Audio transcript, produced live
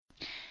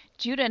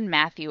Judah and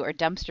Matthew are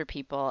dumpster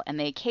people, and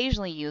they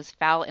occasionally use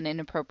foul and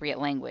inappropriate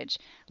language.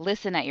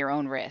 Listen at your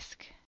own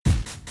risk.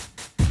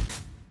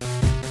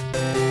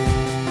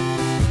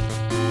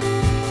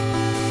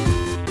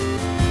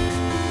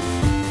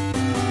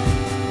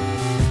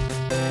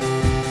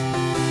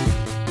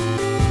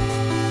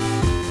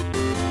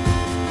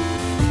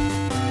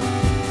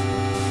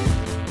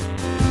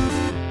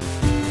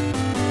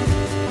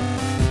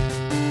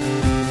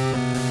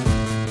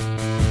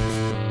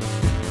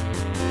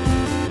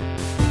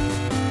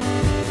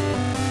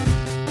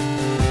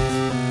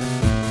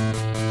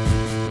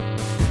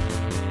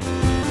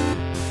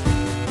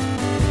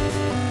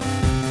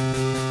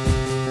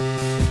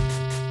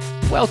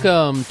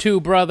 Welcome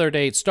to Brother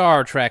Date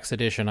Star Treks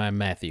edition. I'm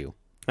Matthew.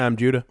 I'm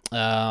Judah.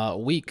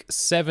 Week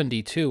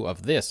 72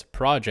 of this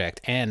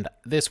project, and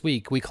this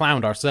week we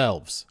clowned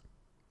ourselves.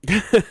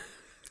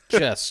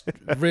 Just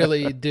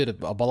really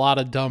did a lot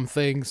of dumb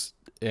things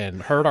and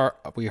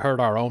we hurt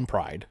our own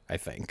pride, I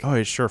think. Oh,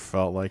 it sure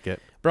felt like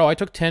it. Bro, I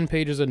took 10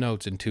 pages of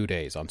notes in 2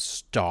 days on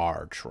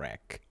Star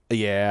Trek.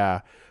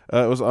 Yeah.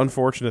 It was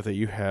unfortunate that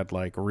you had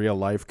like real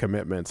life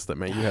commitments that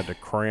meant you had to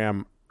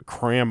cram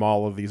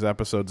all of these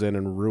episodes in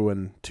and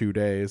ruin 2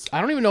 days.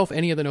 I don't even know if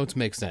any of the notes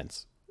make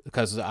sense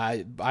because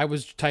I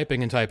was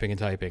typing and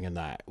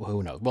that,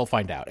 who knows? We'll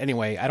find out.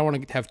 Anyway, I don't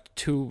want to have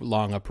too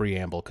long a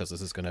preamble because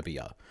this is going to be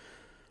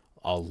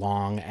a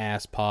long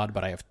ass pod,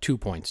 but I have 2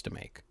 points to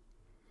make.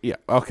 Yeah.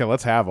 Okay,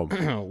 let's have them.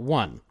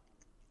 One,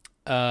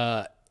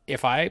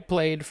 if I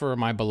played for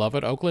my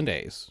beloved Oakland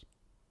A's,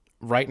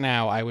 right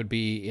now I would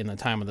be in the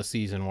time of the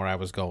season where I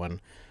was going,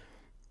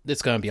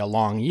 it's going to be a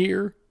long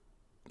year.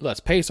 Let's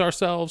pace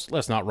ourselves.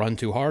 Let's not run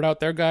too hard out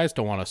there, guys.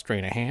 Don't want to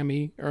strain a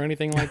hammy or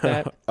anything like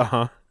that.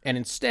 Uh-huh. And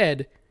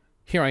instead,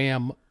 here I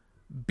am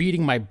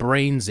beating my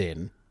brains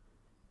in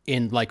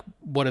like,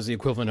 what is the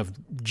equivalent of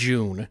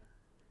June,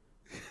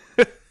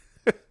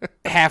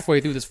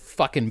 halfway through this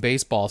fucking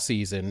baseball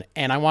season.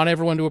 And I want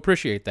everyone to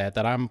appreciate that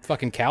I'm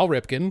fucking Cal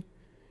Ripken,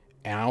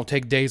 and I don't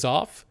take days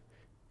off,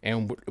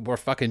 and we're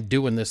fucking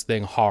doing this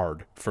thing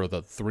hard for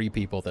the 3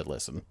 people that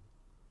listen.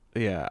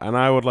 Yeah, and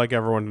I would like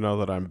everyone to know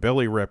that I'm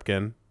Billy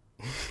Ripken.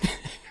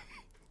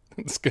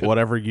 That's good.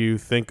 Whatever you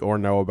think or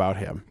know about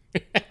him.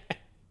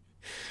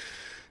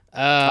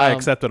 I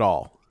accept it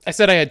all. I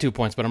said I had 2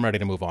 points, but I'm ready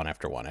to move on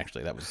after one,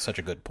 actually. That was such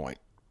a good point.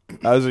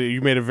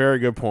 You made a very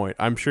good point.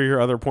 I'm sure your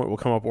other point will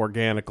come up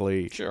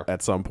organically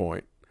at some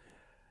point.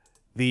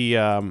 The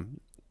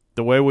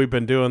way we've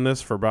been doing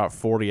this for about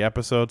 40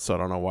 episodes, so I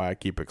don't know why I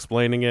keep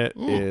explaining it,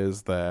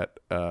 is that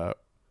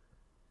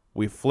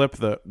we flipped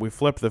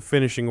the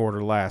finishing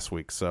order last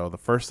week. So the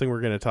first thing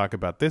we're going to talk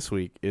about this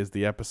week is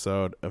the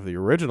episode of the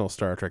original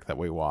Star Trek that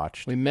we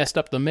watched. We messed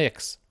up the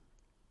mix.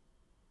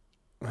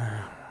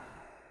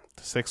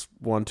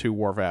 612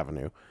 Wharf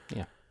Avenue.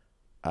 Yeah.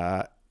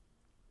 That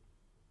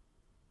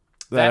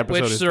episode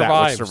which is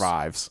survives. That Which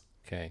Survives.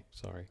 Okay,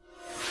 sorry.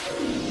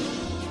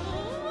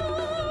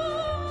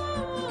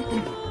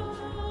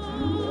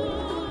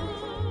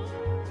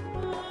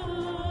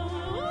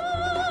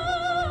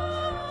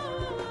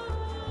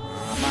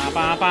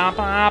 Ba, ba,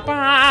 ba,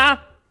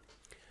 ba.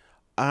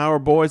 Our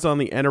boys on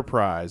the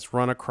Enterprise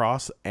run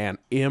across an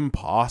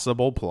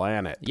impossible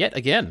planet. Yet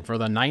again, for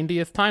the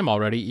 90th time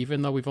already,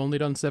 even though we've only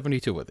done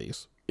 72 of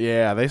these.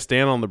 Yeah, they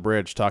stand on the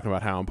bridge talking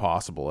about how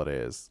impossible it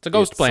is. It's a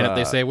ghost planet,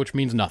 they say, which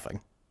means nothing.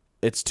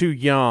 It's too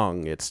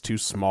young, it's too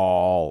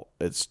small,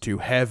 it's too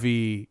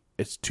heavy,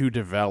 it's too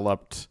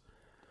developed.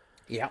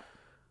 Yeah.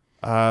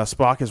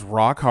 Spock is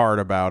rock hard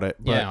about it,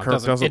 but yeah,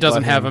 Kirk it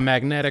doesn't have a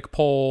magnetic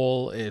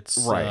pole. It's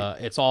right.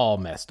 It's all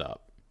messed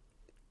up.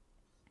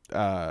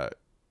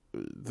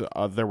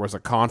 There was a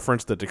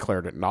conference that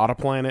declared it not a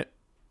planet.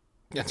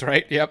 That's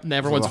right. Yep. And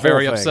everyone's the whole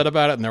very thing. upset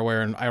about it, and they're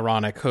wearing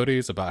ironic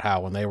hoodies about how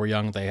when they were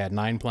young they had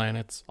 9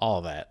 planets. All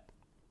of that.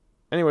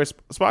 Anyway,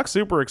 Spock's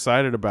super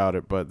excited about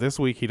it, but this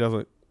week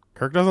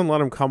Kirk doesn't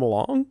let him come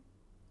along.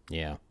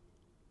 Yeah.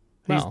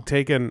 He's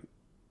taken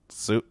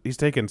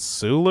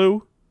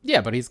Sulu.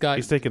 Yeah, but he's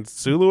taken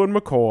Sulu and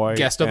McCoy,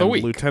 guest of the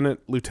week,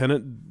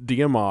 Lieutenant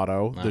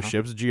D'Amato, the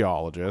ship's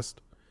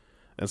geologist,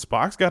 and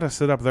Spock's got to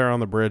sit up there on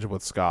the bridge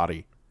with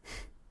Scotty.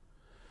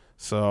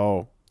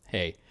 So,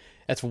 hey,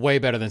 that's way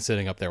better than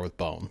sitting up there with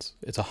Bones.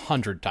 It's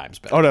 100 times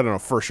better. Oh no,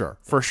 for sure,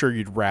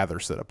 you'd rather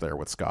sit up there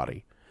with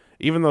Scotty,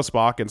 even though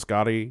Spock and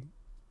Scotty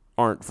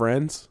aren't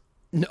friends.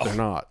 No, they're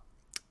not.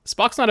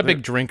 Spock's not a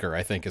big drinker,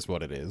 I think is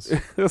what it is.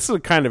 This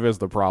kind of is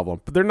the problem,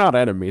 but they're not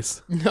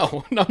enemies.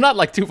 No, not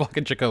like Tuvok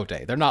and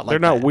Chakotay. They're not like They're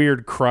not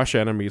weird crush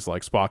enemies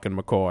like Spock and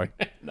McCoy.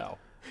 No.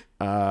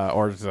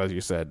 Or as you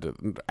said,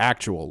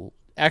 actual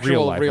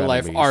real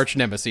life enemies. arch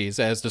nemesis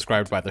as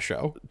described by the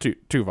show.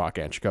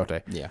 Tuvok and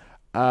Chakotay. Yeah.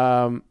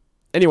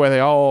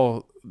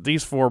 Anyway,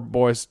 these 4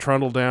 boys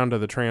trundle down to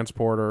the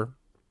transporter,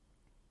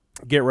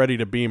 get ready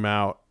to beam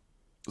out.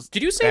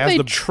 Did you say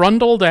they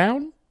trundle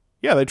down?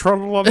 Yeah, they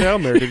trundle on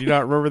down there. Did you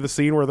not remember the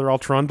scene where they're all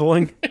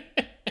trundling?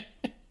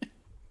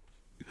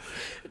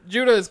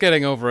 Judah is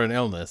getting over an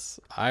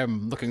illness.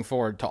 I'm looking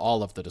forward to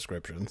all of the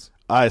descriptions.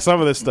 Some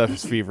of this stuff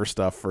is fever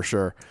stuff for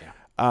sure.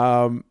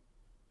 Yeah.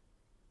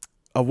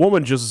 a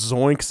woman just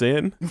zoinks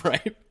in.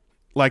 Right.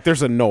 Like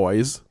there's a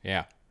noise.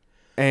 Yeah.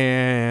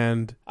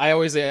 And I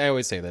always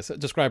say this.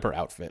 Describe her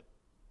outfit.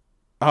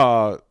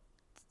 Well,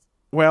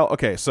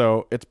 okay,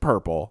 so it's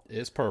purple.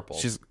 It's purple.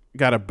 She's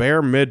got a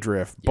bare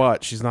midriff,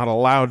 but she's not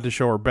allowed to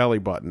show her belly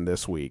button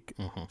this week.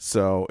 Mm-hmm.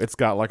 So it's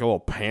got like a little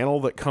panel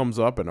that comes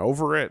up and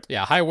over it.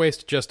 Yeah, high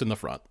waist just in the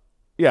front.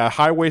 Yeah,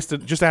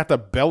 high-waisted, just at the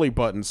belly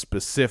button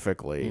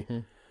specifically. Mm-hmm.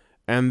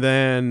 And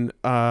then,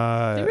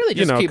 they really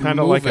just keep kind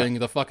of moving like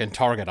the fucking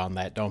target on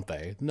that, don't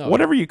they? No.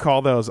 whatever you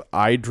call those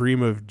I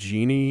Dream of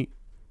Jeannie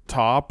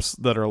tops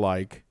that are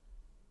like,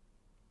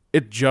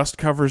 it just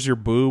covers your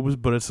boobs,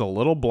 but it's a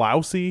little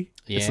blousey.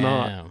 Yeah. It's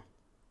not.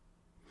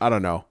 I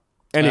don't know.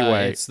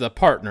 Anyway. It's the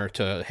partner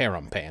to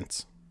harem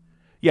pants.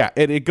 Yeah,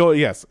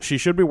 yes, she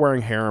should be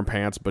wearing harem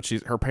pants, but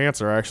her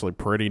pants are actually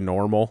pretty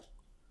normal.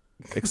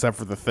 Except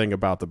for the thing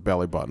about the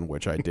belly button,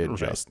 which I did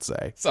just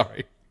say.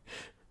 Sorry.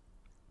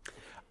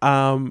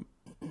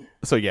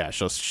 So yeah,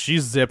 she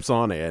zips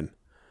on in.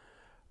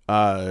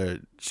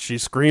 She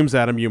screams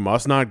at him, "You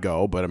must not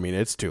go!" But I mean,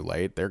 it's too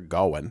late. They're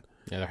going.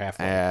 Yeah, they're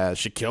halfway.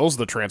 She kills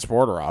the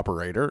transporter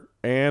operator,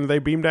 and they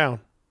beam down.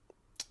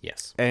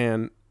 Yes.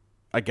 And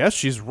I guess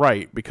she's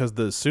right because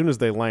as soon as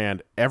they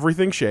land,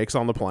 everything shakes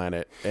on the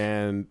planet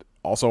and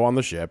also on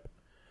the ship.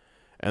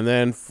 And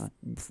then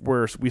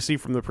where we see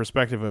from the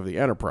perspective of the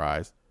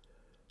Enterprise,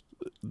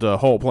 the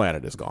whole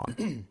planet is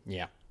gone.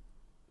 Yeah.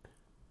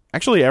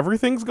 Actually,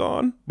 everything's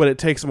gone, but it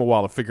takes them a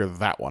while to figure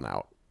that one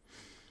out.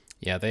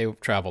 Yeah, they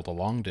traveled a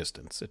long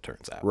distance, it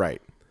turns out.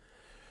 Right.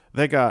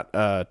 They got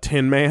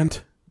Tin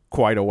Manned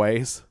quite a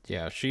ways.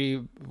 Yeah, she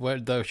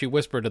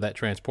whispered to that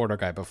transporter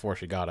guy before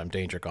she got him,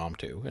 "Danger Gom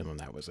 2," and then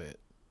that was it.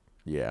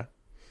 Yeah.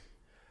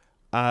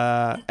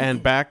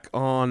 And back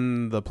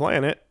on the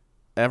planet,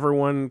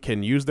 everyone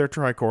can use their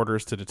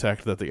tricorders to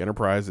detect that the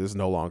Enterprise is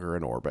no longer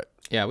in orbit.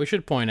 Yeah, we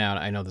should point out,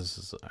 I know this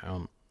is, I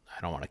don't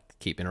want to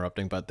keep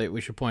interrupting, but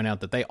we should point out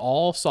that they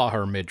all saw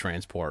her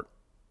mid-transport.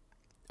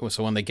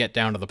 So when they get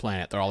down to the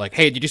planet, they're all like,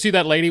 "Hey, did you see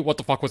that lady? What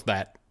the fuck was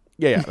that?"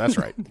 Yeah, that's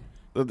right.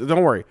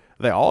 Don't worry.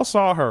 They all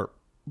saw her,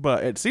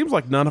 but it seems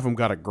like none of them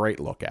got a great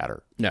look at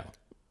her. No.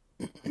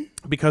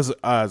 Because,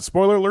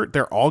 spoiler alert,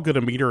 they're all going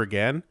to meet her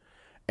again,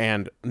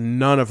 and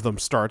none of them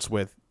starts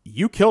with,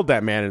 "You killed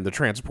that man in the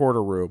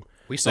transporter room."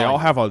 They all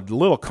have a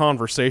little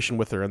conversation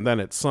with her, and then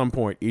at some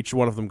point, each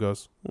one of them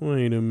goes,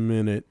 "Wait a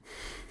minute."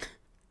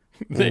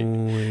 They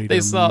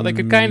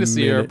could kind of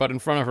see her, but in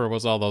front of her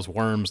was all those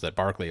worms that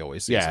Barclay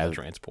always sees in the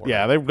transporter.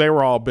 Yeah, they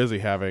were all busy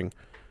having.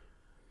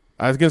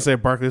 I was gonna say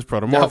Barclay's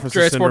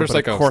protomorphosis syndrome,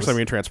 but of course I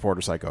mean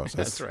transporter psychosis.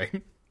 That's right.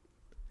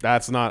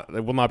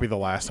 It will not be the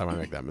last time I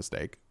make that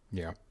mistake.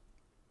 Yeah.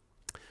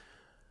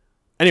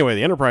 Anyway,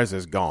 the Enterprise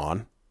is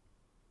gone.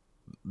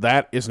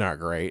 That is not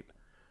great.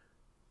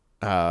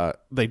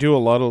 They do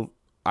a lot of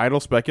idle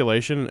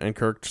speculation, and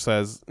Kirk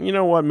says, "You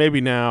know what?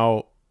 Maybe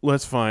now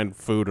let's find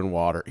food and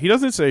water." He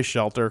doesn't say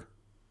shelter.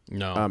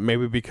 No.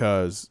 Maybe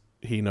because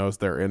he knows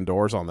they're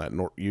indoors on that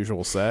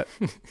usual set.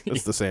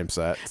 It's the same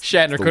set.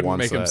 Shatner couldn't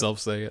make himself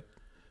say it.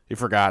 He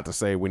forgot to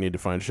say we need to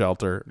find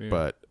shelter. Yeah.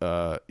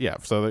 But, yeah,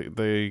 so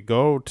they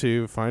go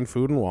to find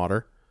food and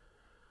water.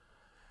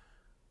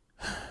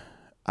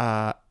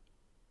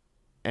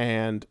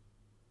 And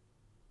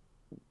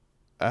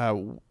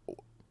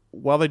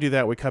while they do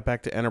that, we cut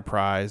back to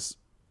Enterprise,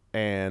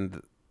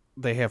 and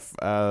they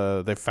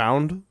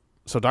found...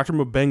 So Dr.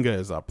 M'Benga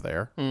is up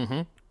there.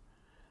 Mm-hmm.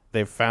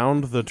 They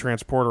found the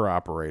transporter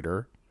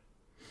operator.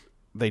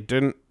 They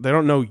don't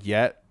know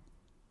yet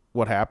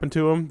what happened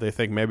to him. They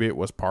think maybe it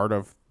was part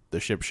of the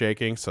ship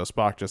shaking, so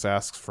Spock just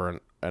asks for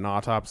an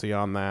autopsy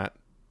on that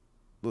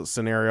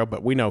scenario,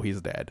 but we know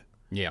he's dead.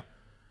 Yeah.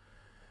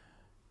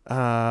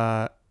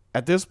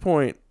 At this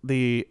point,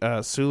 the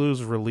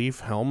Sulu's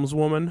relief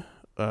helmswoman,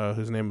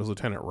 whose name is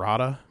Lieutenant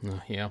Rada,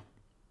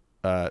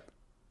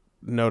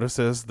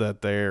 notices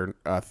that they're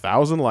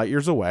 1,000 light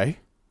years away.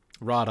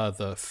 Rada,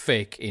 the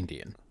fake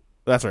Indian.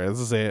 That's right.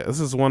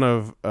 This is one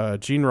of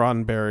Gene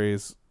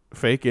Roddenberry's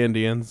fake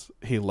Indians.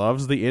 He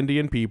loves the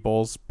Indian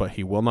peoples, but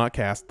he will not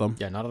cast them.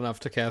 Yeah, not enough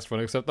to cast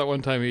one, except that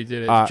one time he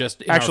did it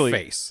just in our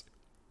face.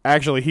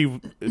 Actually,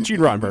 Gene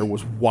Roddenberry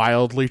was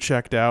wildly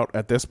checked out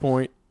at this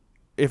point,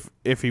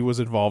 if he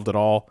was involved at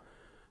all.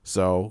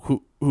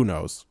 So who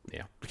knows?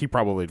 Yeah, he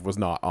probably was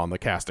not on the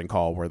casting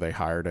call where they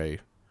hired a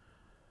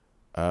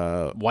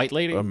white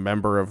lady, a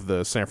member of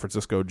the San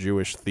Francisco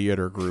Jewish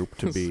theater group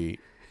to be.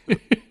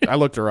 I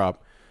looked her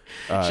up.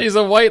 She's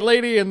a white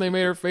lady, and they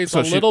made her face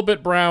a little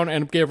bit brown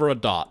and gave her a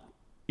dot.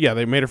 Yeah,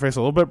 they made her face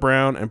a little bit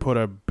brown and put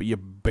a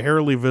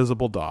barely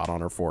visible dot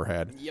on her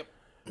forehead. Yep.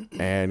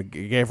 And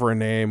gave her a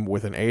name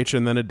with an H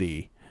and then a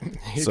D.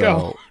 There you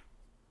go.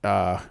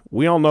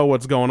 We all know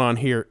what's going on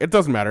here. It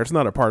doesn't matter. It's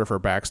not a part of her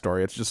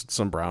backstory. It's just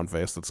some brown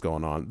face that's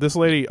going on. This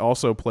lady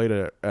also played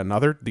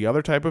the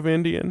other type of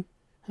Indian.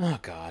 Oh,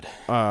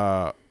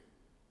 God.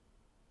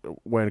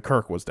 When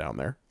Kirk was down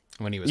there.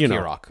 When he was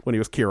Kirok. When he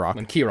was Kirok.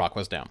 When Kirok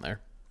was down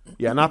there.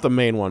 Yeah, not the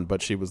main one,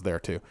 but she was there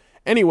too.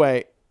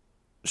 Anyway,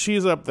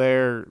 she's up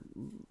there.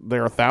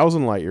 They're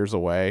 1,000 light years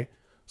away.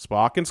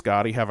 Spock and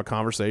Scotty have a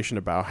conversation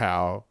about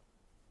how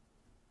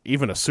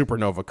even a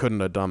supernova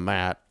couldn't have done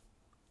that.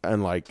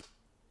 And, like,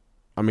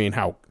 I mean,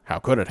 how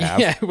could it have?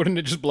 Yeah, wouldn't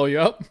it just blow you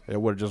up? It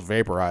would have just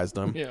vaporized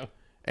them. Yeah.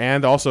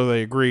 And also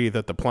they agree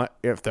that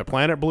if the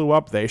planet blew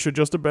up, they should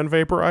just have been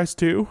vaporized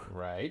too.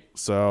 Right.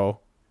 So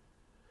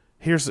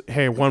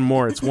one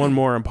more. It's one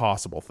more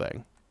impossible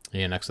thing.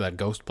 Yeah, next to that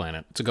ghost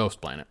planet. It's a ghost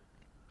planet.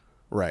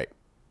 Right.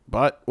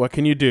 But what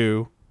can you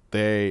do?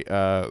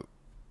 Spock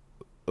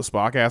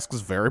asks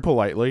very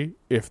politely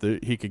if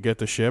he could get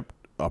the ship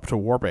up to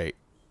warp 8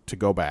 to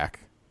go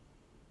back.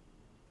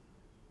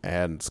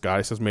 And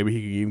Scotty says maybe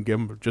he could even give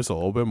him just a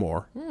little bit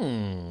more.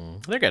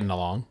 They're getting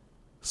along.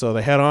 So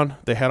they head on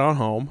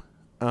home.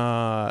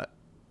 Down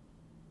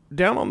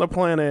on the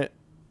planet,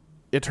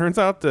 it turns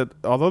out that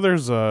although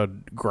there's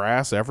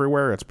grass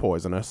everywhere, it's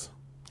poisonous.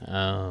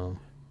 Oh.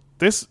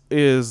 This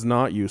is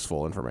not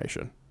useful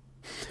information.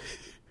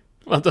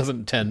 Well, it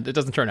doesn't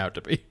turn out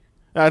to be.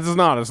 It's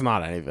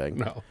not anything.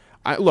 No.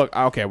 Look,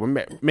 okay,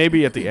 well,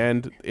 maybe at the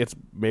end it's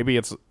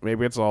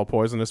all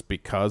poisonous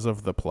because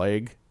of the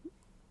plague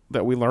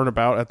that we learn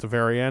about at the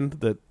very end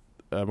that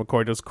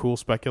McCoy does cool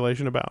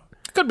speculation about.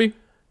 Could be.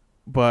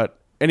 But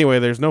anyway,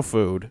 there's no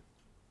food.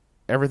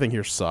 Everything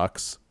here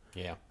sucks.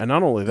 Yeah. And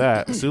not only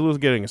that, Sulu's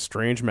getting a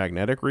strange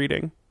magnetic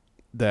reading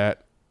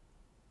that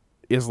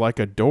is like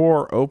a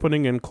door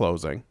opening and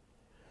closing,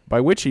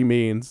 by which he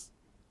means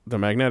the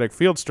magnetic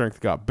field strength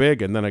got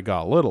big and then it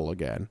got little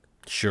again.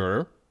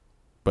 Sure.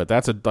 But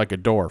that's like a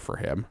door for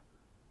him.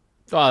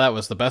 Oh, that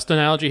was the best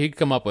analogy he could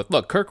come up with.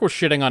 Look, Kirk was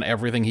shitting on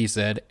everything he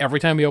said. Every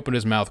time he opened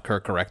his mouth,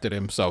 Kirk corrected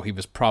him, so he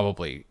was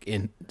probably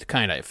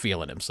kind of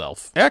feeling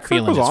himself. Yeah,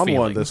 Kirk was on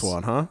feelings. this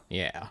one, huh?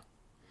 Yeah.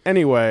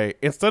 Anyway,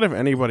 instead of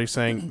anybody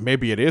saying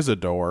maybe it is a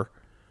door,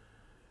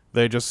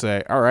 they just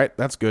say, all right,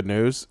 that's good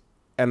news.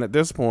 And at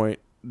this point,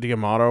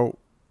 D'Amato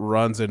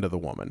runs into the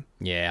woman.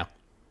 Yeah.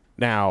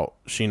 Now,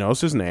 she knows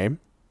his name.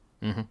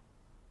 Mm-hmm.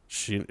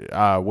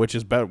 Which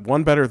is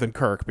one better than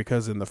Kirk,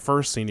 because in the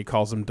first scene he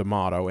calls him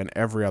D'Amato, and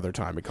every other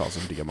time he calls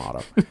him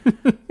D'Amato.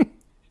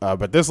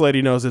 But this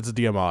lady knows it's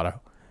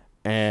D'Amato,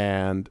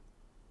 and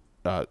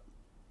not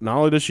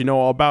only does she know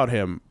all about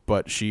him,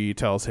 but she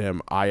tells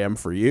him, "I am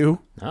for you."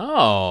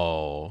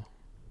 Oh,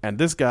 and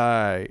this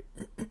guy,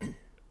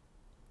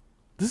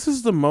 this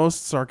is the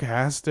most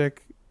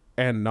sarcastic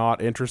and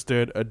not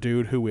interested a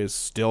dude who is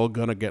still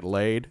gonna get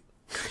laid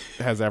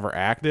has ever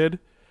acted.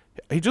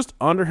 He just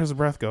under his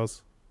breath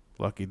goes,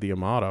 "Lucky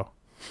D'Amato."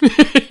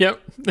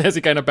 Yep. As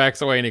he kind of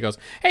backs away and he goes,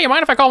 "Hey, you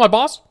mind if I call my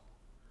boss?"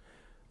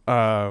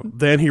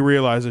 Then he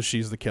realizes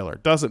she's the killer.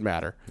 Doesn't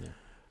matter.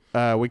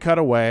 Yeah. We cut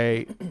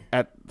away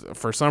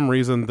for some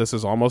reason, this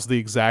is almost the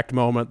exact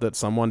moment that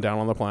someone down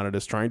on the planet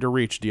is trying to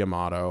reach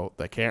D'Amato.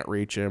 They can't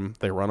reach him.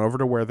 They run over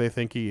to where they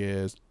think he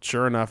is.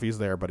 Sure enough, he's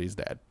there, but he's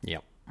dead.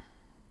 Yep.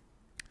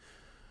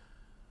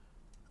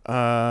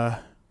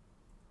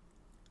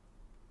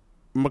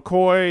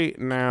 McCoy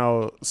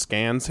now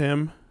scans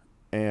him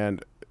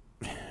and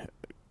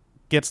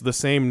gets the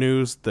same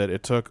news that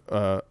it took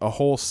a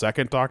whole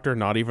second doctor,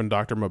 not even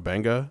Dr.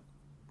 Mabenga,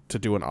 to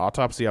do an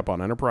autopsy up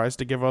on Enterprise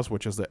to give us,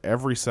 which is that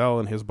every cell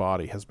in his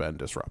body has been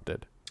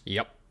disrupted.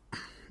 Yep.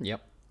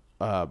 Yep.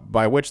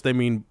 By which they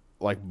mean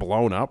like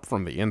blown up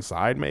from the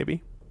inside,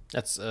 maybe?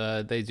 That's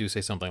they do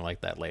say something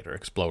like that later.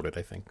 Exploded,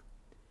 I think.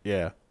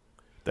 Yeah.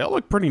 They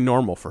look pretty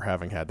normal for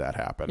having had that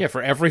happen. Yeah,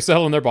 for every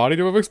cell in their body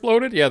to have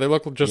exploded? Yeah, they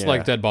look just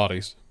like dead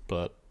bodies.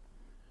 But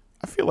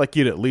I feel like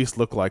you'd at least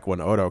look like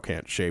when Odo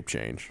can't shape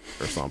change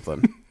or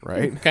something,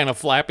 right? Kind of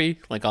flappy,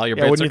 like all your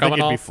bits are coming off. Wouldn't you think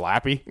it'd be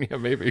flappy? Yeah,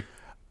 maybe.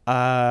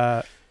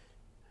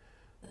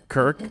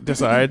 Kirk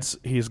decides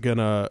he's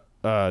gonna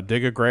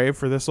dig a grave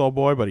for this old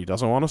boy, but he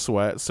doesn't want to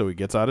sweat, so he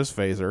gets out his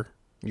phaser.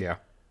 Yeah.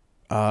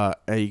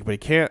 But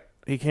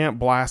he can't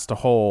blast a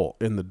hole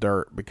in the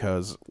dirt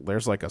because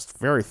there's like a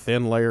very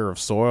thin layer of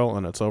soil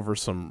and it's over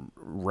some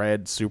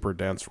red, super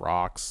dense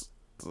rocks,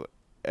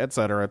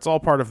 etc. It's all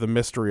part of the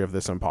mystery of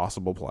this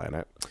impossible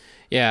planet.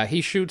 Yeah,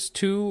 he shoots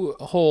 2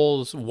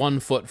 holes 1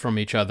 foot from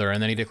each other, and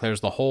then he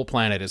declares the whole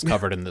planet is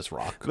covered in this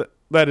rock.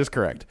 That is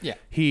correct. Yeah.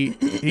 He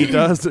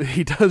does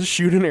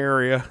shoot an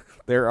area.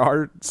 There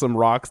are some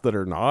rocks that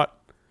are not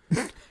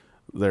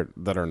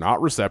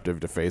receptive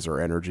to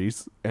phaser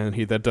energies, and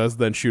he does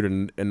then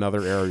shoot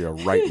another area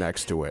right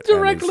next to it.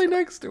 Directly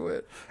next to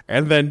it.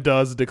 And then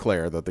does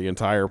declare that the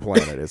entire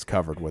planet is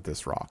covered with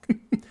this rock.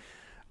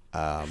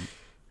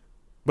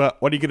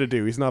 But what are you going to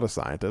do? He's not a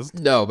scientist.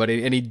 No, but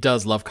he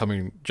does love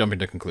jumping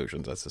to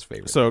conclusions. That's his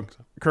favorite thing.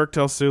 Kirk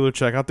tells Sulu,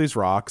 check out these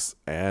rocks,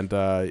 and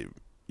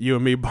you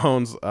and me,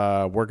 Bones,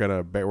 we're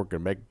gonna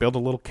build a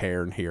little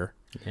cairn here.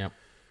 Yep.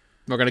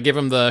 We're gonna give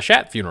him the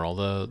Shat funeral,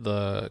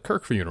 the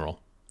Kirk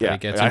funeral. Yeah,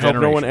 I hope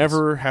no one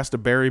ever has to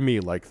bury me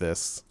like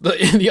this.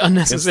 The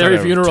unnecessary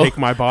funeral. Take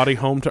my body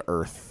home to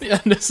Earth.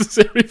 The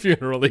unnecessary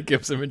funeral he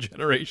gives him in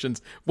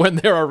Generations when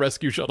there are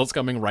rescue shuttles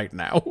coming right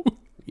now.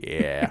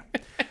 Yeah.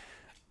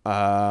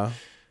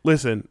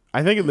 Listen,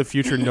 I think in the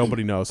future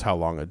nobody knows how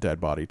long a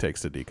dead body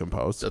takes to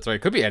decompose. That's right. It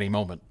could be any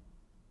moment.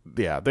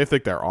 Yeah, they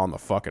think they're on the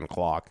fucking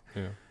clock.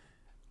 Yeah.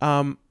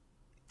 Not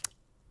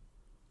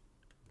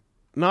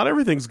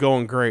everything's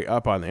going great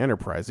up on the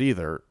Enterprise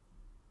either.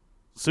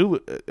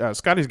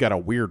 Scotty's got a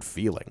weird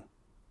feeling.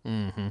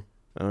 Mm-hmm.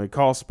 And he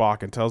calls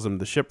Spock and tells him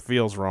the ship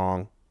feels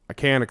wrong. I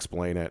can't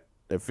explain it.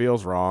 It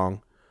feels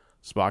wrong.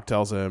 Spock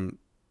tells him,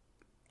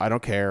 I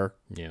don't care.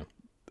 Yeah.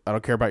 I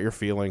don't care about your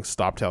feelings.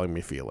 Stop telling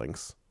me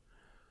feelings.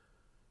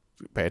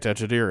 Pay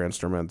attention to your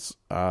instruments.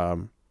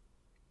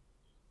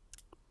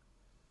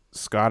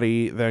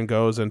 Scotty then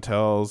goes and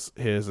tells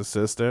his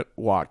assistant,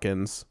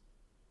 Watkins,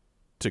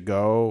 to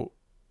go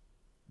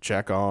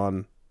check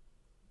on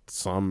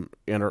some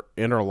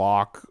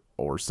interlock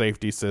or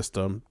safety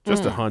system.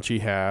 Just a hunch he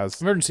has.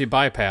 Emergency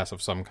bypass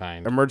of some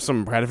kind.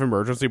 Some kind of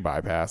emergency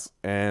bypass.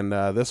 And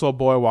this old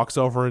boy walks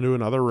over into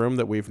another room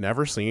that we've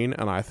never seen.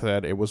 And I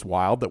said it was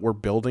wild that we're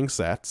building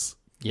sets.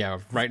 Yeah,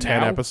 right 10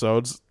 now. 10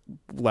 episodes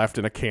left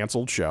in a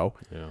canceled show.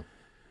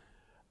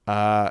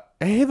 Yeah.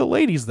 Hey, the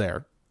lady's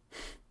there.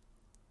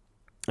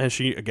 And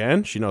she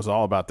knows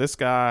all about this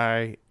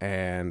guy.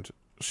 And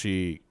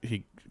he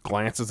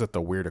glances at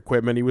the weird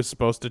equipment he was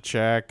supposed to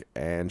check.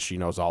 And she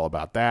knows all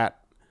about that.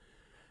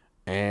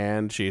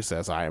 And she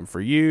says, I am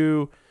for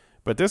you.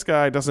 But this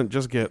guy doesn't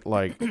just get,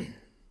 like,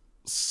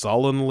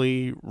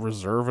 sullenly,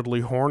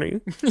 reservedly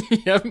horny.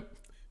 Yep.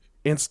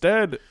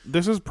 Instead,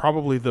 this is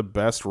probably the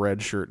best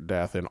red shirt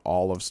death in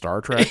all of Star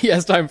Trek. He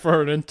has time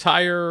for an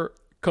entire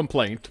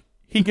complaint.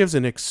 He gives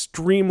an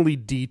extremely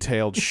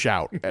detailed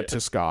shout to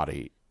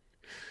Scotty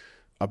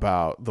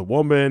about the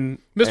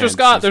woman. Mr.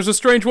 Scott, there's a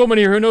strange woman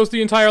here who knows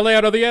the entire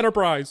layout of the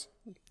Enterprise.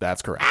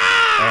 That's correct.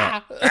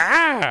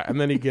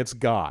 And then he gets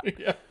got.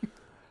 Yeah.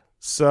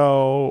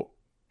 So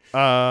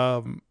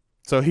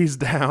he's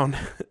down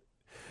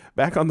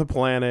back on the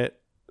planet.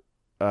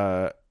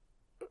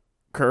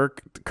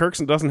 Kirk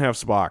doesn't have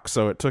Spock,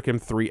 so it took him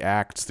 3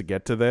 acts to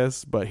get to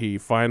this, but he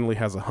finally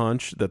has a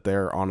hunch that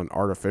they're on an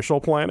artificial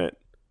planet.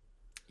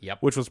 Yep.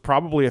 Which was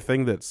probably a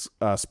thing that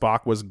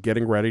Spock was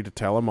getting ready to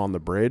tell him on the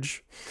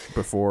bridge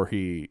before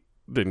he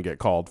didn't get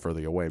called for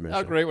the away mission.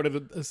 How great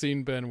would a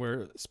scene been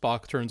where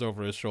Spock turns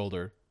over his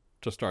shoulder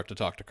to start to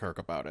talk to Kirk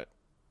about it?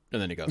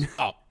 And then he goes,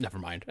 oh, never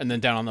mind. And then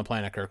down on the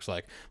planet, Kirk's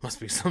like,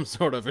 must be some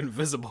sort of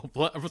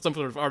some sort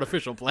of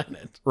artificial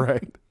planet.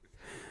 Right.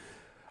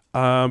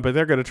 But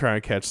they're going to try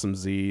and catch some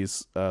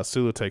Z's.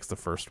 Sulu takes the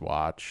first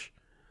watch.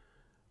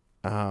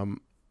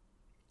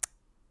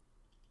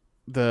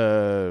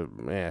 The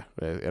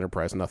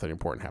Enterprise, nothing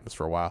important happens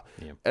for a while.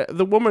 Yeah.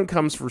 The woman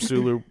comes for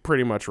Sulu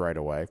pretty much right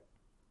away.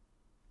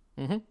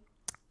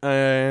 Mm-hmm.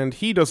 And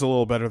he does a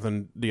little better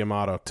than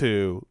D'Amato,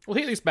 too. Well,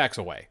 he at least backs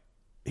away.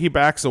 He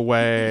backs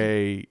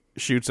away,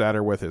 shoots at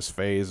her with his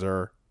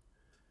phaser.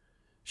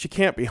 She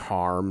can't be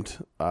harmed.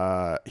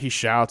 He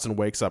shouts and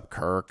wakes up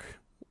Kirk.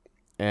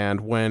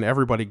 And when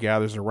everybody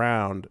gathers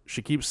around,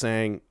 she keeps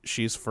saying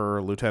she's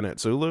for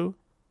Lieutenant Sulu.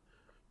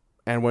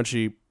 And when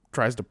she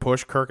tries to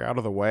push Kirk out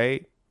of the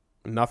way,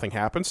 nothing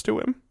happens to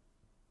him.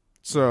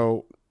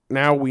 So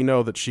now we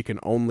know that she can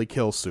only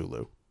kill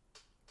Sulu.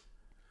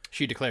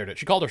 She declared it.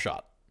 She called her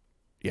shot.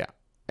 Yeah.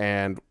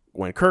 And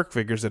when Kirk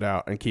figures it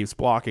out and keeps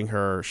blocking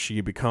her,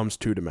 she becomes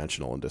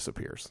 2-dimensional and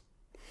disappears.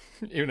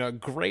 You know,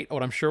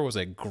 what I'm sure was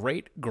a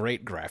great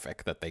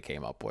graphic that they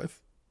came up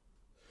with.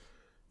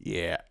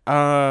 Yeah.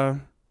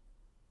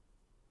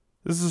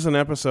 This is an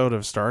episode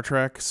of Star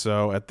Trek,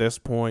 so at this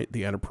point,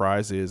 the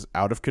Enterprise is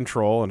out of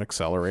control and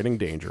accelerating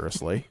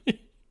dangerously.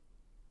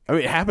 I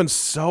mean, it happens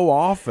so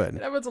often.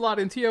 It happens a lot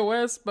in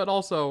TOS, but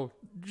also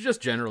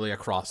just generally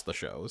across the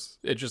shows.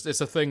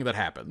 It's a thing that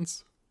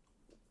happens.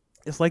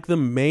 It's like the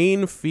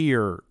main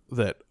fear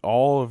that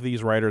all of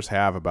these writers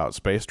have about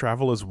space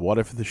travel is what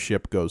if the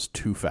ship goes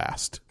too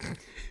fast?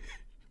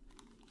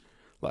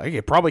 Like,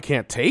 it probably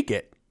can't take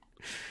it.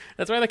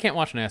 That's why they can't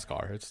watch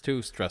NASCAR. It's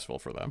too stressful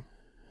for them.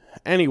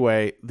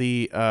 Anyway,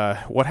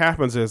 what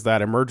happens is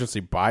that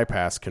emergency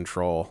bypass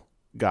control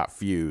got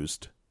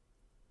fused.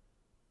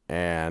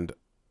 And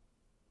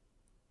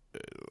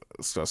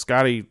so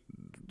Scotty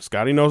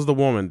knows the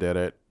woman did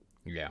it.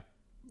 Yeah.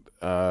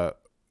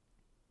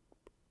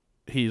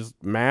 He's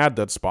mad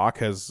that Spock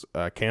has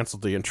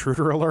canceled the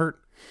intruder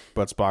alert,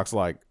 but Spock's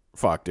like,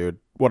 fuck, dude,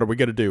 what are we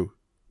going to do?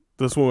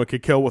 This woman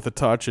could kill with a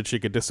touch and she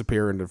could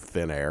disappear into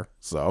thin air,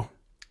 so.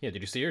 Yeah,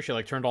 did you see her?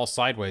 She, turned all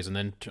sideways and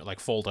then,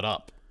 folded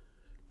up.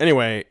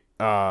 Anyway,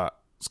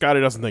 Scotty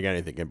doesn't think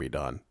anything can be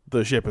done.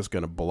 The ship is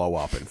going to blow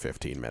up in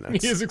 15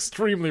 minutes. He is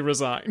extremely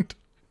resigned.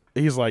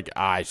 He's like,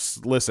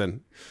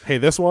 listen, hey,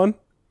 this one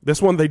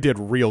they did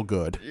real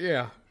good.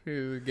 Yeah,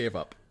 he gave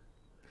up.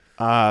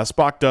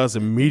 Spock does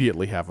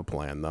immediately have a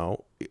plan,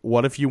 though.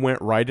 What if you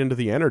went right into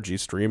the energy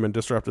stream and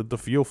disrupted the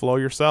fuel flow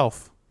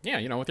yourself?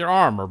 Yeah, with your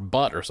arm or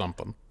butt or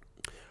something.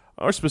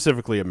 Or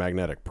specifically a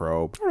magnetic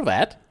probe. Or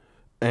that.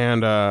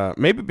 And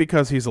maybe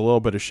because he's a little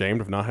bit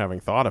ashamed of not having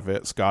thought of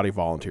it, Scotty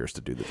volunteers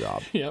to do the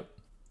job. Yep.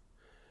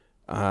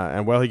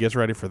 And while he gets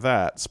ready for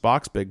that,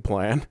 Spock's big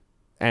plan,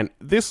 and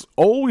this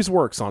always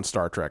works on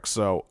Star Trek,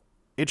 so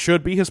it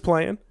should be his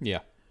plan,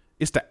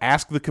 is to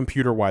ask the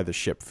computer why the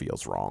ship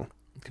feels wrong.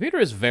 The computer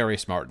is very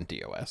smart in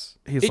TOS.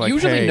 He's it like,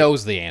 usually hey,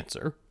 knows the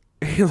answer.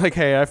 He's like,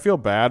 hey, I feel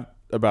bad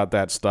about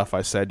that stuff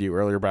I said to you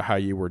earlier about how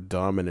you were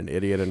dumb and an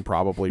idiot and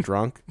probably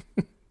drunk.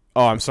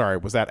 Oh, I'm sorry.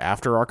 Was that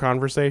after our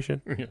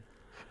conversation?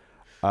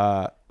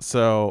 Yeah.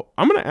 So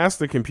I'm going to ask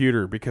the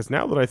computer because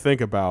now that I think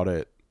about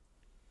it,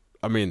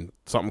 I mean,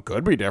 something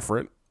could be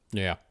different.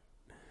 Yeah.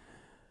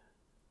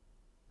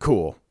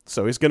 Cool.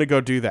 So he's going to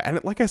go do that.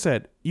 And like I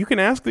said, you can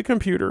ask the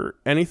computer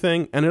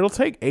anything, and it'll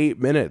take 8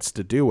 minutes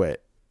to do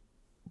it.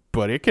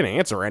 But it can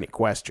answer any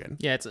question.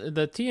 Yeah, it's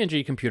the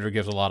TNG computer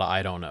gives a lot of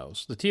I don't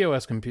knows. The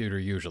TOS computer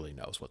usually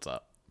knows what's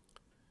up.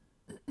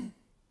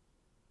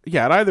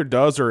 Yeah, it either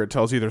does or it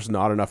tells you there's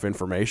not enough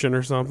information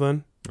or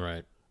something.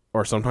 Right.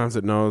 Or sometimes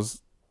it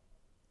knows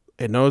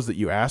that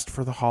you asked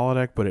for the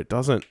holodeck, but it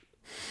doesn't.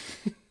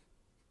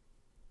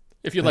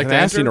 If you'd like to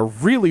enter in enter. a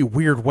really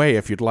weird way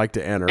if you'd like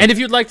to enter. And if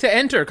you'd like to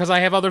enter, because I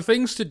have other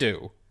things to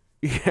do.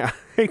 Yeah.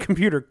 Hey,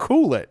 computer,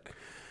 cool it.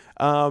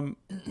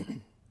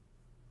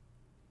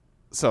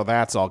 So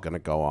that's all going to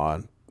go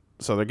on.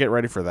 So they're getting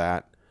ready for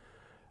that.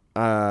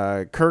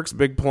 Kirk's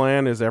big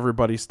plan is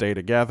everybody stay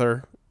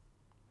together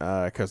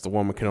because the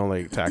woman can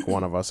only attack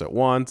one of us at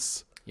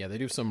once. Yeah, they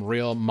do some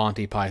real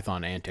Monty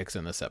Python antics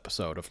in this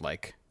episode of,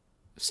 like,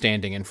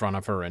 standing in front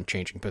of her and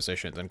changing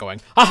positions and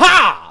going,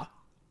 "Aha!"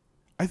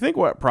 I think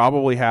what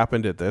probably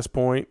happened at this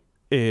point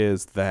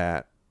is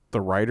that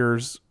the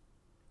writers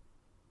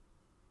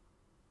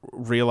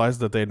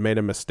realized that they'd made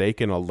a mistake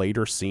in a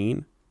later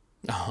scene.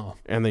 Oh.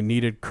 And they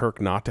needed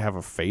Kirk not to have a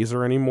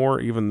phaser anymore,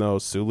 even though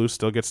Sulu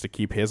still gets to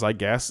keep his, I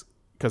guess,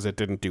 because it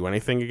didn't do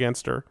anything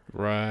against her.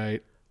 Right.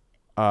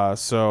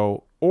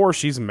 Or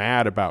she's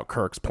mad about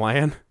Kirk's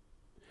plan,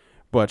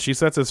 but she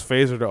sets his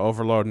phaser to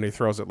overload and he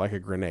throws it like a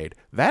grenade.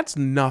 That's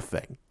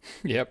nothing.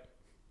 Yep.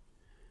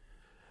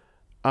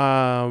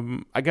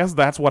 I guess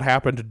that's what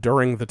happened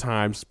during the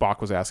time Spock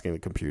was asking the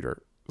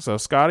computer. So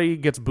Scotty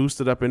gets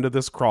boosted up into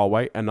this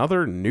crawlway,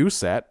 another new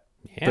set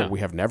that we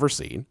have never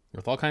seen.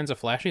 With all kinds of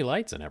flashy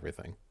lights and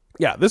everything.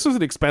 Yeah, this was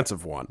an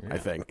expensive one, I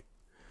think.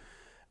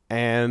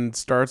 And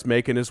starts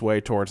making his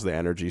way towards the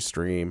energy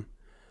stream.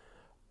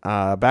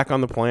 Back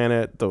on the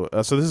planet, so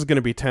this is going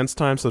to be tense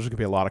time, so there's going to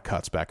be a lot of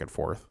cuts back and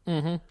forth.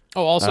 Mm-hmm.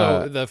 Oh,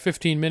 also, the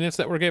 15 minutes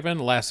that we're given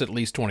lasts at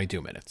least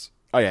 22 minutes.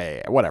 Oh,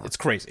 yeah, whatever. It's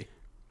crazy.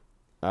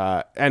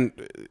 And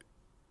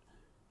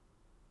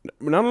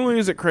not only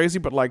is it crazy,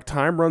 but like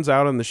time runs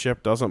out and the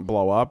ship doesn't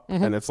blow up,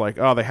 and it's like,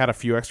 oh, they had a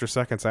few extra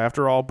seconds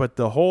after all. But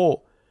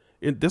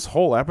this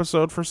whole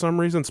episode, for some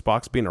reason,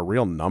 Spock's being a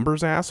real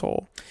numbers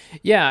asshole.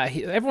 Yeah,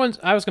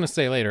 I was going to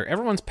say later,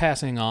 everyone's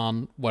passing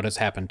on what has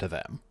happened to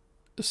them.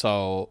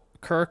 So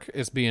Kirk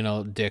is being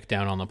a dick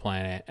down on the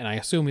planet, and I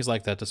assume he's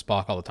like that to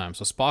Spock all the time.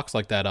 So Spock's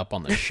like that up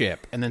on the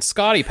ship, and then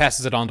Scotty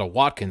passes it on to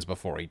Watkins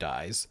before he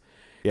dies.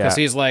 Because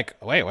he's like,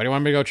 wait, why do you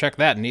want me to go check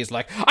that? And he's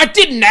like, I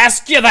didn't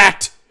ask you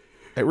that!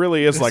 It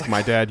really is like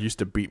my dad used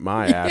to beat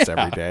my ass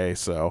every day,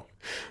 so...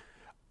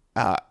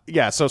 so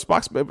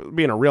Spock's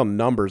being a real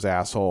numbers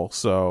asshole,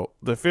 so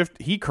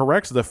he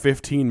corrects the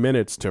 15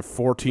 minutes to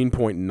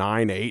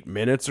 14.98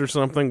 minutes or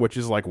something, which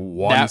is like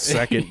 1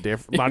 second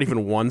difference, not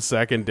even 1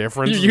 second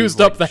difference. You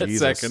used up that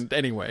second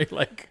anyway,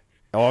 like...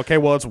 Okay,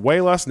 well, it's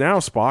way less now,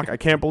 Spock. I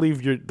can't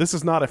believe this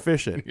is not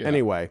efficient. Yeah.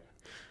 Anyway,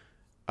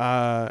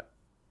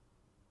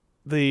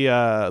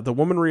 the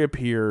woman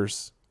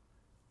reappears,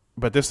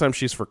 but this time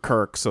she's for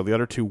Kirk, so the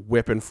other two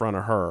whip in front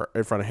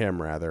of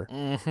him, rather.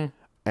 Mm-hmm.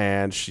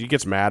 And she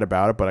gets mad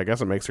about it, but I guess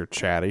it makes her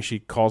chatty. She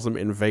calls them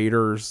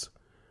invaders.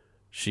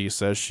 She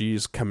says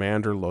she's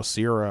Commander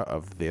Losira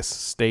of this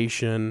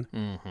station.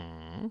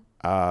 Mm-hmm.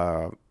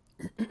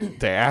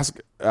 They ask,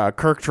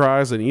 Kirk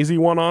tries an easy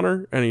one on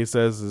her, and he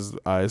says,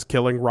 is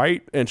killing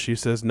right? And she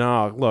says,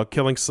 nah, look,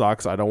 killing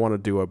sucks. I don't want to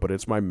do it, but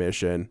it's my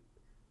mission,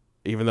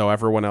 even though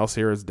everyone else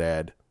here is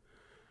dead.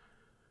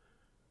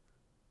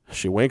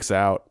 She winks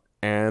out,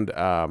 and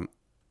I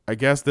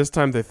guess this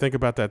time they think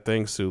about that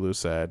thing Sulu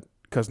said,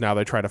 because now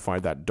they try to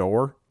find that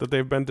door that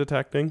they've been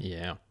detecting.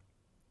 Yeah.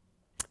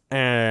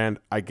 And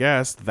I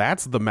guess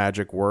that's the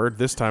magic word.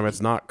 This time it's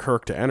not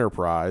Kirk to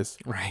Enterprise.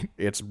 Right.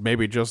 It's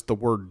maybe just the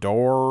word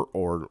door,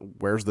 or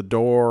where's the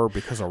door,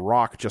 because a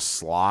rock just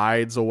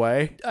slides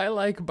away. I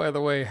like, by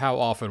the way, how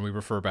often we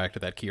refer back to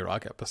that Key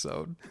Rock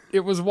episode.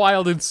 It was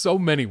wild in so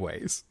many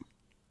ways,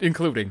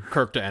 including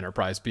Kirk to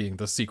Enterprise being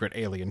the secret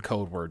alien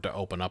code word to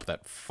open up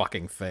that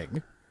fucking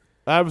thing.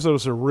 That episode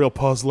was a real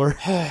puzzler.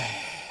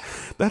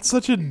 That's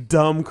such a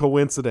dumb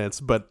coincidence,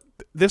 but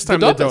this time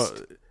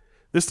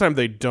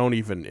they don't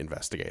even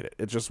investigate it.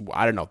 It's just,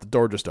 I don't know, the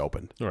door just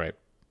opened. Right.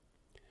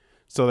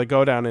 So they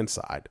go down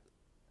inside.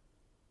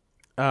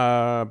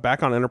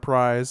 Back on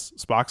Enterprise,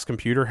 Spock's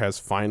computer has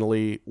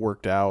finally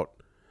worked out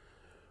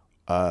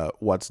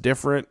what's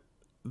different.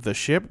 The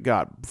ship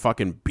got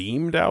fucking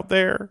beamed out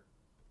there,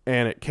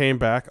 and it came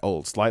back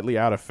slightly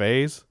out of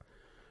phase,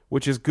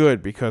 which is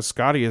good because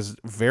Scotty is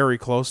very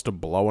close to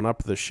blowing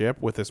up the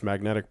ship with this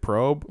magnetic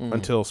probe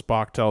until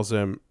Spock tells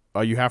him,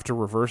 you have to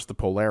reverse the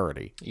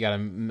polarity. You gotta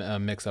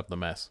mix up the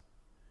mess.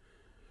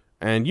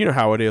 And you know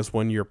how it is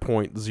when you're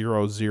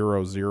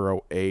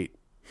 .0008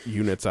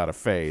 units out of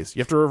phase. You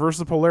have to reverse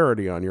the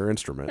polarity on your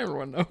instrument.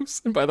 Everyone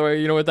knows. And by the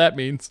way, you know what that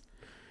means?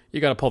 You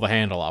got to pull the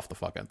handle off the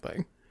fucking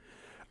thing.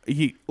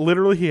 He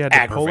had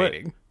to pull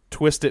it,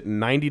 twist it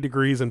 90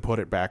 degrees, and put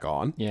it back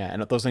on. Yeah,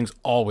 and those things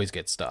always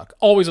get stuck.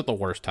 Always at the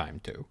worst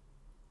time, too.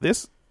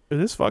 This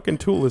fucking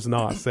tool is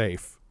not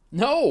safe.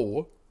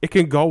 No. It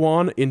can go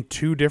on in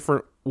 2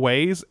 different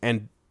ways,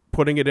 and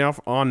putting it off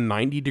on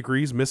 90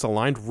 degrees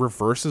misaligned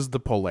reverses the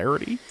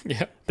polarity.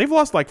 Yeah. They've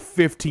lost like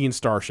 15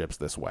 starships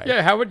this way.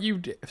 Yeah, how would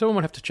you... Someone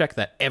would have to check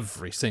that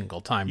every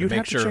single time to make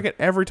sure... You'd have to check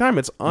it every time.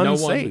 It's unsafe.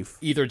 No one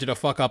either did a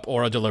fuck up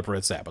or a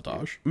deliberate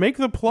sabotage. Make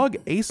the plug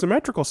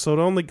asymmetrical so it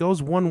only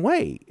goes one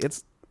way.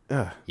 It's...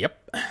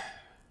 Yep.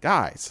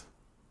 Guys.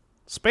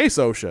 Space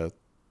OSHA.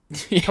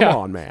 Yeah. Come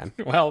on, man.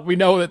 Well, we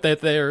know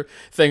that their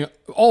thing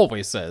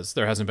always says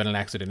there hasn't been an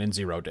accident in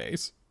 0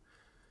 days.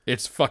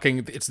 It's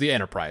the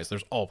Enterprise.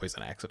 There's always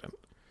an accident.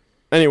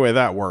 Anyway,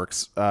 that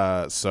works.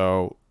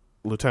 So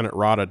Lieutenant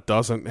Rada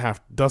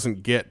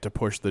doesn't get to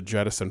push the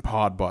jettison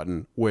pod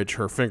button, which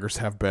her fingers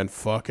have been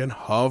fucking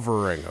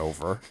hovering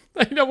over.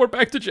 I know, we're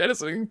back to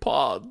jettisoning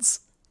pods.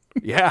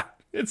 Yeah.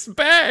 It's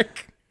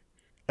back.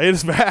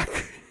 It's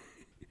back.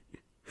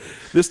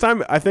 This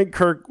time, I think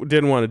Kirk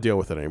didn't want to deal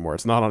with it anymore.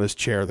 It's not on his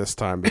chair this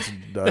time. It's,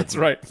 That's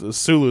right. It's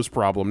Sulu's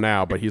problem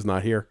now, but he's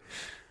not here.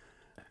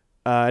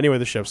 Anyway,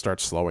 the ship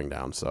starts slowing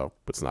down, so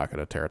it's not going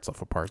to tear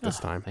itself apart this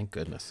time. Thank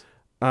goodness.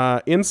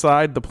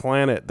 Inside the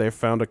planet, they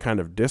found a kind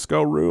of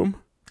disco room.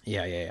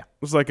 Yeah. It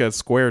was like a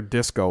square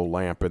disco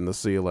lamp in the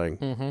ceiling.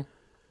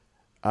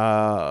 Mm-hmm.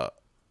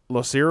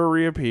 Losira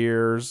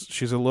reappears.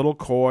 She's a little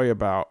coy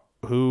about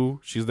who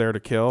she's there to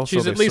kill.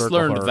 She's so at least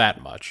learned her.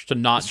 that much, to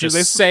not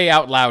just say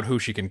out loud who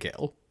she can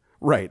kill.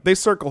 Right. They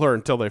circle her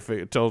until they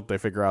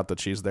figure out that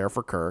she's there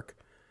for Kirk.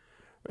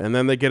 And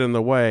then they get in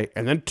the way,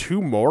 and then 2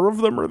 more of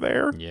them are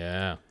there.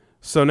 Yeah.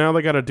 So now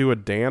they got to do a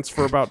dance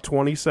for about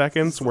 20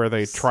 seconds where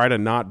they try to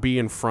not be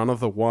in front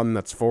of the one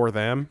that's for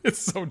them. It's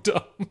so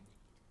dumb.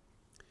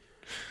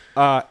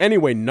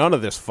 Anyway, none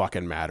of this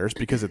fucking matters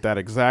because at that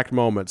exact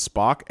moment,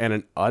 Spock and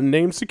an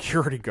unnamed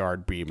security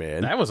guard beam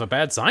in. That was a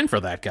bad sign for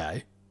that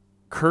guy.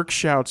 Kirk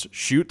shouts,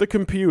 "Shoot the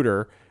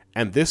computer,"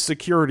 and this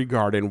security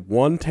guard in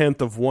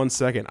 1/10 of 1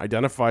 second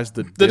identifies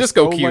the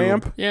disco cube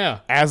lamp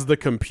as the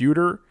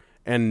computer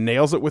and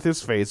nails it with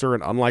his phaser,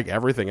 and unlike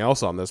everything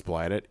else on this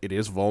planet, it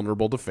is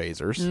vulnerable to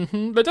phasers.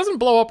 Mm-hmm. But it doesn't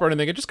blow up or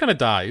anything, it just kind of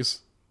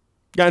dies.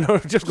 Yeah, I know,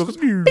 it just goes...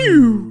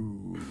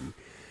 Pew!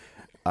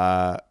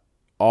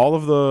 All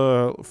of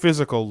the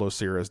physical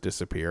Losiras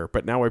disappear,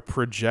 but now a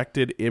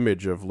projected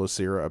image of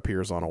Losira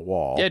appears on a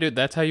wall. Yeah, dude,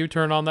 that's how you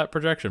turn on that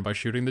projection, by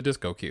shooting the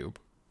disco cube.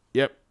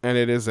 Yep, and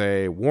it is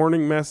a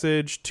warning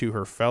message to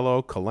her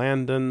fellow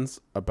Kalandans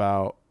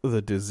about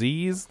the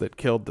disease that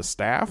killed the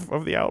staff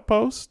of the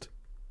outpost,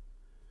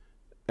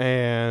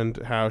 and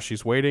how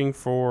she's waiting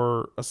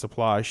for a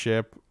supply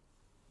ship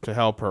to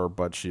help her,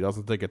 but she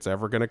doesn't think it's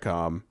ever going to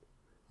come,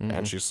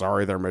 and she's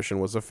sorry their mission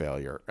was a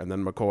failure. And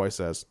then McCoy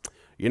says,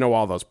 "You know,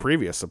 all those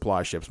previous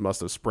supply ships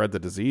must have spread the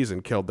disease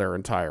and killed their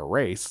entire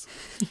race."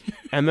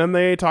 And then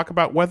they talk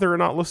about whether or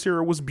not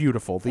Losira was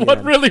beautiful. What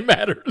end. really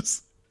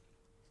matters?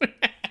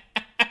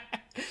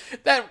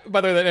 That,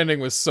 by the way, that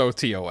ending was so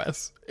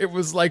TOS. It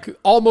was like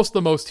almost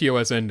the most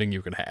TOS ending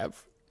you could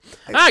have.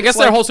 I guess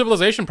their whole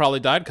civilization probably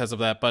died because of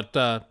that, but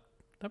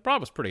that broad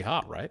was pretty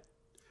hot, right?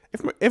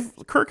 If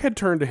Kirk had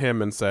turned to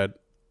him and said,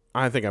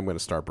 "I think I'm going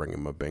to start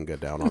bringing M'Benga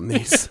down on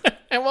these."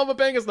 And well,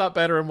 M'Benga's not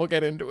better, and we'll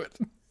get into it.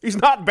 He's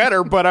not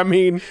better, but I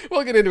mean...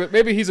 We'll get into it.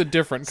 Maybe he's a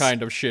different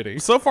kind of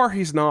shitty. So far,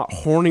 he's not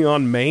horny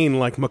on main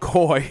like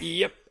McCoy.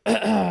 Yep.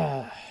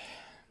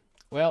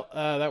 Well,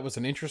 that was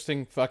an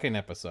interesting fucking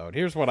episode.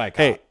 Here's what I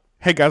got.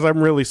 Hey guys, I'm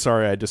really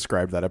sorry I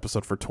described that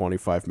episode for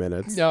 25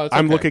 minutes. No, it's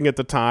I'm okay. looking at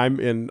the time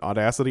in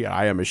Audacity.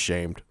 I am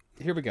ashamed.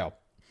 Here we go.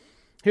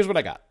 Here's what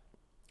I got.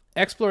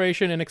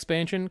 Exploration and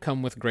expansion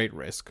come with great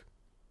risk.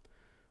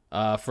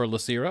 For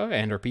Losira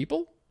and her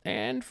people,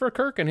 and for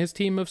Kirk and his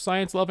team of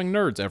science-loving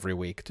nerds every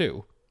week,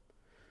 too.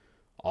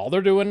 All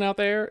they're doing out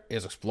there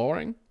is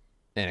exploring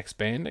and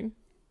expanding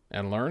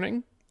and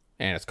learning,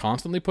 and it's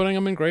constantly putting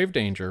them in grave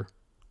danger.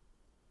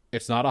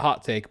 It's not a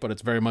hot take, but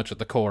it's very much at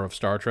the core of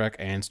Star Trek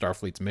and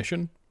Starfleet's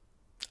mission.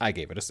 I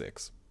gave it a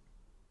 6.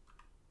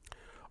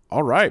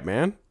 All right,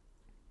 man.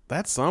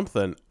 That's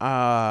something.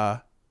 I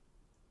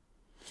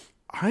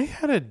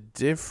had a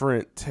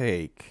different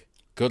take.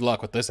 Good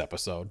luck with this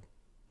episode.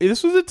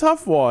 This was a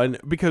tough one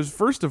because,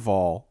 first of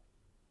all,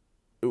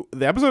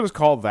 the episode is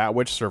called That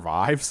Which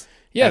Survives.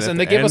 Yes, and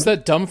they gave us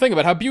that dumb thing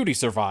about how beauty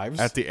survives.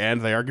 At the end,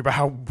 they argue about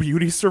how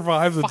beauty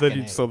survives.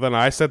 So then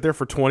I sat there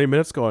for 20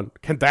 minutes going,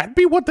 can that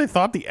be what they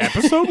thought the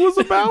episode was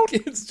about?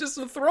 It's just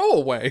a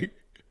throwaway.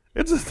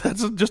 That's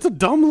just a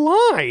dumb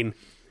line.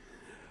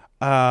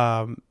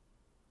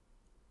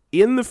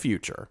 In the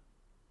future,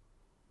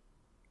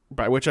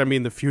 by which I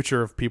mean the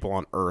future of people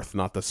on Earth,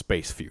 not the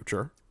space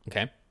future.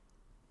 Okay.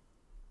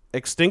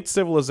 Extinct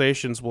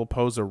civilizations will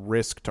pose a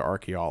risk to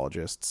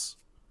archaeologists.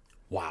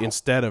 Wow.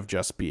 Instead of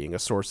just being a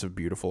source of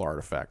beautiful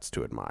artifacts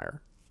to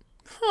admire.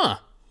 Huh.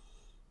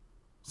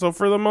 So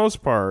for the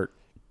most part,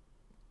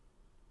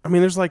 I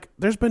mean,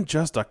 there's been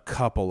just a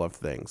couple of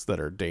things that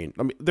are I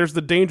mean, there's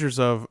the dangers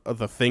of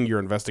the thing you're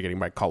investigating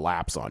might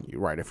collapse on you,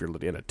 right? If you're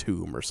in a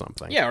tomb or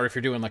something. Yeah, or if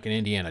you're doing like an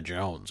Indiana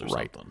Jones or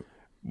something.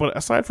 But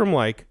aside from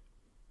like,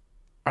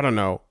 I don't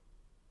know,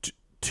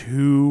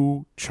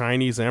 two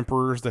Chinese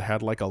emperors that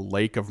had like a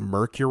lake of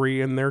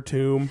mercury in their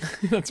tomb.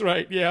 That's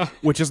right, yeah.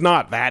 Which is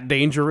not that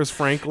dangerous,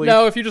 frankly.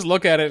 No, if you just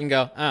look at it and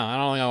go, oh, I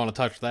don't think I want to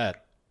touch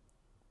that.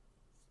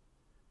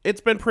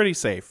 It's been pretty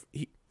safe.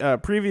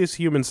 Previous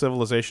human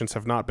civilizations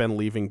have not been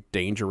leaving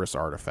dangerous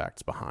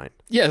artifacts behind.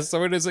 Yes,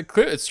 so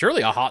it's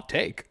surely a hot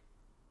take.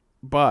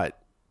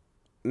 But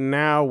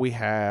now we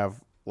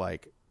have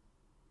like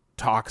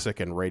toxic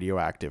and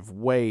radioactive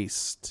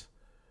waste.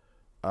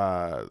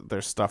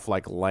 There's stuff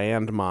like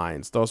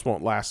landmines. Those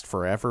won't last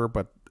forever,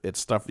 but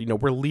it's stuff,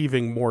 we're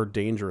leaving more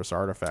dangerous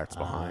artifacts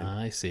behind.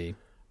 I see.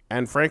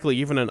 And frankly,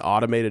 even an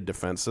automated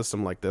defense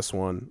system like this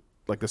one,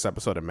 like this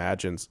episode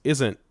imagines,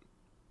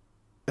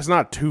 it's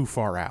not too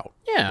far out.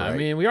 Yeah, right? I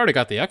mean, we already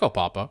got the Echo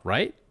Papa,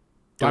 right?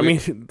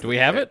 Do we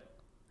have it?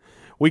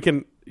 We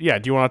can. Yeah,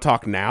 do you want to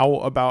talk now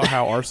about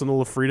how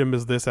Arsenal of Freedom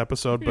is this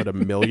episode, but a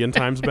million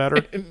times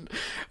better?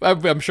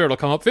 I'm sure it'll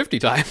come up 50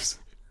 times.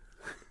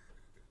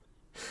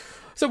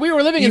 So we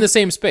were living in the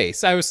same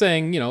space. I was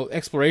saying,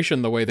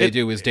 exploration the way they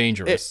do is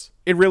dangerous.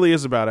 It really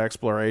is about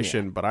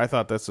exploration, but I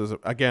thought this is,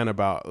 again,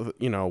 about,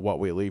 what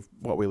we leave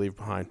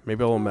behind.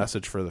 Maybe a little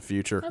message for the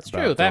future. That's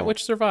true. That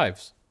which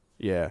survives.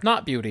 Yeah.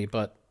 Not beauty,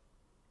 but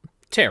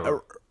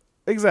terror.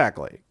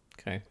 Exactly.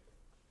 Okay.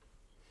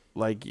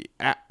 Like,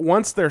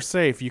 once they're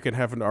safe, you can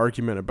have an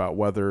argument about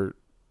whether,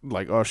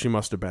 like, oh, she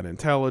must have been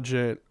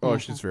intelligent. Oh,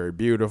 she's very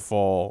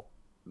beautiful.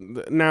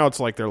 Now it's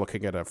like they're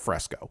looking at a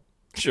fresco.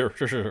 Sure.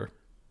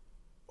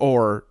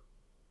 Or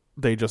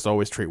they just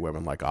always treat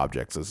women like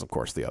objects is, of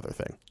course, the other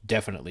thing.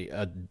 Definitely.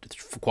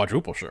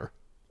 Quadruple sure.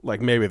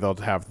 Like, maybe they'll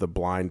have the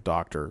blind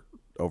doctor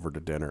over to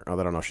dinner. Oh,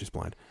 they don't know she's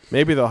blind.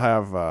 Maybe they'll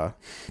have...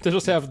 They'll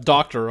just have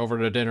doctor over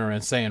to dinner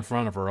and say in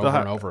front of her over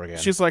and over again.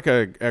 She's like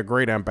a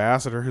great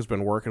ambassador who's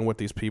been working with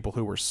these people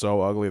who were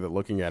so ugly that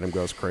looking at him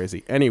goes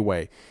crazy.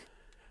 Anyway,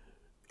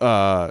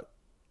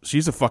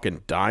 she's a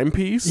fucking dime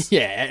piece.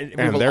 Yeah,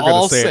 and they're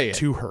going to say it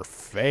to her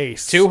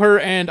face. To her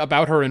and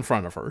about her in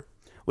front of her.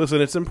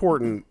 Listen, it's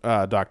important,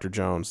 Dr.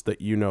 Jones,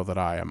 that you know that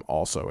I am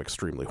also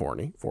extremely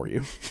horny for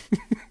you.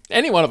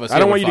 Any one of us. I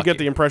don't want you to get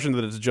the impression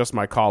that it's just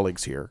my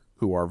colleagues here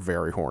who are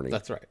very horny.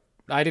 That's right.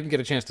 I didn't get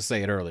a chance to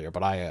say it earlier,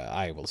 but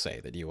I will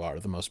say that you are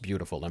the most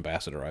beautiful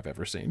ambassador I've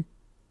ever seen.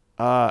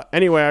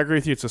 Anyway, I agree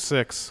with you. It's a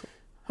 6.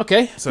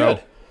 Okay, so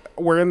good.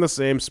 We're in the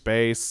same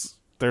space.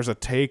 There's a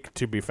take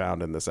to be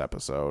found in this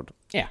episode.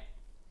 Yeah.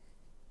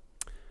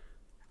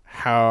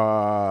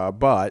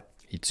 But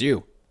it's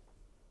you.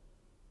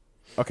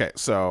 Okay,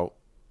 so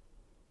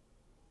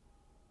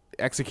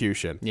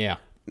execution. Yeah.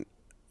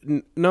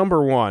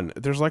 Number one,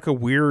 there's like a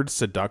weird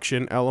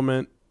seduction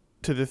element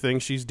to the thing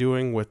she's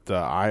doing with the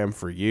I am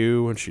for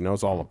you, and she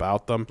knows all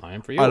about them. I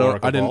am for you.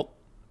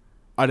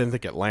 I didn't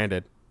think it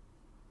landed.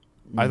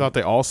 I thought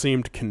they all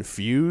seemed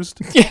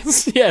confused.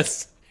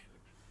 Yes.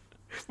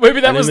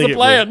 Maybe that was the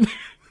plan.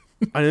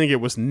 I didn't think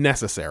it was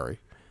necessary.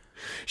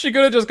 She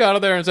could have just got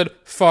in there and said,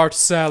 fart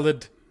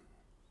salad.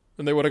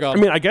 And they would have gone.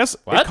 I mean, I guess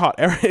it caught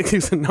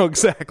everyone. No,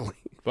 exactly.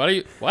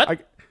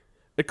 What?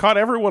 It caught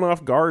everyone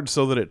off guard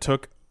so that it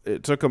took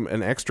them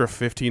an extra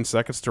 15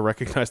 seconds to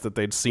recognize that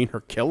they'd seen her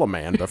kill a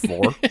man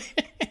before.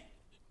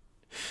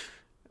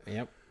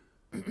 Yep.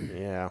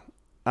 Yeah.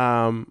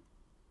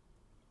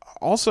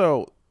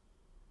 Also,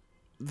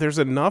 there's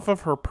enough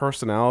of her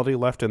personality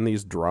left in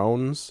these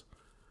drones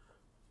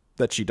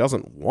that she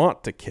doesn't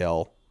want to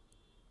kill,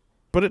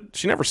 but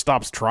she never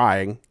stops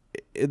trying.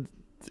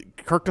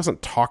 Kirk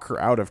doesn't talk her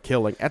out of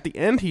killing. At the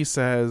end, he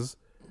says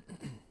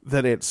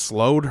that it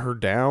slowed her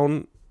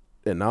down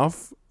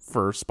enough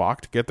for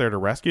Spock to get there to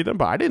rescue them,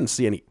 but I didn't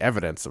see any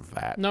evidence of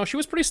that. No, she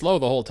was pretty slow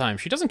the whole time.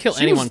 She doesn't kill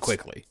anyone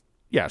quickly.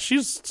 Yeah,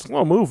 she's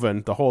slow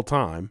moving the whole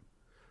time.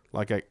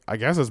 Like, I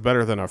guess it's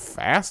better than a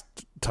fast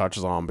touch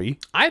zombie.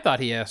 I thought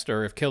he asked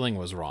her if killing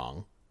was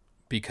wrong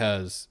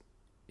because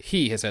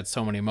he has had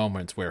so many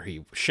moments where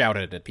he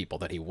shouted at people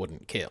that he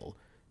wouldn't kill.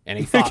 And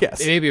he thought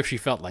maybe if she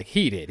felt like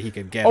he did, he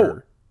could get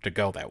her to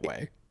go that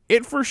way.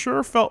 It for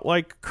sure felt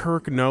like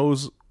Kirk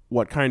knows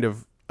what kind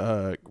of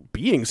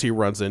beings he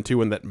runs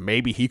into, and that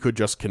maybe he could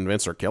just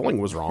convince her killing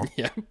was wrong.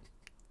 Yeah.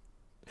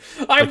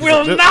 I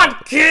will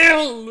not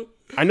kill!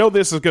 I know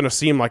this is going to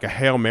seem like a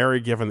Hail Mary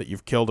given that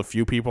you've killed a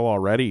few people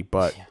already,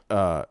 but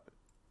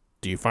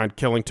do you find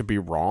killing to be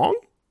wrong?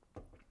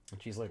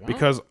 And she's like, oh.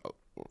 Because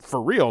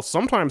for real,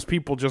 sometimes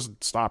people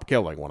just stop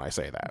killing when I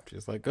say that.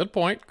 She's like, good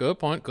point,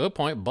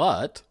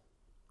 but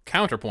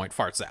counterpoint,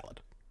 fart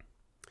salad.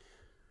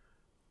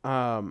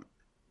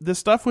 The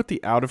stuff with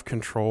the out of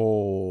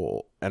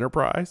control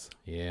Enterprise,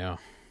 yeah,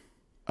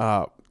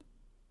 I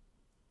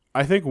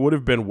think would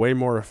have been way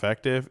more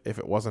effective if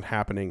it wasn't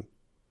happening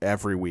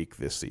every week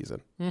this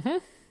season. Mm-hmm.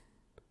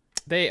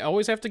 They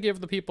always have to give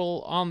the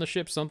people on the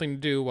ship something to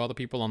do while the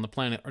people on the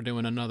planet are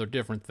doing another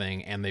different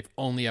thing, and they've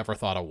only ever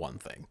thought of one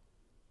thing.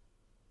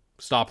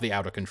 stop the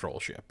out-of-control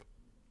ship.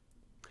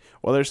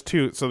 Well, there's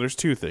two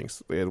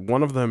things.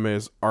 One of them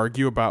is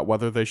argue about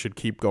whether they should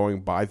keep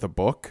going by the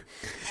book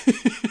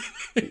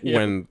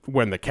when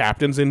the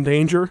captain's in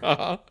danger.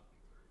 Uh-huh.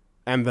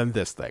 And then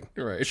this thing.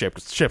 Right.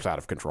 Ship's out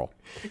of control.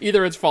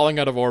 Either it's falling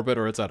out of orbit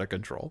or it's out of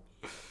control.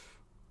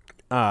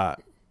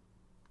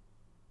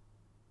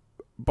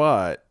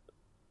 But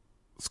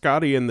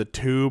Scotty in the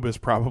tube is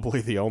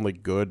probably the only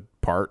good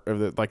part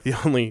of it, like the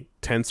only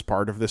tense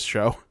part of this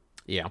show.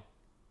 Yeah.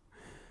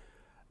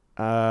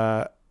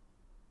 And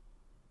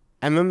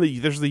then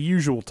there's the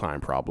usual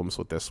time problems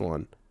with this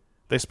one.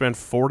 They spend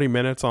 40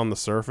 minutes on the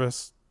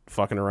surface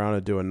fucking around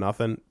and doing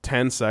nothing.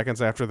 10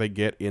 seconds after they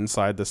get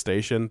inside the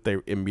station, they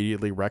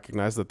immediately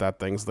recognize that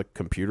thing's the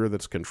computer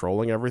that's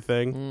controlling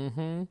everything.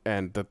 Mm-hmm.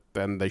 And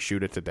then they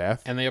shoot it to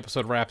death. And the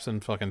episode wraps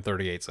in fucking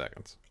 38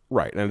 seconds.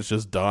 Right, and it's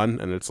just done,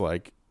 and it's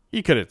like,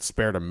 you could have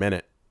spared a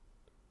minute.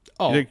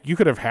 Oh. You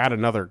could have had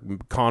another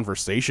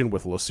conversation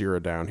with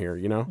Lucira down here,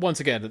 you know? Once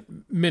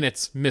again,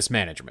 minutes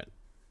mismanagement.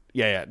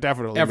 Yeah,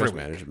 definitely Every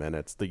mismanagement.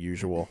 It's the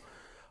usual.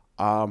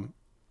 On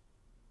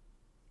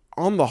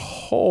the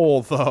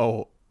whole,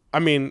 though, I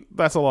mean,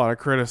 that's a lot of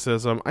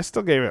criticism. I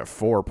still gave it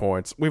 4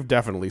 points. We've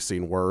definitely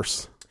seen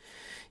worse.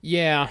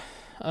 Yeah,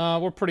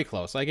 we're pretty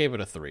close. I gave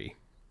it a 3.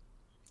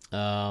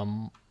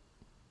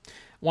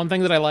 One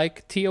thing that I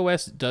like,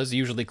 TOS does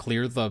usually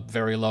clear the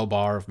very low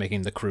bar of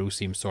making the crew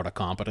seem sort of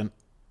competent.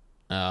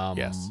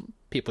 Yes.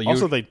 People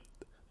also,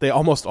 they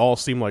almost all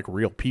seem like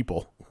real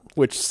people,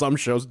 which some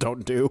shows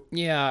don't do.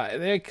 Yeah,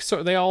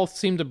 they all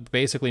seem to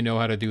basically know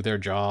how to do their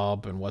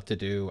job and what to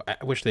do. I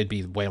wish they'd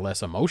be way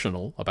less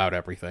emotional about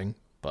everything,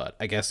 but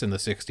I guess in the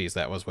 60s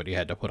that was what you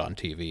had to put on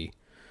TV.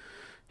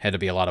 Had to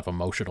be a lot of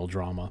emotional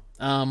drama.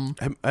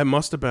 It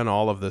must have been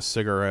all of the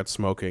cigarette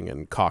smoking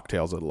and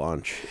cocktails at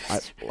lunch.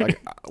 What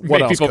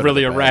make people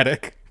really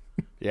erratic.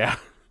 Yeah.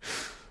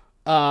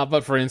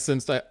 But for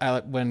instance,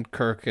 when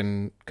Kirk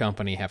and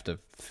company have to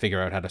figure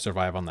out how to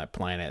survive on that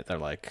planet, they're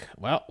like,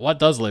 well, what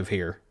does live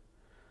here?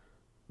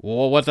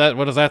 Well, what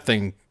does that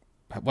thing,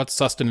 what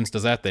sustenance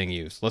does that thing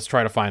use? Let's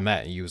try to find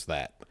that and use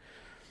that.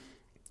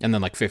 And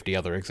then like 50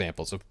 other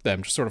examples of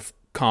them just sort of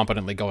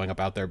competently going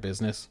about their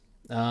business.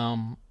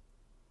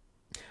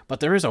 But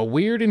there is a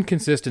weird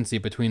inconsistency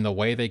between the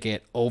way they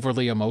get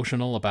overly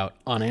emotional about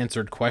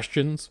unanswered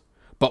questions,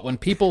 but when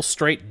people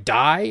straight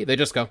die, they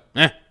just go,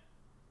 that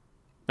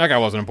guy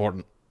wasn't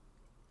important.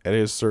 It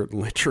is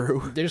certainly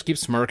true. They just keep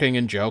smirking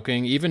and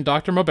joking. Even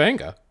Dr.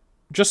 Mabenga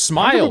just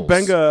smiles.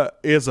 Dr. Mabenga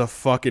is a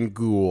fucking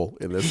ghoul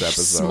in this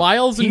episode.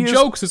 Smiles and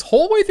jokes his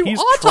whole way through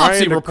autopsy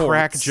trying to reports.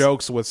 Crack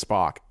jokes with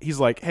Spock. He's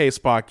like, hey,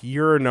 Spock,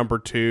 you're number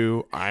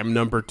 2. I'm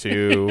number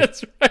 2.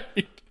 That's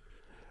right.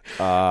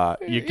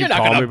 You can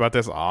call me about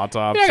this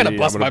autopsy. You're not going to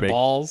bust my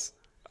balls.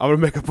 I'm going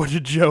to make a bunch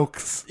of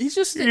jokes. He's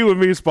just... You and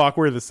me, Spock,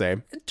 we're the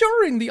same.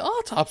 During the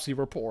autopsy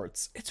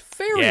reports, it's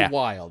very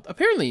wild.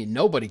 Apparently,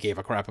 nobody gave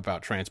a crap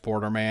about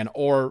Transporter Man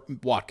or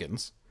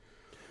Watkins.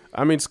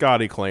 I mean,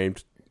 Scotty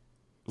claimed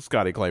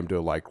to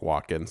like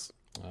Watkins.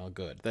 Oh,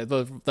 good.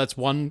 That's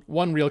one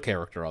real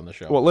character on the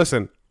show. Well,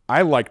 listen,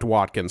 I liked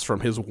Watkins from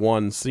his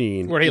one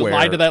scene where he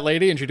lied to that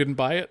lady and she didn't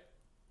buy it.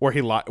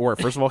 Where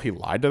first of all he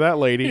lied to that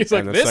lady, He's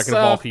and like, then second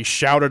of all he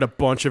shouted a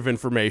bunch of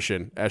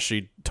information as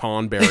she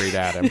buried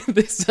at him.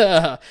 This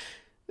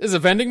is a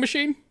vending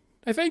machine,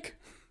 I think.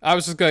 I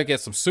was just gonna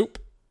get some soup.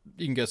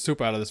 You can get soup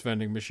out of this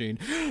vending machine.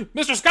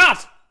 Mr.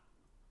 Scott!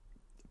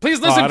 Please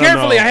listen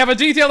carefully, I have a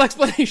detailed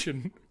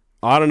explanation.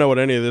 I don't know what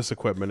any of this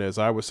equipment is.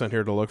 I was sent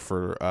here to look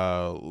for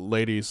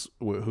ladies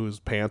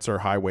whose pants are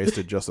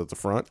high-waisted just at the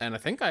front. And I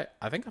think I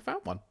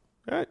found one.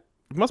 It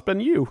must have been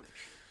you.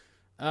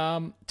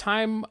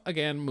 Time,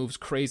 again, moves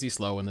crazy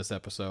slow in this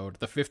episode.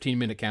 The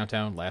 15-minute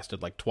countdown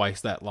lasted like twice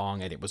that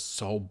long, and it was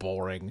so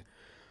boring.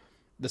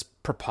 This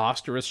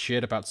preposterous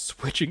shit about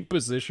switching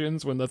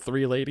positions when the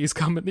 3 ladies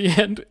come in the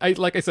end.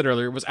 Like I said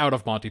earlier, it was out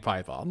of Monty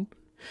Python.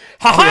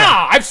 Ha-ha!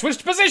 Yeah. I've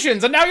switched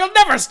positions, and now you'll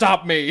never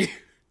stop me!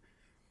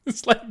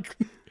 It's like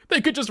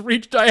they could just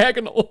reach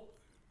diagonal.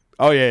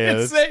 Oh, yeah.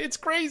 It's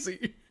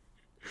crazy.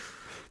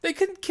 They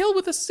can kill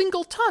with a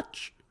single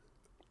touch.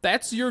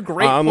 That's your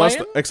great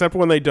plan? Except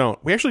when they don't.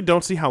 We actually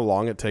don't see how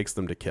long it takes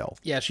them to kill.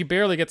 Yeah, she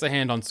barely gets a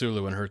hand on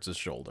Sulu and hurts his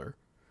shoulder.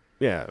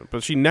 Yeah,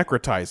 but she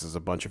necrotizes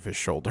a bunch of his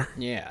shoulder.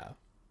 Yeah.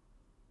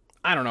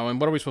 I don't know, and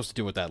what are we supposed to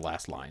do with that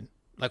last line?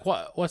 Like,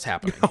 what's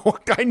happening?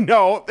 I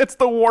know, it's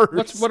the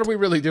worst. What are we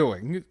really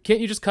doing? Can't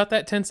you just cut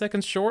that 10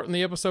 seconds short and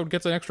the episode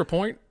gets an extra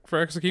point for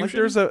execution?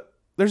 Like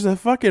there's a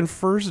fucking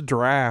first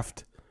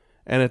draft,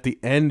 and at the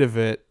end of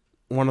it,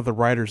 one of the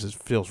writers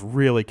feels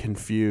really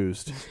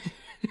confused.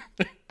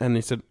 And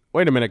he said,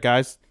 wait a minute,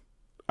 guys.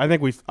 I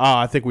think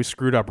we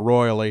screwed up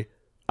royally.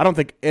 I don't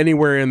think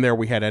anywhere in there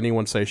we had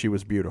anyone say she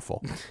was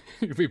beautiful.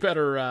 We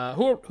better,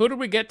 who did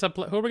we get to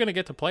play? Who are we going to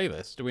get to play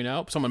this? Do we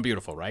know? Someone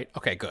beautiful, right?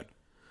 Okay, good.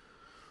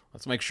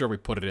 Let's make sure we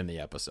put it in the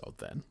episode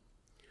then.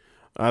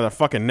 The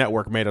fucking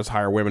network made us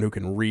hire women who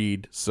can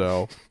read,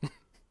 so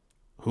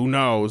who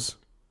knows?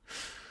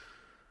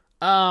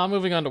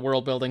 Moving on to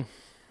world building.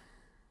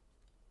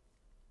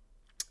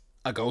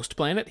 a ghost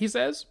planet, he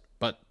says,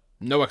 but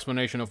no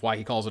explanation of why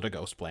he calls it a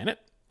ghost planet.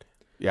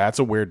 Yeah, it's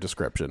a weird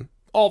description.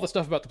 All the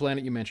stuff about the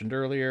planet you mentioned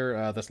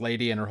earlier, this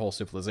lady and her whole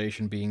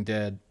civilization being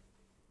dead.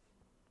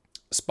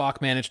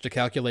 Spock managed to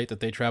calculate that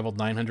they traveled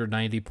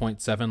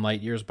 990.7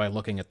 light years by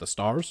looking at the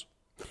stars.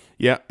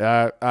 Yeah,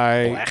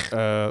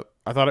 I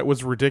thought it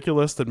was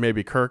ridiculous that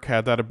maybe Kirk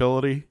had that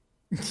ability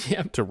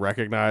to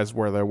recognize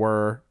where they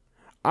were.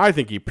 I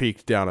think he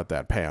peeked down at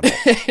that panel.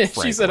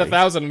 She said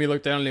 1,000, and he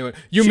looked down and he went,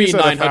 "You mean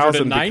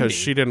 990?" Because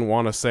she didn't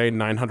want to say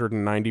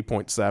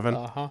 990.7.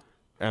 Uh-huh.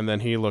 And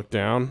then he looked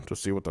down to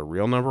see what the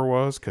real number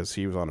was, because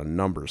he was on a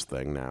numbers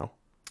thing now.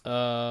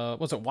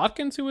 Was it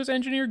Watkins who was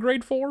engineer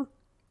grade 4?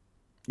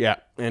 Yeah,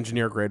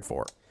 engineer grade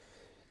 4.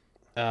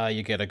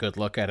 You get a good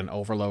look at an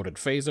overloaded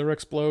phaser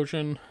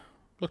explosion.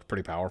 Looked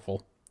pretty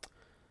powerful.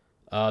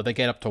 They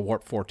get up to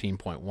warp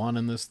 14.1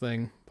 in this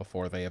thing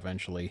before they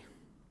eventually...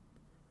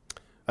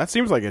 That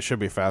seems like it should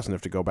be fast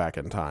enough to go back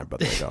in time,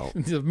 but they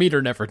don't. The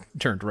meter never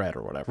turned red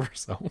or whatever,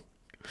 so...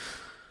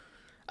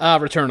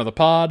 Return of the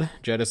pod.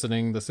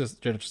 Jettisoning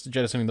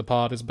the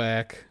pod is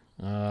back.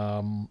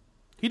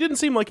 He didn't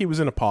seem like he was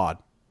in a pod,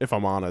 if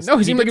I'm honest. No,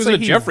 he seemed like he was in a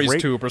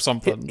Jeffries tube or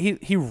something.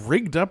 He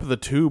rigged up the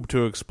tube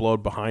to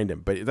explode behind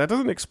him, but that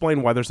doesn't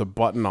explain why there's a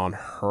button on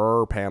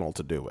her panel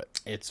to do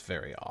it. It's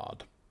very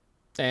odd.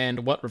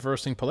 And what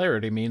reversing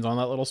polarity means on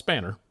that little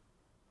spanner.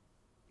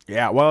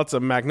 Yeah, well, it's a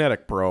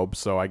magnetic probe,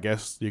 so I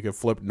guess you could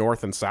flip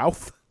north and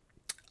south.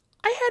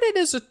 I had it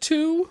as a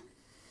 2.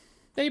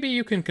 Maybe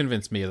you can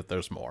convince me that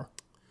there's more.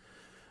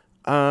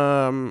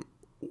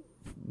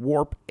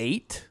 Warp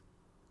 8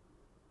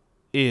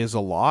 is a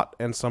lot,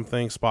 and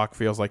something Spock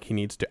feels like he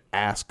needs to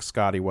ask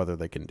Scotty whether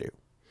they can do.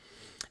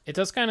 It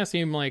does kind of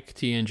seem like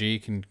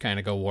TNG can kind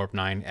of go warp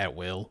 9 at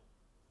will.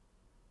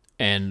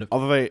 And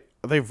although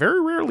they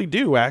very rarely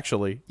do,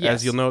 actually. Yes.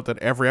 As you'll note that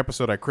every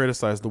episode I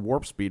criticize the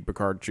warp speed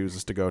Picard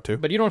chooses to go to.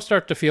 But you don't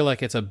start to feel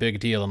like it's a big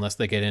deal unless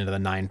they get into the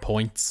 9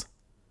 points.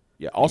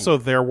 Yeah, also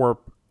their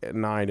warp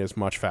 9 is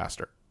much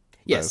faster.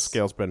 Yes. The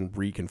scale's been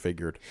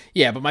reconfigured.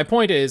 Yeah, but my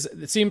point is,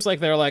 it seems like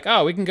they're like,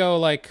 oh, we can go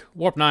like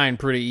warp 9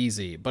 pretty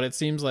easy. But it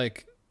seems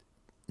like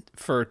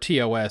for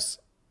TOS,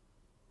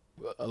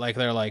 like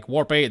they're like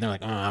warp 8, and they're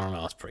like, oh, I don't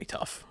know, that's pretty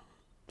tough.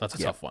 That's a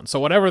tough one. So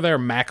whatever their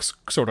max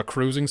sort of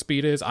cruising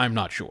speed is, I'm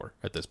not sure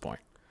at this point.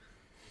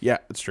 Yeah,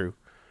 it's true.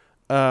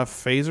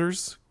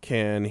 Phasers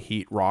can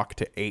heat rock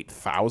to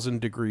 8,000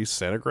 degrees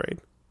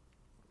centigrade.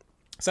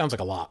 Sounds like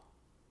a lot.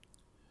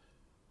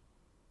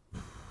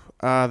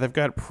 They've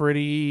got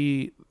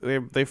pretty...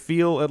 They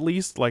feel, at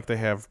least, like they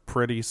have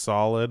pretty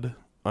solid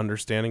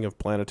understanding of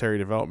planetary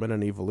development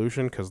and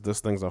evolution, because this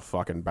thing's a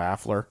fucking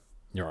baffler.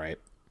 You're right.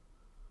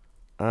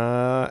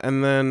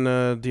 And then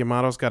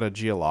Diamato's got a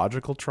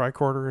geological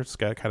tricorder. It's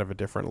got kind of a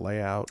different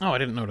layout. Oh, I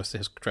didn't notice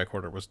his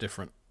tricorder was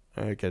different.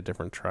 I get a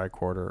different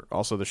tricorder.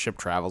 Also, the ship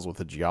travels with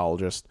a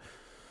geologist.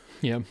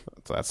 Yeah.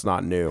 So that's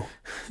not new.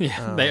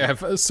 Yeah, they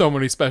have so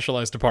many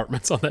specialized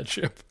departments on that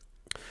ship.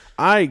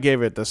 I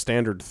gave it the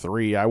standard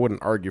 3. I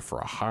wouldn't argue for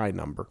a high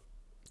number.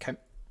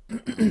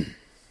 Okay.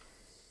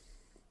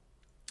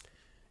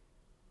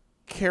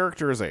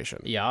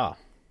 Characterization. Yeah.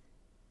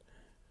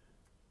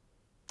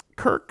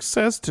 Kirk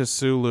says to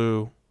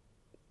Sulu,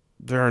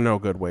 "There are no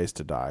good ways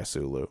to die,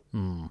 Sulu."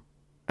 And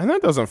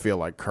that doesn't feel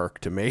like Kirk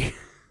to me.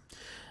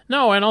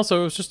 No, and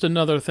also it was just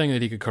another thing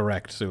that he could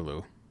correct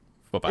Sulu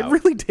about. It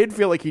really did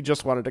feel like he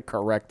just wanted to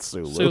correct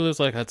Sulu. Sulu's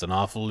like, that's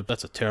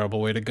a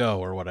terrible way to go,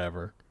 or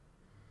whatever.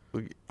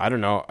 I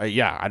don't know.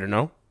 I don't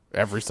know.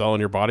 Every cell in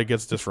your body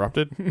gets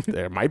disrupted.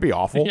 It might be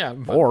awful. Yeah,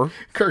 or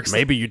Kirk's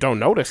maybe you don't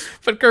notice.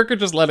 But Kirk could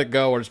just let it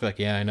go, or just be like,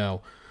 yeah, I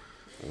know.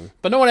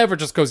 But no one ever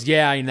just goes,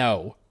 yeah, I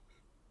know.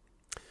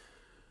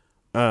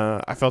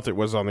 I felt it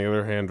was, on the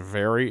other hand,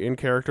 very in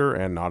character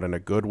and not in a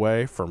good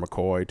way for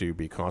McCoy to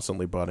be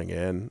constantly butting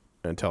in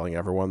and telling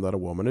everyone that a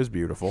woman is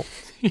beautiful.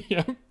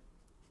 Yeah.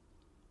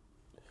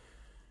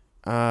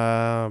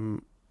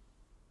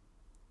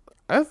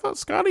 I thought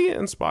Scotty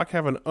and Spock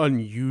have an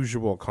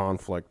unusual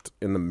conflict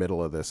in the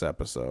middle of this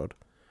episode.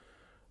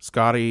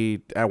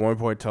 Scotty, at one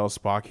point, tells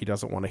Spock he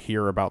doesn't want to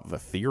hear about the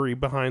theory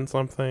behind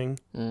something.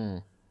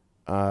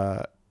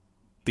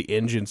 The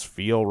engines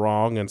feel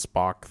wrong, and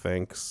Spock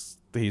thinks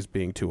he's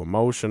being too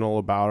emotional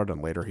about it,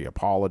 and later he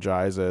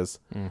apologizes.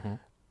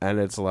 And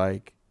it's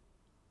like,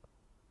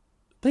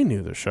 they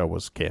knew the show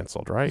was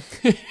canceled, right?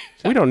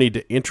 We don't need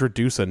to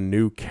introduce a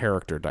new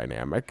character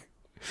dynamic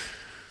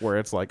where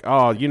it's like,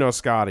 oh,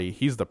 Scotty,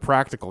 he's the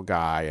practical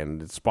guy,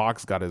 and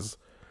Spock's got his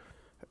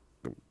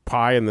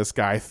pie in the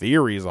sky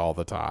theories all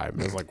the time.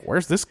 It's like,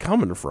 where's this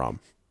coming from?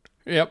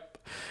 Yep.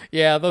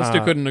 Yeah, those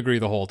two couldn't agree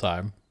the whole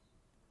time.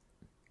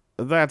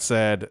 That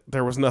said,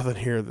 there was nothing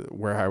here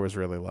where I was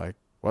really like,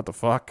 what the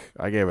fuck?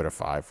 I gave it a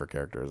 5 for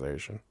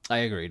characterization. I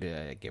agreed.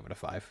 I gave it a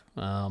 5.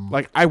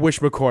 I wish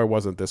McCoy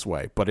wasn't this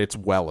way, but it's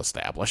well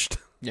established.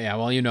 Yeah,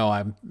 well,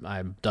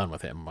 I'm done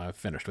with him. I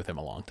finished with him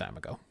a long time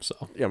ago.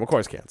 So yeah,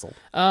 McCoy's canceled.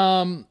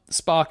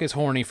 Spock is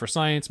horny for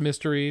science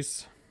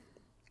mysteries.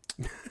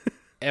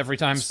 Every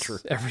time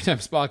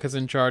Spock is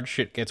in charge,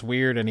 shit gets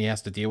weird, and he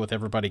has to deal with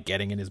everybody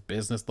getting in his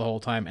business the whole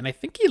time. And I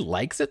think he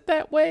likes it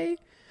that way,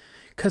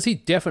 because he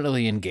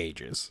definitely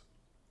engages.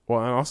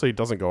 Well, and also he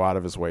doesn't go out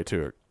of his way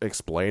to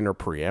explain or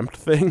preempt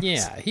things.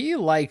 Yeah, he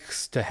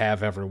likes to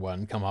have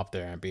everyone come up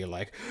there and be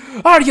like,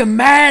 "Are you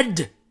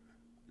mad?"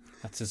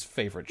 That's his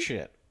favorite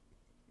shit.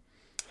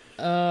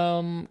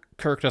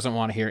 Kirk doesn't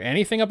want to hear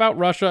anything about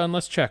Russia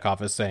unless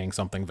Chekhov is saying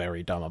something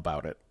very dumb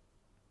about it.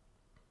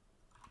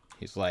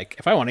 He's like,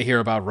 if I want to hear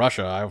about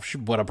Russia, I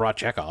would have brought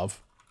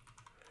Chekhov.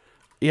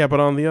 Yeah, but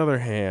on the other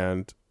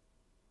hand,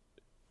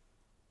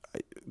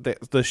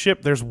 the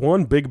ship, there's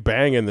one big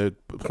bang and the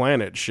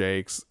planet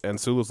shakes, and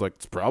Sulu's like,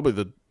 it's probably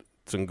the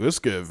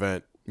Tunguska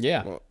event.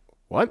 Yeah. Well,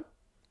 what?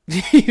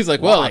 He's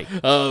like, well,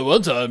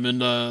 one time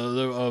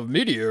a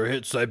meteor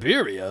hit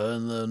Siberia,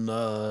 and then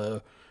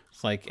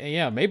it's like,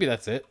 yeah, maybe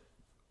that's it.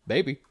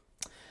 Maybe.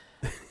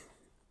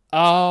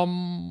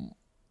 Again,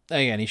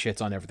 he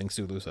shits on everything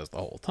Sulu says the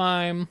whole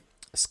time.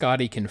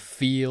 Scotty can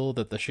feel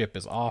that the ship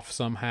is off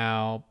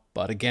somehow,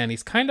 but again,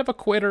 he's kind of a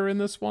quitter in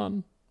this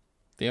one.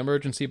 The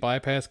emergency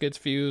bypass gets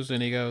fused,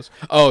 and he goes,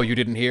 "Oh, you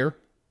didn't hear?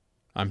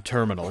 I'm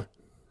terminal.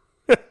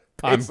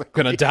 I'm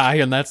gonna die,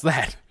 and that's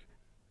that."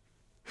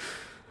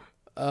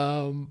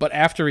 But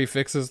after he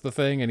fixes the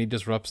thing and he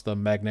disrupts the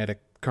magnetic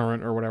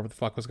current or whatever the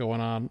fuck was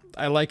going on,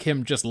 I like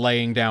him just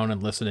laying down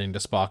and listening to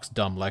Spock's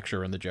dumb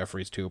lecture in the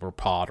Jeffries tube or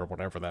pod or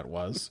whatever that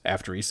was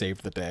after he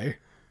saved the day.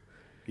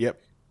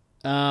 Yep.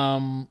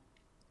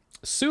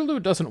 Sulu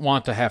doesn't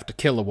want to have to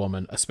kill a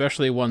woman,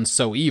 especially one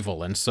so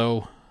evil and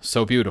so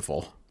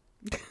beautiful.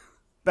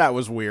 That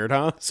was weird,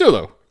 huh?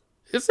 Sulu,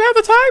 is that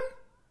the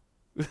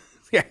time?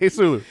 Yeah, hey,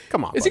 Sulu,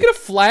 come on. Is he going to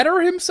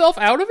flatter himself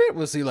out of it?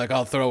 Was he like,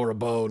 I'll throw her a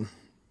bone.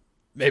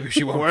 Maybe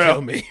she won't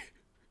kill me.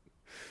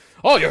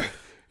 Oh,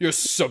 you're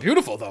so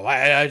beautiful, though.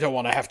 I don't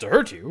want to have to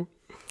hurt you.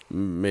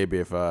 Maybe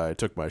if I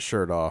took my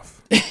shirt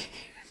off.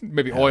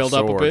 Maybe oiled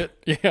up a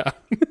bit. Yeah.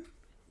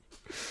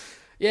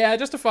 Yeah,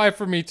 just a 5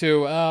 for me,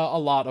 too. A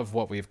lot of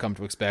what we've come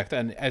to expect.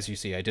 And as you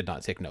see, I did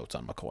not take notes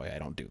on McCoy. I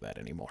don't do that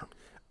anymore.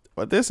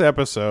 But this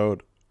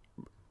episode,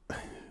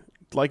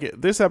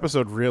 this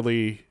episode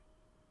really,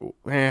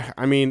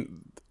 I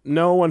mean,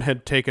 no one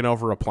had taken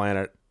over a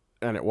planet,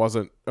 and it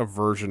wasn't a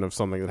version of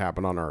something that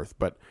happened on Earth.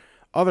 But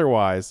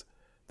otherwise,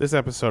 this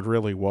episode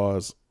really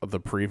was the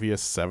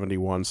previous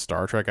 71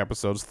 Star Trek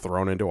episodes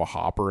thrown into a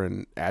hopper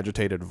and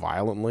agitated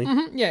violently.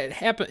 Mm-hmm. Yeah, it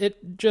happened.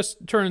 It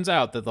just turns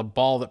out that the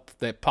ball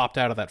that popped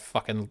out of that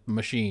fucking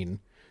machine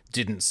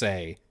didn't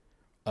say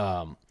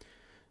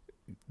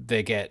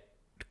they get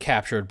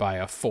captured by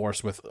a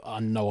force with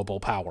unknowable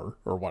power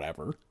or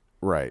whatever.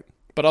 Right.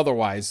 But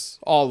otherwise,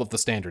 all of the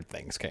standard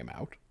things came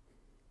out.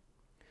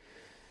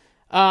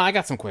 I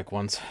got some quick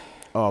ones.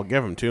 Oh,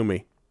 give them to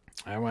me.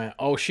 I went,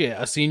 oh shit,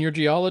 a senior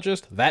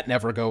geologist? That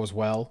never goes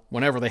well.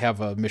 Whenever they have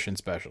a mission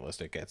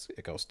specialist,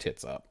 it goes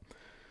tits up.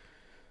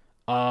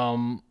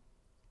 And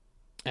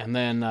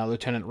then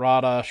Lieutenant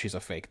Rada, she's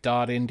a fake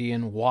Dot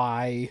Indian.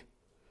 Why?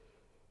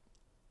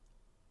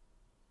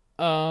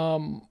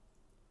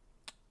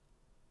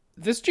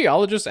 This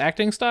geologist's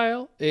acting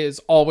style is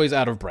always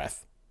out of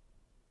breath.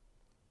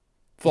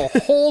 The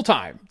whole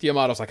time.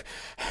 Yamato's like,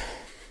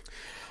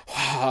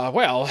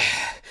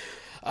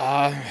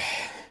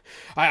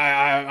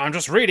 I'm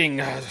just reading,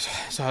 and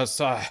it's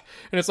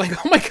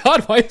like, oh my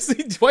god, why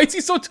is he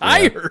so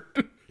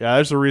tired? Yeah,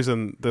 there's a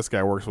reason this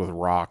guy works with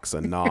rocks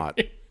and not,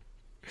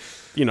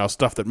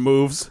 stuff that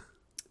moves.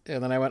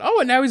 And then I went, oh,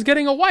 and now he's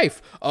getting a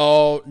wife.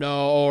 Oh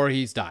no, or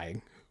he's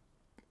dying.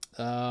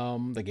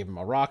 They gave him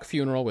a rock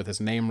funeral with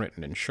his name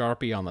written in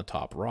Sharpie on the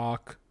top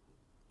rock.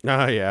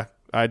 Oh yeah,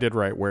 I did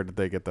write. Where did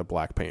they get the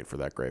black paint for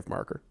that grave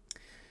marker?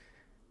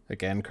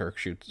 Again, Kirk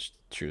shoots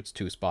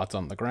 2 spots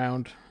on the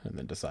ground and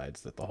then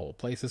decides that the whole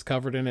place is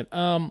covered in it.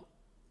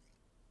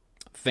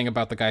 Thing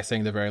about the guy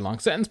saying the very long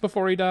sentence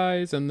before he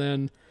dies, and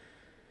then,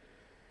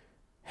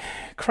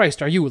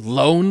 Christ, are you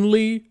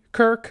lonely,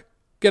 Kirk?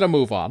 Get a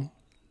move on.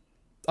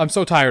 I'm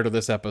so tired of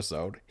this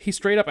episode. He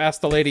straight up asked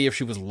the lady if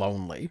she was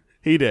lonely.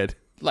 He did.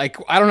 Like,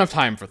 I don't have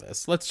time for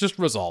this. Let's just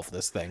resolve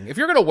this thing. If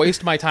you're going to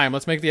waste my time,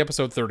 let's make the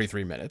episode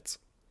 33 minutes.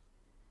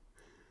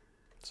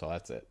 So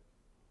that's it.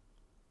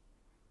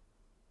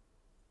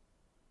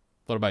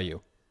 What about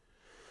you?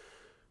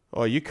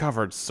 Oh, you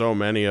covered so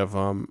many of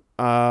them.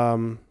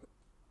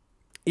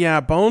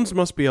 Yeah, Bones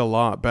must be a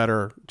lot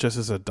better just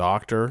as a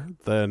doctor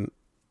than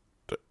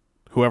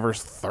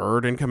whoever's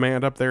third in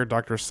command up there,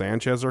 Dr.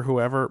 Sanchez or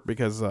whoever,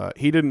 because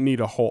he didn't need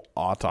a whole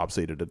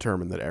autopsy to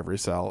determine that every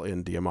cell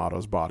in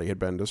D'Amato's body had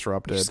been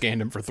disrupted. You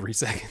scanned him for 3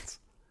 seconds.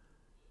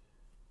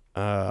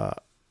 Yeah,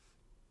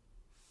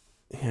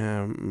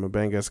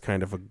 M'Benga's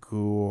kind of a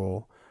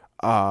ghoul.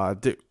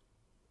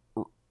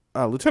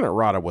 Lieutenant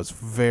Rada was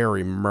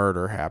very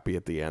murder happy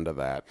at the end of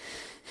that.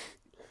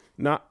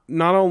 Not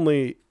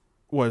only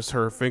was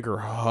her finger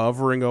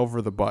hovering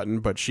over the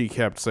button, but she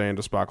kept saying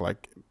to Spock,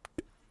 like,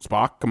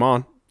 Spock, come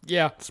on.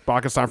 Yeah.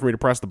 Spock, it's time for me to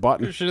press the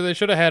button. They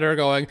should have had her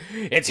going,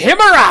 it's him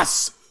or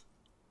us!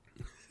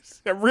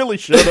 It really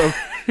should have.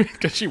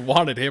 Because she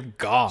wanted him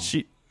gone.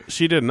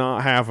 She did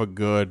not have a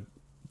good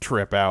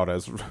trip out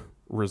as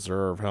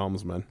reserve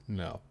helmsman.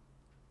 No.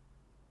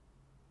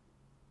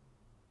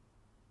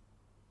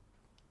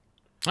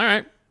 All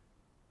right.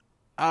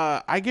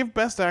 I give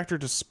Best Actor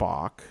to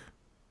Spock.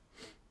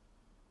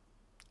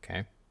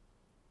 Okay.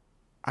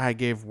 I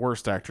gave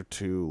Worst Actor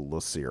to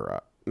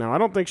Lucira. Now, I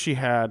don't think she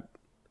had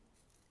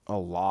a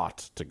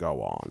lot to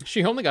go on.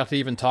 She only got to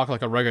even talk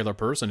like a regular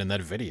person in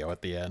that video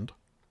at the end.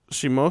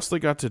 She mostly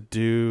got to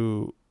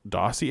do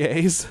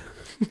dossiers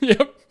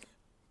Yep.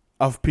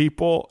 of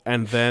people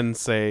and then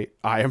say,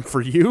 I am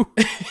for you.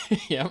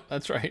 Yep,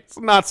 that's right. It's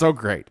not so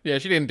great. Yeah,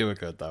 she didn't do it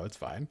good, though. It's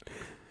fine.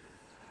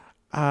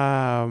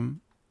 No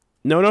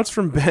notes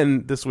from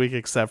Ben this week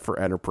except for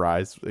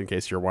Enterprise, in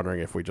case you're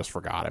wondering if we just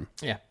forgot him.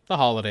 Yeah, the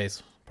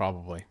holidays,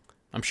 probably.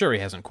 I'm sure he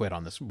hasn't quit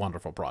on this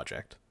wonderful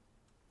project.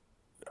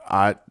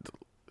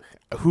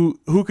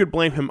 Who could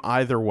blame him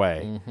either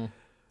way? Mm-hmm.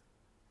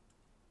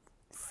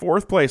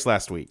 Fourth place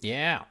last week.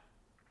 Yeah.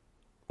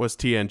 Was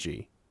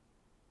TNG.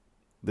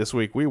 This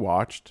week we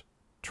watched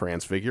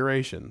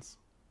Transfigurations.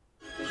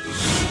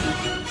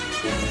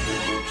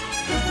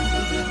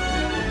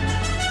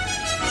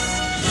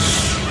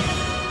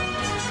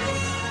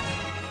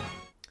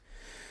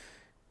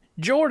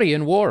 Geordi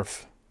and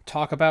Worf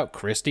talk about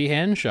Christy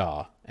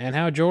Henshaw and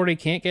how Geordi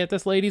can't get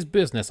this lady's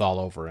business all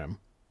over him.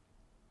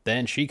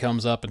 Then she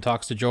comes up and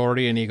talks to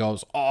Geordi, and he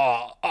goes,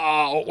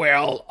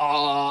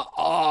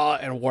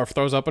 and Worf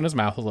throws up in his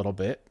mouth a little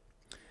bit.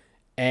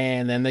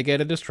 And then they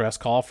get a distress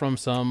call from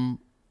some,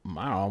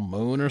 I don't know,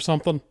 moon or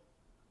something.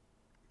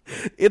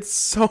 It's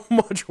so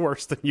much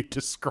worse than you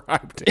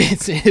described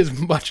it.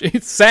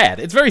 It's sad.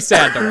 It's very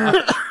sad to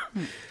watch.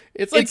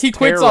 It's like he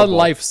quits on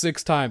life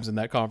 6 times in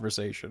that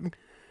conversation.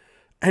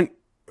 And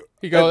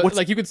he goes,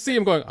 like, you could see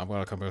him going, I'm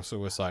going to commit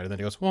suicide. And then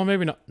he goes, well,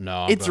 maybe not.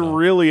 No, it's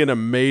really an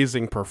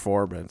amazing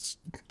performance.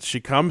 She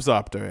comes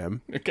up to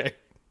him. Okay.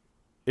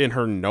 In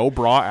her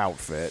no-bra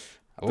outfit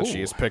that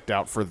she has picked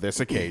out for this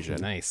occasion.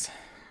 Nice.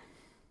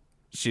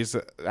 She's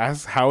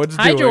that's how it's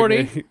Hi,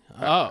 doing. Geordi.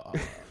 Oh.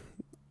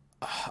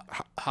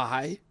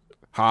 Hi.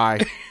 Hi.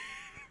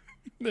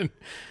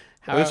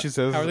 How, she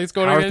says, how are things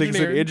going how in are things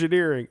in engineering?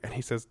 engineering? And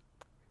he says,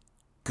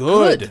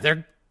 good.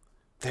 They're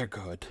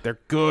good. They're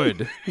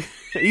good.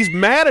 He's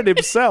mad at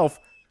himself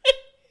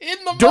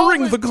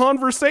during the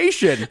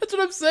conversation. That's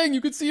what I'm saying.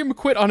 You could see him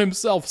quit on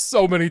himself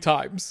so many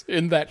times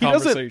in that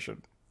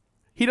conversation.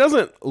 He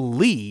doesn't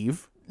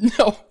leave.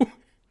 No.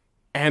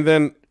 And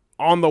then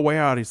on the way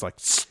out, he's like,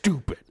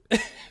 stupid.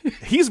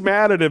 He's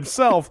mad at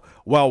himself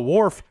while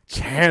Worf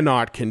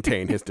cannot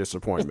contain his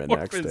disappointment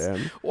next to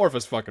him. Worf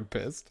is fucking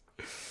pissed.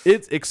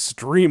 It's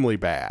extremely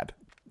bad.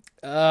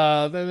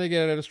 Then they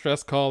get a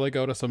distress call. They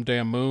go to some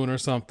damn moon or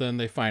something.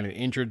 They find an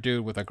injured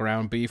dude with a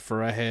ground beef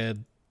for a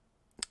head.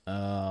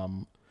 Yeah,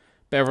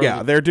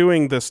 they're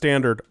doing the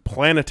standard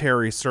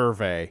planetary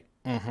survey.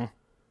 Mm-hmm.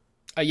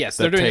 Yes,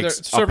 they're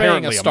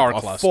surveying a star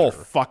cluster. A full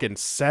fucking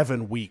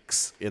 7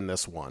 weeks in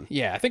this one.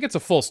 Yeah, I think it's a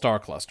full star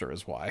cluster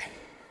is why.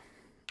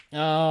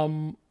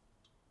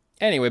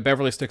 Anyway,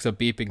 Beverly sticks a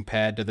beeping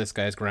pad to this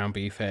guy's ground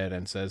beef head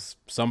and says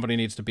somebody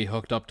needs to be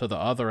hooked up to the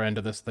other end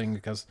of this thing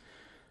because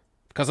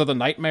of the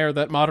nightmare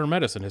that modern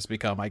medicine has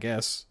become, I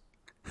guess.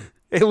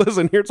 Hey,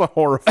 listen, here's a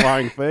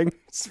horrifying thing.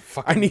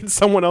 I need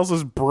someone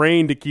else's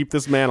brain to keep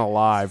this man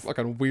alive.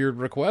 Fucking weird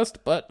request,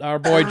 but our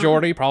boy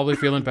Geordi, probably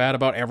feeling bad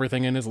about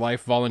everything in his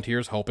life,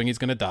 volunteers hoping he's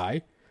going to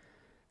die.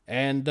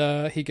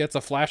 And he gets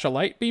a flash of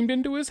light beamed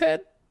into his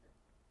head.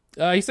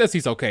 He says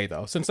he's okay,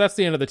 though. Since that's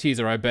the end of the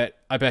teaser, I bet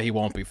he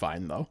won't be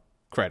fine, though.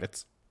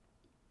 Credits.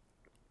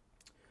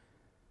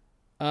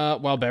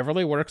 While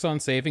Beverly works on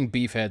saving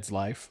Beefhead's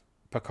life,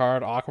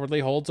 Picard awkwardly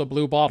holds a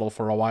blue bottle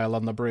for a while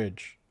on the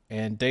bridge,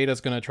 and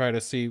Data's going to try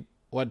to see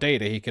what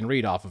data he can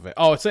read off of it.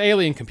 Oh, it's an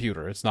alien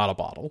computer. It's not a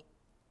bottle.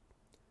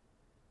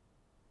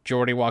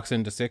 Geordi walks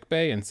into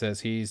sickbay and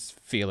says he's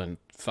feeling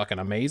fucking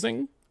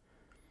amazing.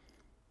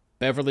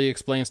 Beverly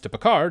explains to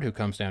Picard, who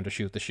comes down to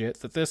shoot the shit,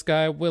 that this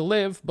guy will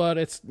live, but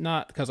it's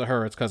not because of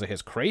her. It's because of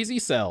his crazy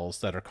cells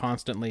that are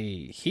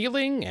constantly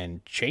healing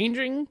and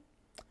changing.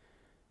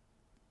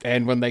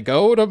 And when they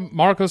go to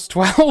Marcus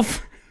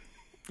 12...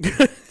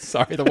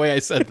 Sorry, the way I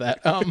said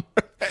that.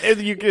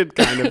 You did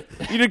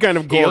kind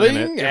of Gordon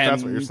it, if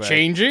that's what you're saying.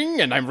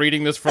 Changing, and I'm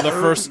reading this for the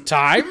first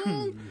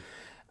time.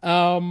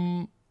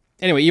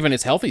 Anyway, even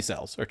his healthy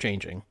cells are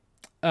changing.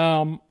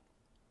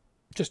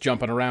 Just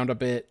jumping around a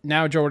bit.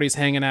 Now Geordi's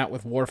hanging out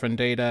with Worf and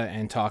Data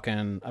and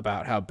talking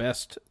about how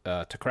best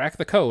to crack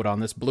the code on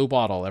this blue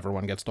bottle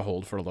everyone gets to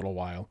hold for a little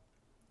while.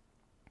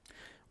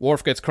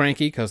 Worf gets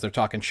cranky because they're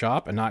talking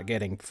shop and not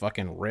getting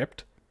fucking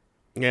ripped.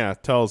 Yeah,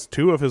 tells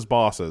 2 of his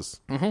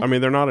bosses. Mm-hmm. I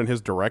mean, they're not in his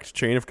direct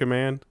chain of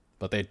command,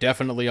 but they're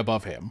definitely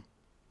above him.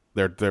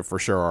 They for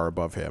sure are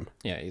above him.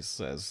 Yeah, he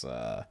says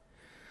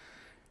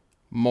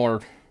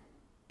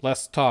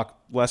less talk,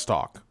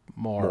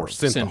 more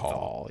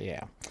synthol.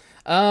 Yeah.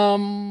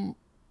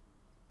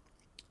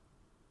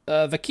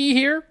 The key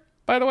here,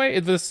 by the way,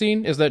 in this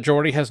scene is that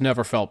Geordi has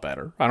never felt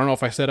better. I don't know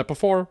if I said it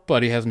before,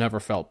 but he has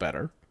never felt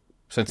better.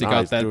 Since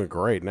he's doing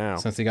great now.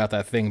 Since he got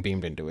that thing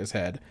beamed into his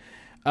head.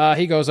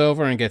 He goes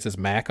over and gets his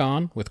Mac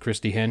on with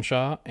Christy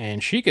Henshaw,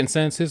 and she can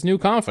sense his new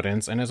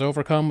confidence and is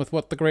overcome with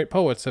what the great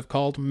poets have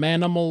called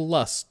manimal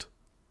lust.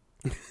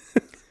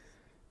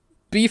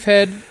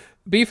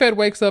 Beefhead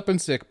wakes up in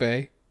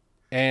sickbay,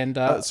 and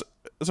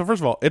so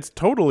first of all, it's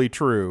totally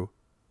true.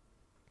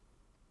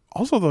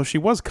 Also, though, she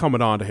was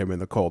coming on to him in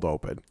the cold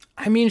open.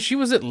 I think she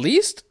was at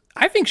least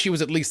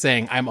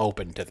saying, "I'm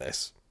open to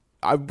this."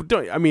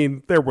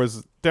 There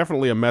was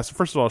definitely a mess.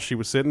 First of all, she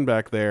was sitting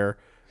back there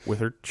with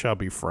her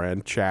chubby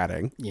friend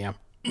chatting. Yeah.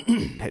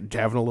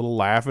 Having a little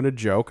laugh and a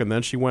joke, and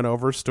then she went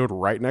over, stood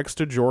right next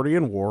to Geordi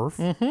and Worf.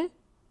 Mm-hmm.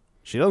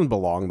 She doesn't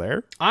belong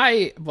there.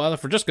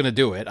 If we're just going to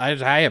do it,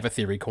 I have a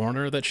theory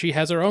corner that she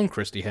has her own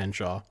Christy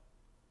Henshaw.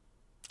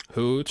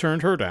 Who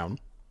turned her down?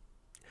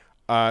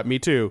 Me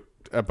too.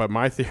 But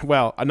not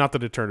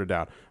that it turned her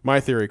down. My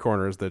theory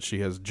corner is that she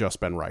has just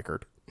been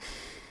Riker.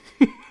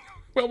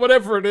 Well,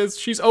 whatever it is,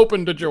 she's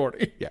open to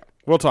Geordi. Yeah.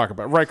 We'll talk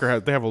about it. Riker.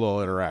 They have a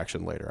little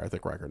interaction later. I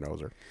think Riker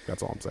knows her.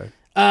 That's all I'm saying.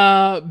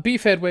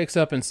 Beefhead wakes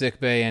up in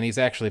sickbay, and he's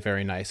actually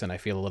very nice, and I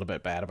feel a little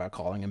bit bad about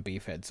calling him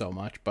Beefhead so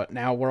much, but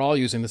now we're all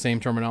using the same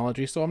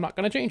terminology, so I'm not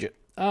going to change it.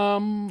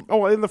 In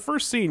the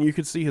first scene, you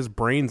could see his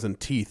brains and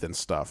teeth and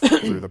stuff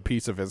through the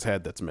piece of his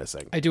head that's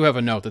missing. I do have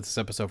a note that this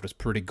episode is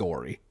pretty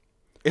gory.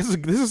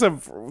 This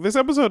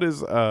episode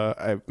is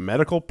a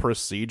medical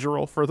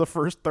procedural for the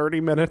first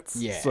 30 minutes.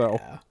 Yeah. So.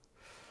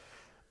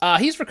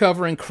 He's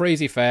recovering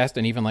crazy fast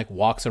and even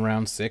walks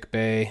around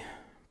sickbay.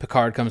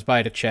 Picard comes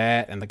by to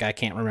chat, and the guy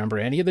can't remember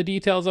any of the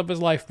details of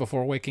his life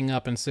before waking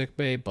up in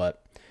sickbay,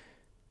 but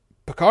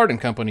Picard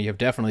and company have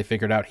definitely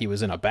figured out he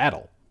was in a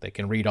battle. They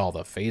can read all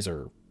the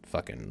phaser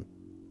fucking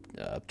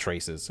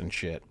traces and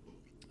shit.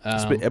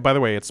 By the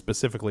way, it's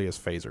specifically his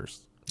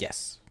phasers.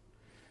 Yes.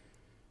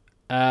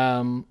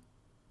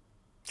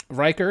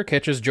 Riker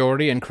catches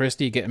Geordi and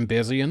Christy getting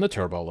busy in the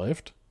turbo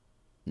lift.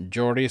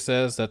 Geordi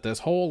says that this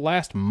whole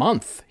last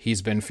month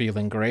he's been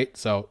feeling great,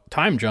 so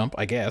time jump,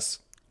 I guess.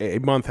 A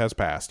month has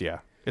passed, yeah.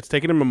 It's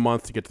taken him a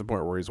month to get to the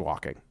point where he's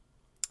walking.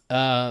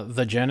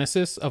 The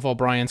genesis of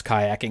O'Brien's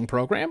kayaking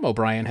program.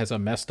 O'Brien has a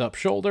messed up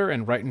shoulder,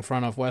 and right in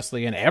front of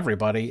Wesley and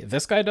everybody,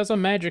 this guy does a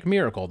magic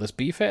miracle, this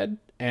beefhead,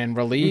 and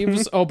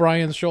relieves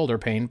O'Brien's shoulder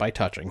pain by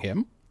touching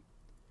him.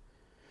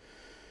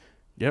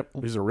 Yep,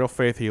 he's a real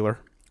faith healer.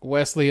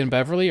 Wesley and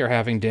Beverly are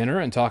having dinner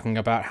and talking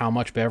about how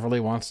much Beverly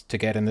wants to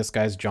get in this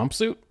guy's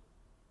jumpsuit.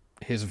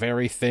 His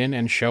very thin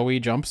and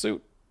showy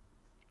jumpsuit.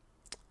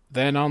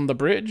 Then on the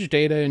bridge,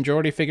 Data and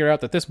Geordi figure out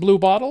that this blue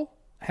bottle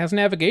has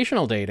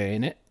navigational data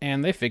in it,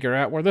 and they figure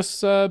out where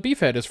this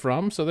beefhead is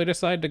from, so they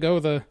decide to go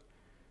the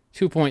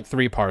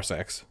 2.3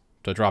 parsecs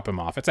to drop him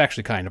off. It's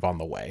actually kind of on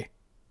the way.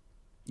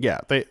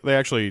 Yeah, they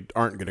actually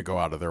aren't going to go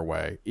out of their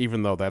way,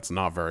 even though that's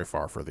not very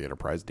far for the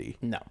Enterprise D.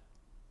 No.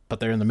 But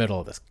they're in the middle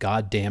of this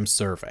goddamn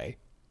survey.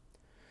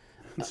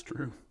 That's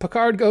true.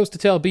 Picard goes to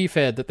tell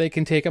Beefhead that they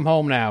can take him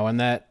home now, and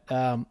that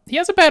he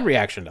has a bad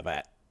reaction to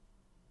that.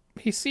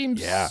 He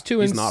seems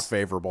he's not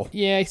favorable.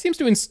 Yeah, he seems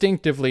to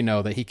instinctively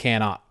know that he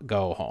cannot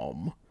go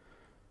home.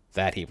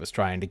 That he was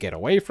trying to get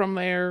away from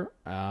there.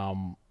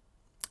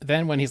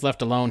 Then when he's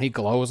left alone, he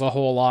glows a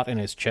whole lot in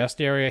his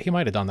chest area. He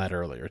might have done that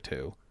earlier,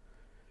 too.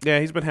 Yeah,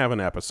 he's been having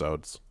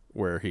episodes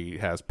where he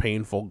has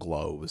painful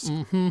glows.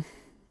 Mm-hmm.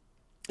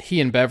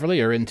 He and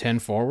Beverly are in 10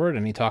 forward,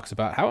 and he talks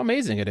about how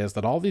amazing it is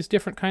that all these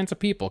different kinds of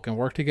people can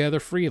work together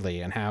freely,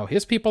 and how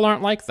his people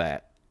aren't like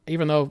that,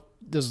 even though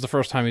this is the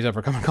first time he's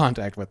ever come in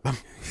contact with them.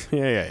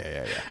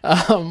 Yeah.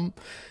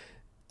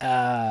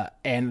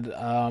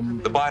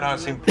 The Bidons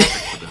seem perfect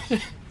for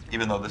this,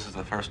 even though this is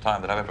the first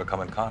time that I've ever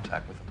come in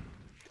contact with them.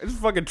 Just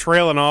fucking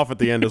trailing off at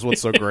the end is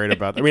what's so great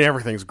about it. I mean,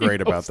 everything's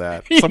great about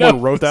that. Someone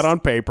wrote that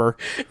on paper.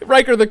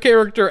 Riker, the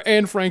character,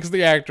 and Franks,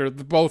 the actor,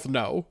 both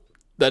know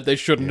that they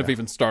shouldn't have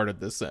even started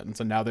this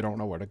sentence, and now they don't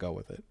know where to go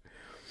with it.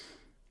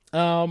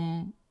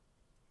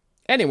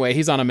 Anyway,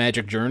 he's on a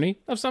magic journey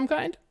of some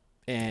kind,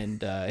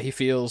 and he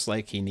feels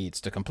like he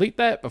needs to complete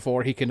that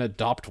before he can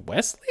adopt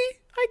Wesley,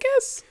 I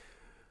guess?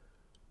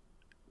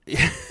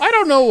 I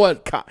don't know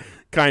what...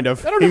 Kind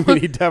of.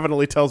 He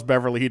definitely tells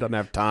Beverly he doesn't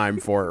have time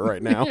for it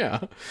right now.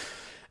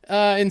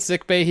 Yeah. In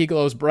sickbay, he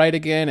glows bright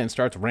again and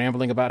starts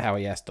rambling about how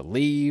he has to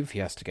leave. He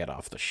has to get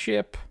off the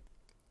ship.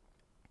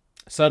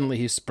 Suddenly,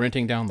 he's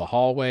sprinting down the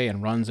hallway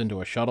and runs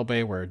into a shuttle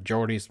bay where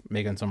Geordi's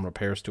making some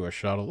repairs to a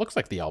shuttle. Looks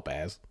like the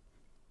Albaz.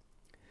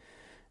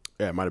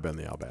 Yeah, it might have been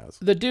the Albaz.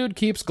 The dude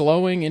keeps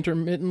glowing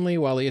intermittently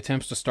while he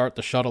attempts to start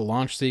the shuttle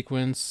launch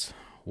sequence.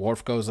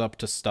 Worf goes up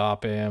to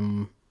stop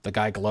him. The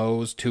guy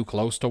glows too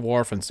close to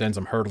Worf and sends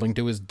him hurtling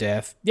to his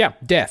death. Yeah,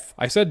 death.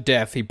 I said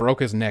death. He broke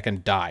his neck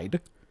and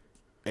died.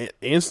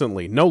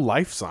 Instantly. No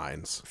life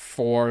signs.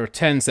 For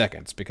 10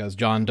 seconds, because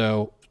John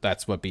Doe,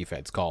 that's what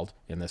Beefhead's called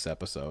in this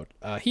episode,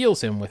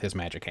 heals him with his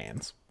magic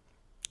hands.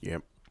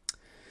 Yep.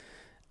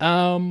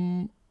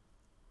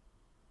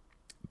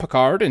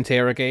 Picard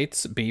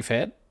interrogates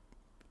Beefhead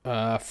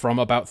from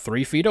about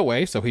 3 feet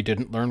away, so he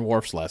didn't learn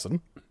Worf's lesson.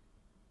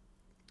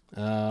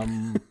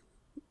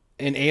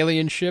 An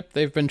alien ship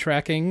they've been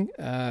tracking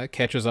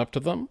catches up to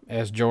them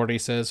as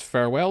Geordi says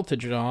farewell to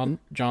John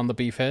the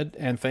Beefhead,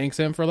 and thanks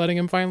him for letting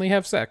him finally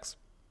have sex.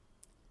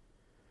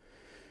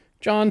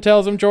 John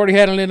tells him Geordi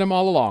had it in him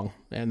all along,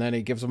 and then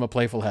he gives him a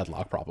playful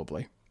headlock,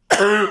 probably.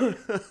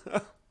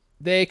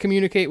 They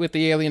communicate with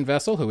the alien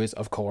vessel, who is,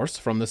 of course,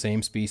 from the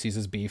same species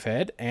as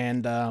Beefhead,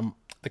 and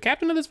the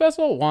captain of this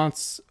vessel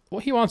wants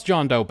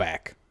John Doe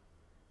back.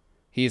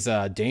 He's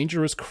a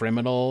dangerous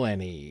criminal,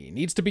 and he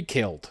needs to be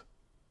killed.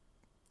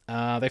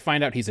 They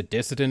find out he's a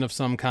dissident of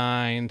some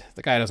kind.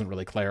 The guy doesn't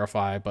really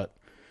clarify, but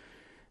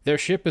their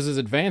ship is as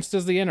advanced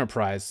as the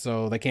Enterprise,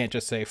 so they can't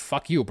just say,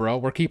 fuck you, bro,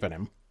 we're keeping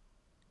him.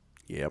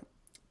 Yep.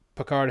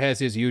 Picard has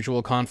his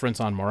usual conference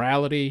on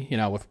morality,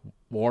 with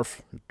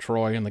Worf,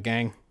 Troy, and the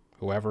gang,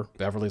 whoever.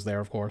 Beverly's there,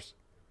 of course.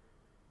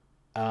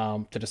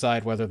 To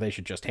decide whether they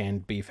should just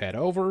hand Beefhead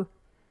over.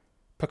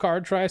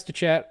 Picard tries to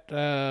chat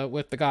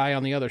with the guy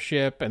on the other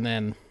ship, and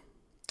then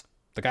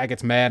the guy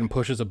gets mad and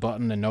pushes a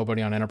button, and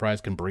nobody on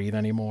Enterprise can breathe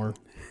anymore.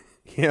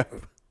 Yep.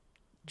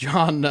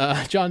 John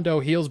Doe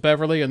heals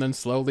Beverly and then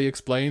slowly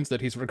explains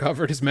that he's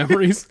recovered his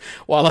memories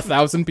while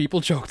 1,000 people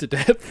choke to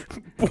death.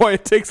 Boy,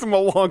 it takes him a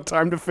long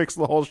time to fix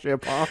the whole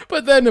ship, huh?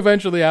 But then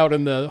eventually out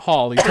in the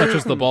hall, he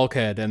touches the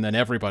bulkhead, and then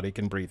everybody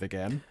can breathe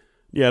again.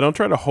 Yeah, don't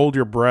try to hold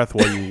your breath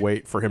while you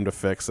wait for him to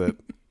fix it.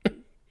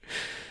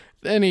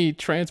 Then he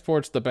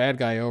transports the bad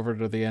guy over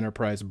to the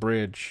Enterprise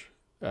bridge.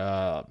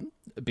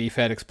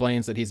 Beefhead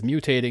explains that he's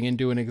mutating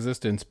into an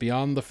existence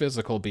beyond the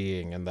physical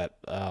being, and that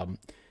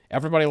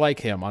everybody like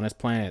him on his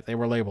planet, they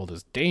were labeled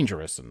as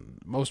dangerous, and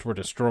most were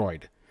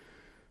destroyed.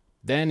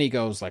 Then he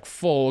goes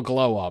full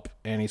glow up,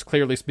 and he's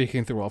clearly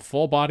speaking through a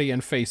full body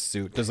and face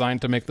suit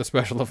designed to make the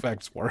special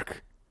effects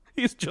work.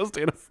 He's just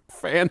in a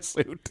fan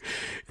suit.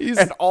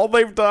 And all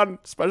they've done,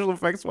 special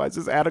effects-wise,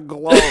 is add a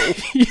glow.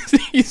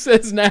 He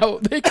says now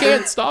they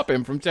can't stop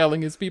him from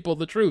telling his people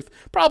the truth,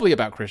 probably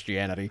about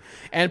Christianity.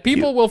 And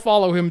people will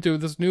follow him to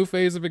this new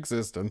phase of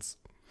existence.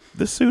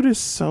 The suit is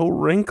so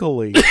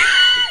wrinkly.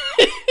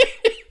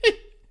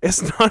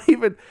 It's not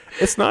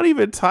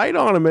even tight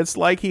on him. It's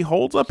like he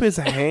holds up his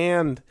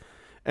hand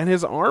and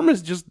his arm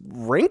is just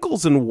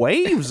wrinkles and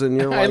waves, and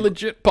you're I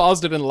legit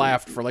paused it and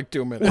laughed for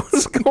 2 minutes.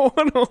 What's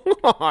going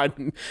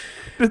on?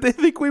 Did they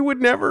think we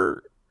would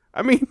never?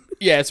 I mean,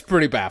 yeah, it's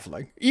pretty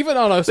baffling. Even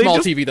on a small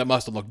TV, that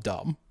must have looked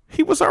dumb.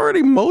 He was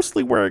already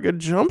mostly wearing a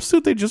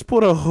jumpsuit. They just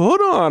put a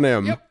hood on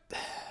him.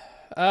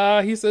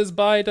 Yep. He says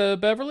bye to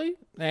Beverly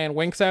and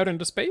winks out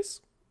into space,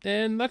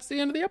 and that's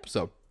the end of the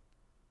episode.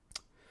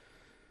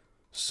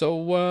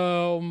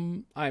 So,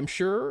 I'm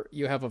sure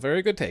you have a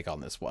very good take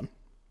on this one.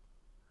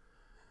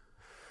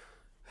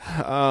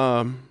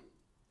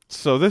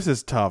 So this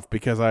is tough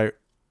because I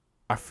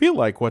feel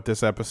like what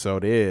this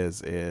episode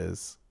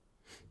is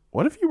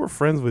what if you were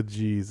friends with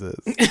Jesus?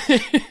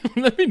 Wouldn't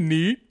that be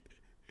neat?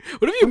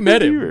 What if you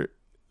met him?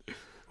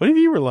 What if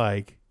you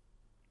were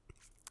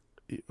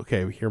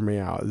okay, hear me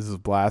out. This is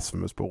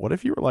blasphemous, but what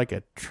if you were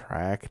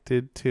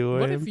attracted to him?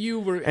 What if you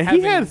were and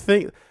he had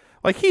things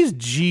he's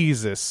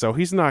Jesus, so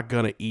he's not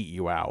gonna eat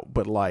you out,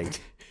 but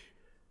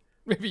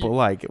maybe. But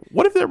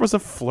what if there was a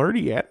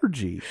flirty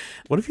energy?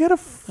 What if you had a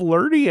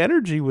flirty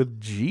energy with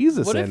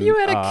Jesus? What if you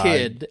had a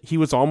kid? He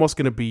was almost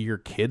going to be your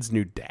kid's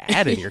new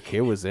dad, and your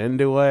kid was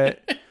into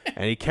it,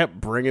 and he kept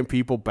bringing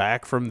people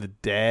back from the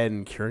dead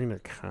and curing their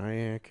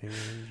kayak.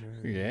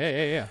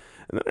 Yeah.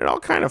 And then it all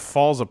kind of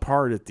falls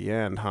apart at the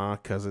end, huh?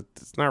 Because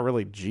it's not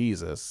really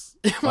Jesus,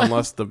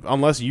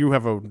 unless you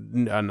have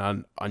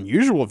an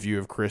unusual view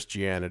of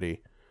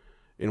Christianity,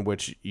 in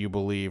which you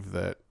believe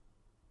that.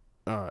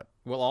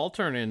 We'll all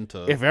turn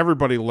into... If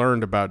everybody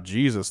learned about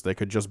Jesus, they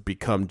could just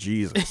become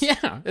Jesus.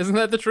 Yeah. Isn't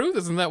that the truth?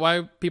 Isn't that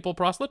why people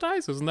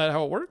proselytize? Isn't that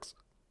how it works?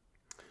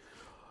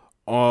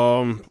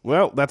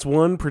 Well, that's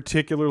one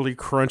particularly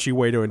crunchy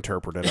way to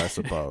interpret it, I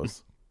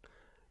suppose.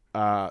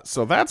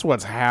 So that's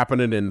what's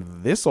happening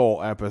in this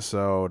whole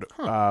episode.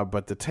 Huh.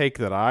 But the take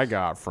that I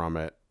got from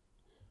it,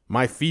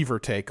 my fever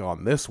take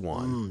on this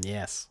one,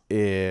 yes,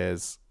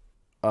 is...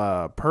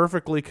 a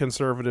perfectly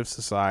conservative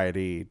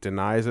society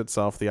denies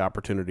itself the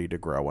opportunity to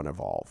grow and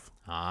evolve.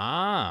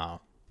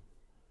 Ah,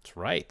 that's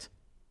right.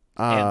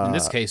 And in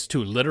this case,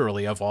 to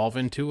literally evolve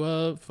into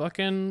a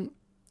fucking,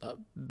 to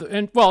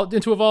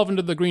evolve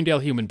into the Greendale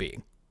human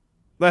being.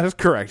 That is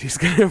correct. He's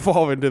going to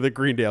evolve into the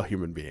Greendale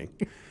human being.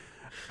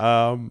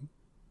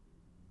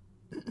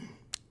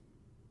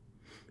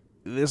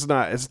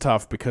 It's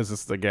tough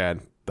because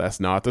that's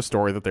not the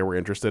story that they were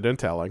interested in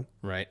telling.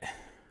 Right.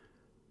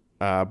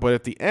 But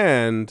at the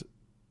end,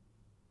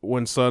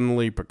 when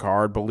suddenly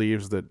Picard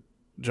believes that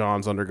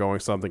John's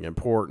undergoing something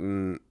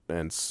important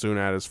and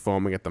Sunat is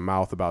foaming at the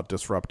mouth about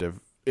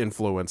disruptive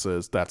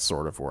influences, that's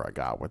sort of where I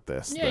got with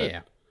this.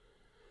 Yeah.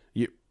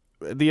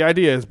 The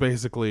idea is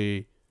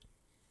basically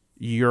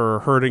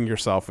you're hurting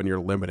yourself and you're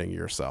limiting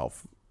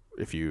yourself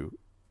if you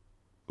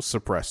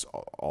suppress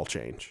all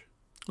change.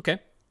 Okay.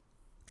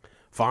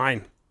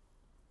 Fine.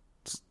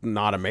 It's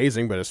not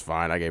amazing, but it's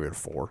fine. I gave it a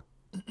 4.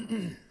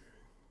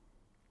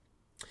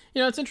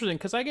 It's interesting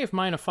because I gave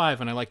mine a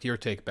 5 and I liked your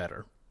take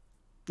better.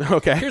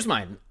 Okay. Here's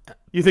mine.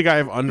 You think I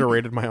have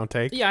underrated my own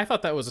take? Yeah, I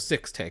thought that was a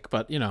 6 take,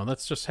 but,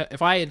 that's just...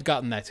 If I had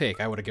gotten that take,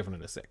 I would have given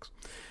it a 6.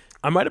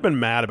 I might have been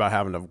mad about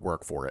having to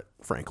work for it,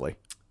 frankly.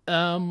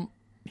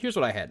 Here's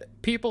what I had.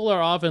 People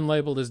are often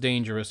labeled as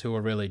dangerous who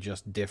are really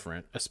just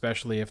different,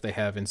 especially if they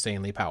have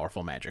insanely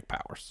powerful magic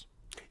powers.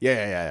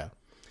 Yeah.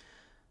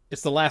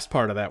 It's the last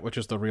part of that, which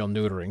is the real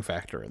neutering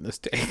factor in this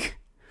take.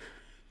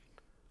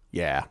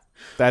 Yeah,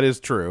 that is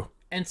true.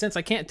 And since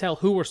I can't tell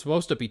who we're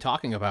supposed to be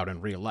talking about in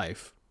real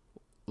life,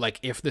 like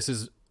if this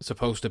is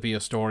supposed to be a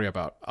story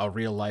about a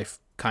real life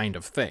kind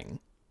of thing.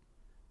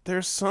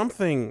 There's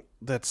something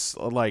that's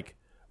like,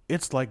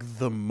 it's like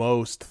the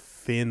most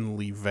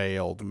thinly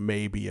veiled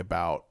maybe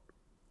about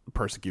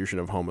persecution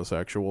of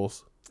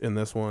homosexuals in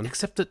this one.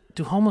 Except that,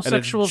 do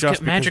homosexuals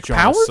get magic John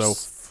powers? Is so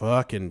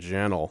fucking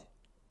gentle.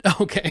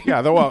 Okay.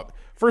 Yeah, well,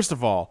 first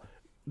of all,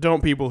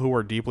 don't people who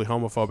are deeply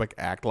homophobic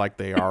act like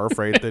they are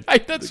afraid that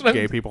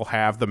gay people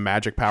have the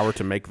magic power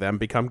to make them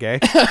become gay?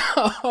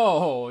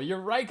 Oh, you're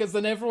right, because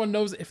then everyone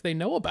knows if they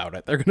know about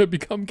it, they're going to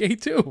become gay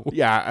too.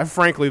 Yeah,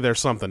 frankly,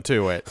 there's something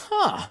to it.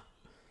 Huh.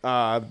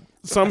 I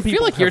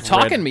feel like you're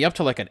talking me up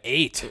to like an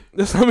 8.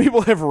 Some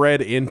people have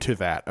read into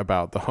that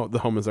about the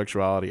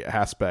homosexuality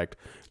aspect.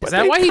 Is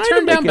that why he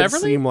turned down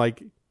Beverly? Seem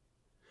like,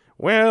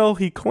 well,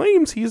 he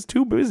claims he's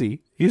too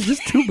busy. He's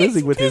just too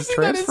busy with his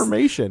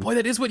transformation.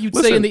 That is what you'd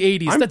say in the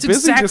 80s. That's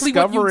exactly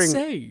what you'd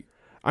say.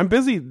 I'm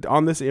busy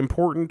on this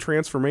important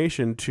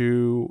transformation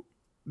to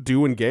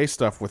doing gay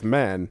stuff with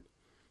men,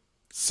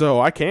 so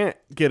I can't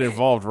get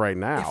involved right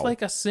now. If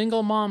like a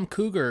single mom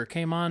cougar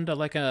came on to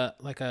like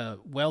a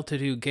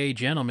well-to-do gay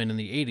gentleman in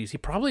the 80s, he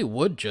probably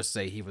would just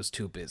say he was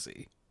too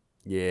busy.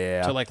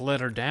 Yeah. To like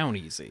let her down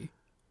easy.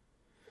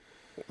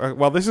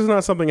 Well, this is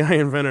not something I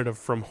invented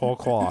from whole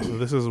cloth.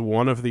 This is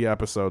one of the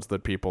episodes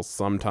that people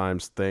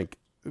sometimes think.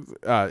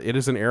 It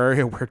is an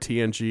area where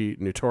TNG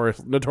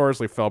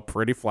notoriously fell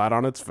pretty flat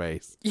on its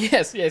face.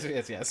 Yes.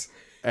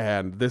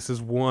 And this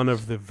is one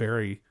of the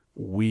very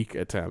weak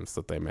attempts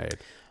that they made.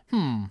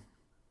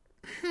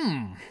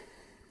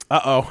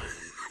 Uh-oh.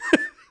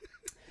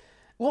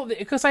 Well,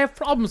 because I have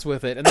problems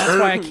with it, and that's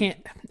why I can't...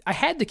 I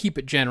had to keep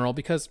it general,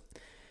 because...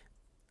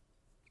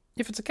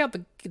 If it's about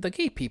the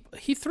gay people,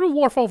 he threw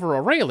Worf over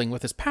a railing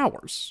with his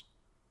powers.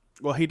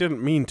 Well, he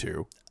didn't mean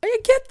to. I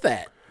get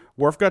that.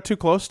 Worf got too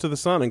close to the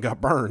sun and got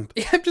burned.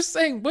 Yeah, I'm just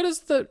saying, what is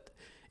the...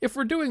 If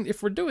we're doing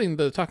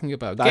the talking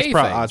about gay thing...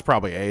 That's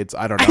probably AIDS.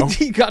 I don't know.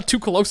 He got too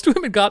close to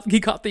him and he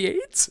got the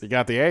AIDS? He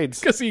got the AIDS.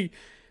 Because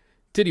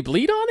did he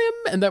bleed on him?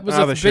 And that was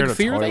a big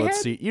fear they had?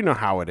 Seat. You know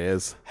how it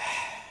is.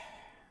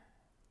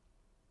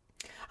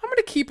 I'm going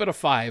to keep it a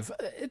 5.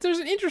 There's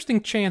an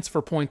interesting chance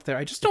for points there.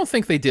 I just don't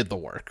think they did the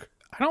work.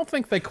 I don't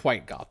think they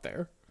quite got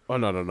there. Oh,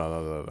 no.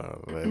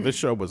 This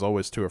show was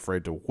always too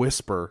afraid to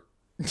whisper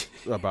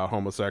about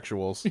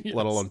homosexuals, yes.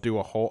 Let alone do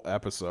a whole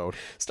episode.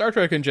 Star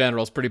Trek in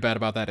general is pretty bad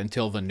about that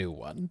until the new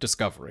one,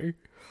 Discovery.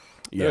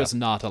 Yeah. There's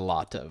not a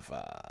lot of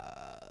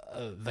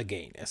the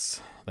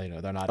gayness. They're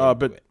not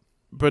into it.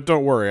 But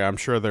don't worry, I'm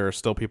sure there are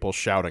still people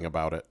shouting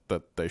about it,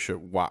 that they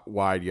should...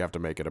 Why do you have to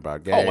make it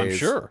about gays? Oh, I'm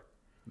sure.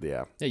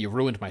 Yeah. Yeah, you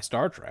ruined my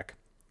Star Trek.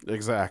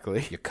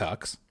 Exactly. You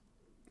cucks.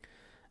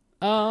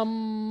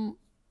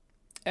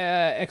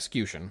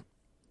 Execution.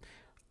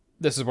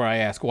 This is where I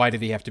ask, why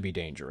did he have to be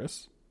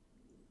dangerous?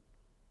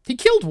 He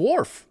killed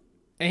Worf,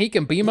 and he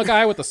can beam a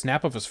guy with the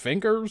snap of his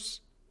fingers.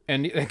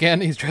 And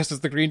again, he's dressed as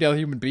the Green Day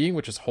human being,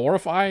 which is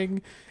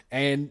horrifying.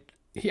 And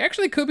he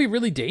actually could be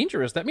really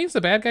dangerous. That means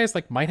the bad guys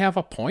might have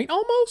a point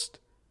almost.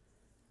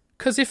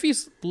 Because if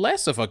he's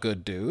less of a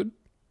good dude,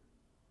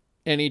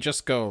 and he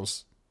just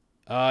goes,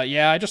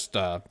 I just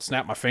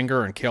snapped my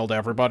finger and killed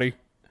everybody.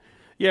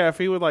 Yeah, if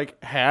he would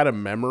had a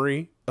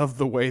memory of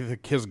the way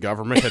that his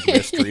government had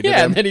mistreated him.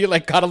 And then he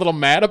got a little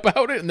mad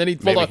about it, and then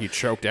he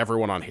choked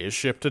everyone on his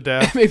ship to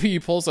death. Maybe he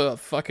pulls a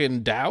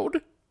fucking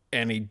Dowd,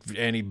 and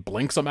he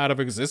blinks them out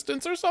of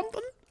existence or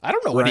something. I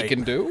don't know what he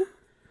can do.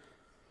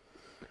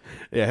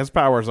 Yeah, his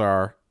powers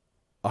are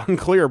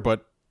unclear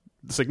but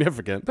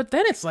significant. But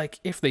then it's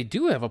if they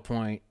do have a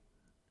point,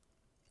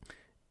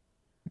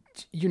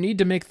 you need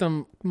to make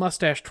them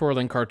mustache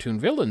twirling cartoon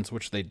villains,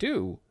 which they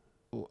do.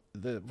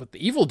 With the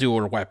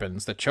evildoer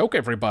weapons that choke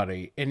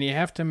everybody, and you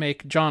have to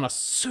make John a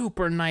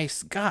super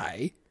nice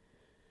guy,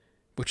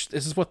 which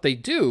this is what they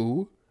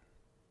do.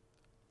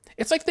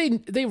 It's like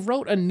they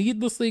wrote a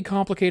needlessly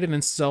complicated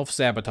and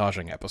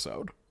self-sabotaging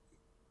episode.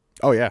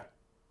 Oh, yeah.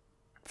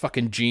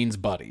 Fucking Gene's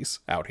buddies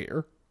out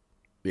here.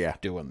 Yeah.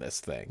 Doing this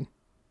thing.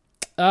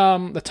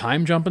 The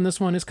time jump in this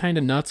one is kind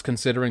of nuts,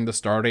 considering the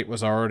stardate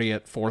was already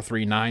at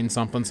 439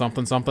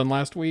 something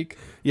last week.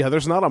 Yeah,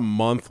 there's not a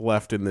month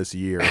left in this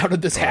year. How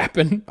did this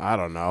happen? I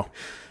don't know.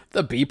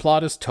 The B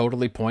plot is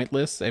totally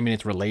pointless. I mean,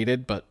 it's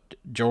related, but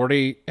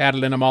Geordi had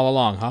it in him all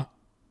along, huh?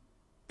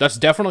 That's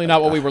definitely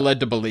not what we were led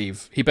to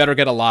believe. He better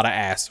get a lot of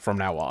ass from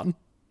now on.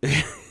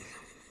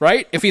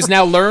 Right? If he's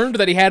now learned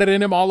that he had it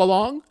in him all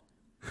along?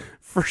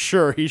 For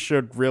sure, he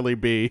should really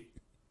be.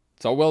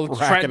 So let's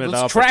track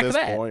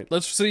that. Point.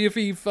 Let's see if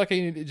he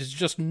fucking is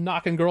just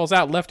knocking girls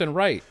out left and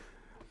right.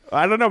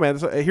 I don't know, man.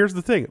 So, here's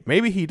the thing.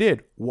 Maybe he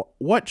did.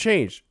 What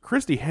changed?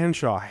 Christy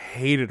Henshaw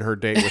hated her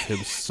date with him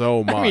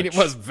so much. I mean, it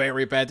was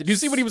very bad. Did you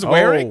see what he was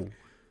wearing?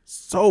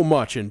 So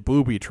much in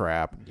Booby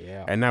Trap.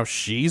 Yeah. And now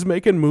she's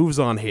making moves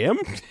on him?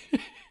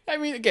 I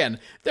mean, again,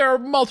 there are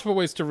multiple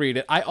ways to read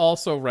it. I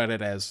also read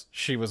it as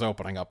she was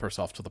opening up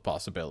herself to the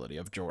possibility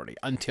of Jordy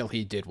until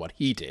he did what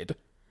he did.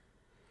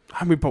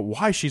 I mean, but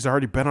why? She's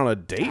already been on a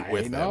date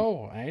with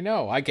him. I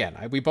know. Again,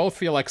 we both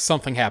feel like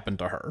something happened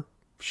to her.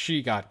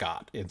 She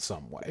got in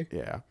some way.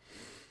 Yeah.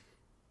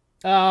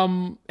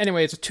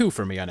 Anyway, it's a 2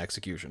 for me on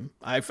execution.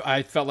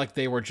 I felt like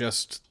they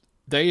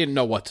didn't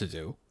know what to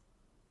do.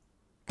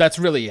 That's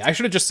really, I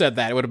should have just said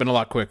that. It would have been a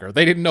lot quicker.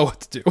 They didn't know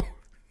what to do.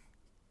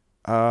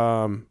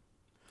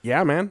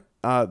 Yeah, man.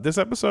 This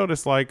episode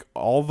is like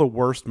all the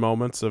worst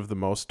moments of The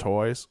Most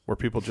Toys, where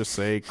people just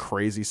say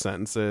crazy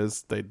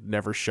sentences. They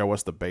never show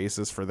us the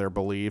basis for their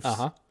beliefs.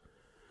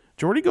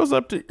 Jordy goes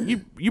up to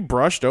you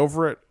brushed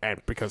over it,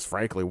 and because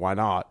frankly, why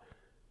not?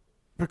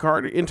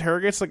 Picard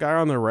interrogates the guy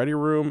on the ready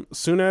room.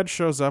 Sunad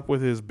shows up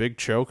with his big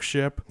choke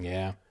ship.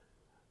 Yeah.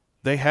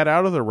 They head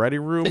out of the ready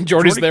room. And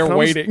Jordy's there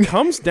waiting.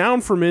 Comes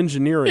down from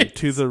engineering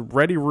to the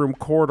ready room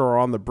corridor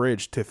on the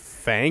bridge to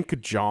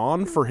thank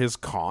John for his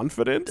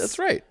confidence. That's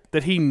right.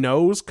 That he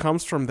knows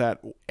comes from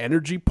that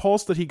energy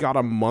pulse that he got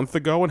a month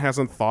ago and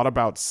hasn't thought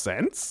about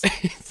since.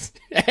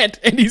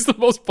 and he's the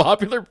most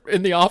popular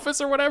in the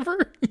office or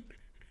whatever.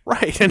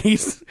 Right, and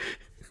he's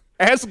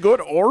as good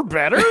or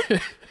better.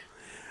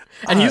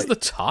 And he's the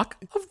talk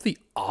of the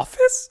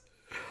office?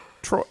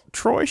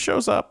 Troy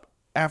shows up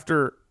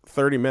after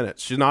 30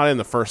 minutes. She's not in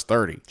the first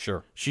 30.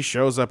 Sure. She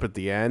shows up at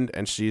the end,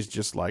 and she's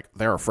just like,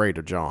 they're afraid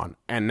of John.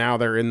 And now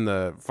they're in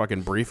the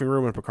fucking briefing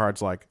room, and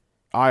Picard's like,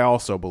 I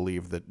also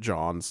believe that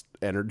John's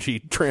energy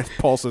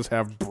transpulses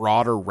have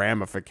broader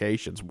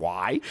ramifications.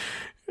 Why?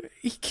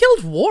 He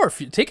killed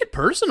Worf. Take it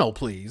personal,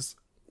 please.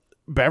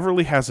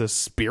 Beverly has a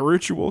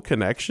spiritual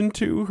connection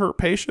to her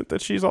patient that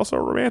she's also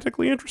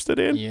romantically interested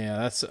in. Yeah,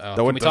 that's...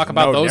 can we talk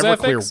about those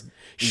ethics?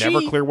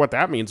 Never clear what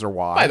that means or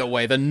why. By the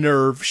way, the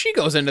nerve. She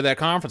goes into that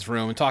conference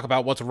room and talk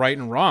about what's right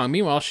and wrong.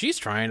 Meanwhile, she's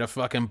trying to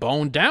fucking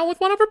bone down with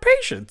one of her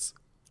patients.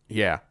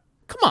 Yeah.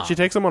 Come on. She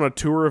takes him on a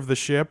tour of the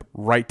ship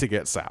right to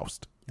get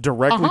soused.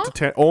 Directly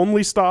to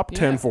only stop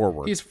 10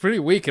 forward. He's pretty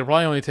weak. It'll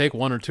probably only take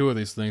 1 or 2 of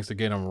these things to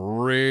get him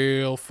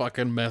real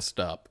fucking messed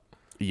up.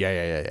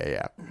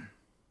 Yeah.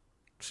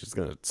 She's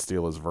going to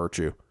steal his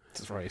virtue.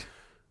 That's right.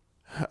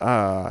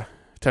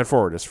 10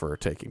 forward is for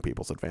taking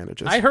people's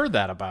advantages. I heard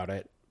that about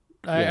it.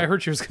 I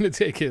heard she was going to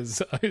take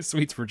his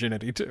sweet's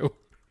virginity, too.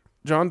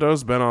 John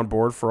Doe's been on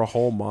board for a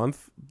whole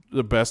month.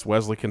 The best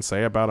Wesley can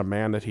say about a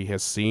man that he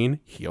has seen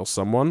heal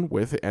someone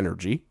with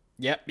energy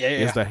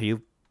is that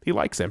he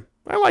likes him.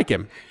 I like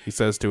him, he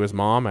says to his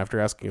mom after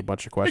asking a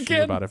bunch of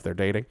questions about if they're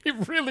dating. He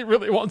really,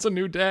 really wants a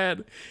new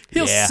dad.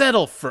 He'll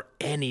settle for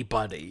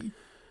anybody.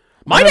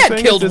 My dad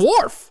killed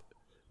Worf.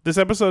 This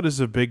episode is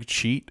a big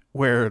cheat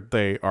where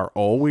they are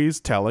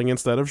always telling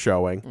instead of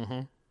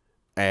showing,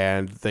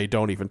 and they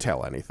don't even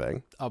tell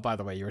anything. Oh, by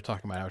the way, you were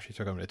talking about how she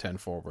took him to 10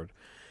 forward.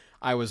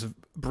 I was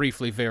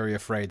briefly very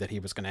afraid that he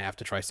was going to have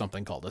to try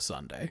something called a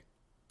Sunday.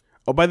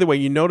 Oh, by the way,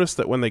 you notice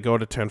that when they go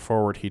to 10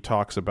 forward, he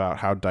talks about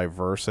how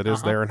diverse it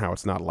is there and how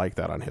it's not like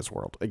that on his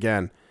world.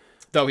 Again,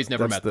 though he's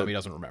never met them, he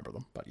doesn't remember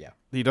them, but yeah.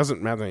 He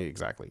doesn't met them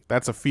exactly.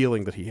 That's a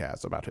feeling that he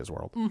has about his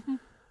world,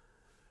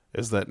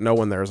 is that no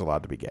one there is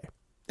allowed to be gay.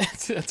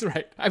 That's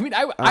right. I mean,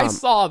 I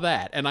saw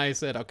that, and I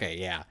said, okay,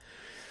 yeah.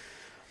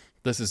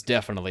 This is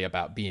definitely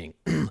about being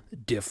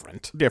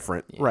different.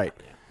 Different, right.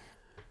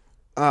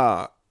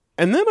 Yeah.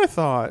 And then I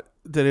thought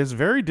that it's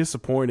very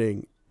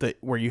disappointing that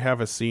where you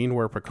have a scene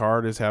where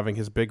Picard is having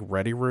his big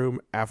ready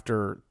room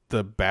after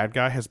the bad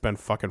guy has been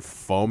fucking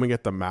foaming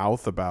at the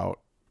mouth about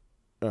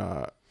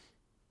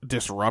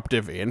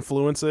disruptive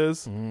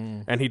influences,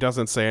 and he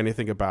doesn't say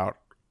anything about,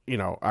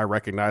 I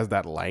recognize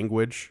that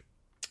language.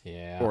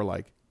 Yeah. Or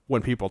like,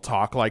 when people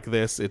talk like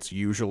this, it's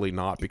usually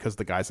not because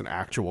the guy's an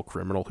actual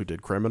criminal who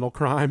did criminal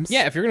crimes.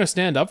 Yeah, if you're going to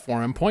stand up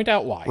for him, point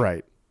out why.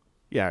 Right.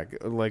 Yeah,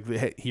 like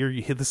here,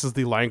 this is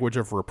the language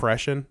of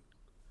repression.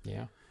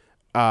 Yeah.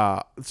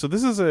 So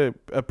this is a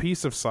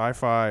piece of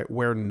sci-fi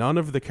where none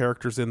of the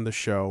characters in the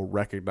show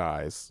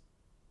recognize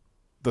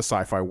the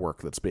sci-fi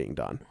work that's being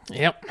done.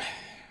 Yep.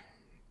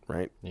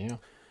 Right? Yeah.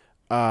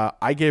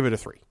 I gave it a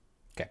 3.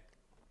 Okay.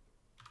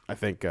 I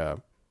think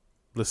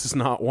this is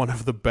not one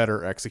of the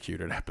better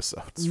executed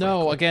episodes. No,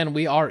 frankly. again,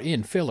 we are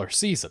in filler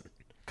season.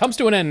 Comes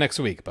to an end next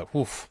week, but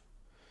woof.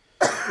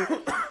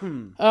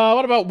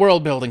 What about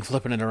world building,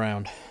 flipping it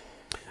around?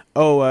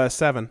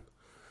 7.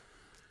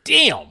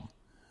 Damn.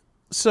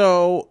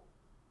 So,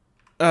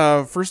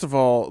 first of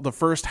all, the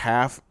first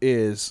half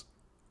is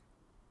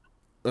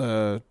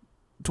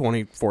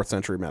 24th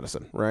century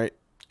medicine, right?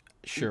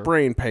 Sure.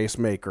 Brain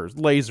pacemakers,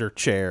 laser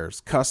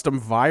chairs, custom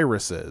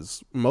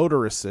viruses,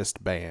 motor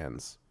assist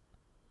bands.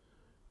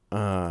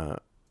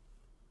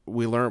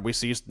 We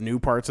see new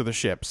parts of the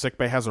ship.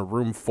 Sickbay has a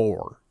room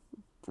 4,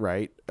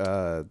 right?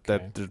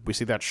 We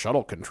see that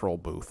shuttle control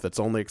booth that's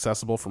only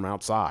accessible from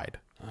outside.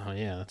 Oh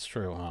yeah, that's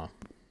true, huh?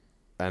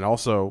 And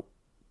also,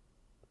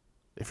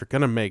 if you're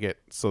going to make it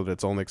so that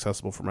it's only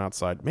accessible from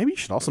outside, maybe you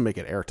should also make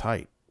it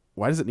airtight.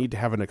 Why does it need to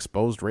have an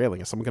exposed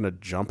railing? Is someone going to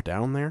jump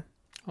down there?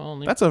 Well,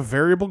 that's a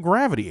variable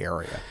gravity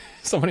area.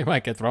 Somebody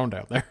might get thrown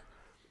down there.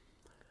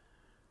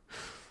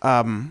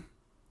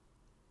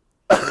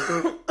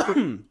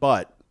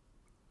 But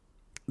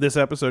this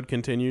episode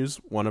continues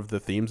one of the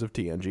themes of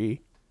TNG.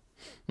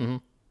 Mm-hmm.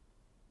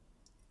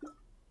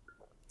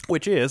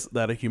 Which is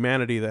that a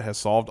humanity that has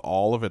solved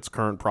all of its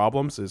current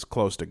problems is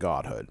close to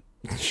godhood.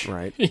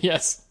 Right?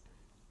 Yes.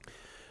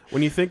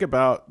 When you think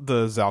about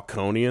the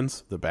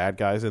Zalconians, the bad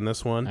guys in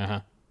this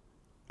one,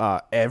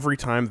 every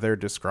time they're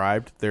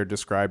described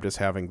as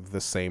having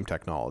the same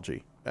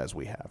technology as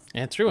we have.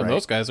 And it's true, and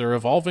those guys are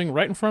evolving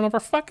right in front of our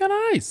fucking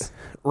eyes.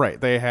 Right.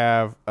 They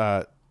have...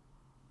 the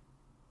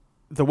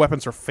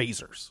weapons are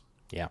phasers.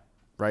 Yeah.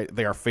 Right?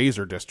 They are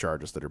phaser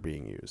discharges that are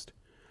being used.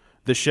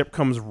 The ship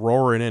comes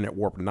roaring in at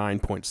warp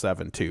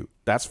 9.72.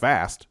 That's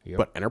fast,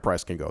 but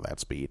Enterprise can go that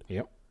speed.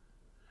 Yep.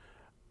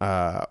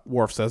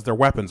 Worf says their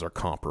weapons are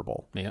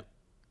comparable. Yep.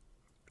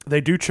 They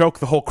do choke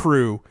the whole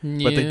crew,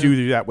 but they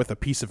do that with a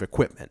piece of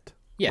equipment.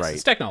 Yes, right?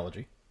 It's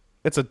technology.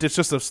 It's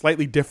just a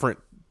slightly different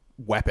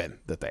weapon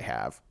that they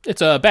have.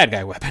 It's a bad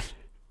guy weapon.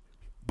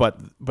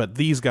 But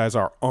these guys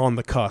are on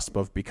the cusp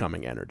of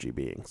becoming energy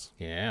beings.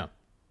 Yeah.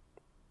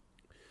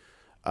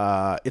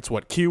 It's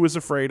what Q is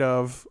afraid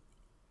of,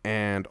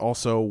 and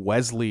also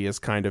Wesley is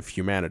kind of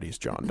humanity's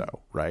John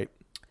Doe, right?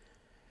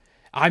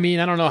 I mean,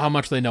 I don't know how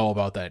much they know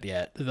about that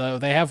yet. Though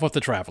they have what the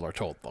Traveler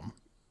told them.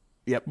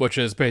 Yep. Which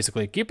is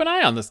basically, keep an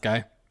eye on this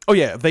guy. Oh,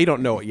 yeah, they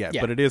don't know it yet,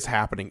 but it is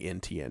happening in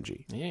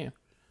TNG. Yeah.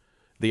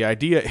 The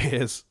idea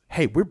is,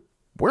 hey,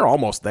 we're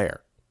almost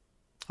there.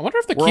 I wonder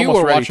if Q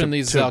were watching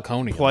these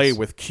Zalconians. Play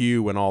with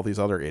Q and all these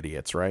other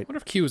idiots, right? I wonder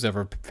if Q's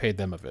ever paid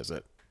them a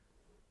visit.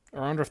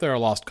 Or I wonder if they're a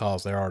lost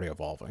cause. They're already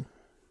evolving.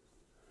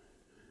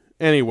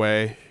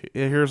 Anyway,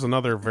 here's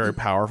another very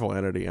powerful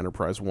entity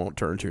Enterprise won't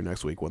turn to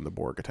next week when the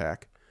Borg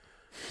attack.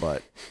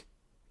 But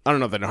I don't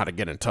know if they know how to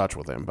get in touch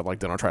with him, but they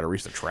don't try to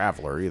reach the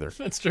Traveler either.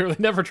 That's true. They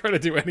never try to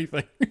do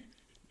anything.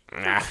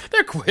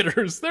 They're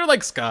quitters. They're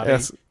like Scotty.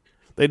 Yes.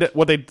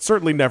 They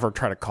certainly never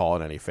try to call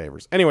in any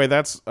favors. Anyway,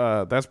 that's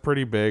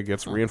pretty big.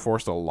 It's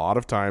reinforced a lot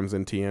of times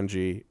in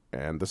TNG,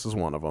 and this is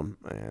one of them,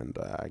 and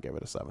I gave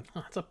it a 7. Oh,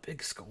 that's a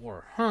big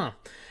score. Huh.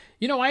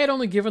 I had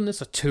only given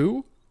this a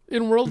 2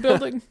 in world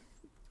building,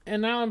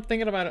 and now I'm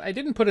thinking about it. I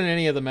didn't put in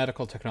any of the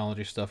medical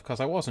technology stuff because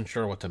I wasn't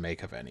sure what to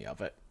make of any of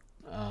it.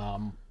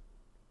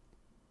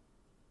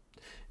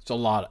 It's a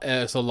lot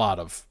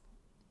of...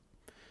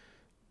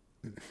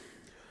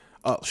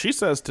 She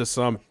says to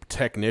some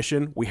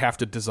technician, we have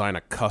to design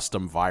a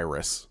custom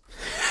virus.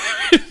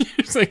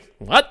 You're saying,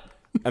 what?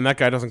 And that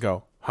guy doesn't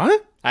go, huh?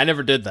 I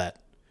never did that.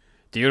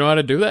 Do you know how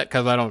to do that?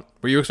 Because I don't...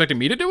 Were you expecting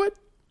me to do it?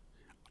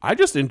 I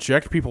just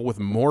inject people with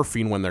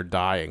morphine when they're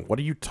dying. What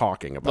are you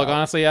talking about? Look,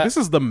 honestly, this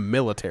is the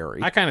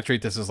military. I kind of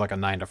treat this as like a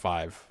 9 to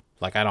 5.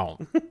 Like, I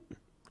don't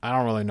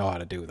really know how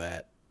to do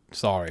that.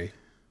 Sorry.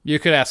 You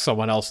could ask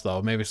someone else,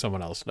 though. Maybe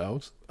someone else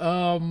knows.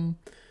 I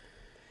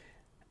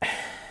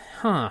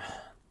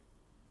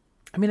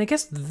mean, I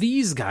guess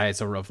these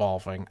guys are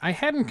evolving. I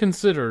hadn't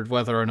considered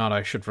whether or not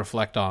I should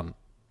reflect on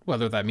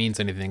whether that means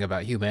anything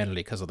about humanity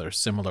because of their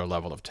similar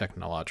level of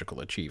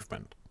technological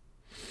achievement.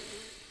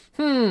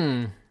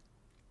 Let's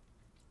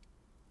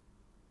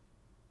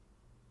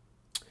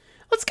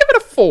give it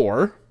a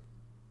 4.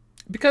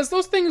 Because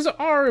those things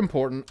are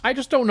important. I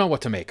just don't know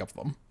what to make of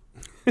them.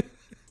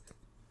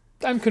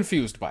 I'm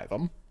confused by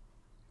them.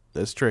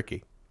 That's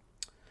tricky.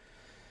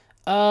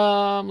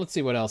 Let's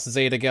see what else.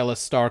 Zeta Gellus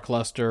Star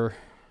Cluster.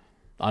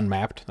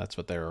 Unmapped. That's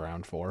what they're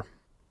around for.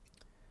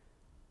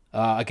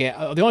 Again,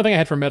 the only thing I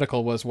had for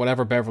medical was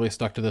whatever Beverly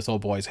stuck to this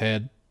old boy's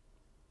head.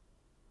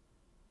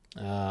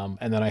 And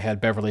then I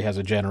had Beverly has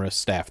a generous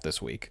staff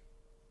this week.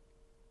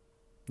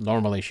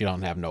 Normally she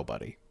don't have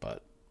nobody,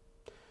 but...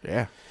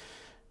 Yeah.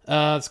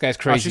 This guy's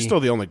crazy. She's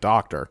still the only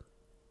doctor.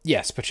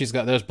 Yes, but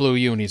there's Blue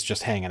Unis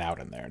just hanging out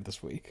in there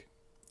this week.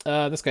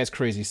 This guy's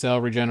crazy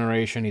cell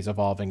regeneration. He's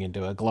evolving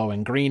into a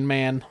glowing green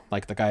man,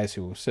 like the guys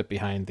who sit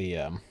behind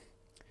the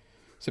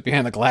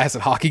glass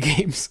at hockey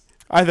games.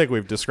 I think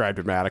we've described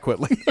him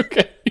adequately.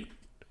 Okay.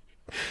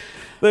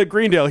 The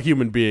Greendale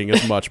human being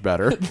is much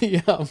better.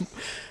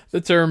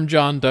 The term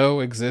John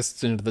Doe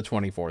exists into the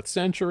 24th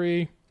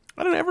century.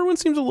 I don't know, everyone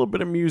seems a little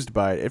bit amused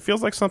by it. It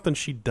feels like something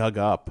she dug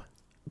up.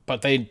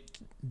 But they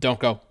don't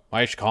go,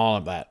 why should you call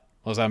him that?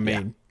 What does that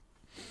mean?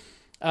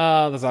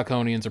 Yeah. The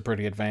Zalconians are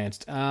pretty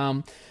advanced.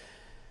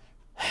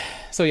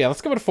 So yeah,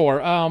 let's give it a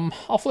 4.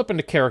 I'll flip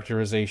into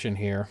characterization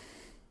here.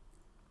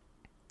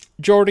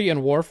 Geordi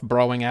and Worf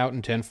broing out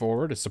in 10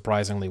 forward is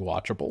surprisingly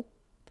watchable.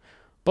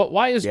 But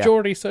why is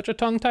Geordi such a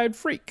tongue-tied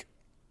freak?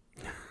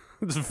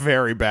 It's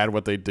very bad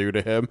what they do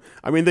to him.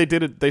 I mean, they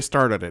did it. They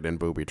started it in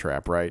Booby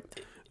Trap, right?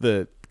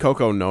 The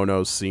Coco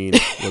No-No scene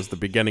was the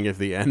beginning of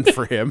the end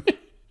for him.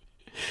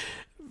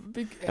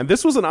 And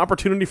this was an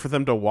opportunity for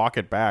them to walk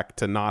it back,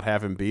 to not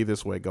have him be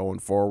this way going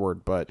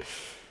forward. But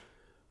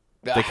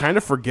They kind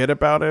of forget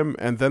about him,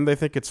 and then they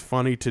think it's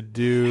funny to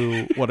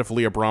do what if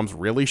Leah Brahms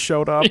really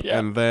showed up,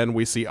 and then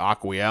we see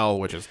Aquiel,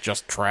 which is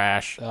just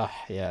trash.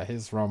 Yeah,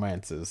 his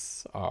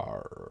romances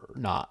are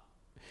not...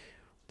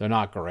 They're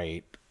not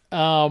great.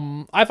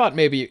 I thought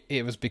maybe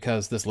it was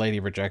because this lady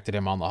rejected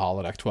him on the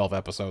holodeck 12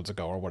 episodes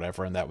ago or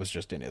whatever, and that was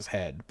just in his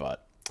head,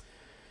 but...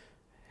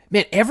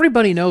 Man,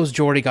 everybody knows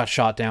Geordi got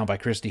shot down by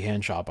Christy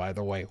Henshaw, by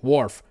the way.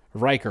 Worf,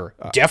 Riker,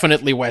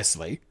 definitely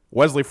Wesley.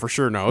 Wesley for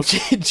sure knows.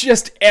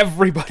 Just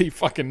everybody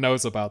fucking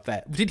knows about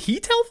that. Did he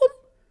tell them?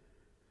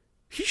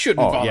 He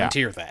shouldn't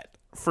volunteer that.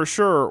 For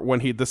sure, when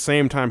the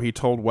same time he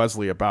told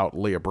Wesley about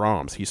Leah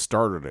Brahms, he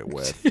started it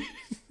with.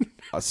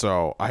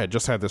 So I had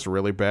just had this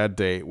really bad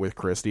date with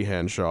Christy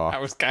Henshaw. I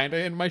was kind of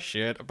in my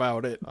shit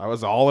about it. I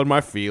was all in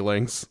my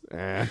feelings.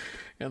 And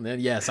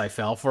then, yes, I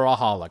fell for a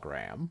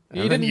hologram.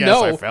 He didn't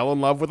know. I fell in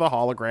love with a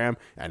hologram,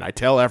 and I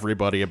tell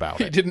everybody about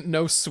it. He didn't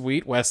know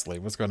sweet Wesley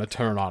was going to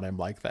turn on him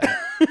like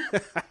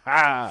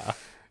that.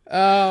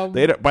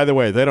 By the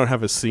way, they don't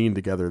have a scene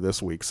together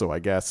this week, so I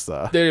guess...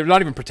 they're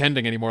not even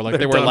pretending anymore like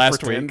they were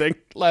last week.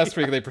 Last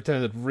week, they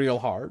pretended real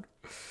hard.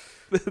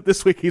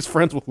 This week, he's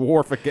friends with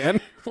Worf again.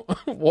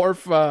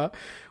 Worf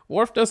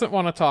doesn't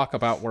want to talk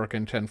work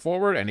in 10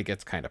 Forward, and he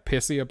gets kind of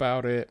pissy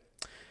about it.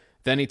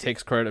 Then he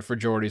takes credit for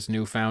Geordi's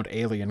newfound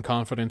alien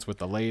confidence with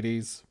the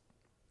ladies.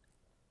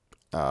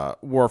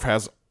 Worf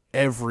has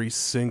every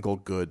single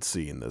good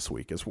scene this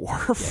week as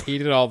Worf. Yeah, he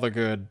did all the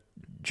good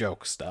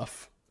joke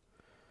stuff.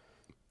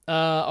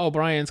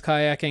 O'Brien's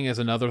kayaking is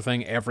another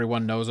thing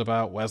everyone knows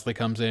about. Wesley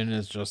comes in and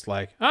is just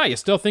like, you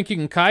still think you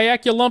can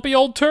kayak, you lumpy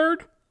old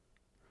turd?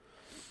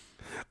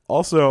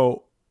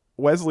 Also,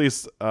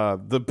 Wesley's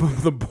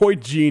the boy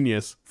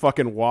genius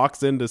fucking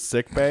walks into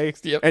sickbay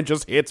and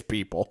just hits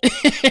people.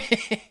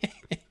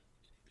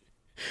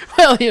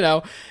 Well,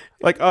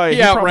 like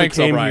he outranks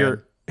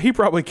O'Brien. He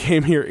probably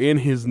came here in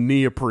his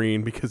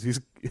neoprene because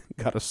he's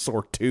got a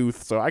sore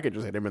tooth, so I could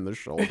just hit him in the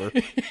shoulder.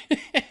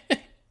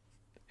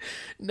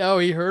 No,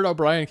 he heard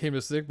O'Brien came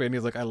to sickbay, and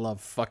he's like, I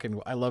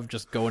love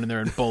just going in there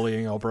and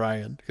bullying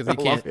O'Brien because I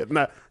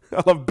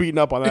love beating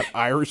up on that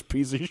Irish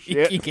piece of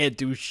shit. He can't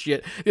do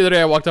shit. The other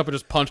day I walked up and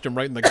just punched him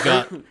right in the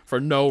gut for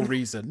no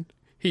reason.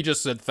 He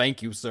just said,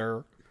 "Thank you,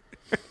 sir."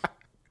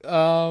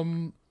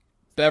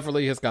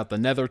 Beverly has got the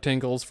nether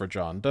tingles for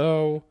John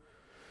Doe.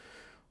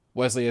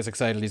 Wesley is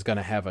excited he's going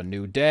to have a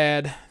new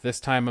dad, this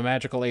time a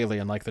magical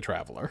alien like the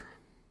Traveler.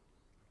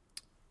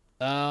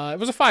 It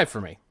was a 5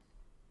 for me.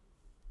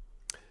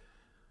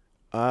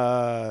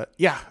 Yeah.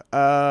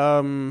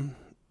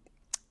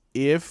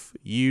 If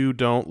you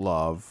don't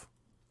love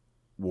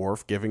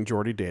Worf giving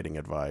Geordi dating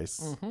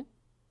advice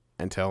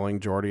and telling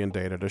Geordi and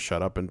Data to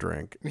shut up and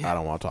drink, I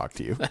don't want to talk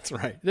to you. That's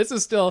right. This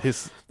is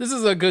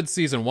a good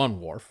season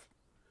 1 Worf.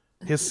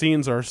 His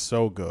scenes are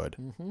so good.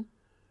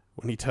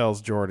 When he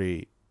tells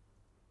Geordi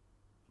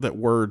that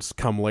words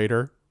come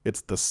later, it's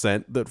the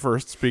scent that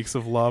first speaks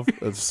of love.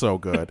 It's so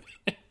good.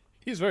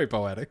 He's very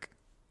poetic.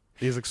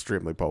 He's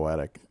extremely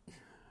poetic.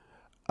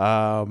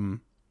 Did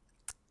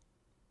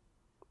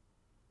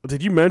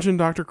you mention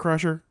Dr.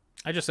 Crusher?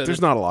 I just said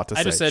there's not a lot to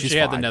say. I just said She's she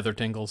had fine. the nether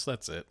tingles.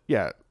 That's it.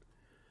 Yeah.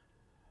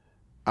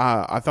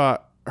 I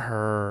thought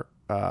her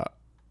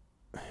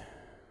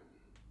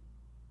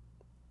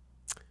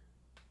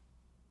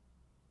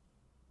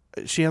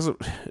she has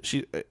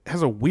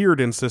a weird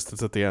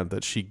insistence at the end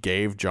that she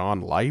gave John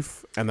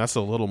life, and that's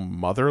a little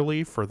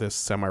motherly for this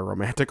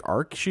semi-romantic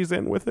arc she's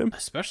in with him.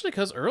 Especially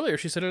because earlier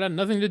she said it had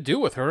nothing to do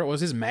with her. It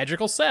was his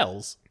magical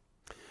cells.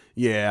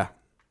 Yeah.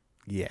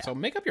 So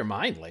make up your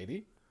mind,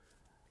 lady.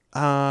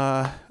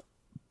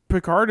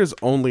 Picard is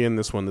only in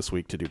this one this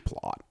week to do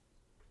plot.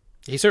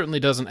 He certainly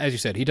doesn't, as you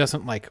said, he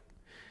doesn't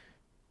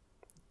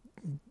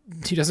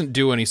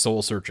do any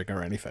soul searching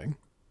or anything.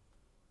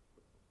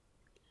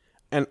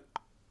 And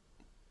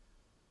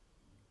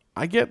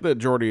I get that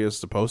Geordi is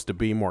supposed to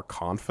be more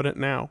confident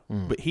now,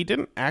 but he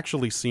didn't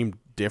actually seem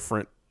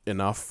different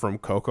enough from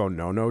Coco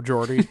No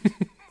Geordi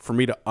for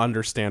me to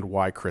understand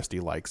why Christy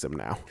likes him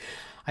now.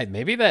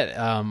 Maybe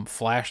that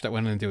flash that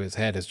went into his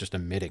head is just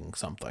emitting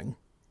something.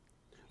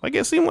 Like,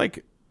 it seemed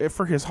like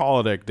for his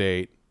holodeck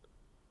date,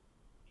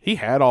 he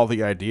had all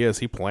the ideas.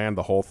 He planned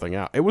the whole thing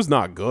out. It was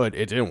not good.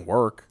 It didn't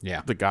work.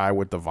 Yeah. The guy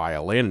with the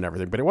violin and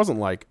everything, but it wasn't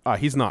like,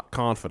 he's not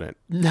confident.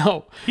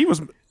 No.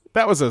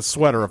 That was a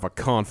sweater of a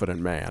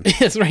confident man.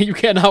 That's right. You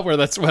cannot wear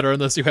that sweater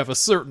unless you have a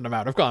certain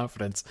amount of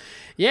confidence.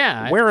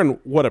 Yeah. Wearing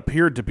what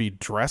appeared to be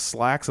dress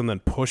slacks and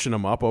then pushing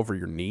them up over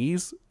your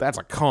knees, that's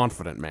a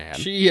confident man.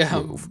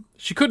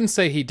 She couldn't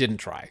say he didn't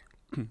try,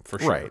 for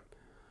sure. Right.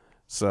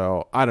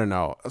 So, I don't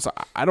know. So,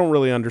 I don't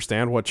really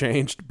understand what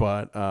changed,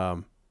 but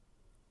I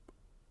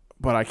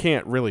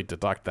can't really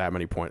deduct that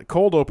many points.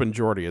 Cold Open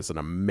Geordi is an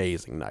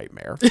amazing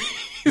nightmare.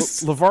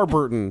 LeVar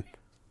Burton...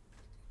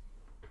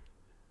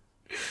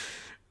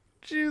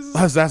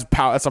 Jesus.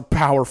 That's a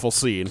powerful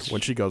scene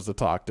when she goes to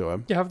talk to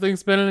him. Yeah, how have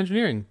things been in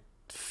engineering?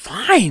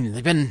 Fine.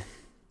 They've been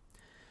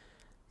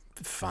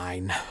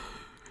fine.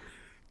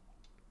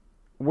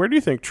 Where do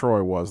you think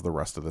Troy was the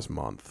rest of this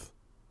month?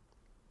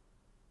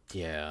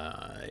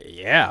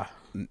 Yeah.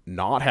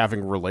 Not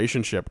having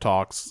relationship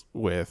talks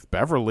with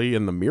Beverly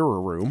in the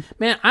mirror room.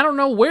 Man, I don't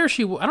know where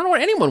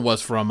anyone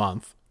was for a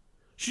month.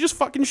 She just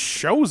fucking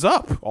shows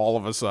up all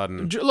of a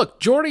sudden. Look,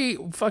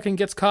 Geordi fucking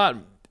gets caught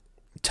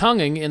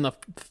tonguing in the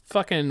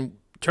fucking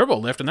turbo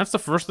lift, and that's the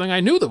first thing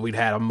I knew that we'd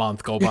had a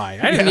month go by.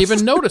 I didn't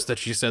even notice that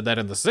she said that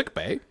in the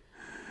sickbay.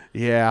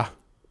 Yeah.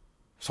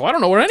 So I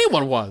don't know where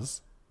anyone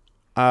was.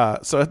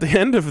 So at the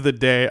end of the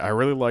day, I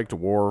really liked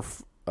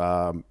Worf.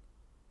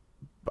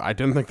 I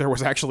didn't think there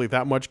was actually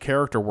that much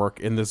character work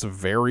in this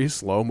very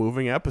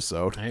slow-moving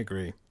episode. I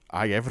agree.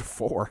 I gave it a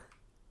 4.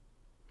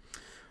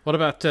 What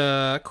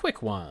about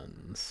quick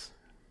ones?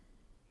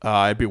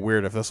 It'd be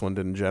weird if this one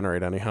didn't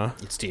generate any, huh?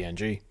 It's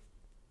TNG.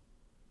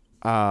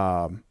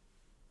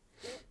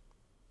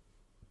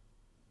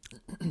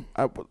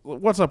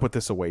 What's up with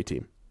this away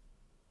team?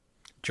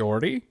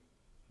 Geordi?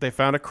 They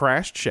found a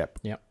crashed ship.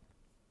 Yep.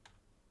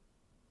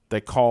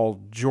 They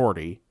called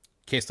Geordi. In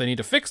case they need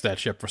to fix that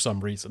ship for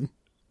some reason.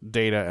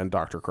 Data and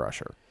Dr.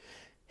 Crusher.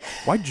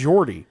 Why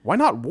Geordi? Why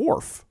not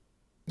Worf?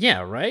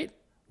 Yeah, right?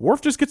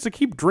 Worf just gets to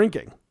keep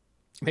drinking.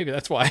 Maybe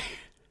that's why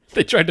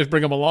they tried to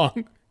bring him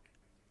along.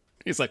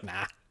 He's like,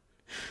 nah.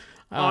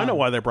 I know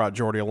why they brought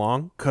Geordi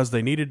along. Because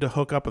they needed to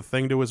hook up a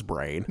thing to his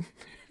brain.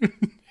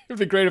 It'd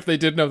be great if they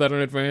did know that in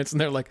advance,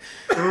 and they're like,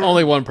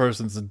 only one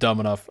person's dumb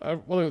enough.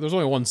 Well, there's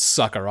only one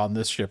sucker on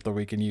this ship that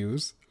we can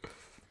use.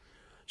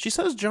 She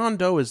says John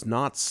Doe is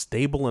not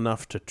stable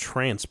enough to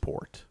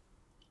transport.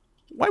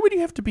 Why would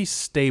you have to be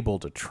stable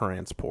to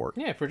transport?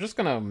 Yeah, if we're just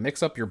gonna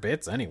mix up your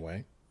bits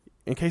anyway.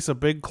 In case a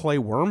big clay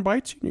worm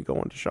bites you and you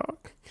go into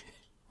shock?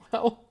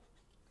 Well,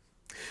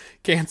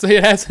 can't say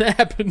it hasn't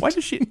happened. Why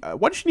does she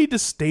need to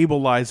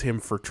stabilize him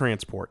for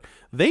transport?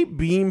 They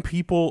beam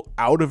people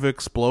out of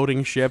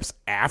exploding ships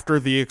after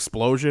the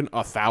explosion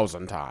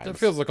 1,000 times. It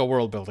feels like a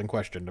world-building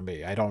question to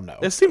me. I don't know.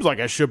 It seems like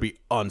it should be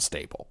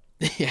unstable.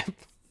 Yeah.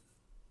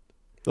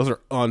 Those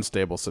are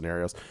unstable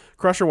scenarios.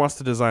 Crusher wants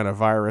to design a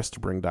virus to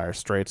bring dire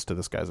straits to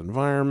this guy's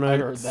environment. I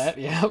heard that,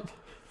 yep.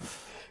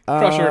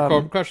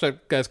 Crush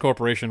that guy's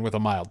corporation with a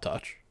mild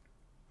touch.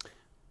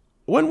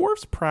 When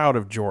Worf's proud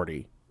of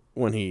Geordi,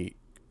 when he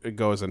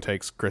goes and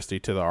takes Christy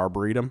to the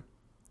Arboretum,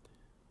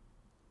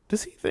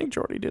 does he think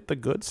Geordi did the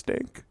good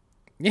stink?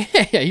 Yeah,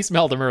 he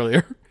smelled him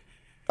earlier.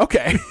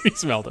 Okay. He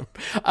smelled him.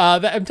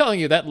 I'm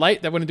telling you, that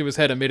light that went into his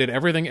head emitted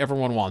everything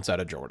everyone wants out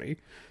of Geordi.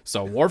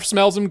 So Worf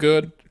smells him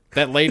good.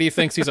 That lady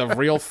thinks he's a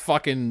real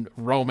fucking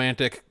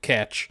romantic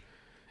catch.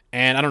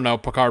 And I don't know,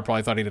 Picard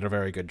probably thought he did a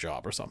very good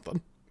job or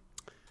something.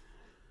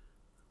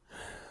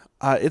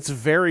 It's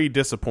very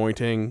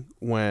disappointing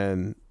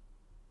when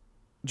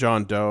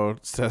John Doe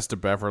says to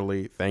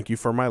Beverly, "Thank you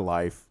for my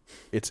life."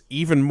 It's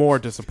even more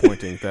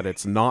disappointing that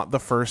it's not the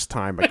first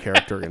time a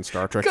character in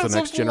Star Trek The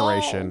Next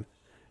Generation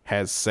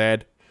has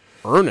said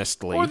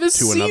earnestly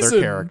to another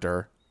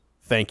character,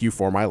 "Thank you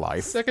for my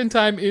life." Second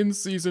time in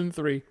season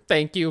 3.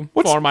 Thank you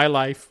for my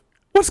life.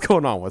 What's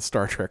going on with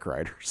Star Trek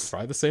writers?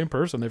 Probably the same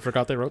person. They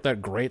forgot they wrote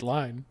that great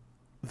line.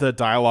 The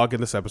dialogue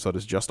in this episode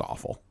is just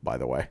awful, by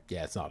the way.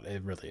 Yeah, it's not.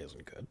 It really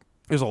isn't good.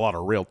 There's a lot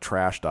of real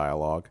trash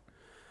dialogue.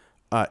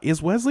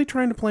 Is Wesley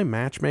trying to play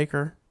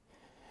matchmaker?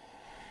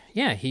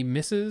 Yeah, he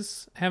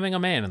misses having a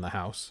man in the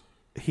house.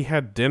 He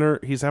had dinner.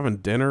 He's having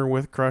dinner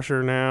with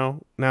Crusher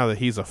now that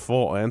he's a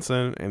full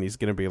ensign, and he's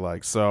going to be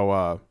like,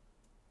 so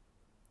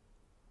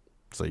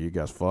you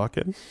guys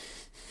fucking?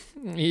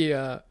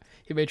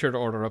 He made sure to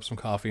order up some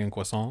coffee and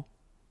croissant.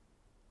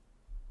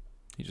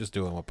 He's just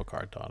doing what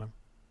Picard taught him.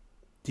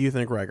 Do you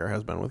think Riker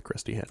has been with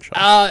Christy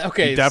Henshaw?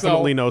 Okay, he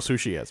definitely knows who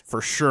she is.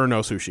 For sure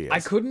knows who she is. I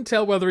couldn't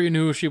tell whether he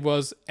knew who she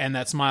was, and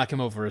that smile came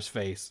over his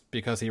face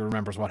because he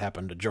remembers what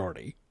happened to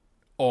Geordi,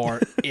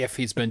 or if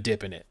he's been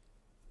dipping it.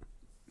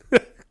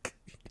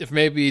 If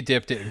maybe he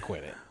dipped it and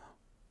quit it.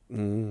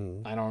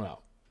 I don't know.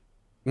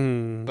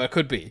 But it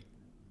could be.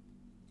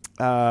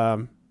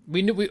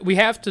 We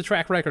have to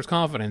track Riker's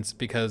confidence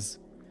because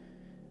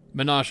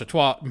Menage a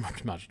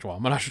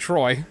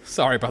Troi,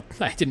 sorry about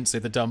that, I didn't say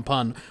the dumb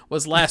pun,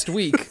 was last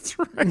week. That's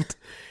right.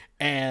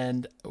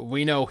 And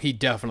we know he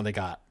definitely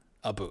got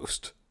a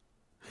boost.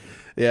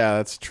 Yeah,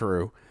 that's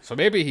true. So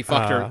maybe he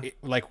fucked her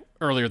like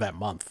earlier that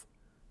month.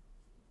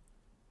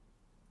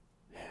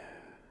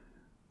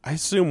 I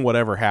assume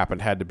whatever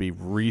happened had to be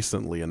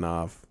recently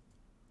enough.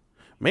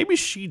 Maybe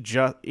she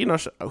just,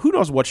 who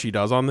knows what she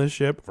does on this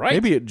ship? Right.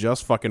 Maybe it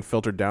just fucking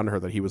filtered down to her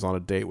that he was on a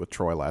date with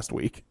Troy last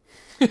week.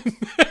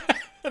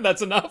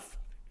 That's enough.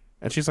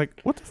 And she's like,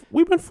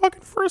 we've been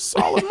fucking for a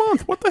solid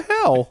month. What the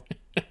hell?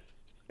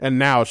 And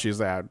now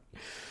she's out.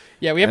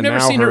 Yeah, we have never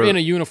seen her in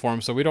a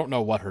uniform, so we don't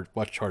know what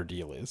her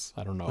deal is.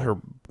 I don't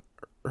know.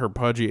 Her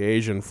pudgy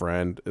Asian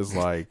friend is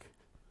like,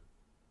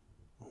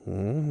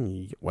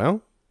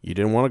 well, you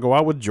didn't want to go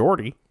out with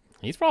Geordi.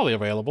 He's probably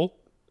available.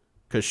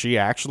 Because she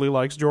actually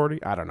likes Geordi?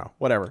 I don't know.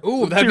 Whatever.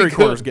 Ooh, the that'd be theory good.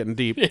 corner's getting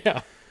deep.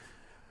 Yeah.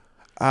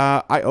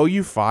 I owe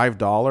you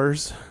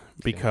 $5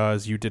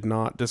 because you did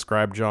not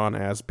describe John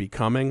as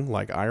becoming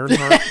like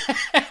Ironheart.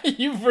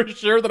 You for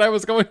sure that I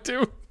was going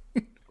to?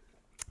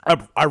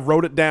 I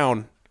wrote it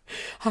down.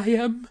 I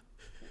am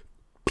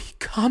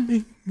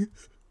becoming.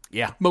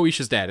 Yeah.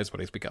 Moesha's dad is what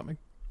he's becoming.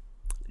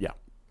 Yeah.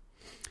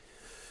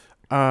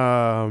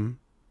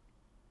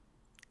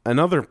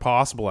 Another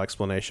possible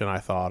explanation I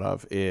thought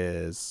of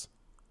is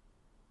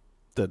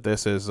that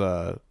this is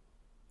a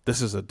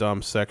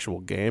dumb sexual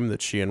game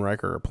that she and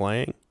Riker are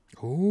playing.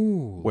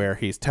 Ooh. Where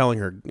he's telling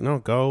her,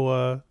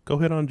 go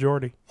hit on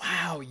Geordi.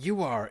 Wow, you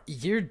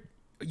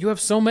have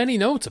so many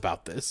notes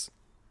about this.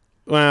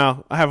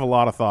 Well, I have a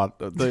lot of thought.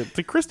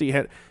 The Christie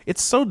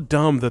it's so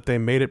dumb that they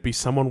made it be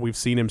someone we've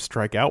seen him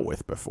strike out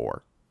with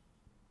before.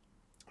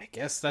 I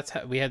guess that's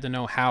how we had to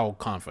know how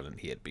confident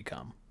he had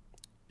become.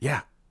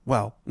 Yeah.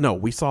 Well, no,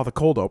 we saw the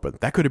cold open.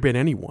 That could have been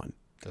anyone.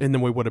 And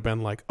then we would have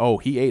been like, oh,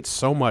 he ate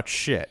so much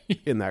shit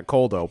in that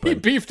cold open. He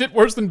beefed it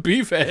worse than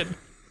Beefhead.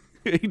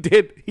 He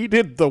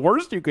did the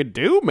worst you could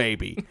do,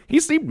 maybe. He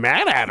seemed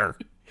mad at her.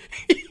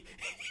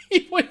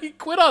 When he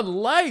quit on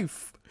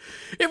life.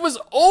 It was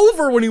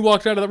over when he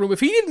walked out of the room.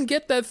 If he didn't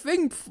get that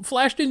thing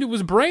flashed into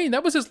his brain,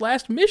 that was his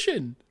last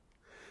mission.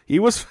 He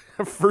was,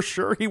 for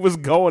sure, he was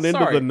going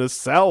into the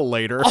nacelle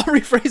later. I'll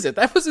rephrase it.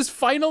 That was his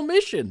final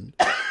mission.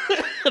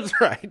 That's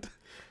right.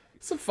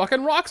 Some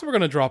fucking rocks were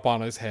going to drop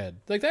on his head.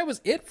 Like, that was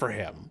it for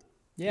him.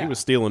 Yeah. He was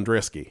stealing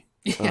Drisky.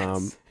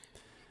 Yes.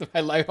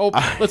 I hope,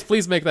 let's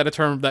please make that a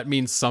term that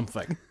means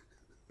something.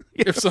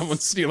 Yes. If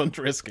someone's stealing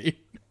Drisky.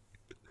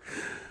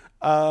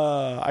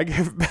 I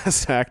gave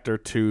Best Actor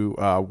to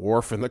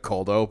Worf in the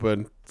cold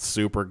open.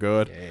 Super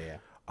good.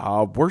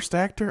 Yeah. Worst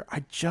Actor?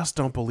 I just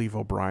don't believe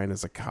O'Brien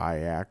is a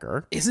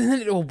kayaker. Isn't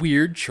it a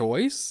weird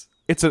choice?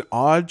 It's an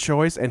odd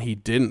choice, and he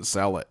didn't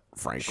sell it,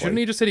 frankly. Shouldn't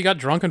he just said he got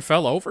drunk and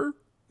fell over?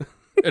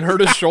 And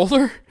hurt his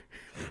shoulder?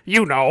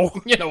 You know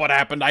what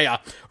happened. I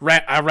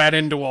ran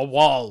into a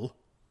wall.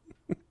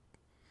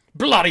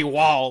 Bloody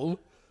wall.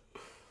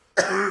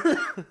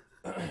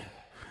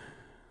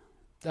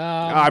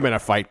 I'm in a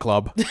fight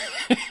club.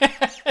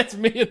 It's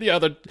me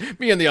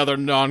and the other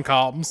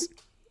non-coms.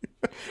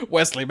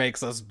 Wesley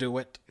makes us do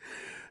it.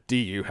 Do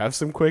you have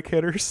some quick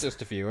hitters?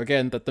 Just a few.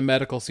 Again, that the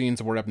medical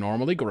scenes were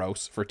abnormally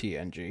gross for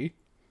TNG.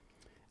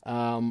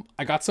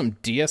 I got some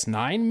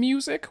DS9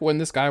 music when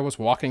this guy was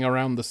walking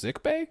around the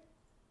sickbay.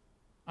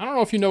 I don't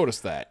know if you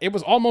noticed that. It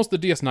was almost the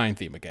DS9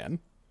 theme again.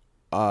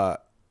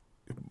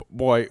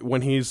 Boy,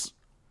 when he's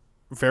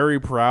very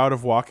proud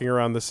of walking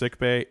around the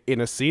sickbay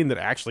in a scene that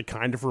actually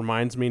kind of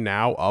reminds me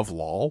now of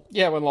Lol.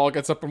 Yeah, when Lol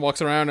gets up and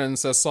walks around and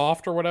says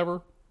soft or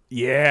whatever.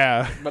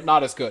 Yeah. But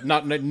not as good.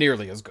 Not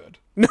nearly as good.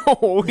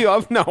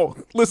 No.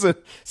 Listen.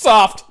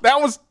 Soft.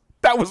 That was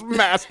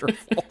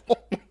masterful.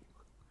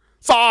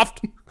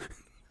 Soft.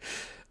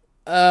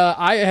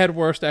 I had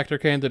worst actor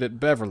candidate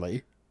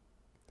Beverly.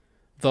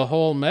 The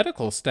whole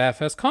medical staff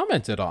has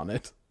commented on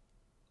it.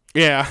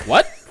 Yeah.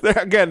 What?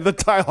 Again, the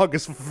dialogue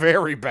is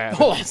very bad.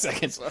 Hold on a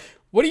second.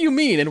 What do you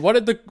mean? And what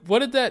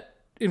did that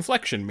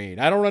inflection mean?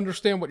 I don't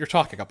understand what you're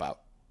talking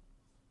about.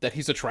 That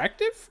he's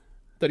attractive?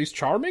 That he's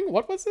charming?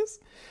 What was this?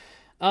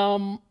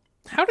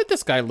 How did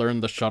this guy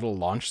learn the shuttle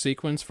launch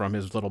sequence from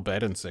his little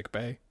bed in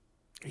sickbay?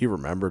 He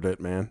remembered it,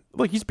 man.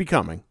 Like, he's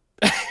becoming.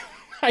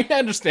 I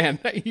understand.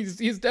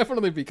 He's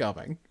definitely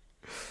becoming.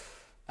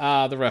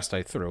 The rest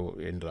I threw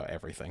into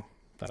everything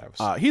that I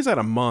was. He's at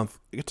a month.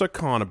 It took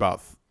Khan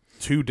about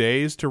 2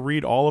 days to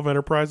read all of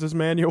Enterprise's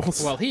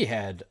manuals. Well, he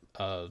had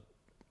a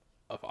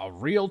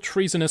real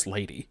treasonous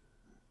lady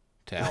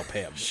to help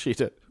him. She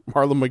did.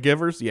 Marla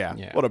McGivers? Yeah.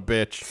 What a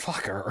bitch.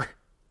 Fuck her.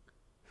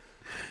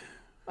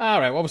 All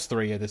right, what was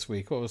 3 this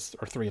week? Or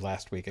 3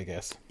 last week, I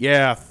guess?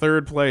 Yeah,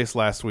 third place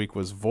last week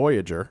was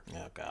Voyager.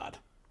 Oh, God.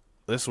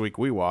 This week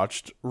we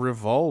watched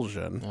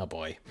Revulsion. Oh,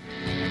 boy.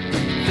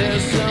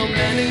 There's so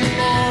many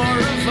more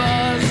of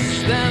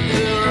us than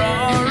there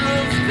are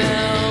of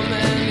them.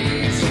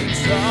 An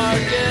easy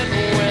target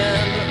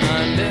when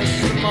I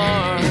miss the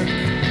mark.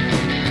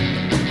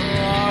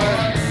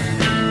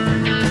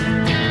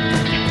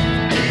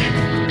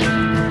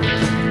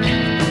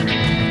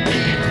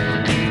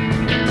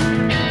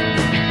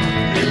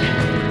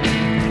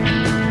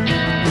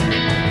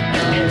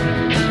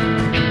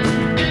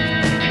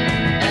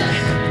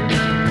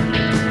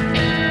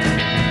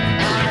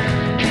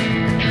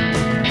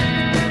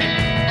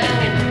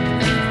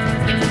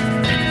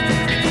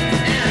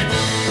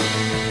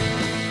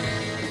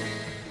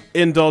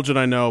 Indulgent,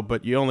 I know,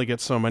 but you only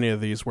get so many of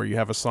these where you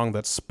have a song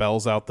that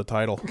spells out the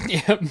title.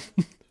 Yep.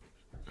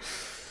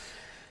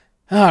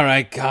 All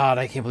right, God,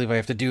 I can't believe I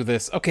have to do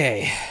this.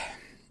 Okay.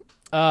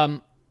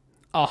 A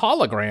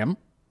hologram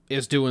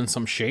is doing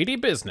some shady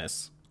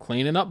business,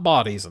 cleaning up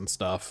bodies and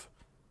stuff.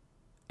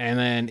 And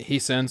then he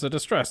sends a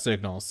distress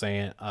signal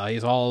saying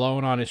he's all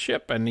alone on his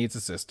ship and needs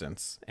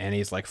assistance. And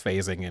he's like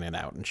phasing in and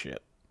out and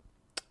shit.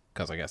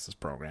 Because I guess his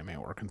program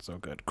ain't working so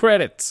good.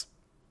 Credits.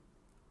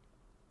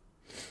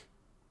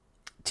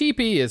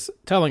 TP is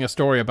telling a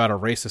story about a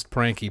racist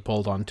prank he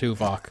pulled on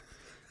Tuvok,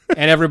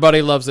 and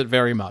everybody loves it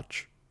very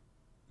much.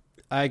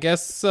 I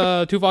guess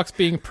Tuvok's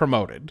being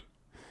promoted.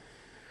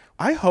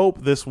 I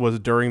hope this was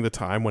during the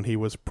time when he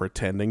was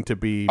pretending to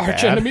be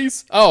arch bad.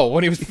 enemies. Oh,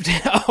 when he was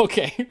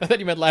okay. I thought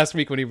you meant last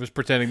week when he was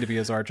pretending to be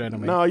his arch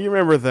enemy. No, you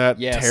remember that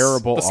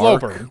terrible the slow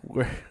arc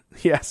burn.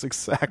 Yes,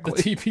 exactly.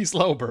 The TP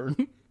slow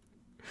burn,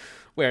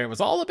 where it was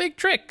all a big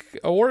trick,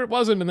 or it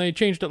wasn't, and they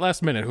changed it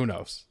last minute. Who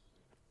knows?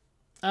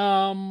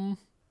 Wasn't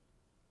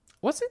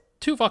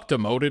Tuvok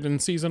demoted in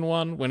season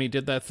 1 when he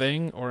did that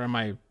thing, or am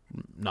I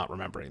not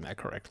remembering that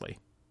correctly?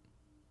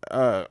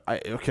 So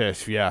I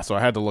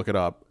had to look it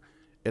up.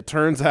 It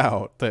turns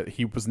out that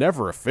he was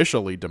never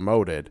officially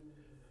demoted.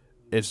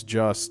 It's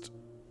just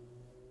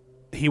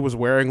he was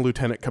wearing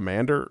lieutenant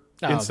commander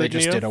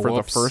insignia for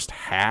the first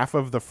half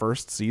of the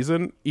first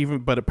season.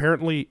 But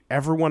apparently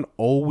everyone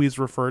always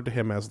referred to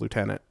him as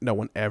lieutenant. No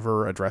one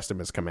ever addressed him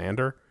as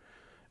commander.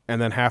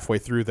 And then halfway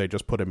through, they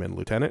just put him in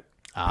lieutenant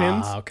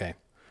pins. Okay.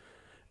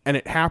 And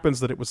it happens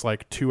that it was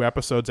like 2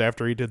 episodes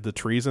after he did the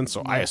treason,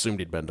 so I assumed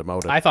he'd been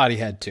demoted. I thought he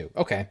had 2.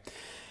 Okay.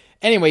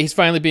 Anyway, he's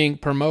finally being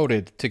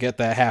promoted to get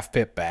that half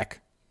pip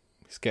back.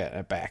 He's getting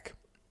it back.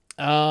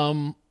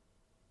 Anyway,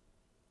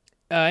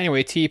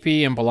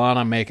 TP and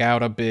B'Elanna make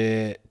out a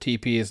bit.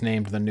 TP is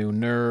named the new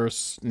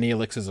nurse.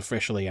 Neelix is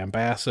officially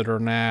ambassador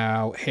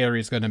now.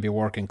 Harry's going to be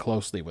working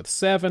closely with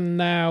Seven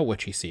now,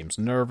 which he seems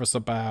nervous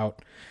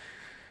about.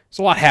 There's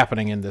a lot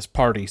happening in this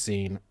party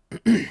scene.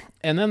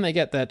 And then they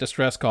get that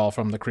distress call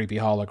from the creepy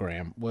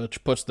hologram,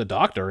 which puts the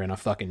Doctor in a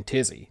fucking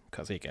tizzy,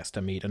 because he gets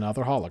to meet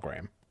another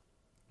hologram.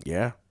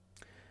 Yeah.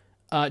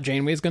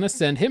 Janeway's going to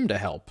send him to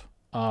help,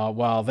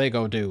 while they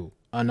go do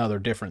another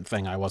different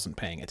thing I wasn't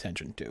paying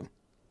attention to.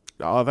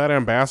 Oh, that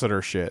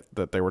ambassador shit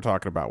that they were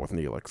talking about with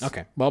Neelix.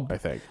 Okay, well, I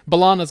think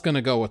B'Elanna's going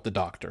to go with the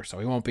Doctor, so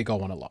he won't be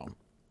going alone.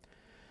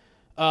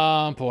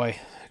 Boy,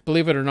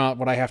 believe it or not,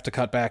 what I have to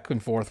cut back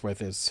and forth with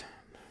is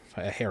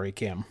Harry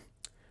Kim.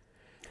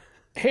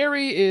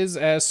 Harry is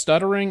as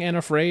stuttering and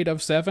afraid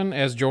of Seven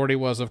as Geordi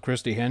was of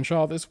Christy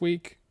Henshaw this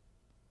week.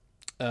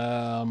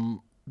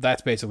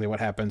 That's basically what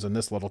happens in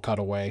this little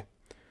cutaway.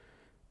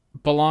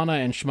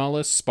 B'Elanna and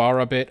Shmullis spar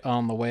a bit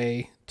on the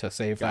way to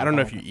save that. I don't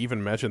know if you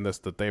even mentioned this,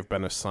 that they've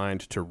been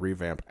assigned to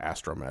revamp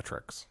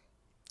astrometrics.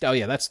 Oh,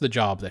 yeah, that's the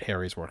job that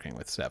Harry's working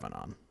with Seven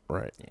on.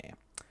 Right.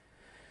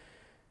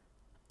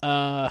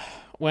 Yeah.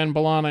 When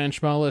B'Elanna and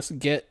Shmullis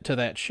get to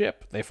that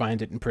ship, they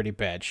find it in pretty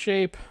bad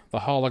shape. The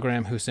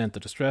hologram who sent the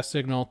distress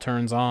signal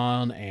turns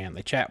on, and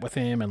they chat with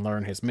him and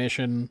learn his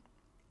mission.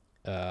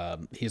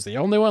 He's the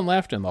only one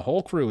left, and the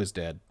whole crew is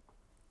dead.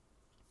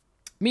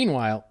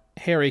 Meanwhile,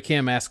 Harry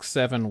Kim asks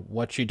Seven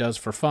what she does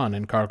for fun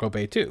in Cargo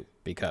Bay 2,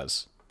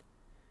 because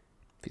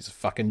he's a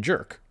fucking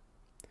jerk.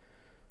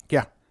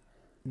 Yeah.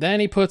 Then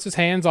he puts his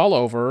hands all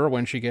over her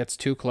when she gets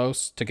too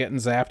close to getting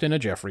zapped in a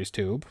Jeffries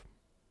tube.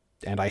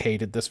 And I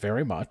hated this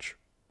very much.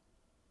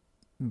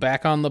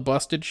 Back on the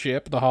busted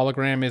ship, the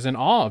hologram is in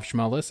awe of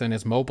Shmullis and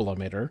his mobile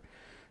emitter.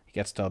 He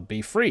gets to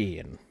be free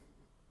and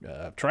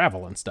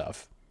travel and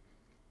stuff.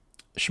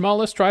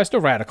 Shmullis tries to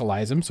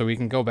radicalize him so he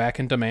can go back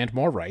and demand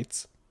more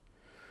rights.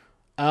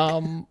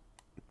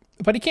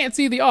 But he can't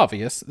see the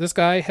obvious. This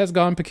guy has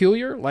gone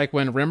peculiar, like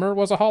when Rimmer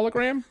was a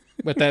hologram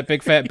with that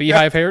big fat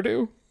beehive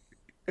hairdo.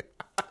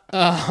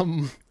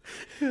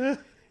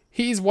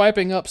 He's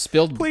wiping up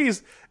spilled...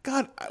 Please,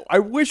 God, I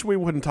wish we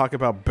wouldn't talk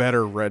about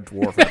better Red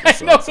Dwarf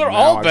episodes. No, they're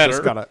all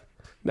better.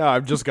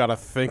 I've just got to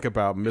think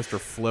about Mr.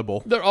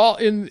 Flibble. They're all,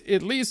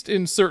 at least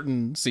in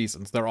certain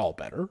seasons, they're all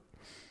better.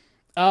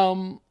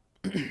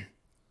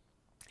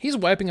 He's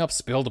wiping up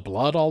spilled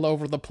blood all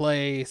over the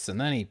place,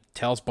 and then he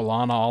tells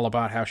B'Elanna all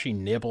about how she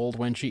nibbled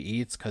when she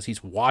eats because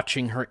he's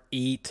watching her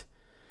eat.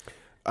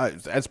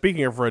 And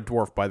speaking of Red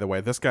Dwarf, by the way,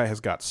 this guy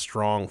has got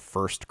strong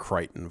First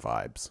Crichton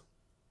vibes.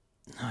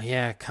 Oh,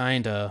 yeah,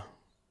 kinda.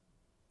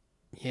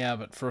 Yeah,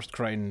 but First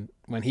Crichton,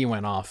 when he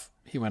went off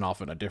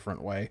in a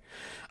different way.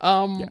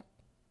 Yeah.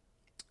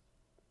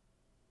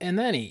 And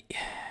then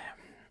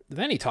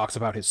he talks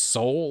about his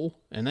soul,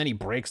 and then he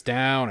breaks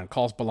down and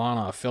calls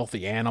B'Elanna a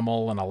filthy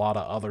animal and a lot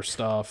of other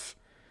stuff.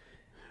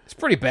 It's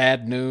pretty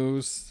bad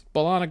news.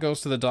 B'Elanna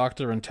goes to the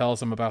Doctor and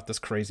tells him about this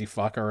crazy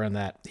fucker and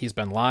that he's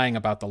been lying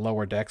about the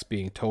lower decks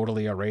being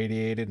totally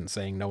irradiated and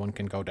saying no one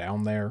can go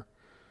down there.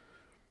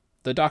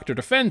 The Doctor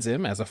defends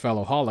him as a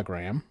fellow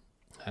hologram.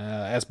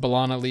 As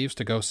B'Elanna leaves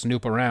to go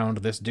snoop around,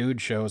 this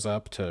dude shows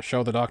up to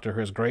show the Doctor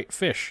his great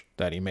fish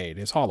that he made,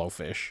 his hollow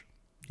fish.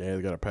 Yeah,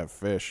 he's got a pet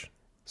fish.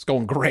 It's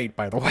going great,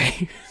 by the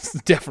way. It's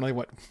definitely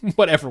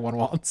what everyone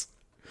wants.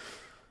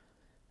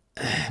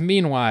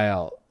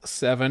 Meanwhile,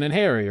 Seven and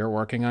Harry are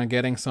working on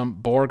getting some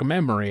Borg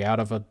memory out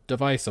of a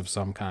device of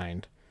some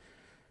kind.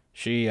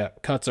 She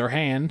cuts her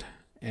hand,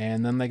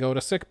 and then they go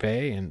to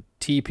sickbay, and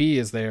TP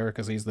is there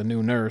because he's the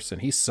new nurse,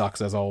 and he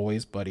sucks as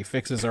always, but he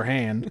fixes her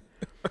hand.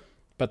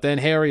 But then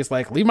Harry's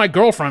like, leave my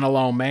girlfriend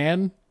alone,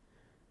 man.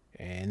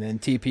 And then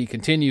TP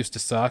continues to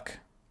suck.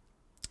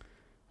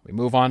 We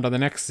move on to the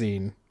next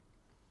scene.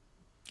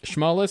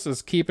 Shmullis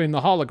is keeping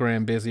the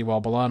hologram busy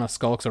while B'Elanna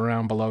skulks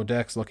around below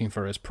decks looking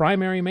for his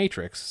primary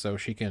matrix so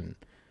she can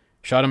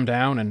shut him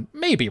down and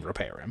maybe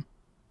repair him.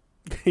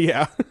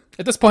 Yeah.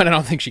 At this point, I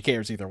don't think she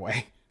cares either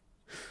way.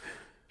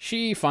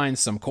 She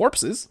finds some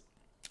corpses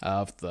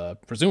of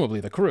presumably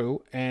the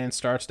crew and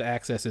starts to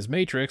access his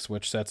matrix,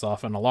 which sets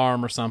off an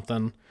alarm or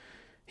something.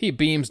 He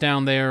beams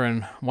down there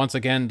and once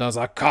again does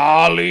a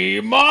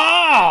Kali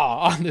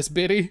Ma on this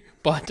biddy,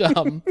 but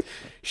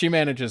she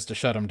manages to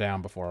shut him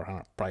down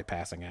before probably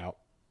passing out.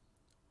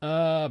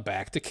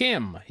 Back to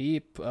Kim. He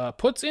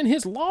puts in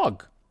his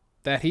log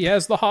that he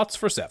has the hots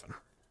for 7.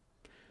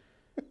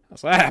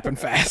 So that happened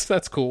fast.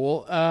 That's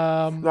cool.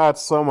 No,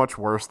 it's so much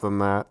worse than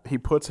that. He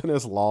puts in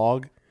his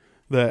log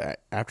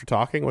that after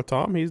talking with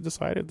Tom, he's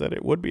decided that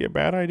it would be a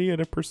bad idea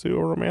to pursue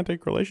a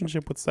romantic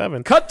relationship with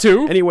 7. Cut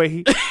to.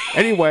 Anyway,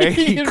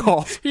 he invites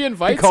called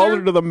her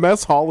her to the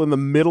mess hall in the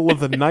middle of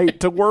the night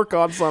to work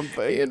on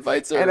something. He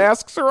invites her and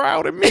asks her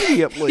out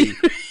immediately.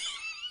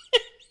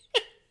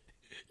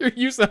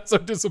 You sound so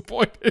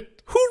disappointed.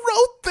 Who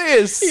wrote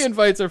this? He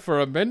invites her for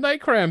a midnight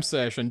cram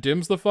session,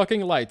 dims the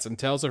fucking lights, and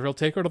tells her he'll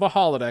take her to the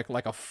holodeck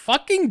like a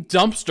fucking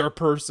dumpster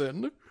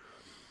person.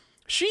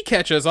 She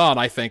catches on,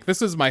 I think.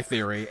 This is my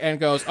theory. And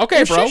goes,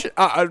 okay, bro.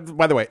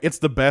 By the way, it's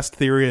the best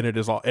theory, and it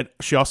is all.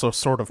 She also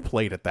sort of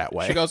played it that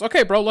way. She goes,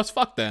 okay, bro, let's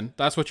fuck then.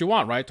 That's what you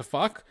want, right? To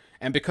fuck?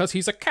 And because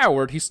he's a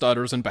coward, he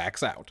stutters and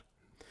backs out.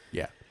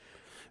 Yeah.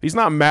 He's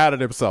not mad at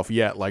himself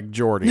yet, like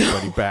Jordy,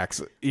 but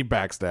he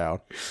backs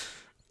down.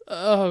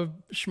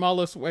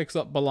 Schmallis wakes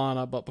up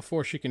B'Elanna, but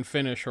before she can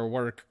finish her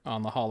work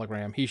on the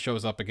hologram, he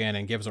shows up again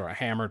and gives her a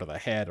hammer to the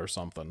head or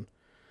something.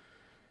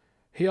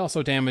 He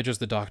also damages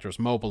the doctor's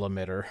mobile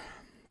emitter.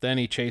 Then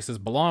he chases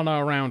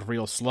B'Elanna around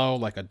real slow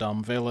like a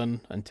dumb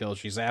villain until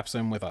she zaps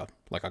him with a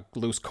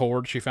loose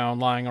cord she found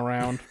lying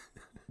around,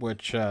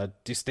 which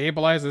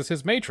destabilizes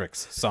his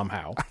matrix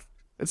somehow.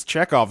 It's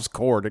Chekhov's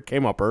cord. It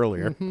came up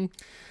earlier. Mm-hmm.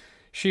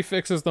 She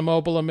fixes the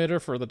mobile emitter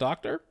for the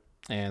doctor,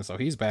 and so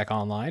he's back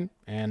online.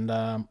 And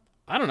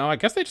I don't know, I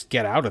guess they just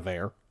get out of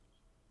there.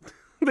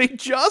 They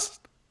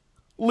just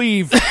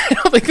leave. I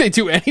don't think they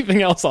do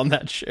anything else on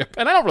that ship,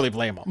 and I don't really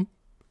blame them.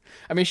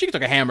 I mean, she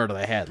took a hammer to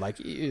the head. Like,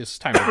 it's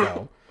time to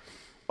go.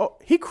 Oh,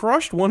 he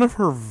crushed one of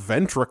her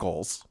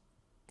ventricles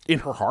in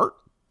her heart.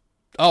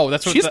 Oh,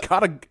 that's what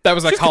that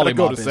was a Kali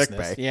Ma business. Sick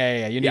bay.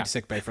 Yeah. You need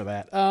sick bay for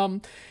that.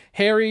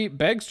 Harry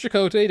begs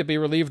Chakotay to be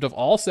relieved of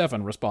all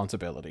 7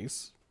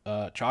 responsibilities.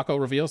 Chaco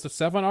reveals that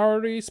 7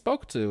 already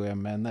spoke to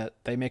him and that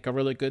they make a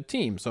really good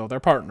team, so they're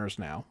partners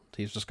now.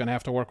 He's just going to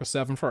have to work with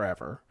 7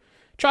 forever.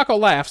 Chaco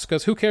laughs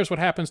because who cares what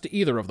happens to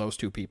either of those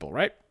 2 people,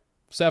 right?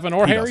 7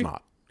 or Harry? He does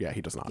not. Yeah,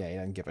 he does not. Yeah, he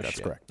doesn't give a shit.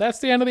 That's correct. That's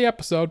the end of the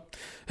episode.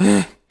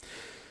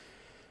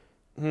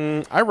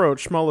 I wrote,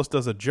 Schmallis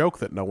does a joke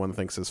that no one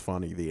thinks is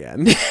funny, the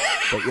end.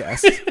 But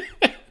yes.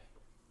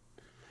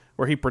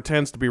 Where he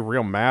pretends to be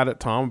real mad at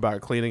Tom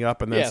about cleaning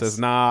up and then says,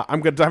 nah,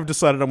 I've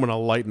decided I'm going to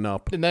lighten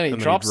up. And then he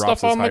drops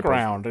stuff on the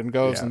ground and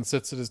goes and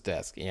sits at his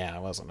desk. Yeah,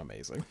 it wasn't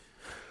amazing.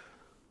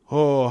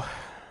 Oh.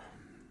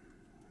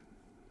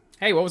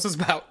 Hey, what was this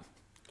about?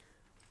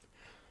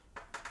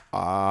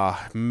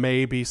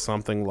 Maybe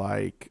something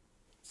like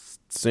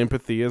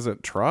sympathy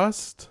isn't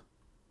trust?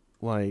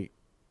 Like,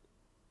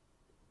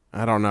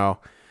 I don't know.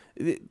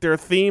 There are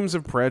themes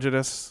of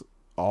prejudice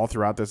all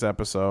throughout this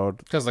episode.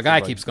 Because the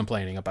guy keeps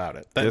complaining about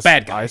it. That this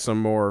bad guy.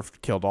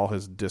 Isomorph killed all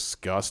his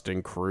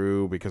disgusting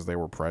crew because they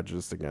were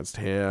prejudiced against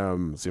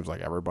him. It seems like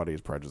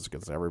everybody's prejudiced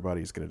against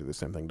everybody. He's going to do the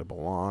same thing to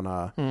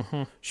B'Elanna.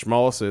 Mm-hmm.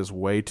 Schmallis is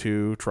way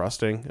too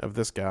trusting of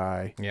this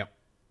guy. Yep.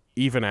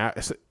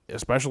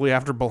 Especially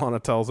after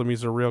B'Elanna tells him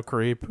he's a real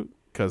creep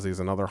because he's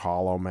another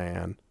hollow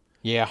man.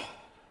 Yeah.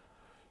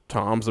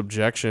 Tom's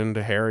objection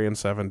to Harry and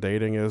 7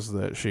 dating is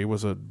that she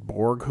was a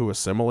Borg who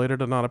assimilated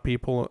a lot of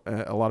people,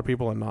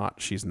 and not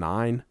she's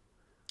 9.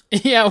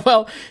 Yeah,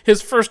 well,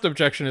 his first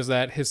objection is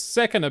that. His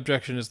second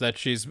objection is that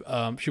she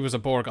was a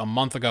Borg a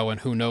month ago, and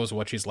who knows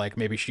what she's like.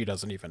 Maybe she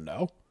doesn't even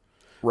know.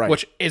 Right.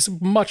 Which is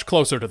much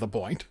closer to the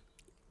point.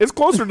 It's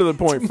closer to the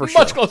point for sure.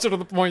 Much closer to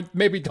the point.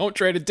 Maybe don't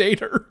try to date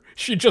her.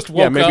 She just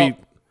woke up.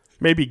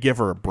 Maybe give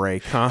her a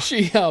break, huh?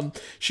 She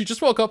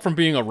just woke up from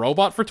being a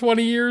robot for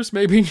 20 years.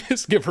 Maybe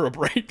just give her a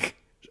break.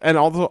 And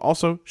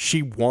also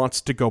she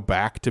wants to go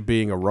back to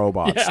being a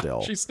robot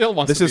still. She still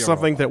wants to be a robot. This is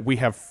something that we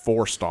have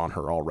forced on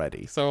her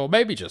already. So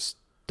maybe just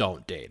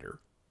don't date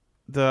her.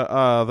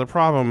 The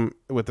problem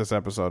with this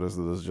episode is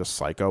that it's just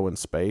Psycho in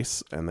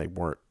space, and they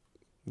weren't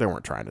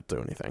trying to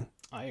do anything.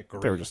 I agree.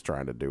 They were just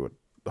trying to do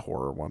the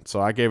horror one. So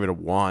I gave it a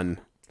 1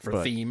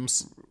 for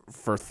themes.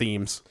 For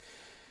themes.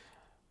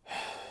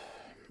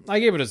 I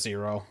gave it a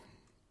 0.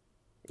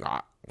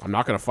 I'm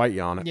not going to fight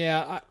you on it.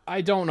 Yeah,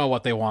 I don't know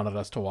what they wanted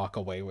us to walk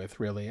away with,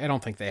 really. I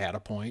don't think they had a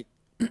point.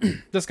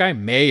 This guy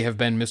may have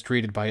been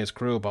mistreated by his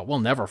crew, but we'll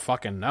never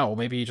fucking know.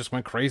 Maybe he just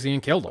went crazy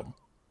and killed them.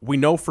 We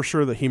know for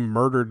sure that he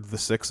murdered the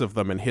 6 of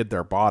them and hid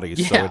their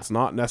bodies, so it's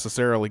not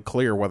necessarily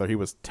clear whether he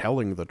was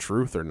telling the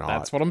truth or not.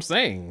 That's what I'm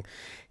saying.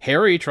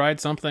 Harry tried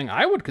something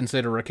I would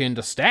consider akin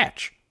to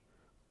Statch,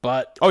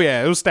 but... Oh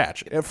yeah, it was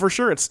Statch. For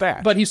sure it's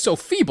Statch. But he's so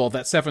feeble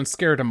that 7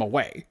 scared him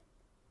away.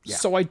 Yeah.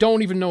 So I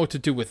don't even know what to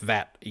do with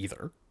that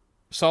either.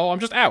 So I'm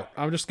just out.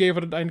 I gave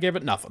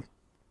it nothing.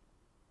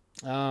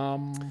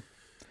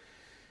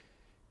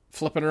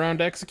 Flipping around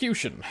to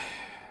execution.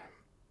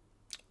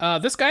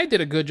 This guy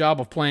did a good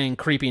job of playing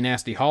creepy,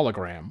 nasty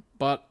hologram,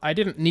 but I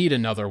didn't need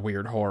another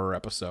weird horror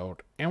episode,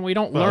 and we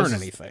don't learn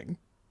anything.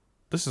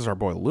 This is our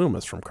boy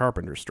Loomis from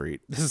Carpenter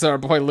Street. This is our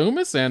boy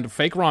Loomis and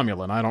fake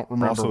Romulan. I don't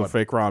remember Also the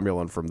fake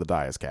Romulan from the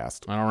Dias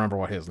cast. I don't remember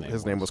what his name was.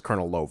 His name was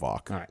Colonel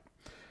Lovok. All right.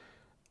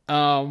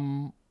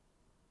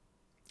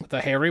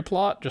 The Harry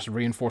plot just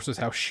reinforces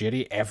how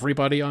shitty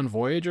everybody on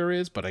Voyager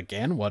is, but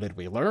again, what did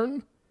we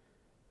learn?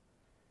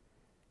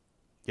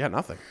 Yeah,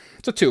 nothing.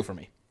 It's a 2 for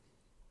me.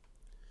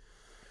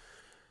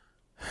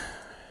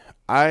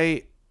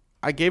 I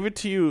gave it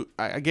to you.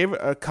 I gave it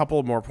a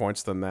couple more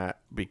points than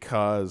that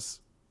because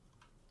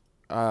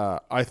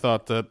I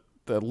thought that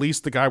at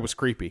least the guy was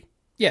creepy.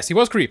 Yes, he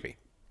was creepy.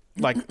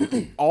 Like,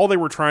 all they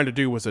were trying to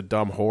do was a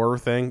dumb horror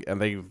thing,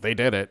 and they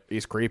did it.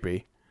 He's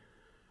creepy.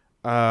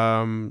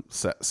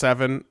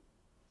 Seven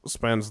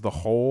spends the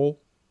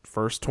whole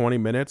first 20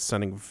 minutes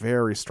sending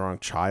very strong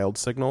child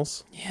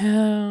signals.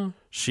 Yeah.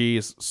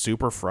 She's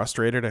super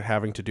frustrated at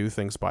having to do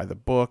things by the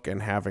book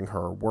and having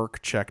her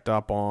work checked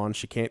up on.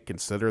 She can't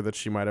consider that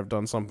she might have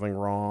done something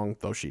wrong,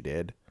 though she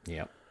did.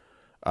 Yep.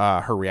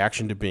 Her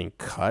reaction to being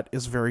cut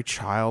is very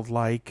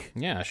childlike.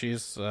 Yeah,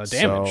 she's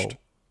damaged.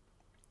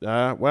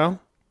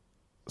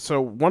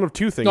 So one of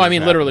two things. No, I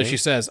mean, literally, she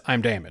says,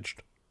 "I'm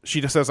damaged."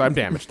 She just says, "I'm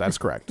damaged." That's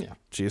correct. Yeah.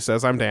 She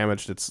says, "I'm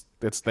damaged."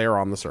 It's there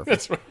on the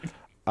surface. That's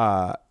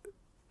right.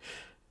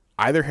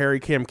 Either Harry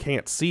Kim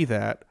can't see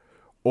that,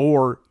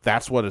 or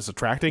that's what is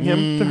attracting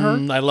him to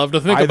her. I love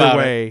to think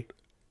about it.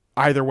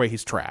 Either way,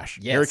 he's trash.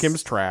 Yes. Harry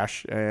Kim's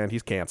trash, and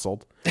he's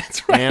canceled.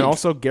 That's right. And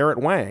also Garrett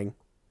Wang,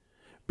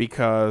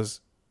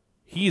 because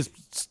he's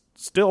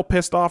still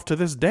pissed off to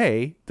this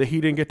day that he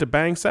didn't get to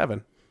bang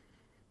Seven.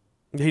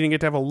 He didn't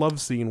get to have a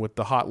love scene with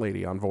the hot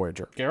lady on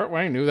Voyager. Garrett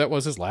Wang knew that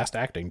was his last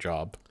acting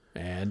job,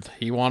 and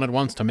he wanted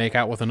once to make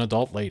out with an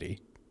adult lady.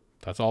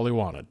 That's all he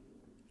wanted.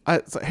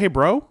 It's like, hey,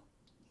 bro,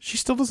 she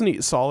still doesn't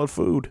eat solid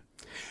food.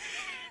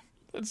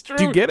 That's true.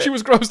 Do you get it? She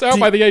was grossed out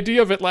by the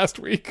idea of it last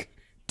week.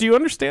 Do you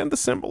understand the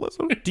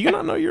symbolism? Do you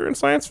not know you're in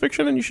science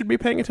fiction and you should be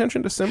paying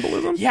attention to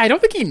symbolism? Yeah, I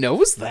don't think he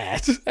knows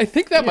that. I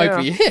think that might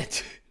be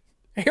it.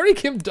 Harry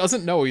Kim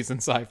doesn't know he's in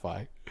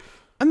sci-fi.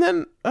 And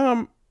then,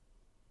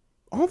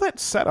 all that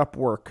setup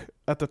work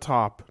at the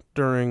top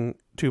during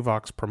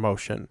Tuvok's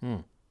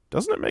promotion,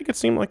 doesn't it make it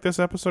seem like this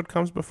episode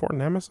comes before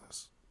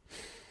Nemesis?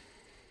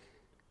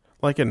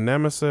 Like in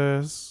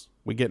Nemesis,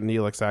 we get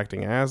Neelix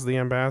acting as the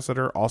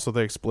ambassador. Also,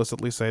 they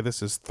explicitly say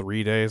this is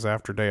 3 days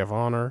after Day of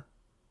Honor.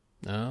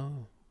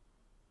 Oh.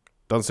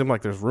 Doesn't seem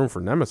like there's room for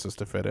Nemesis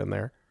to fit in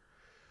there.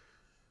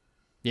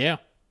 Yeah.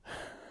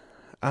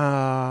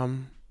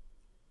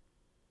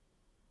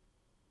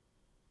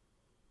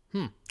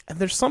 And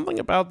there's something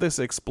about this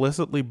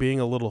explicitly being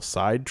a little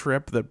side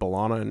trip that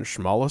B'Elanna and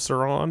Schmullis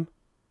are on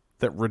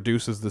that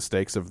reduces the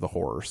stakes of the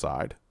horror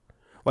side.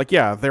 Like,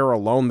 yeah, they're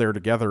alone there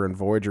together and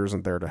Voyager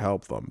isn't there to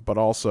help them. But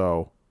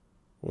also,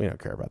 we don't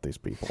care about these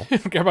people. I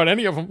don't care about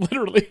any of them,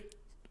 literally.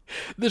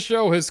 This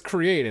show has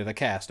created a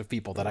cast of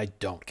people that I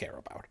don't care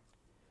about.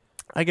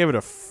 I give it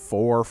a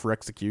 4 for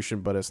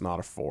execution, but it's not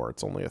a 4.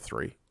 It's only a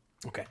 3.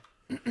 Okay.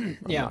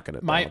 Yeah,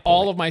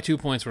 all of my 2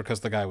 points were because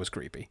the guy was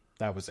creepy.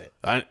 That was it.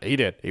 He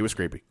did. He was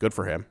creepy. Good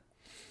for him.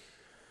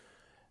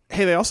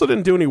 Hey, they also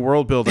didn't do any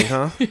world building,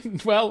 huh?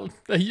 Well,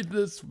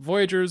 this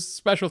Voyager's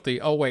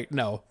specialty. Oh, wait,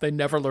 no. They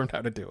never learned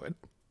how to do it.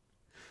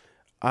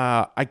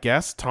 I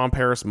guess Tom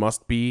Paris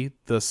must be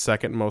the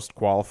second most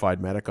qualified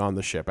medic on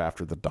the ship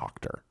after the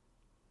Doctor.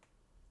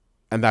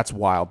 And that's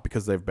wild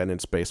because they've been in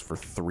space for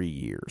 3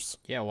 years.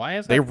 Yeah, why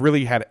is that? They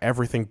really had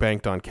everything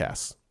banked on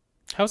Kes.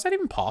 How is that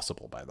even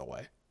possible, by the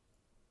way?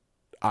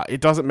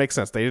 It doesn't make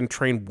sense. They didn't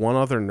train one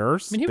other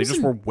nurse. They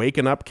just were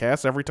waking up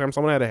Kes every time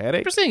someone had a headache.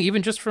 I'm just saying,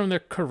 even just from the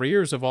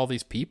careers of all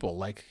these people,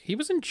 like, he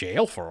was in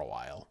jail for a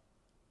while.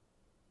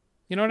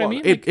 You know what I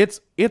mean?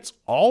 It's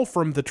all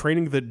from the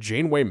training that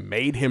Janeway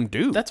made him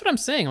do. That's what I'm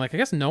saying. Like, I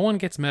guess no one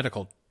gets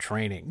medical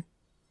training.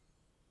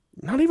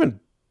 Not even,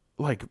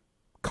 like,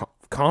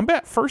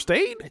 combat first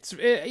aid?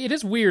 It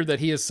is weird that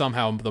he is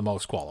somehow the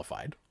most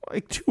qualified.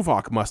 Like,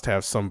 Tuvok must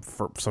have some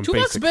basic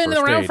Tuvok's been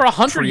first around aid for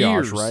 100 triage,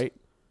 years. Right?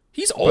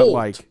 He's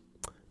old.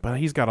 But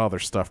he's got other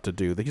stuff to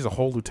do. He's a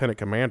whole lieutenant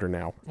commander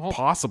now. Well,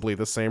 possibly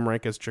the same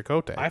rank as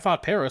Chakotay. I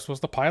thought Paris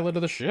was the pilot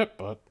of the ship,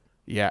 but...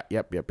 Yeah,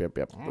 yep.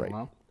 Right.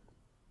 Know.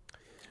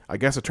 I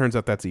guess it turns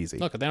out that's easy.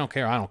 Look, if they don't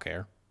care, I don't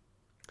care.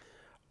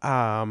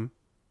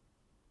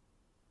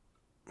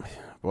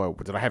 Boy,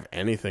 did I have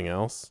anything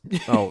else?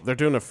 Oh, they're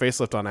doing a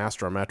facelift on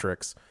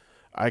Astrometrics.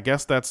 I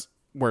guess that's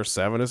where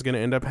Seven is going to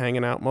end up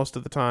hanging out most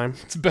of the time.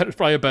 It's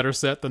probably a better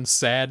set than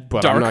sad,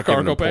 but dark I'm not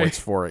cargo giving bay. Points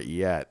for it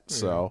yet.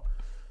 So,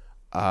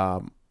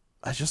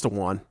 it's just a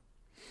 1.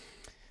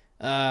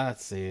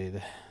 Let's see.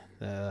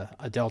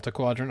 A Delta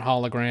Quadrant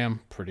hologram.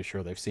 Pretty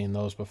sure they've seen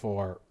those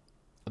before.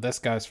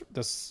 This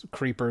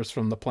creeper's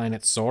from the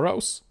planet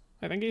Soros,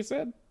 I think he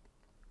said.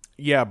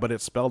 Yeah, but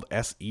it's spelled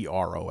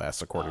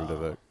Seros according to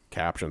the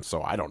caption,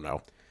 so I don't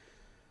know.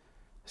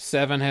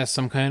 Seven has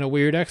some kind of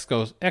weird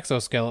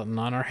exoskeleton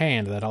on her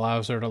hand that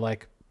allows her to,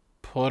 like,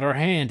 put her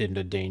hand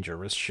into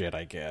dangerous shit,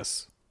 I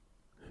guess.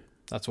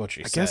 That's what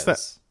she I says. guess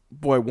that,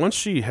 boy, once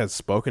she has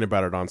spoken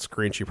about it on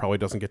screen, she probably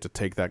doesn't get to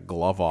take that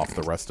glove off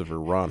the rest of her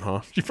run,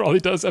 huh? She probably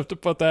does have to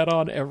put that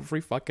on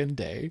every fucking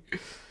day.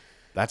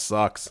 That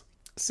sucks.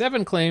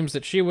 Seven claims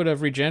that she would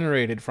have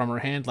regenerated from her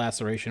hand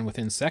laceration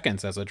within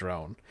seconds as a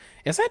drone.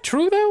 Is that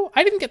true, though?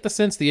 I didn't get the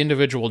sense the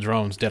individual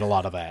drones did a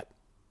lot of that.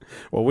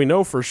 Well, we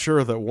know for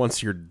sure that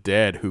once you're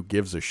dead, who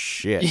gives a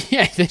shit?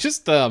 Yeah, they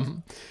just,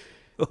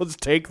 Let's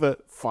take the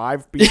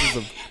 5 pieces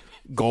of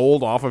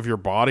gold off of your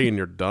body and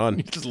you're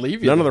done. just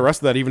leave you None of there. the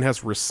rest of that even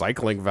has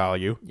recycling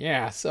value.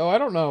 Yeah, so I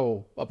don't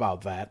know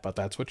about that, but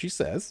that's what she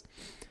says.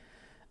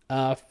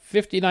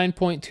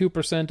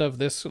 59.2% of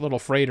this little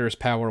freighter's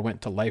power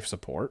went to life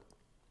support.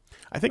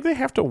 I think they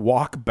have to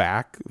walk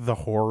back the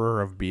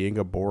horror of being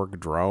a Borg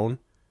drone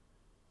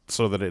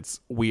so that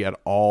we at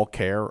all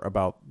care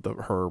about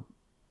her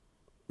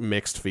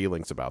mixed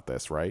feelings about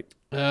this, right?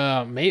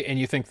 Maybe, and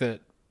you think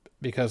that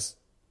because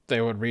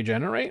they would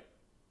regenerate?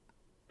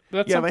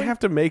 That's Yeah, something? they have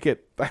to make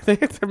it. They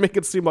have to make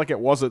it seem like it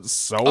wasn't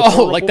so. Oh,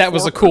 horrible like that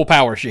was for a her. cool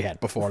power she had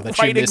before that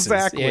she Right, misses.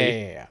 exactly.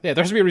 Yeah. There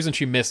has to be a reason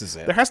she misses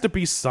it. There has to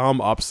be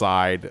some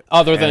upside,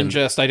 Other than and-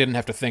 just I didn't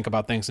have to think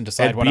about things and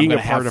decide and what I'm being going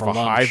a to have part for of a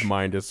lunch. hive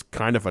mind is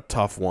kind of a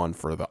tough one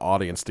for the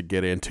audience to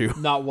get into.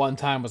 Not one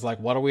time was like,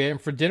 "What are we having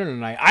for dinner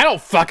tonight?" I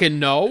don't fucking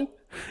know.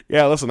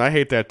 Yeah, listen, I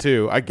hate that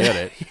too. I get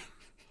it.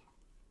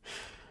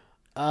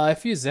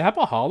 If you zap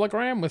a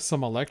hologram with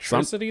some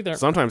electricity, there.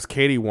 Sometimes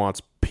Katie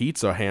wants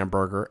pizza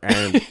hamburger,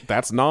 and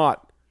that's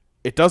not.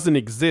 It doesn't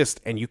exist,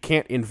 and you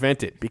can't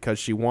invent it because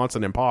she wants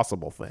an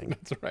impossible thing,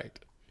 That's right.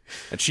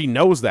 and she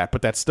knows that.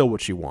 But that's still what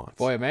she wants.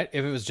 Boy, man,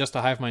 if it was just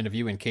a hive mind of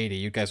you and Katie,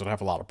 you guys would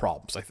have a lot of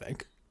problems. I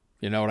think.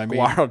 You know what I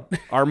mean?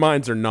 Our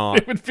minds are not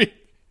It would be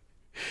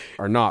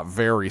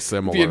very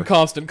similar. in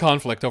constant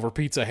conflict over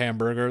pizza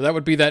hamburger. That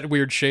would be that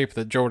weird shape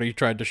that Jordy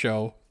tried to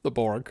show the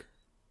Borg.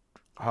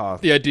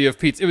 The idea of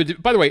pizza. It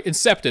would, by the way,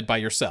 incepted by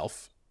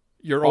yourself,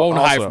 your own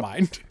also- hive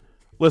mind.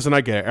 Listen, I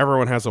get it.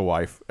 Everyone has a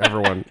wife.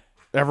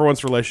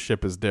 Everyone's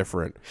relationship is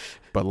different,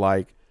 but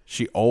like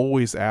she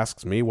always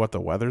asks me what the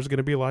weather's going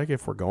to be like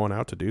if we're going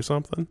out to do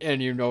something.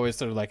 And you always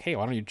sort of like, hey,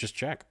 why don't you just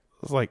check?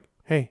 It's like,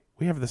 hey,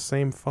 we have the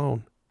same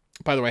phone.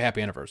 By the way,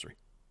 happy anniversary.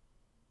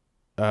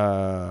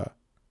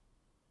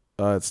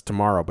 It's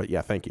tomorrow, but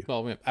yeah, thank you.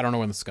 Well, I don't know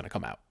when this is going to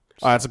come out.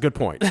 That's a good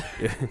point.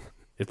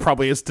 It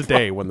probably is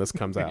today when this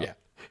comes out. Yeah.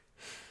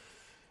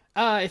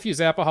 If you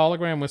zap a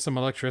hologram with some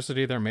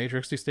electricity, their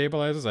matrix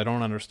destabilizes. I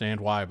don't understand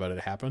why, but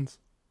it happens.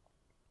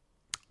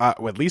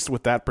 At least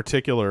with that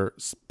particular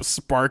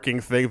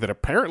sparking thing that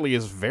apparently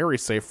is very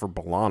safe for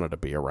B'Elanna to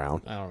be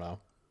around. I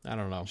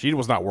don't know. She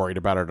was not worried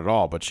about it at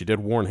all, but she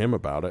did warn him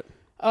about it.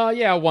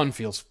 Yeah, one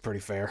feels pretty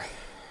fair.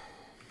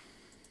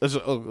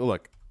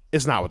 Look,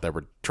 it's not what they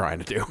were trying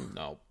to do.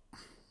 No.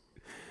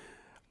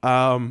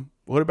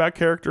 What about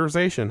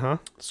characterization, huh?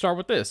 Start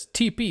with this.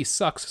 TP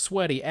sucks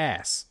sweaty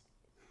ass.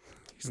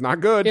 He's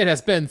not good. It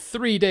has been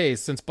 3 days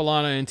since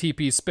B'Elanna and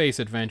TP's space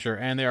adventure,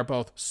 and they are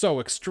both so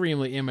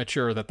extremely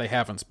immature that they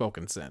haven't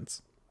spoken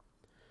since.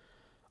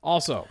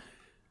 Also,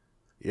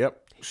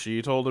 Yep.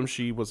 She told him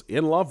she was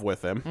in love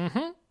with him.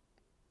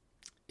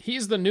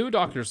 he's the new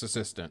doctor's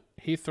assistant.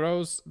 He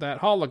throws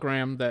that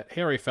hologram that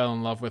Harry fell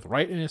in love with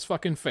right in his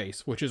fucking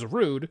face, which is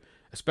rude,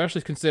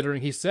 especially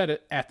considering he said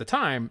it at the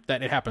time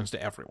that it happens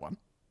to everyone.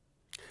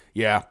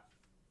 Yeah.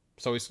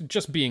 So he's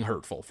just being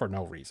hurtful for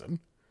no reason.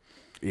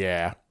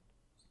 Yeah.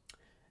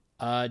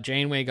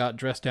 Janeway got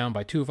dressed down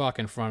by Tuvok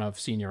in front of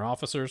senior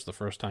officers the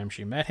first time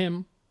she met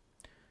him.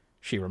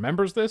 She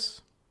remembers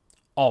this.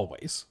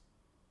 Always.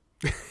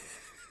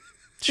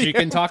 She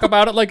can talk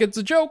about it like it's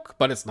a joke,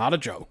 but it's not a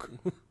joke.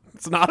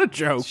 It's not a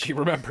joke. She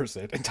remembers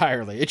it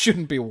entirely. It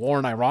shouldn't be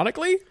worn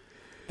ironically.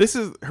 This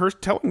is her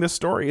telling this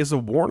story is a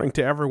warning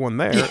to everyone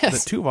there that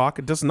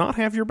Tuvok does not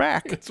have your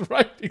back. That's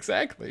right,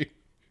 exactly.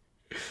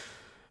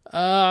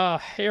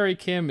 Harry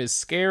Kim is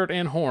scared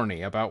and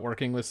horny about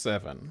working with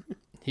Seven.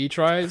 He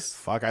tries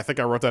Fuck, I think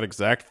I wrote that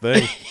exact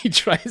thing. he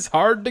tries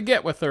hard to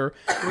get with her,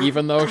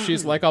 even though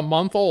she's like a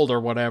month old or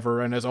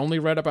whatever and has only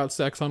read about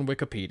sex on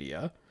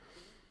Wikipedia.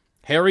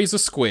 Harry's a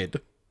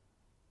squid.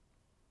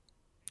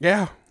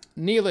 Yeah.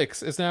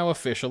 Neelix is now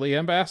officially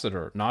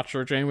ambassador. Not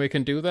sure Janeway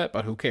can do that,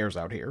 but who cares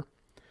out here?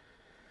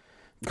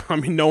 I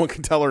mean, no one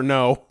can tell her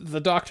no. The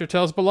doctor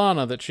tells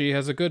B'Elanna that she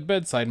has a good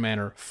bedside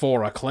manner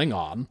for a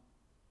Klingon.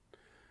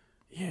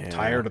 Yeah.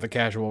 Tired of the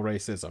casual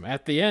racism.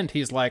 At the end,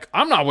 he's like,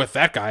 I'm not with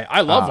that guy.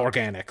 I love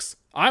organics.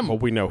 Well,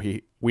 we know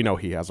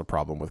he has a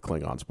problem with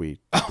Klingons. We've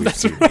That's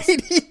seen right.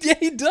 this.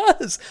 He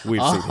does.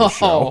 We've seen his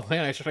show. Oh,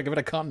 man, should I give it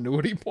a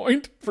continuity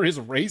point for his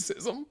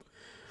racism?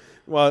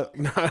 Well,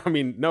 I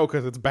mean, no,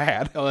 because it's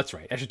bad. Oh, that's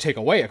right. I should take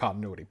away a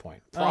continuity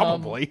point.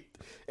 Probably.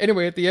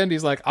 Anyway, at the end,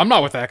 he's like, I'm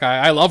not with that guy.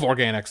 I love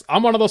organics.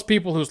 I'm one of those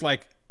people who's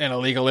like an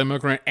illegal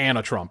immigrant and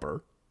a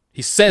Trumper.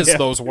 He says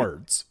those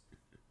words,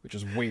 which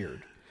is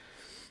weird.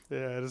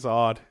 Yeah, it is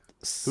odd.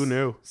 Who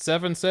knew?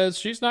 Seven says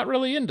she's not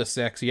really into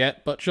sex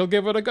yet, but she'll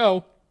give it a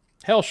go.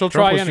 Hell, she'll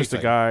Trump try was anything. just a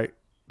guy.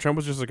 Trump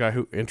was just a guy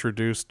who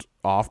introduced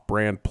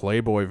off-brand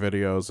Playboy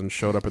videos and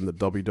showed up in the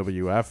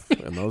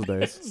WWF in those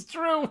days. It's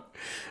true.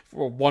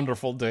 For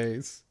wonderful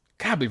days.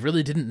 God, we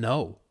really didn't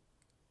know.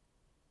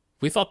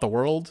 We thought the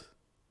world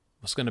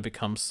was going to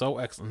become so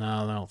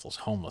No, those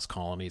homeless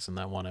colonies in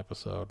that one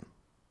episode.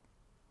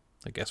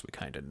 I guess we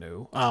kind of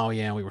knew. Oh,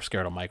 yeah, we were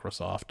scared of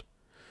Microsoft.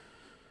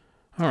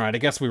 All right, I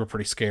guess we were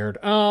pretty scared.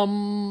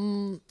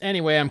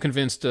 Anyway, I'm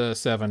convinced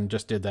Seven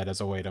just did that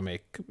as a way to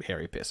make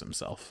Harry piss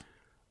himself.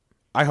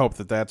 I hope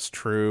that that's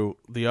true.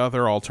 The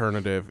other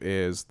alternative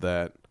is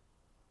that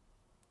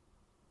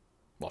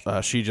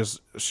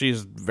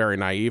she's very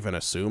naive and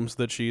assumes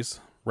that she's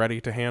ready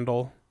to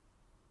handle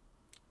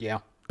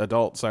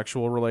adult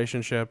sexual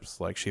relationships.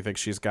 Like, she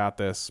thinks she's got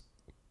this,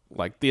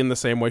 like, in the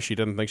same way she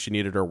didn't think she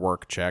needed her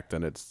work checked.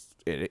 And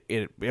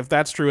if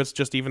that's true, it's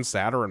just even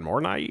sadder and more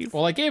naive.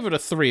 Well, I gave it a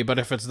 3, but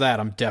if it's that,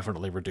 I'm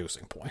definitely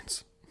reducing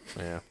points.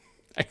 Yeah.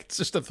 It's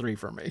just a 3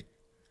 for me.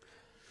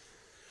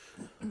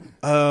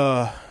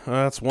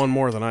 That's one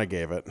more than I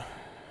gave it.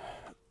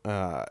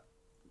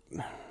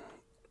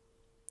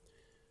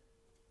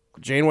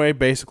 Janeway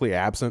basically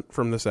absent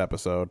from this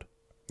episode.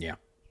 Yeah.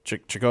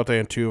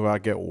 Chakotay and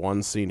Tuvok get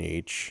one scene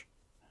each.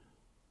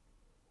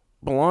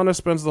 B'Elanna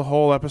spends the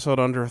whole episode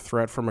under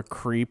threat from a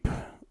creep,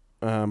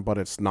 but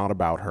it's not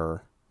about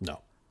her. No.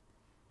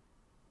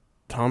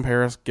 Tom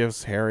Paris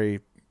gives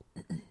Harry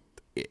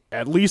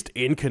at least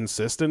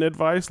inconsistent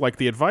advice. Like,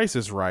 the advice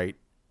is right.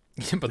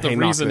 But the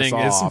reasoning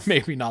is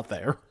maybe not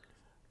there.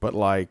 But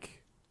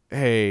like,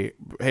 hey,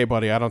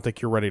 buddy, I don't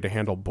think you're ready to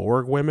handle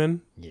Borg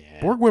women.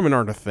 Yeah. Borg women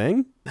aren't a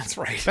thing. That's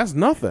right. That's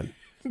nothing.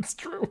 It's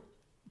true.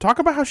 Talk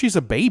about how she's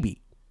a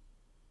baby.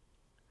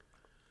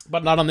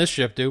 But not on this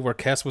ship, dude, where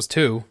Kes was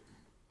 2.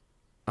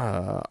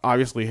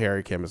 Obviously,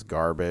 Harry Kim is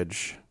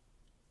garbage.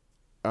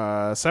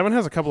 Seven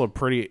has a couple of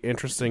pretty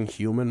interesting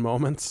human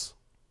moments.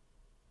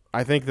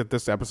 I think that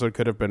this episode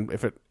could have been,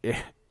 if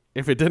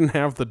it didn't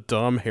have the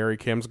dumb Harry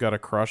Kim's got a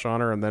crush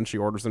on her and then she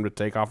orders him to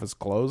take off his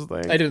clothes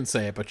thing. I didn't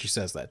say it, but she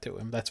says that to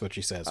him. That's what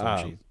she says when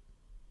she...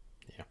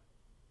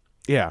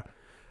 Yeah.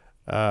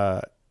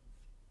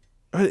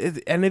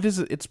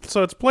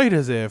 It's played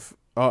as if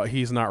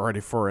he's not ready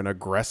for an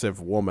aggressive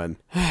woman.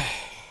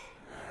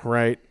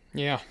 Right?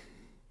 Yeah.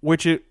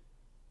 Which is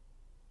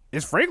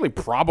frankly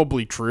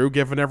probably true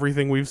given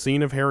everything we've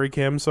seen of Harry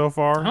Kim so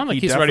far. I don't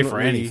think he's ready for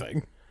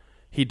anything.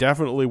 He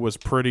definitely was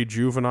pretty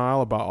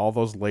juvenile about all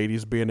those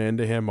ladies being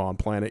into him on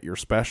Planet You're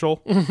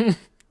Special.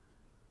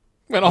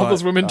 When all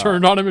those women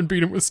turned on him and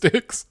beat him with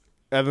sticks.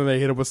 And then they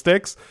hit him with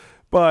sticks.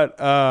 But,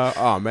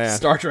 oh man.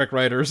 Star Trek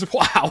writers,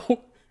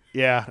 wow.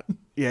 Yeah.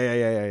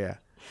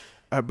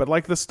 But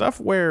like the stuff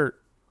where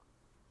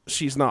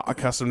she's not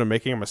accustomed to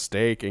making a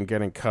mistake and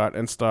getting cut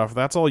and stuff,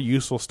 that's all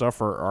useful stuff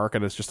for her arc,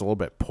 and it's just a little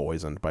bit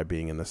poisoned by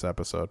being in this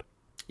episode.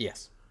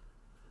 Yes.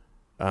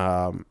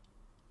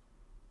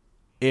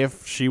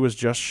 If she was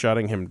just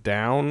shutting him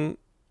down,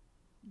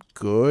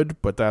 good,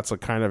 but that's a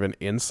kind of an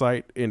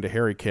insight into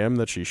Harry Kim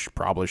that she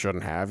probably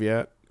shouldn't have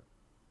yet.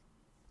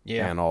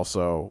 Yeah. And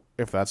also,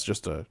 if it's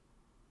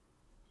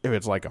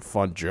like a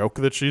fun joke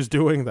that she's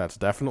doing, that's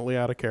definitely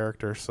out of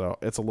character, so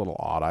it's a little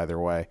odd either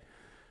way.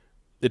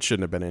 It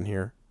shouldn't have been in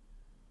here.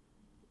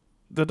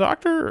 The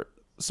Doctor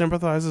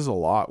sympathizes a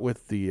lot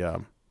with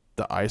the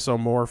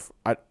isomorph.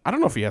 I don't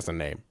know if he has a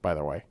name, by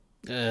the way.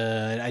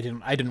 I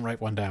didn't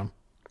write one down.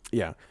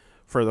 Yeah.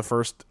 For the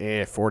first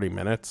 40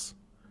 minutes.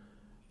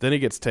 Then he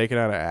gets taken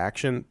out of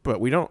action,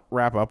 but we don't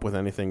wrap up with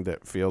anything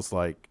that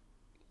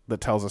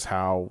tells us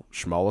how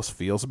Schmollis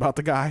feels about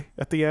the guy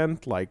at the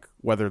end, like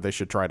whether they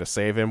should try to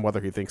save him,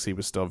 whether he thinks he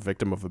was still a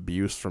victim of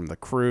abuse from the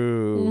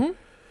crew. Mm-hmm.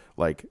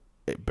 Like,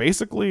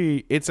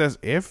 basically, it's as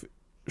if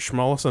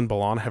Schmollis and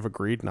B'Elanna have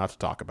agreed not to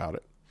talk about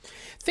it.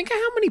 Think of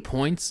how many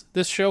points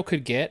this show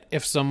could get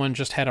if someone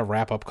just had a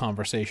wrap-up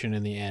conversation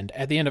at the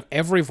end of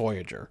every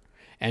Voyager,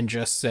 and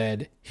just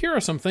said, here are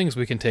some things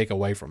we can take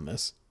away from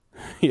this.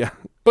 Yeah.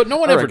 But no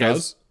one ever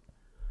does.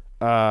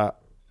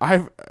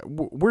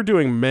 We're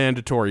doing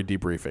mandatory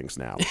debriefings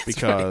now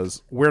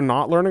because we're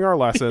not learning our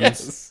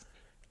lessons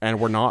and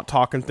we're not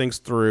talking things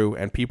through,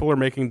 and people are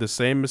making the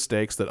same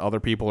mistakes that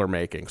other people are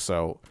making.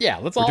 So yeah,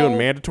 we're doing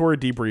mandatory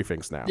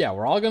debriefings now. Yeah,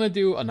 we're all going to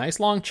do a nice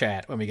long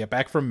chat when we get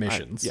back from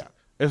missions.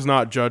 It's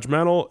not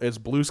judgmental. It's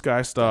blue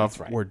sky stuff.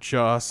 That's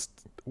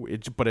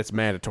right. But it's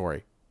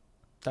mandatory.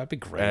 That'd be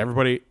great. And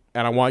everybody...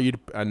 And I want you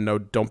to know,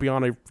 don't be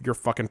on your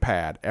fucking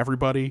pad.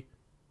 Everybody.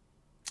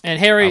 And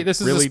Harry,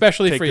 this is really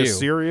especially for you.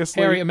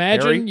 Seriously? Harry,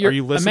 imagine Harry, are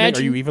you listening?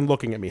 Are you even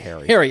looking at me,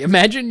 Harry? Harry,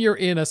 imagine you're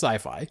in a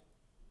sci-fi.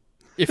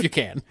 If you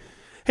can.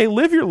 Hey,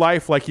 live your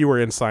life like you were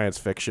in science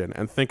fiction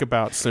and think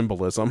about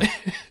symbolism.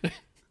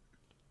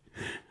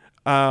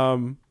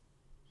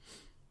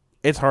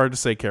 It's hard to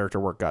say character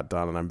work got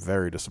done, and I'm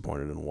very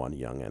disappointed in one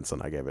young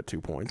ensign. I gave it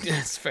 2 points.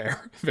 That's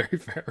fair. Very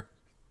fair.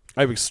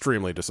 I'm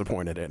extremely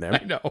disappointed in him.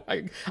 I know.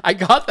 I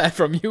got that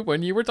from you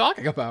when you were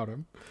talking about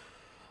him.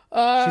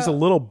 She's a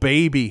little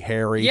baby,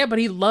 Harry. Yeah, but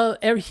he like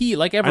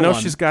everyone. I know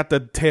she's got the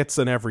tits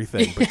and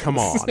everything, but come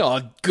on.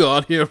 Oh,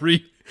 God,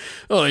 Harry.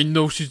 I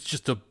know she's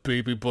just a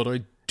baby, but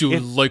I do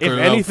like her If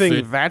anything,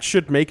 outfit. that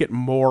should make it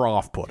more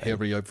off-putting.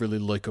 Harry, I really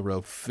like her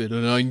outfit,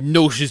 and I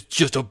know she's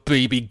just a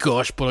baby,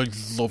 gosh, but I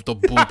love the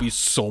boobies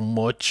so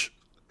much.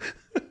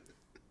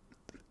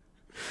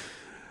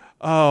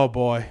 Oh,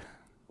 boy.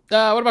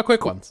 What about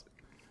quick ones?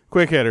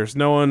 Quick hitters.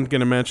 No one going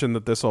to mention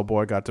that this old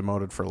boy got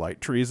demoted for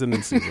light treason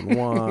in season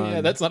 1.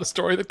 Yeah, that's not a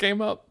story that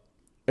came up.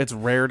 It's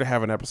rare to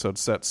have an episode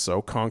set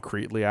so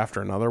concretely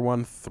after another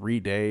one. 3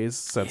 days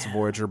since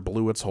Voyager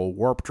blew its whole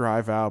warp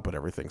drive out, but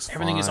everything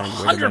Everything is fine.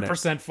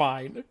 100%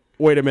 fine.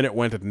 Wait a minute,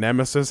 when did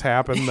Nemesis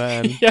happen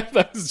then? Yeah,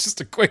 that was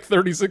just a quick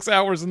 36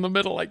 hours in the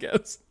middle, I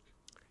guess.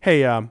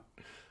 Hey,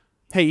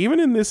 even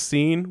in this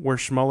scene where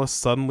Shmullis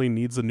suddenly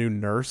needs a new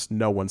nurse,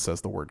 no one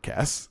says the word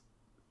Kes.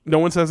 No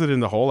one says it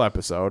in the whole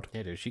episode.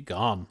 Yeah, dude, she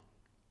gone.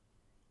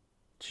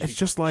 It's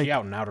just like... She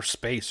out in outer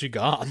space. She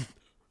gone.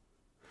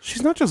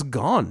 She's not just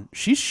gone.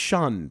 She's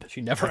shunned.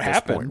 She never at this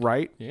happened. point,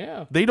 right?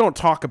 Yeah. They don't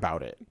talk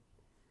about it.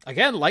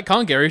 Again, like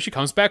Kongari, she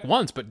comes back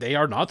once, but they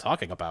are not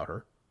talking about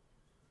her.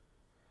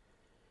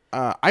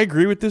 I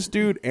agree with this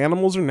dude.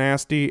 Animals are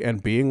nasty,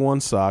 and being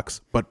one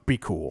sucks, but be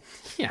cool.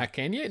 Yeah,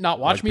 can you? Not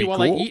watch me be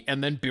while I cool. eat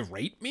and then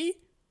berate me?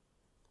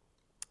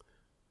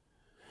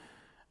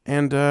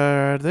 And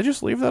they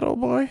just leave that old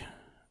boy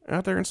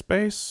out there in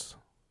space,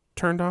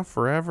 turned off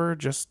forever,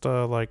 just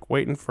like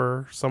waiting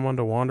for someone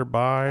to wander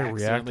by,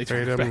 Accidentally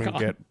turn reactivate it him, back and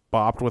on. get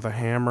bopped with a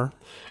hammer.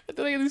 I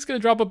think he's going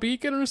to drop a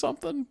beacon or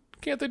something.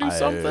 Can't they do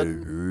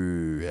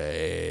something?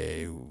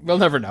 We'll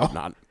never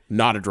know.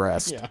 Not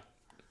addressed. Yeah.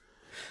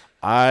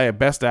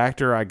 Best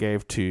actor I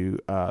gave to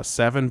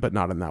Seven, but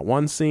not in that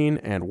one scene,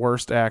 and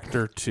worst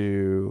actor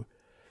to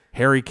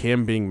Harry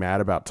Kim being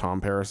mad about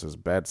Tom Paris's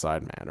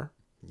bedside manner.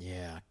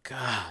 Yeah,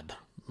 God.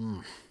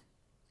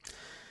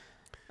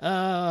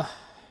 I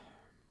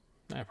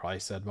probably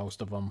said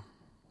most of them.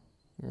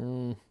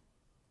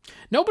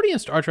 Nobody in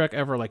Star Trek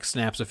ever, like,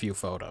 snaps a few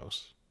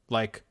photos,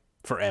 like,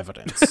 for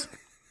evidence.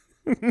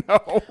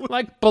 No.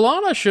 Like,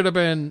 B'Elanna should have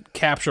been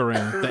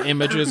capturing the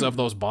images of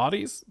those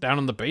bodies down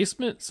in the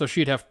basement so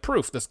she'd have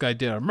proof this guy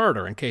did a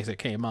murder in case it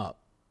came up.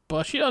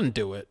 But she doesn't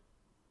do it.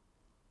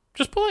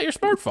 Just pull out your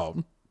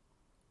smartphone.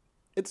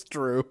 It's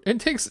true.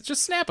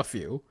 Just snap a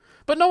few.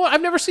 But no one,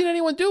 I've never seen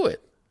anyone do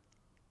it.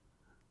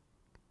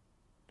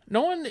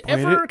 No one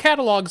ever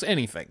catalogs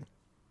anything.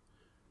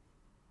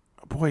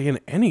 Boy, in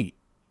any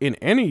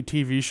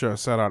TV show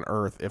set on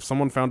Earth, if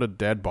someone found a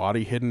dead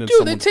body hidden in Dude,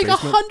 someone's they'd take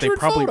basement, 100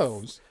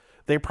 photos.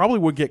 They probably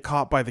would get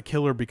caught by the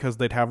killer because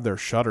they'd have their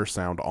shutter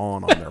sound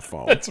on their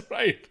phone. That's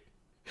right.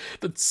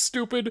 That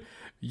stupid,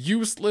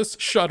 useless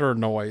shutter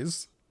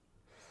noise.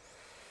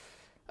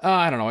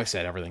 I don't know. I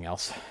said everything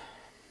else.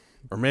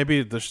 Or maybe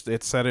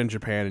it's set in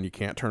Japan and you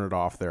can't turn it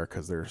off there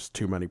because there's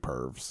too many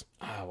pervs.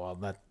 Well,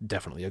 that's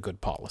definitely a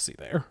good policy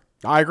there.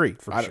 I agree.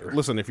 Sure.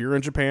 Listen, if you're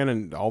in Japan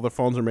and all the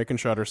phones are making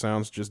shutter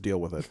sounds, just deal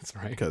with it. That's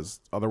right. Because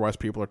otherwise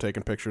people are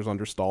taking pictures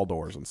under stall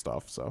doors and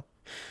stuff. So,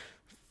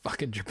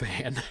 fucking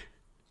Japan.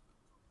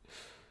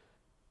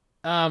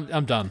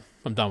 I'm done.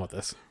 I'm done with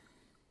this.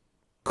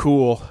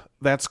 Cool.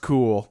 That's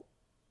cool.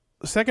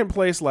 Second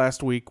place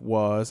last week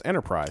was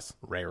Enterprise.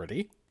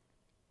 Rarity.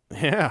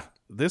 Yeah.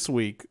 This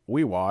week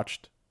we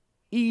watched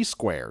E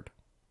Squared.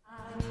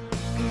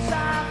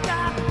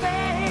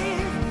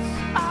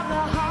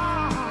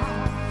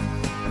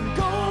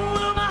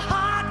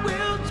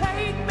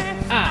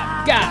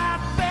 I've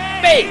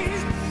got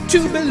faith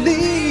to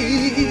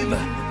believe.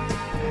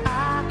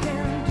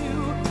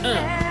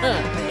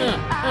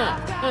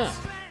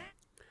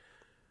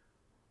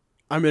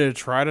 I'm going to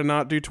try to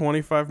not do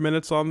 25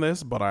 minutes on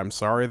this, but I'm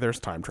sorry there's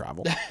time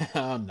travel.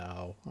 Oh,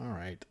 no. All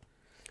right.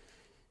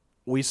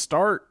 We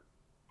start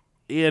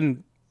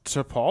in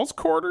T'Pol's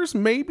quarters,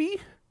 maybe?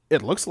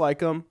 It looks like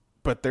them,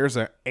 but there's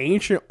an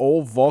ancient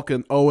old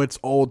Vulcan. Oh, it's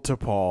old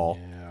T'Pol.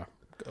 Yeah.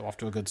 Off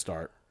to a good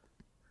start.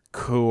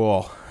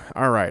 Cool.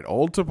 All right,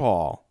 old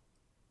T'Pol.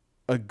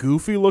 A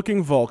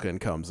goofy-looking Vulcan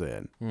comes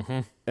in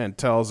and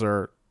tells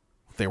her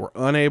they were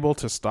unable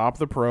to stop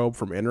the probe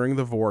from entering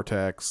the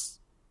vortex.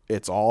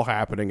 It's all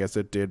happening as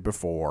it did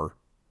before.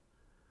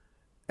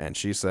 And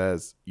she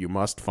says, you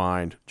must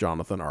find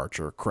Jonathan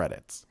Archer.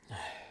 Credits.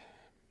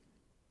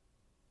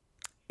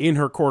 In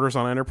her quarters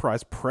on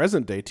Enterprise,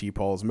 present-day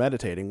T'Pol is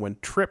meditating when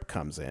Trip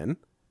comes in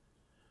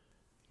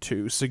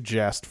to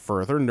suggest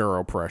further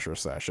neuropressure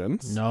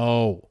sessions.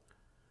 No.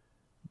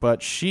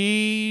 But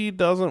she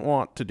doesn't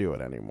want to do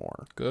it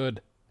anymore.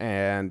 Good.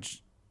 And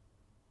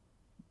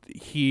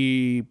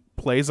he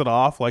plays it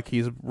off like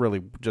he's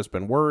really just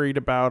been worried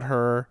about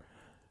her.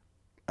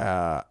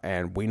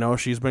 And we know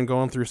she's been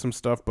going through some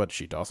stuff, but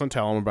she doesn't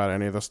tell him about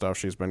any of the stuff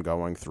she's been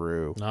going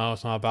through. No,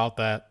 it's not about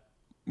that.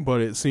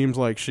 But it seems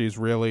like she's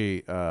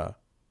really,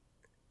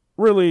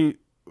 really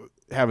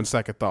having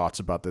second thoughts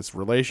about this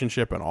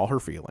relationship and all her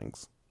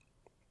feelings.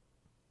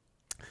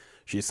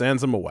 She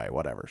sends him away,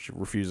 whatever. She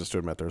refuses to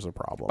admit there's a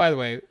problem. By the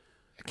way,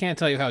 I can't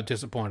tell you how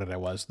disappointed I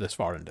was this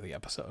far into the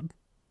episode.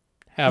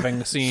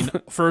 Having seen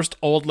first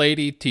old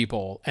lady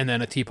T'Pol and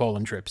then a T'Pol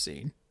and Trip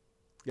scene.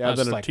 Yeah,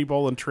 then a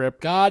T'Pol and Trip.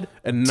 God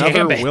Another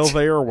damn it. will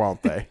they or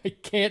won't they? I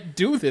can't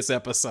do this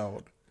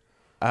episode.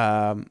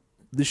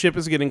 The ship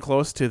is getting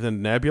close to the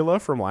nebula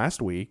from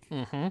last week,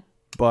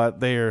 but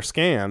their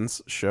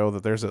scans show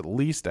that there's at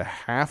least a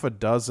half a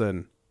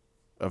dozen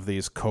of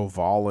these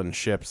Kovalan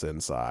ships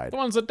inside. The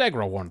ones that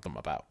Degra warned them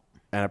about.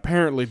 And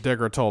apparently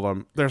Degra told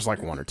them, there's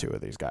like 1 or 2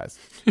 of these guys.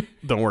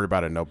 Don't worry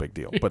about it, no big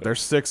deal. But there's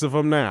 6 of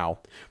them now.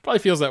 Probably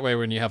feels that way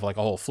when you have like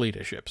a whole fleet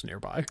of ships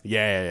nearby.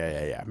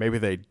 Yeah. Maybe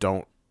they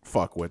don't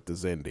fuck with the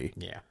Xindi.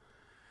 Yeah.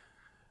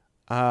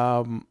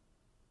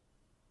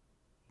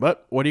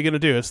 But what are you going to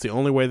do? It's the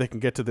only way they can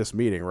get to this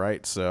meeting,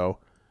 right? So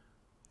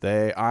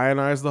they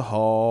ionize the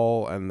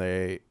hull and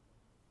they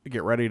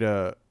get ready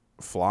to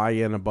fly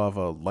in above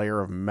a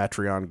layer of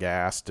Metreon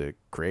gas to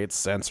create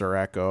sensor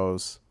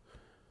echoes.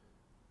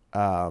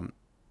 But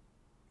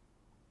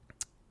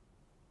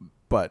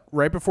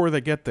right before they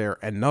get there,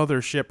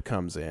 another ship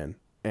comes in,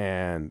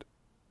 and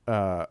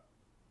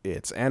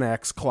it's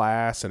NX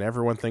class, and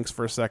everyone thinks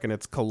for a second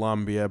it's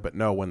Columbia, but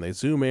no, when they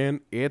zoom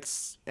in,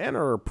 it's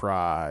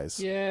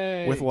Enterprise.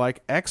 Yay. With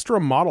like extra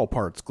model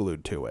parts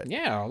glued to it.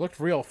 Yeah, it looked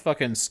real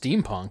fucking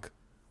steampunk.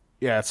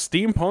 Yeah, it's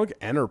Steampunk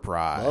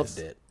Enterprise. Loved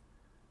it.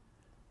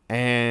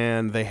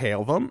 And they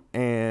hail them,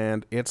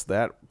 and it's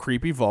that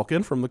creepy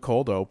Vulcan from the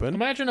cold open.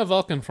 Imagine a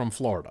Vulcan from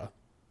Florida.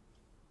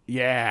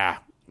 Yeah,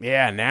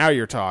 now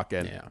you're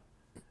talking. Yeah.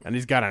 And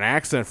he's got an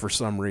accent for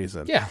some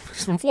reason. Yeah,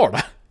 he's from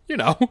Florida. You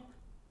know.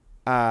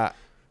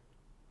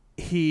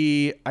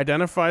 He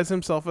identifies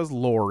himself as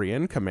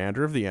Lorian,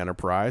 commander of the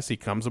Enterprise. He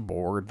comes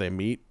aboard. They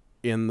meet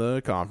in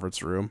the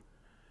conference room.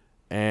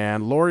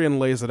 And Lorian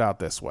lays it out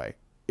this way.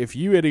 If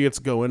you idiots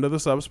go into the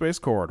subspace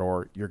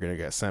corridor, you're going to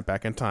get sent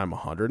back in time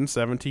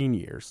 117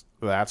 years.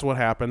 That's what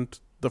happened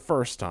the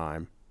first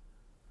time.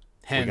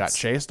 Hence. We got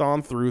chased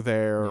on through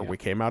there. Yeah. We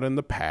came out in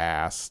the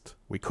past.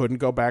 We couldn't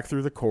go back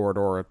through the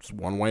corridor. It's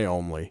one way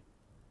only.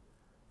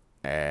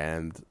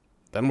 And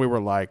then we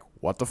were like,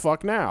 what the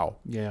fuck now?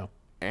 Yeah.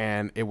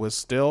 And it was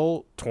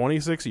still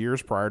 26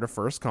 years prior to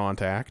first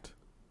contact.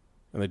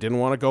 And they didn't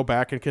want to go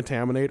back and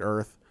contaminate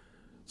Earth.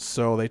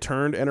 So they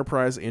turned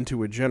Enterprise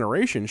into a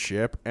generation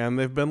ship, and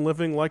they've been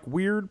living like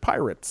weird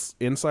pirates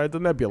inside the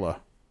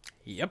nebula.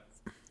 Yep.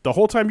 The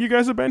whole time you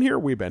guys have been here,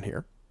 we've been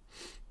here.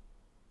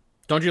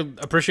 Don't you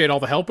appreciate all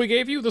the help we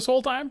gave you this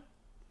whole time?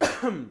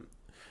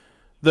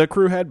 The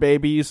crew had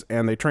babies,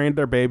 and they trained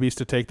their babies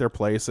to take their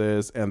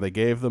places, and they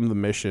gave them the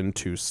mission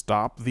to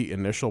stop the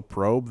initial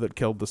probe that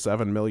killed the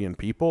 7 million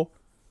people,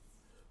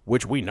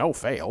 which we know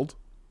failed.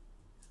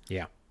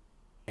 Yeah.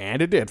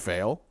 And it did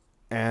fail.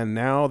 And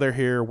now they're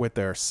here with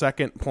their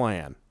second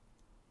plan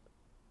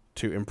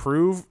to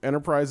improve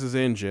Enterprise's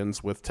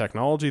engines with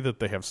technology that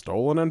they have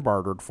stolen and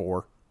bartered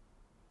for,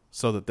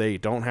 so that they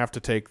don't have to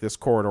take this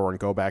corridor and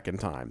go back in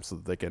time, so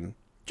that they can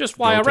just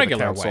fly go a to the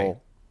regular council way.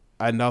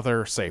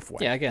 Another safe way.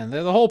 Yeah, again,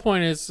 the whole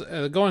point is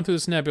going through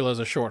this nebula is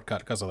a shortcut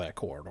because of that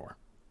corridor.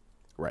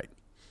 Right.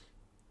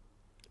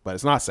 But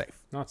it's not safe.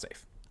 Not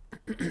safe.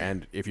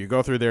 And if you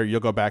go through there, you'll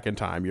go back in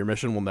time. Your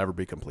mission will never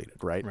be completed,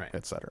 right? Right.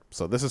 Et cetera.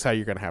 So this is how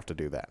you're going to have to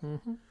do that.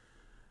 Mm-hmm.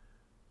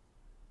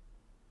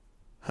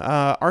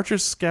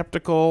 Archer's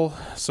skeptical,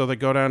 so they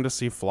go down to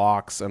see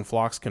Phlox, and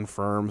Phlox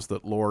confirms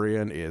that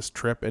Lorian is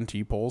Trip and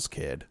T-Pole's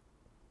kid.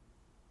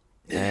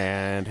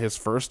 And his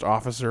first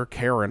officer,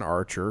 Karen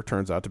Archer,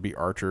 turns out to be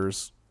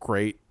Archer's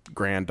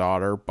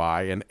great-granddaughter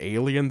by an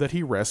alien that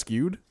he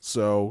rescued.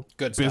 So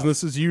good stuff.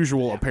 Business as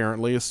usual,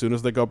 apparently, as soon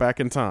as they go back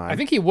in time. I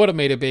think he would have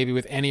made a baby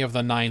with any of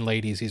the 9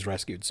 ladies he's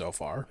rescued so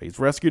far. He's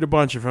rescued a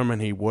bunch of them,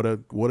 and he would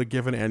have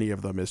given any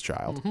of them his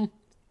child. Mm-hmm.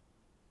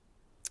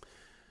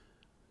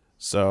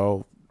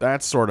 So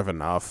that's sort of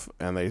enough,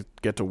 and they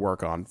get to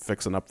work on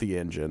fixing up the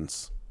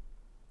engines.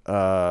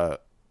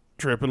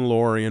 Trip and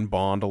Lorian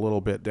bond a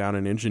little bit down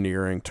in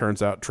engineering.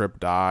 Turns out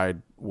Trip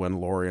died when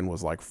Lorian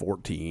was like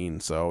 14,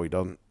 so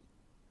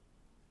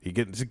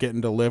he's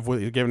getting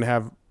to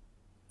have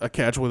a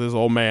catch with his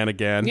old man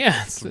again.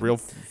 Yeah, it's a real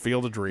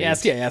field of dreams.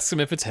 Yes, yeah, ask him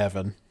if it's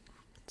heaven.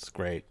 It's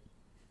great.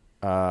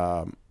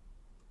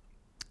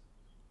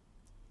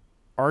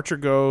 Archer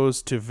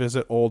goes to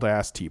visit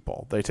old-ass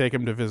T-Pole. They take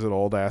him to visit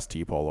old-ass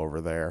T-Pole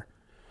over there.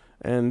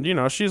 And,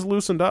 she's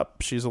loosened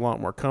up. She's a lot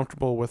more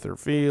comfortable with her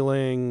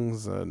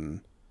feelings,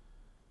 and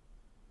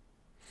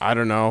I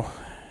don't know.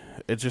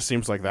 It just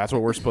seems like that's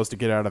what we're supposed to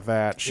get out of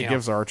that. She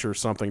gives Archer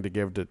something to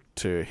give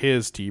to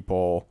his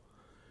T-Pole,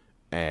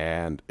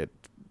 and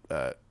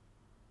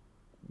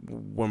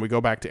when we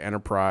go back to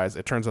Enterprise,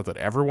 it turns out that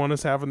everyone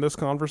is having this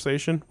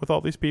conversation with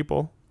all these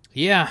people.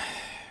 Yeah.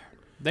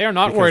 They are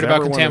not worried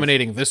about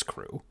contaminating this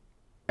crew.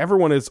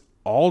 Everyone is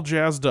all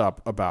jazzed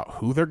up about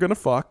who they're going to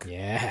fuck.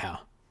 Yeah.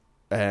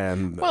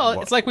 And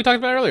it's like we talked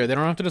about earlier. They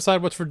don't have to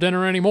decide what's for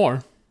dinner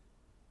anymore.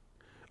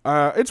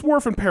 It's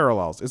Worf and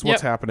Parallels is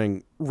what's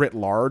happening writ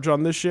large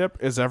on this ship.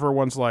 Is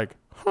everyone's like,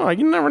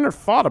 you never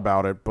thought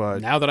about it,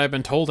 but now that I've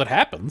been told it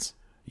happens,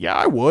 yeah,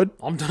 I would.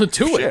 I'm gonna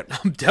do it.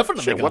 I'm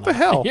definitely Shit, gonna. what the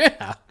hell?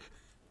 Yeah.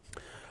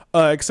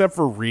 Except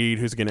for Reed,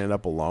 who's going to end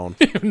up alone.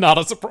 Not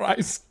a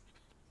surprise.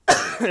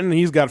 And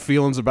he's got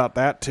feelings about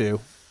that too.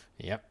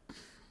 Yep.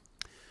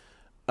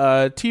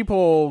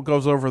 T-Pole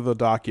goes over the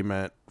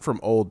document from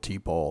old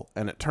T-Pole,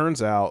 and it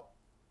turns out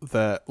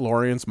that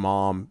Lorian's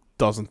mom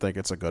doesn't think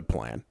it's a good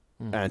plan.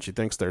 And she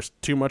thinks there's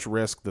too much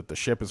risk that the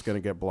ship is going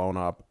to get blown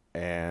up,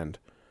 and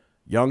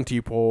young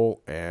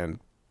T-Pole and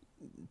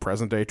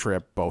present-day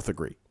Trip both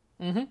agree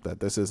that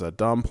this is a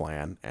dumb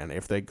plan, and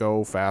if they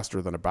go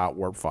faster than about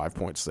warp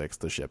 5.6,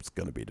 the ship's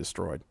going to be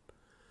destroyed.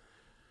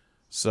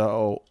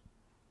 So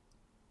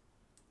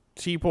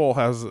T-Pole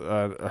has,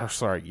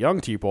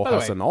 young T-Pole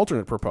has an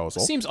alternate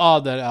proposal. It seems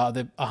odd that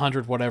the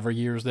 100 whatever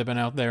years they've been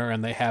out there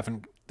and they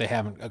haven't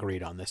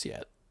agreed on this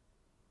yet.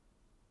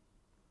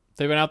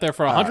 They've been out there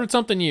for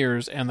 100-something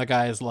years, and the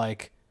guy is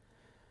like,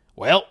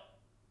 well,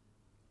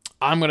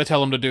 I'm going to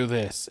tell him to do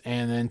this.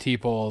 And then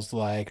T-Pole's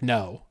like,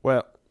 no.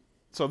 Well,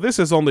 so this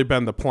has only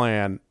been the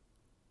plan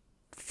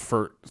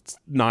for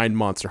 9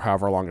 months or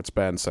however long it's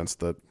been since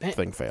the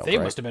thing failed, They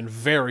right? must have been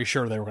very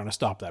sure they were going to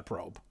stop that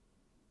probe.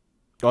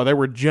 Oh, they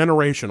were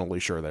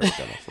generationally sure they were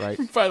going to,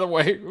 right? By the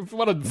way,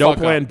 what a No fuck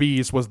plan up.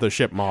 B's was the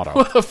ship motto.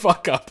 What a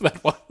fuck up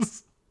that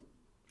was.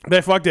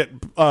 They fucked it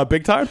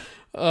big time?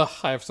 I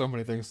have so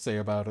many things to say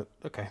about it.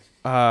 Okay.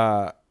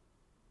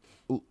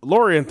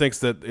 Lorian thinks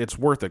that it's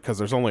worth it because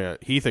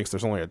he thinks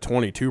there's only a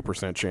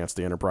 22% chance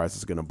the Enterprise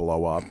is going to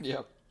blow up.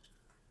 Yep.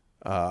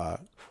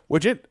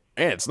 Which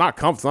it's not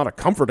a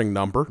comforting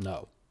number.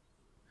 No.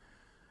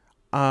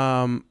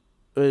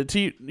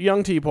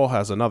 Young T-Pole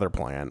has another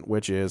plan,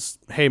 which is,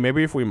 hey,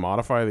 maybe if we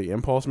modify the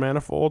impulse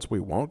manifolds, we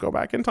won't go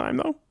back in time,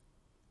 though.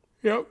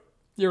 Yep.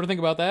 You ever think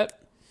about that?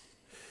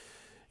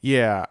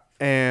 Yeah,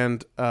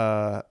 and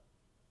they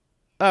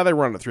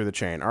run it through the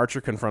chain.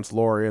 Archer confronts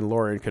Lorian.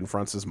 Lorian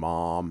confronts his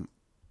mom,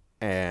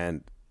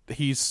 and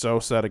he's so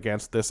set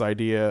against this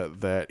idea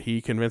that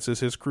he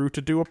convinces his crew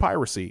to do a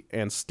piracy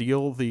and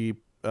steal the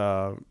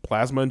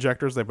plasma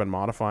injectors they've been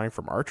modifying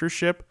from Archer's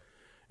ship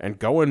and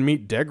go and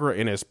meet Degra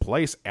in his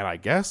place and, I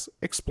guess,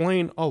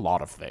 explain a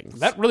lot of things.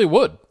 That really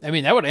would. I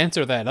mean, that would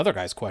answer that other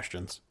guy's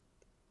questions.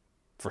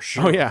 For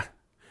sure. Oh, yeah.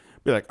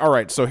 Be like, all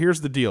right, so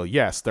here's the deal.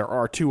 Yes, there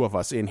are 2 of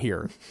us in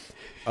here.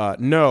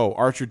 No,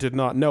 Archer did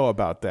not know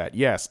about that.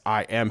 Yes,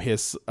 I am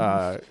his...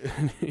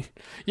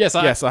 Yes,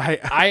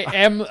 I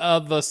am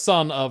the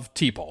son of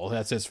T-Pole.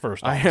 That's his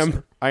first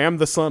officer. I am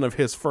the son of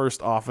his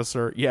first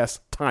officer.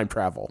 Yes, time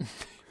travel.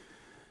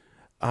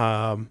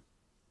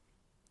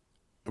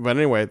 But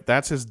anyway,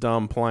 that's his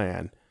dumb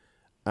plan.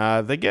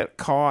 They get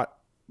caught,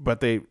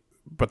 but they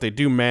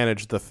do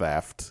manage the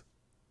theft.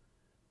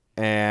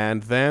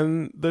 And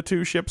then the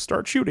 2 ships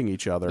start shooting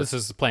each other. This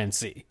is plan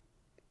C.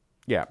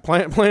 Yeah,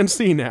 plan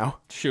C now.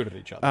 Shoot at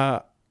each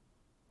other.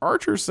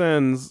 Archer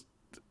sends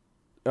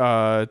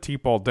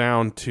T-Pole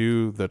down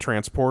to the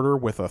transporter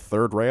with a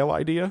third rail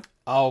idea.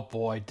 Oh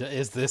boy,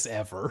 is this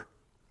ever.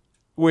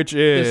 Which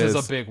is... This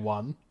is a big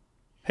one.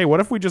 Hey,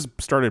 what if we just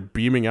started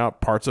beaming out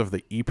parts of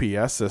the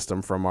EPS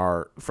system from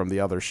the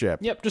other ship?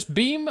 Yep, just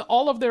beam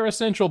all of their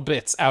essential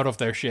bits out of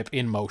their ship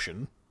in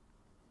motion.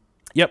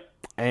 Yep,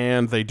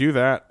 and they do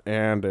that,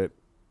 and it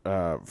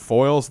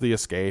foils the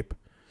escape.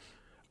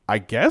 I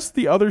guess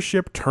the other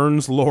ship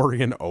turns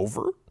Lorian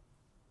over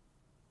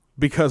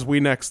because we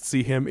next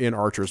see him in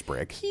Archer's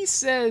brig. He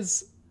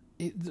says,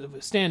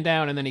 stand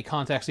down, and then he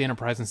contacts the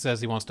Enterprise and says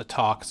he wants to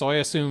talk. So I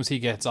assume he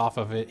gets off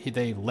of it.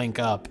 They link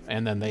up,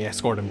 and then they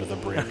escort him to the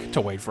brig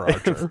to wait for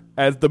Archer.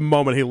 At the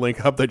moment he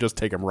link up, they just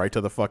take him right to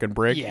the fucking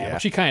brig. Yeah.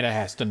 But she kind of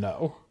has to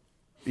know.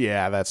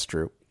 Yeah, that's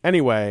true.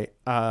 Anyway,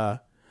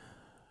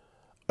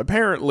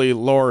 apparently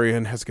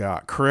Lorian has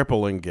got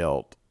crippling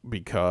guilt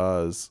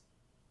because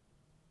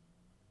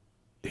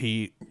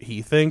he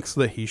thinks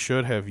that he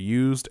should have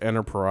used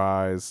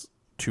Enterprise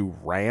to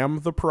ram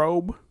the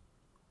probe.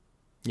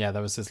 Yeah,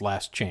 that was his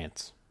last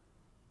chance.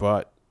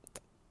 But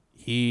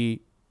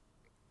he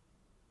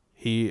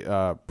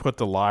put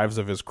the lives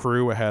of his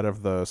crew ahead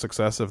of the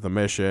success of the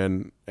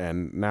mission,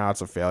 and now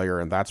it's a failure,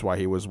 and that's why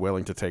he was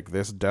willing to take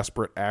this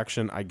desperate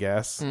action, I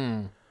guess.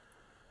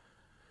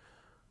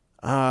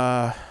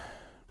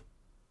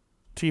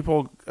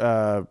 T-Pole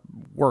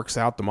works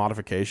out the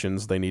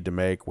modifications they need to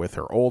make with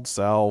her old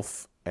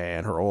self,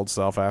 and her old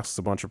self asks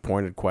a bunch of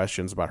pointed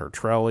questions about her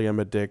Trellium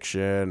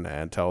addiction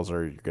and tells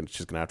her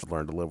she's going to have to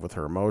learn to live with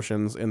her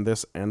emotions in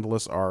this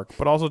endless arc,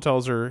 but also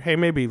tells her, hey,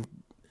 maybe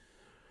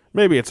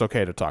it's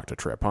okay to talk to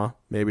Trip, huh?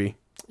 Maybe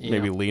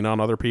lean on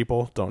other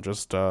people. Don't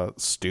just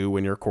stew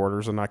in your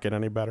quarters and not get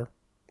any better.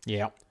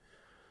 Yeah.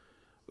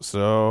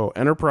 So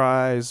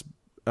Enterprise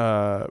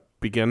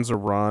begins a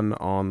run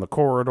on the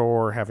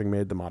corridor, having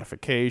made the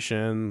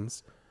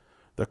modifications.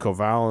 The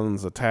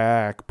Covalans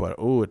attack, but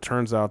it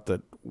turns out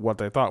that what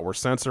they thought were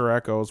sensor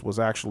echoes was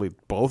actually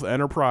both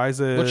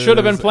Enterprises. Which should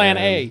have been Plan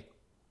A.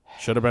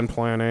 Should have been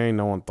Plan A.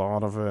 No one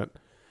thought of it.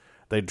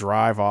 They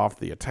drive off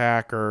the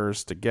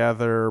attackers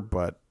together,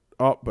 but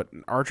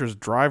Archer's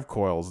drive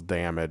coil's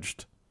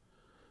damaged.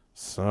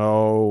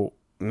 So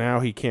now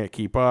he can't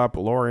keep up.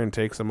 Lorian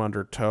takes him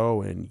under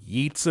tow and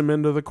yeets him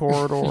into the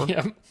corridor.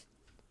 Yep.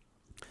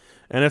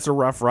 And it's a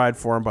rough ride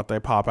for him, but they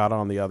pop out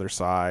on the other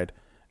side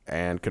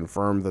and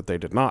confirm that they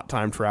did not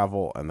time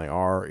travel and they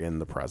are in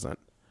the present.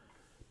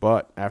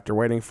 But after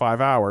waiting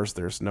 5 hours,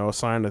 there's no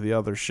sign of the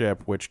other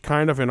ship, which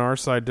kind of in our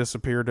side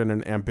disappeared in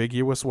an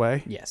ambiguous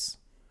way. Yes.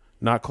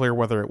 Not clear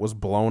whether it was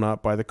blown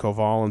up by the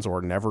Kovalans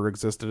or never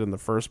existed in the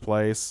first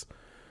place.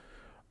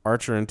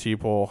 Archer and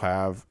T'Pol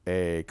have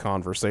a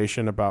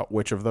conversation about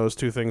which of those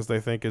two things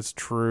they think is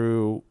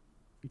true,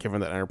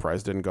 given that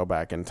Enterprise didn't go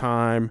back in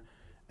time,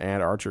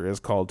 and Archer is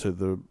called to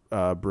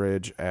the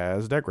bridge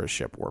as Degra's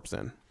ship warps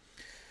in.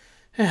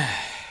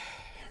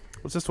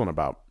 What's this one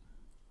about?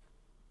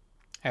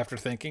 After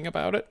thinking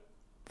about it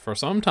for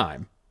some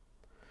time,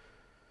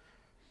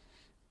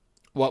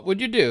 what would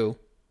you do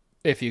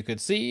if you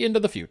could see into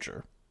the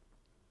future?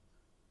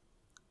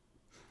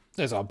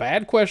 It's a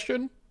bad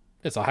question.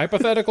 It's a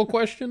hypothetical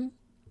question.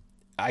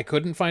 I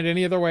couldn't find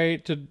any other way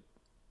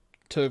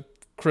to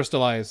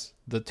crystallize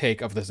the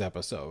take of this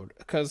episode.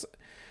 Because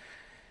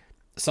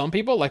some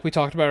people, like we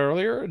talked about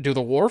earlier, do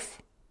the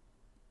Worf,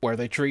 where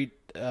they treat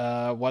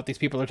what these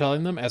people are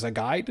telling them as a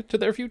guide to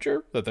their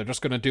future, that they're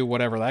just going to do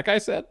whatever that guy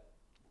said.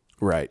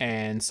 Right.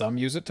 And some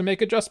use it to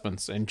make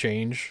adjustments and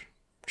change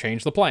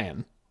the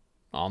plan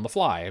on the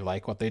fly,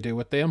 like what they do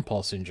with the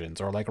impulse engines,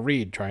 or like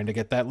Reed trying to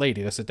get that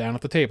lady to sit down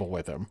at the table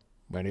with him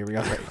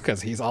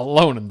because he's all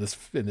alone in this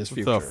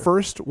future. The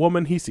first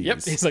woman he sees.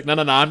 Yep. He's like, no,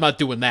 I'm not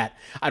doing that.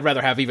 I'd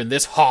rather have even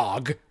this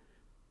hog.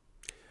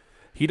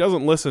 He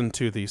doesn't listen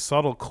to the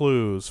subtle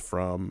clues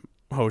from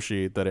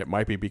Hoshi that it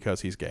might be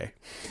because he's gay.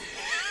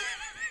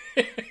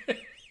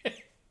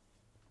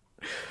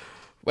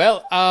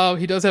 Well,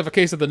 he does have a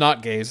case of the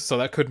not gays, so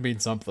that could mean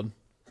something.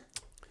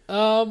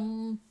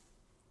 And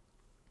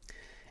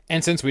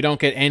since we don't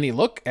get any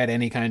look at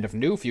any kind of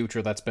new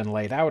future that's been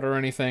laid out or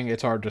anything,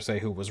 it's hard to say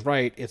who was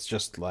right. It's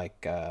just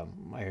like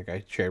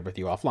I shared with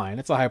you offline.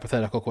 It's a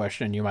hypothetical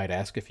question you might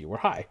ask if you were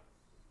high.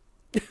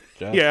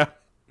 Yeah.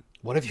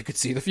 What if you could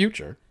see the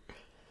future?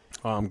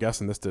 I'm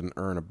guessing this didn't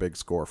earn a big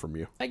score from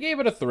you. I gave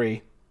it a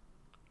 3.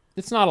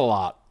 It's not a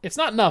lot. It's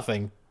not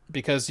nothing,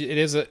 because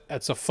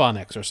it's a fun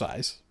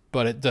exercise,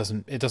 but it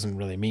doesn't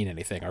really mean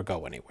anything or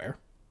go anywhere.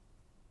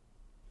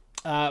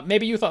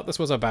 Maybe you thought this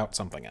was about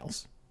something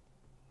else.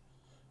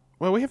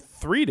 Well, we have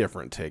 3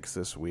 different takes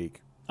this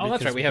week. Oh,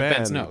 that's right. We have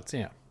Ben's notes,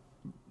 yeah.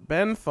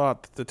 Ben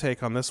thought that the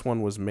take on this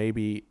one was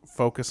maybe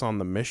focus on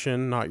the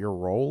mission, not your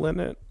role in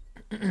it.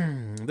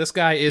 This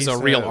guy is a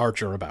real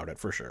Archer about it,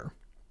 for sure.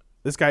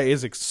 This guy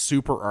is a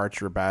super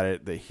Archer about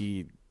it, that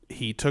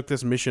he took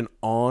this mission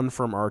on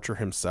from Archer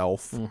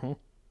himself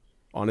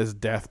on his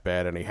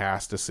deathbed, and he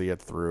has to see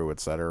it through, et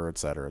cetera, et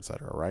cetera, et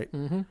cetera, right?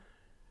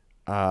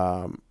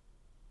 Mm-hmm.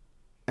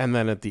 And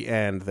then at the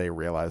end, they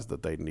realize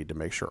that they need to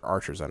make sure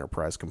Archer's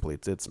Enterprise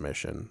completes its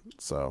mission.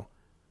 So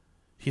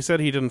he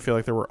said he didn't feel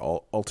like there were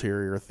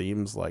ulterior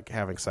themes like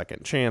having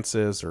second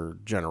chances or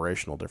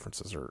generational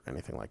differences or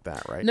anything like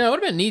that, right? No, it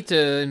would have been neat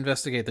to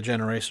investigate the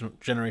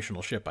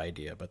generational ship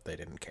idea, but they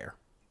didn't care.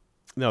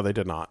 No, they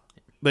did not.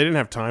 They didn't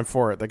have time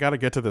for it. They got to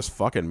get to this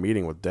fucking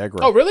meeting with Degra.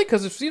 Oh, really?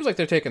 Because it seems like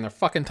they're taking their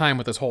fucking time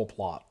with this whole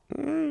plot.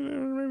 Maybe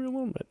a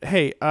little bit.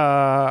 Hey,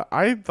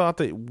 I thought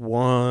that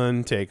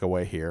one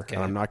takeaway here,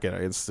 and I'm not going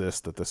to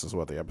insist that this is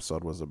what the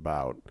episode was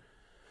about,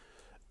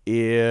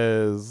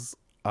 is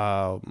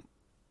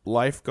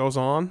life goes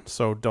on,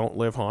 so don't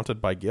live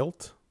haunted by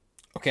guilt.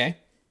 Okay.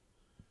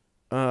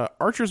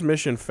 Archer's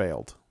mission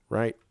failed,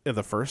 right? In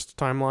the first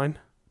timeline?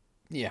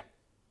 Yeah.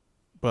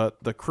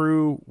 But the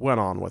crew went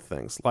on with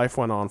things. Life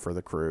went on for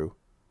the crew.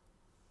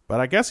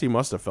 But I guess he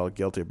must have felt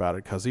guilty about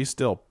it because he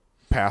still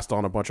passed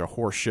on a bunch of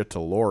horse shit to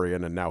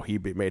Lorian, and now he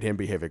made him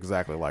behave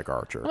exactly like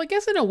Archer. Well, I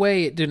guess in a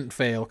way it didn't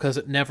fail because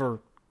it never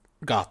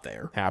got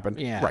there. Happened?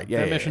 Yeah. Right.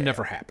 Yeah. The mission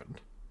never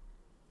happened.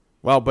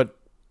 Well, but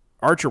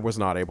Archer was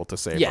not able to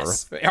save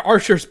Earth.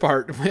 Archer's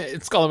part,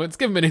 it's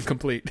give him an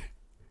incomplete.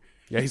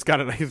 Yeah, he's got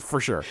it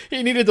for sure.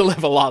 He needed to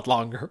live a lot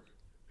longer.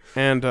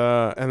 And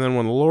then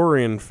when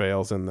Lorian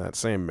fails in that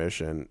same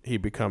mission, he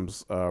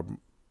becomes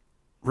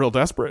real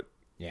desperate.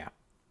 Yeah.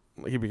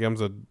 He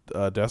becomes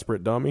a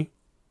desperate dummy.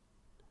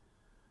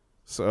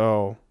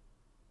 So,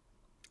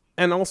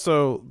 and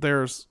also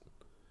there's,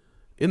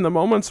 in the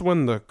moments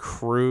when the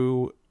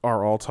crew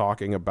are all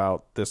talking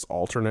about this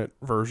alternate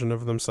version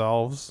of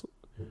themselves,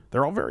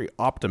 they're all very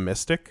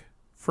optimistic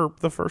for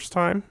the first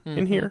time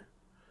in here.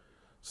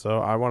 So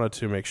I wanted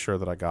to make sure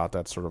that I got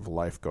that sort of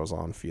life goes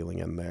on feeling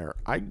in there.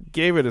 I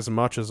gave it as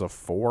much as a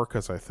 4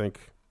 because I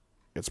think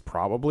it's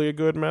probably a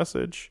good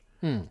message.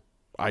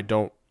 I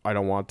don't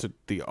want to.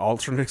 The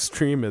alternate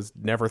extreme is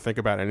never think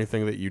about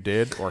anything that you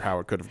did or how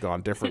it could have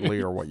gone differently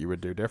or what you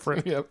would do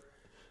different. Yep.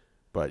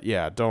 But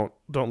yeah, don't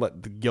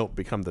let the guilt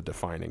become the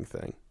defining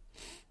thing.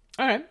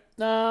 All right.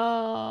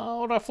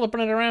 What about flipping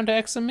it around to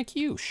X and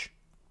McHugh?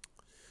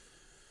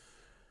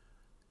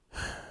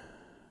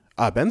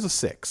 Ben's a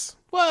 6.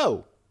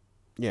 Whoa.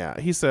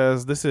 Yeah, he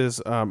says this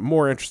is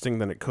more interesting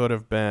than it could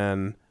have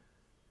been.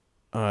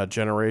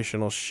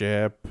 Generational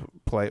ship,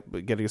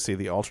 getting to see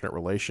the alternate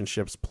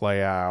relationships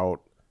play out.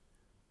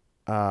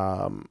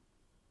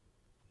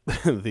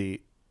 The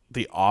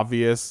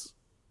obvious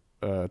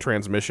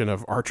transmission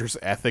of Archer's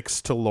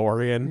ethics to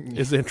Lorian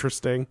is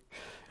interesting.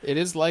 It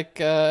is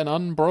like an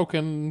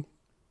unbroken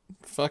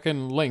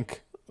fucking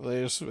link.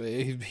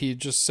 He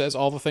just says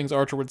all the things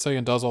Archer would say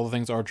and does all the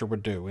things Archer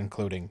would do,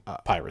 including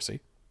piracy.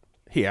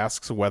 He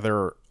asks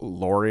whether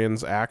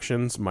Lorien's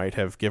actions might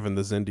have given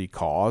the Xindi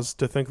cause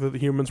to think that the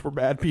humans were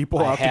bad people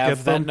out to get them. I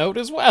have that note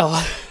as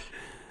well.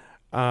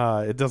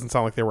 It doesn't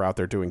sound like they were out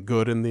there doing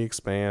good in the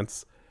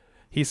Expanse.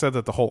 He said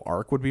that the whole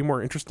arc would be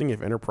more interesting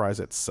if Enterprise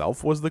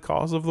itself was the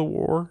cause of the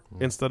war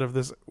instead of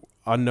this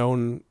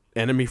unknown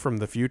enemy from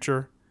the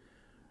future.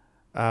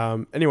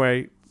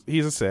 Anyway,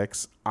 he's a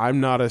 6. I'm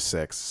not a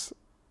 6.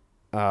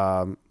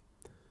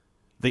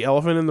 The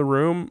elephant in the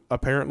room,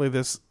 apparently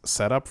this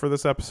setup for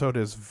this episode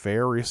is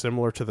very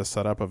similar to the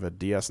setup of a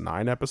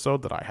DS9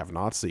 episode that I have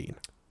not seen.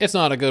 It's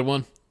not a good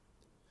one.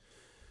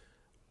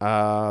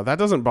 That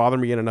doesn't bother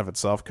me in and of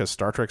itself because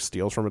Star Trek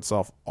steals from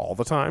itself all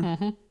the time.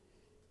 Mm-hmm.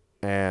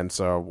 And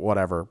so,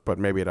 whatever, but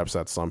maybe it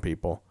upsets some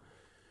people.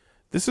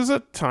 This is a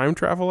time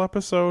travel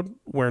episode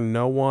where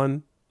no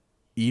one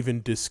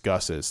even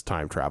discusses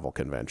time travel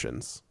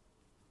conventions.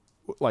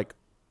 Like,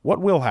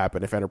 what will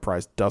happen if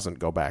Enterprise doesn't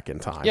go back in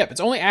time? Yeah,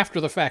 it's only after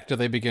the fact do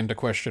they begin to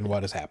question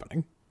what is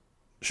happening.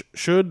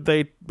 Should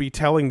they be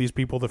telling these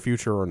people the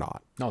future or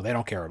not? No, they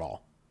don't care at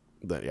all.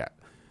 Yeah.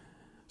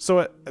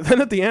 So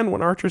then at the end,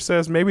 when Archer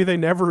says maybe they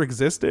never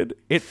existed,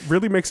 it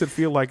really makes it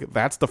feel like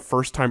that's the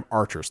first time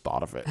Archer's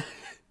thought of it.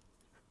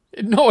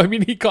 No, I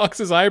mean, he cocks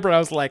his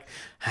eyebrows like,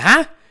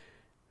 huh?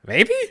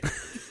 Maybe?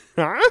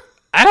 Huh?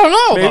 I don't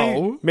know,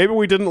 though. Maybe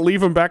we didn't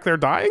leave him back there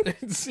dying?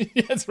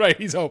 That's right,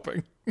 he's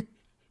hoping.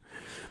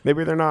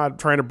 Maybe they're not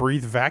trying to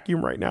breathe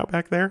vacuum right now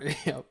back there.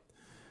 Yep.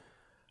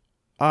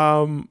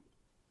 On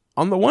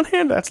the one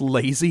hand, that's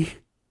lazy.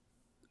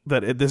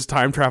 That in this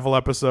time travel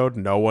episode,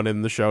 no one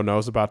in the show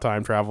knows about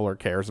time travel or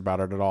cares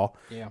about it at all.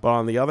 Yeah. But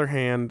on the other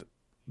hand,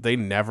 they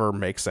never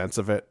make sense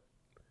of it.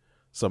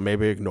 So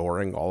maybe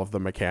ignoring all of the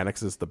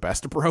mechanics is the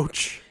best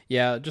approach.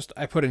 Yeah, just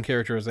I put in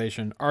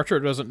characterization. Archer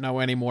doesn't know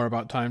any more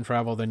about time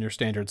travel than your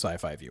standard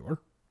sci-fi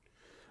viewer.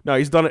 No,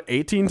 he's done it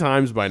 18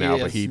 times by now,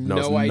 but he has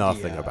knows no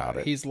nothing idea. about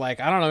it. He's like,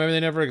 I don't know, maybe they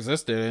never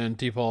existed. And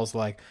T-Paul's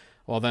like,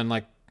 well, then,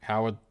 like,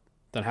 how would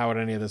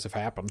any of this have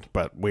happened?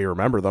 But we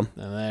remember them.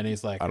 And then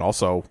he's like, And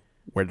also,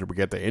 where did we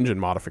get the engine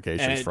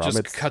modifications and it from?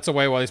 just cuts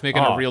away while he's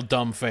making a real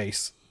dumb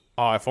face.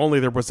 Oh, if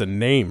only there was a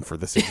name for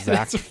this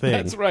exact thing.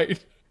 That's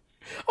right.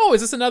 Oh, is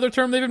this another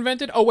term they've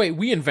invented? Oh, wait,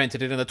 we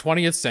invented it in the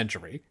 20th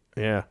century.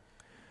 Yeah.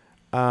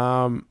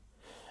 I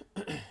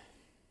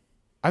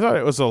thought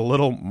it was a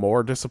little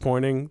more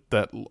disappointing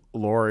that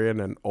Lorien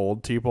and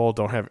old T-Pole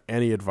don't have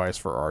any advice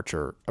for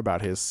Archer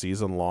about his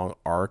season-long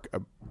arc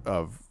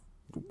of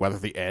whether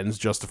the ends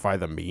justify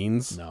the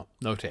means. No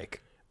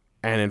take.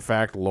 And in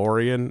fact,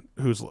 Lorien,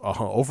 who's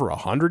over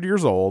 100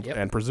 years old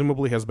and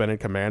presumably has been in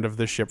command of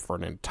this ship for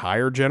an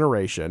entire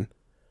generation,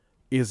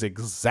 is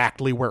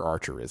exactly where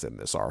Archer is in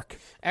this arc.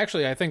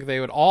 Actually, I think they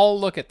would all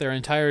look at their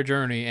entire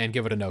journey and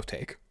give it a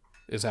no-take,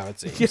 is how it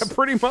seems. Yeah,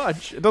 pretty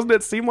much. Doesn't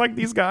it seem like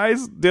these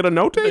guys did a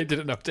no-take? They did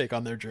a no-take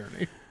on their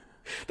journey.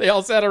 They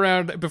all sat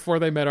around before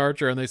they met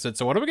Archer, and they said,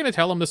 so what are we going to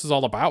tell him this is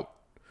all about?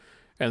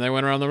 And they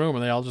went around the room,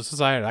 and they all just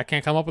decided, I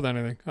can't come up with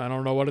anything. I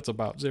don't know what it's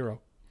about.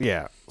 Zero.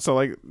 Yeah, so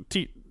like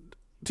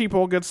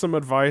T-Pole gets some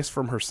advice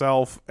from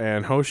herself,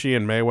 and Hoshi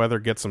and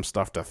Mayweather get some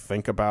stuff to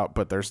think about,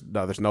 but there's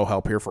no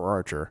help here for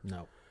Archer.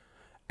 No.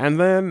 And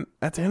then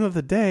at the end of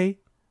the day,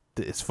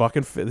 it's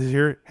fucking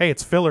here. Hey,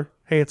 it's filler.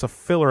 Hey, it's a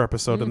filler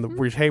episode, and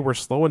we're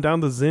slowing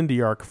down the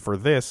Xindi arc for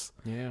this.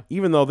 Yeah.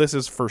 Even though this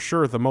is for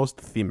sure the most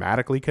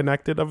thematically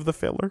connected of the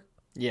filler.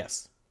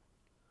 Yes.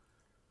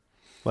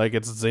 Like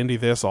it's Xindi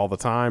this all the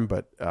time,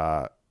 but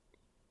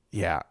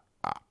yeah,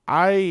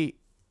 I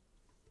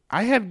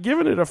had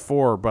given it a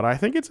 4, but I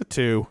think it's a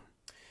 2.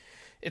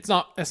 It's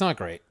not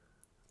great.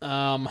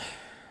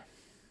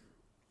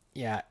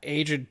 Yeah,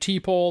 aged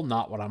T-Pole,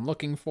 not what I'm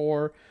looking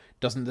for.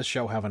 Doesn't this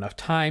show have enough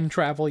time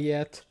travel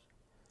yet?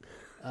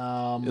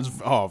 I'm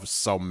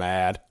so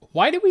mad.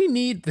 Why do we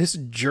need this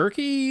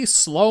jerky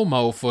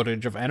slow-mo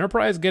footage of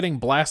Enterprise getting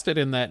blasted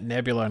in that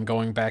nebula and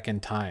going back in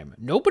time?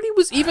 Nobody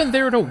was even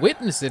there to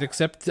witness it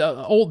except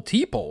old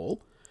T-Pole.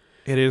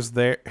 It is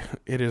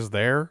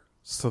there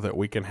so that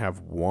we can have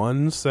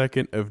 1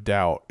 second of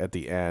doubt at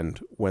the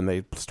end when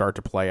they start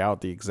to play out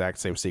the exact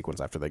same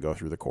sequence after they go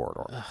through the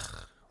corridor.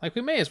 Ugh. Like,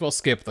 we may as well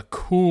skip the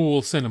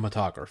cool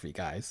cinematography,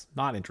 guys.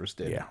 Not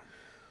interested. Yeah.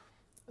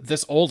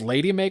 This old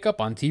lady makeup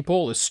on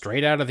T-Pole is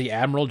straight out of the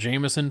Admiral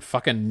Jameson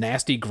fucking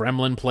nasty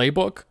gremlin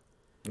playbook.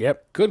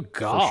 Yep. Good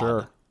God. For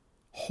sure.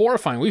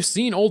 Horrifying. We've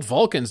seen old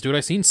Vulcans, dude.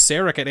 I've seen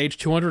Sarek at age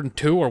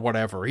 202 or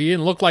whatever. He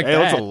didn't look like that. He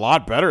looks a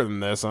lot better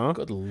than this, huh?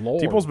 Good Lord.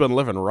 T-Pole's been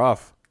living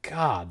rough.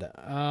 God.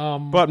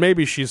 But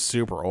maybe she's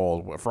super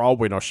old. For all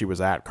we know, she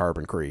was at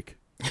Carbon Creek.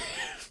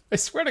 I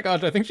swear to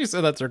God, I think she said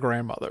that's her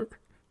grandmother.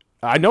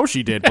 I know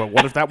she did, but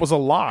what if that was a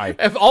lie?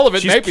 If all of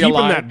it She's may be a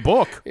lie. keeping that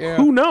book. Yeah.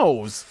 Who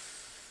knows?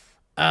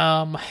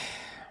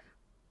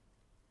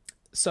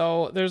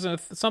 So there's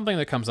something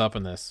that comes up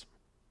in this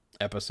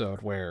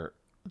episode where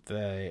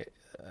the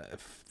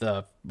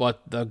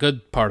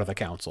good part of the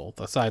council,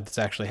 the side that's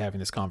actually having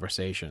this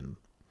conversation,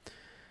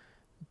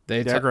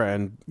 Degra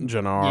and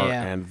Jannar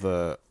and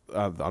the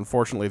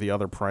unfortunately the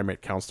other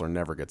primate counselor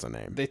never gets a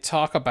name. They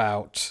talk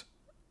about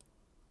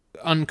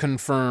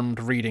unconfirmed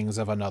readings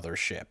of another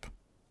ship.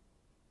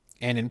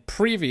 And in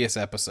previous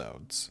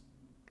episodes,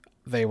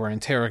 they were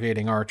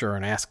interrogating Archer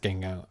and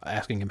asking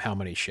him how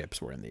many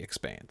ships were in the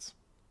Expanse.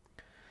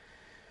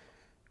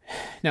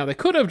 Now, they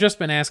could have just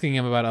been asking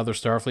him about other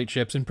Starfleet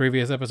ships in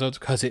previous episodes,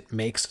 because it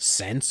makes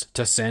sense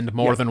to send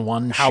more than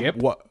one ship.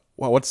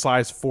 What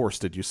size force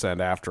did you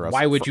send after us?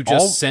 Why would you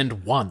just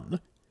send one?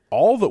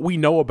 All that we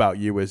know about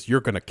you is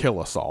you're going to kill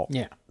us all.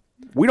 Yeah.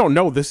 We don't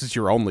know this is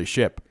your only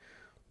ship.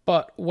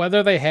 But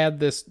whether they had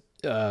this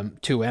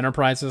two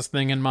Enterprises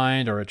thing in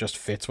mind, or it just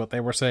fits what they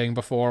were saying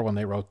before when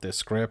they wrote this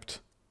script,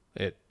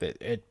 it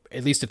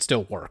at least it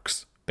still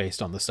works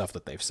based on the stuff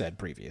that they've said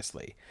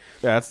previously.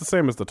 Yeah, it's the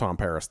same as the Tom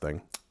Paris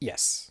thing.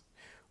 Yes.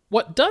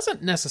 What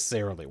doesn't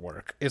necessarily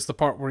work is the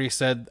part where he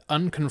said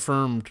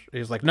unconfirmed.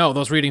 He's like, no,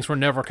 those readings were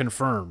never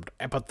confirmed.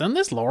 But then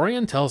this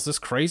Lorian tells this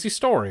crazy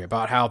story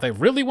about how they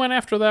really went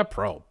after that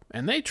probe.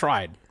 And they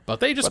tried, but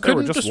they just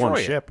couldn't destroy one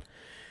it. Ship.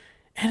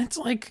 And it's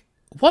like,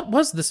 what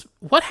was this?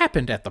 What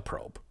happened at the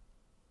probe?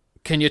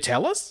 Can you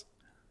tell us?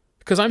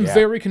 Because I'm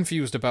very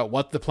confused about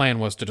what the plan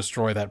was to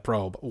destroy that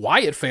probe.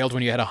 Why it failed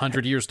when you had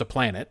 100 years to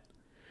plan it.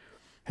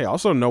 Hey,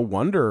 also, no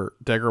wonder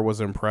Degra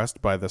was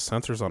impressed by the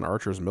sensors on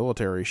Archer's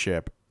military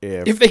ship.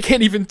 If they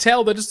can't even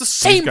tell that it's the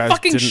same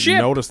fucking ship.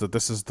 Didn't notice that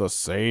this is the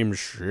same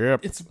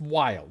ship. It's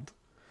wild.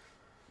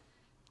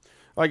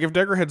 Like if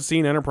Degra had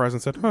seen Enterprise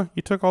and said, "Huh,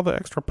 you took all the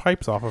extra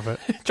pipes off of it,"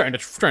 trying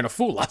to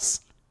fool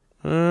us.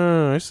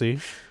 I see.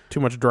 Too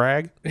much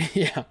drag.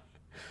 Yeah.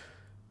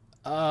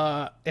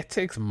 It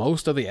takes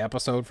most of the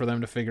episode for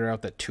them to figure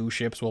out that two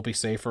ships will be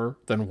safer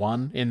than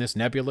one in this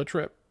Nebula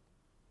trip.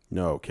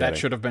 No kidding. That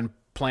should have been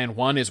plan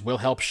one. Is we'll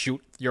help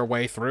shoot your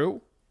way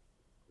through.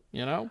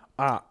 You know.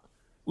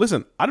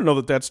 Listen, I don't know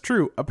that that's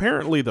true.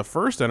 Apparently, the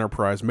first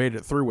Enterprise made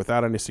it through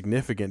without any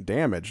significant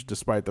damage,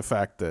 despite the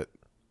fact that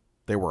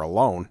they were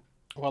alone.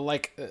 Well,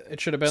 like,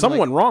 it should have been... Something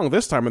went wrong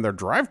this time, and their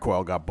drive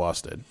coil got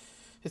busted.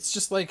 It's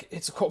just like,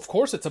 of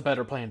course it's a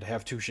better plan to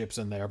have two ships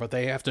in there, but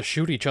they have to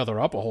shoot each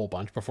other up a whole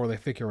bunch before they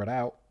figure it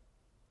out.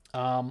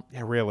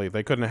 Yeah, really?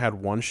 They couldn't have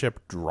had one ship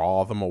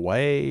draw them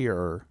away,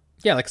 or...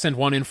 Yeah, like send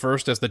one in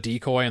first as the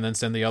decoy, and then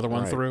send the other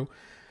one through.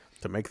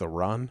 To make the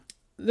run?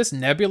 This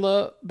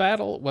Nebula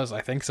battle was,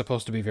 I think,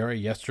 supposed to be very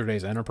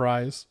yesterday's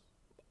Enterprise.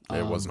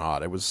 It was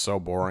not. It was so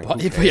boring.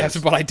 Yes,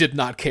 but I did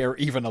not care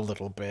even a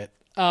little bit.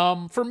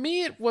 For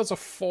me, it was a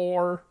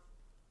 4.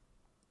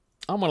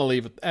 I think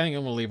I'm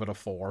gonna leave it a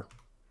 4.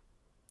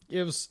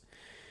 It was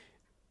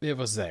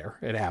there.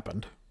 It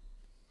happened.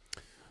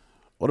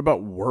 What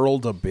about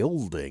world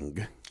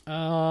building?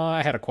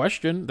 I had a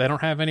question. They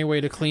don't have any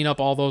way to clean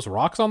up all those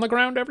rocks on the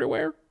ground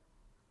everywhere?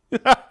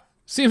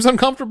 Seems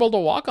uncomfortable to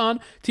walk on.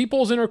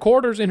 T-Pole's in her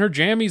quarters in her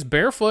jammies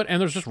barefoot,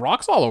 and there's just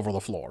rocks all over the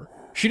floor.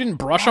 She didn't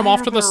brush them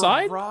off to the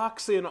side?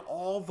 Rocks in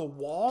all the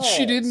walls.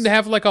 She didn't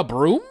have like a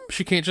broom?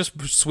 She can't just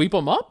sweep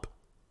them up?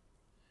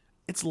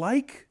 It's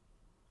like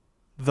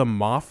the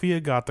Mafia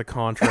got the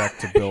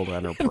contract to build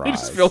Enterprise. They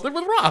just filled it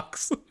with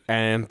rocks.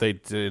 And they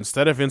did,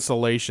 instead of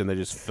insulation, they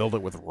just filled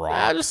it with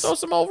rocks. Just throw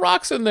some old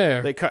rocks in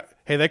there. They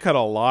cut a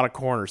lot of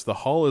corners. The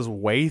hull is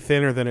way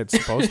thinner than it's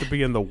supposed to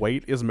be, and the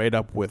weight is made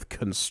up with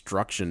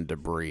construction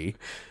debris.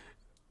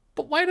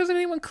 But why doesn't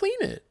anyone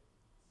clean it?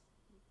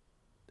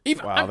 They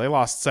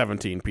lost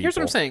 17 people. Here's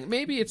what I'm saying.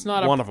 Maybe it's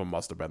not one of them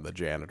must have been the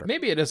janitor.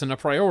 Maybe it isn't a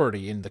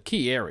priority in the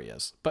key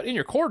areas. But in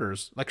your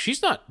quarters, like,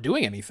 she's not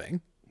doing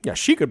anything. Yeah,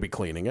 she could be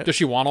cleaning it. Does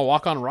she want to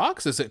walk on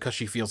rocks? Is it because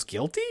she feels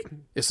guilty?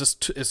 Is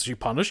she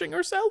punishing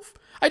herself?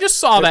 I just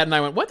saw that and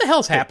I went, what the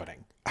hell's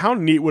happening? How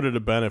neat would it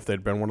have been if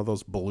they'd been one of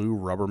those blue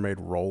Rubbermaid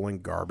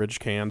rolling garbage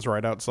cans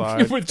right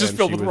outside? just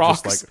filled with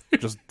rocks.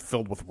 Just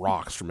filled with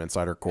rocks from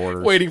inside her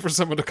quarters. Waiting for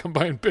someone to come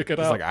by and pick it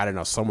up. It's like, I don't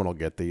know, someone will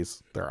get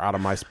these. They're out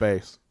of my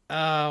space.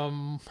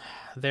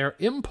 Their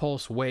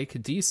impulse wake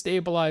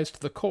destabilized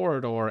the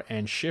corridor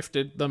and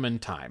shifted them in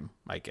time,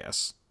 I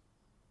guess.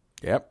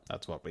 Yep.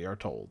 That's what we are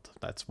told.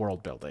 That's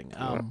world building.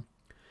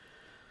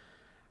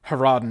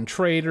 Haradan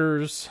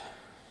traders.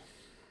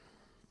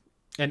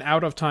 An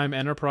out-of-time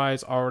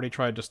Enterprise already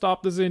tried to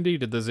stop the Xindi.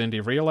 Did the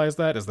Xindi realize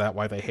that? Is that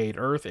why they hate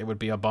Earth? It would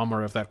be a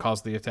bummer if that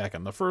caused the attack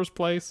in the first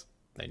place.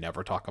 They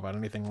never talk about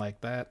anything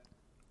like that.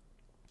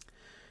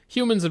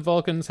 Humans and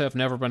Vulcans have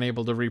never been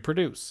able to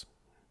reproduce.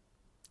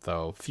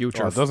 Though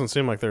future... it doesn't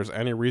seem like there's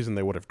any reason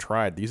they would have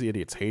tried. These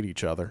idiots hate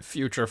each other.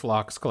 Future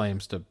Phlox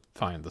claims to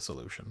find the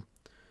solution.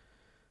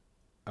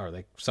 Or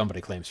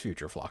somebody claims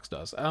Future Phlox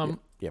does.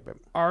 Yep.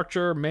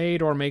 Archer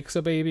made or makes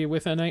a baby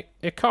with an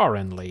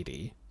Ikaran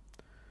lady.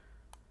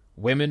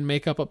 Women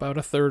make up about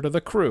a third of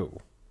the crew.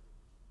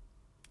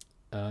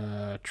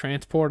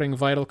 Transporting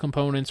vital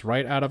components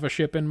right out of a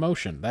ship in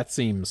motion. That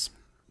seems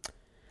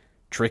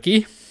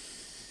tricky.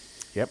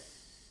 Yep.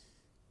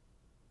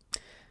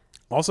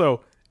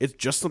 Also, it's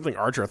just something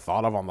Archer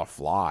thought of on the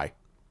fly.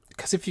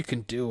 Because if you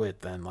can do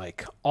it, then,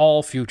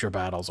 all future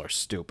battles are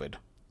stupid.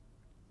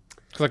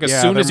 Like,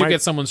 as soon as you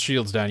get someone's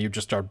shields down, you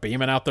just start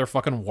beaming out their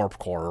fucking warp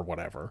core or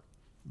whatever.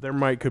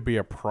 There could be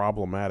a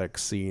problematic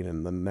scene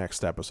in the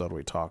next episode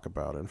we talk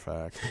about, in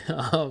fact.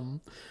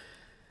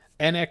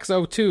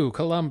 NX-02,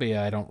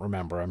 Columbia, I don't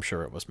remember. I'm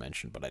sure it was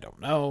mentioned, but I don't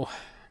know.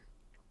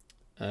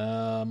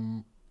 I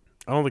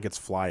don't think it's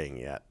flying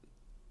yet.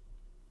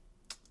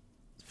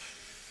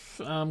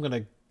 I'm going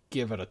to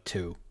give it a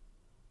 2.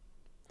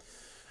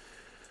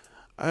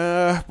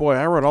 Boy,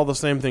 I wrote all the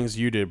same things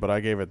you did, but I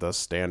gave it the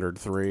standard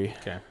 3.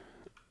 Okay.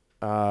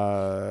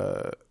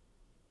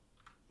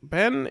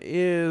 Ben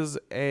is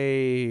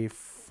a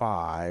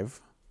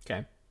 5. Okay.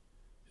 He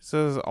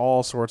says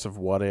all sorts of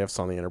what ifs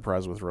on the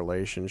Enterprise with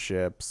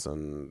relationships,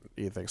 and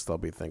he thinks they'll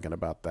be thinking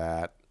about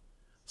that.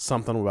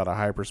 Something about a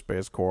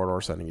hyperspace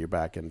corridor sending you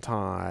back in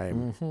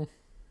time. Mm-hmm.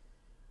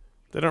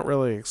 They don't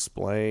really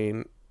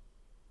explain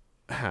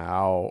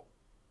how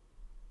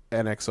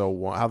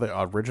NX-01, how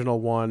the original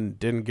one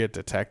didn't get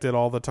detected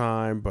all the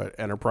time, but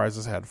Enterprise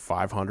has had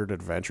 500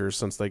 adventures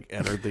since they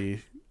entered the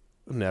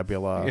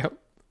nebula. Yep.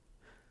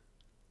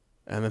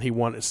 And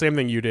then same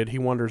thing you did. He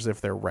wonders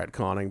if they're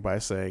retconning by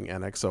saying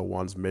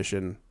NX-01's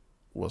mission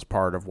was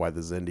part of why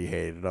the Xindi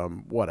hated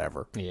him.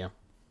 Whatever. Yeah.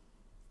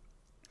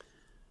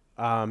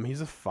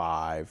 He's a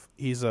 5.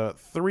 He's a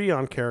 3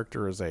 on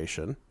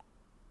characterization.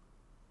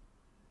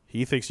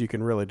 He thinks you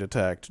can really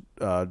detect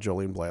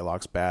Jolene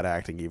Blaylock's bad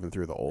acting even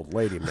through the old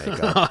lady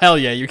makeup. Oh, hell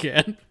yeah, you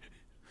can.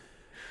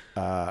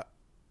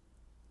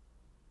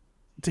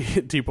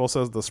 T-Pole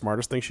says the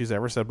smartest thing she's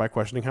ever said by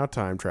questioning how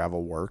time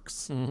travel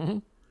works. Mm-hmm.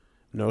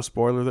 No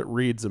spoiler that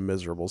Reed's a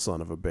miserable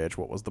son of a bitch.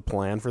 What was the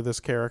plan for this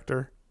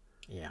character?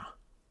 Yeah.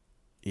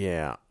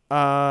 Yeah.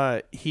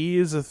 He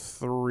is a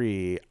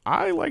 3.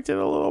 I liked it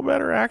a little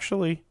better,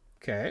 actually.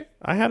 Okay.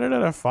 I had it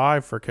at a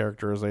 5 for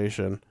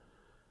characterization.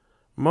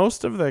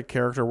 Most of the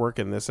character work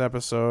in this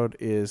episode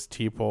is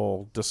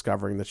T-Pole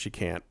discovering that she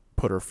can't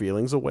put her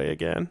feelings away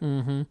again.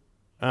 Mm-hmm. And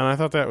I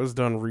thought that was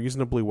done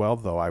reasonably well,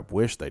 though I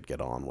wish they'd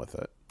get on with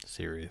it.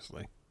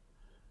 Seriously.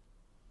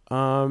 But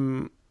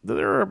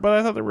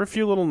I thought there were a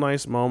few little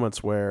nice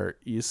moments where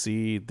you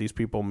see these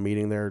people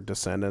meeting their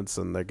descendants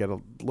and they get a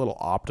little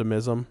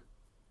optimism.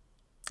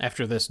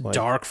 After this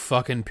dark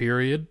fucking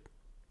period.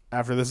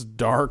 After this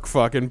dark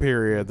fucking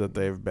period that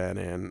they've been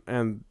in.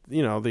 And,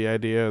 you know, the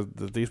idea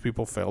that these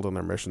people failed in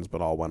their missions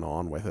but all went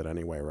on with it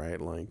anyway,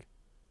 right? Like,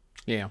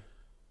 yeah.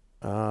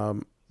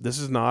 This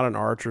is not an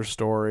Archer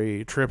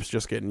story. Trip's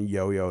just getting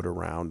yo-yoed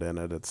around in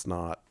it. It's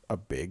not a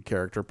big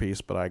character piece,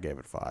 but I gave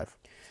it 5.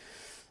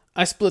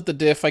 I split the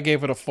diff. I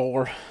gave it a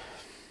 4.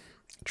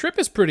 Trip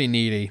is pretty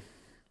needy.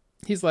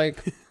 He's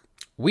like,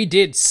 we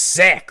did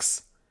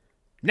sex.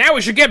 Now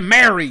we should get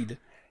married.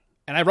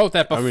 And I wrote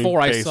that before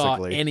I saw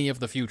any of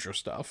the future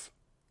stuff.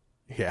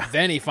 Yeah.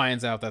 Then he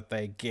finds out that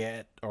they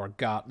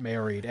got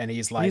married, and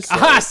he's like,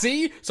 aha,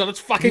 see? So let's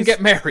fucking get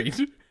married.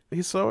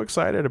 He's so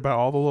excited about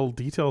all the little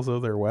details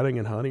of their wedding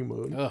and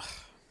honeymoon. Ugh.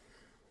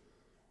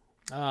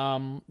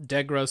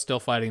 Degra's still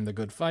fighting the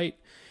good fight.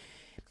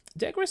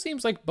 Degra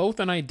seems like both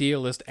an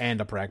idealist and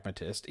a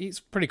pragmatist. He's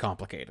pretty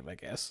complicated, I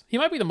guess. He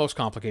might be the most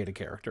complicated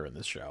character in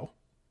this show.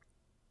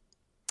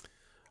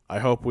 I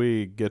hope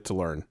we get to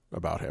learn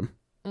about him.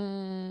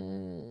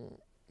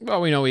 Well,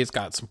 we know he's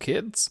got some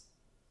kids.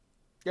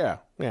 Yeah.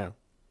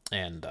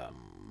 And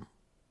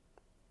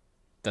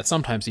that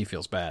sometimes he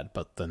feels bad,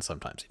 but then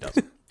sometimes he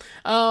doesn't.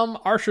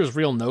 Archer's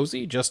real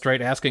nosy, just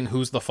straight asking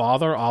who's the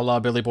father, a la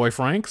Billy Boy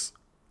Franks.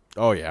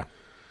 Oh, yeah.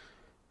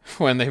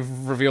 When they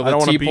reveal that I don't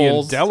want to be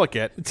T-Pole's...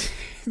 indelicate.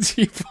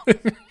 I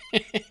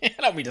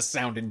don't mean to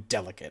sound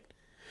indelicate.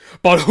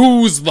 But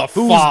who's the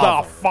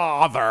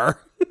father?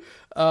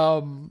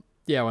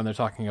 Yeah, when they're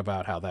talking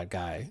about how that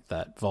guy,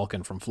 that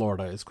Vulcan from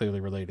Florida, is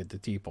clearly related to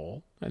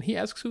T-Pole. And he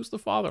asks who's the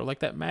father, like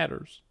that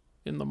matters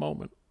in the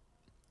moment.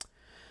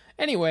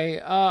 Anyway,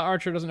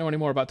 Archer doesn't know any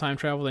more about time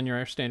travel than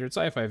your standard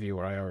sci-fi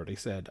viewer, I already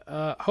said.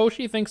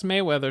 Hoshi thinks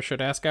Mayweather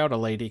should ask out a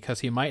lady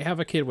because he might have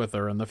a kid with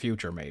her in the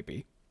future,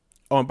 maybe.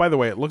 Oh, and by the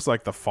way, it looks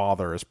like the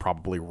father is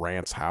probably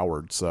Rance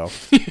Howard, so...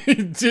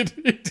 It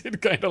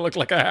did kind of look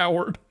like a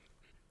Howard.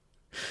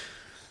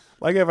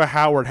 Like if a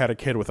Howard had a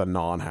kid with a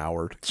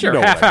non-Howard. Sure, you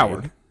know half what I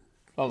Howard. mean.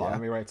 Hold on,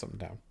 let me write something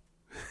down.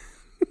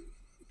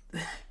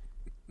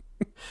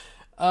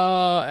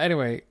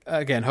 Anyway,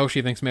 again,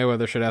 Hoshi thinks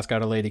Mayweather should ask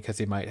out a lady because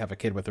he might have a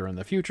kid with her in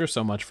the future.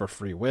 So much for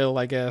free will,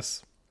 I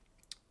guess.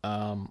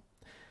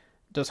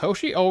 Does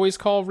Hoshi always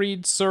call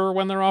Reed sir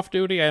when they're off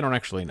duty? I don't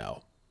actually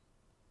know.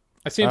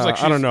 It seems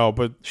like I don't know,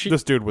 but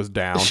this dude was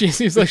down. She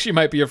seems like she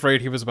might be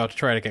afraid he was about to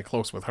try to get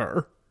close with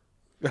her.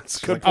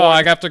 That's a good like, point. oh,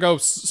 I have to go,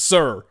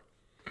 sir.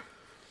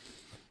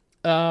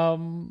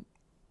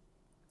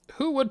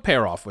 Who would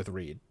pair off with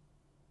Reed?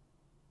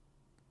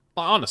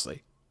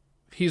 Honestly,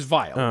 he's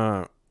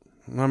vile.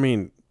 I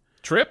mean,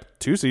 Trip?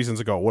 2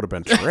 seasons ago it would have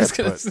been Trip. I was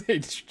going to say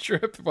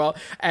Trip. Well,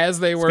 as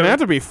they were... It's going to have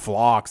to be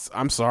Phlox.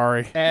 I'm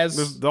sorry.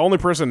 As the only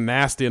person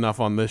nasty enough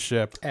on this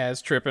ship.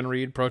 As Trip and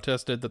Reed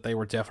protested that they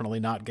were definitely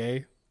not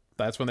gay.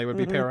 That's when they would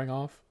be pairing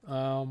off.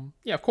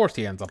 Yeah, of course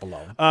he ends up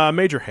alone.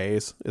 Major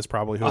Hayes is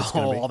probably who it's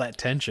going to be. All that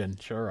tension.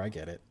 Sure, I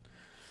get it.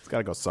 got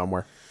to go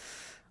somewhere.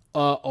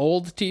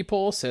 Old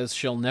T-Pole says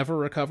she'll never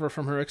recover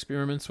from her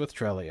experiments with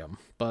Trellium,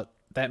 but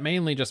that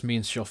mainly just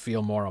means she'll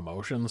feel more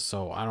emotions,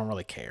 so I don't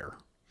really care.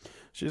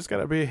 She just got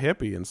to be a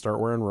hippie and start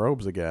wearing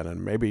robes again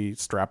and maybe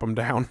strap them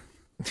down.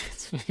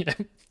 Yeah.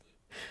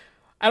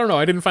 I don't know.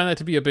 I didn't find that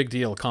to be a big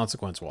deal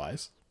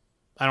consequence-wise.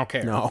 I don't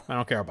care. No. I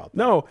don't care about that.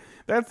 No,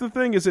 that's the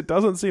thing is it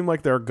doesn't seem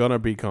like there are going to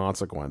be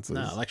consequences.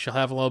 No, like she'll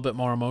have a little bit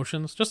more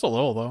emotions. Just a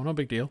little, though. No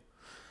big deal.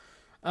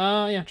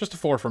 Yeah, just a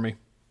 4 for me.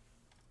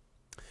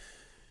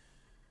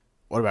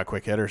 What about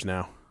quick hitters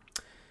now?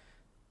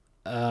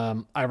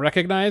 I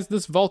recognize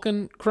this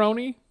Vulcan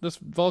crony, this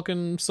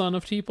Vulcan son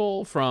of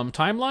T-Pole from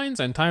Timelines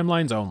and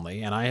Timelines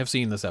only, and I have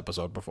seen this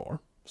episode before,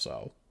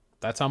 so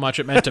that's how much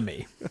it meant to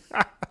me.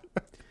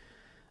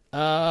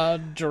 I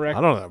don't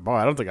know. Boy,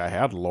 I don't think I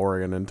had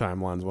Lorian in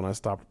Timelines when I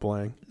stopped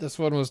playing. This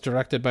one was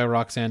directed by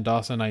Roxanne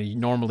Dawson. I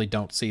normally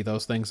don't see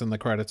those things in the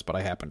credits, but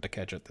I happened to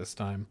catch it this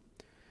time.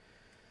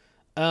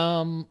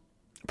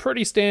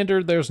 Pretty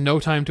standard, there's no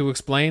time to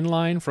explain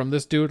line from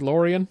this dude,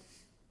 Lorian,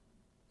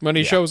 when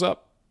he shows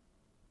up.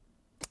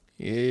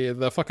 Yeah,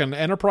 the fucking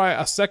Enterprise,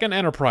 a second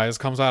Enterprise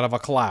comes out of a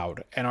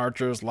cloud, and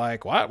Archer's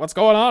like, what? What's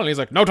going on? And he's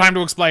like, no time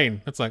to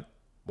explain. It's like,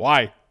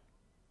 why?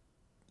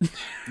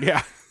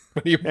 Yeah.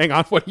 Hang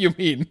on. What do you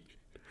mean?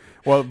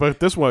 Well, but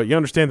this one, you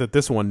understand that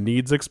this one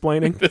needs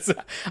explaining? So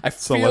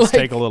let's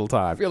take a little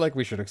time. I feel like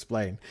we should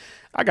explain.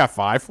 I got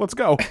 5. Let's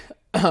go.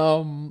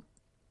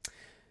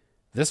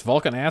 This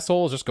Vulcan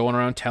asshole is just going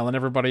around telling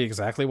everybody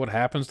exactly what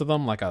happens to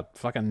them like a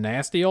fucking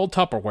nasty old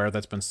Tupperware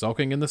that's been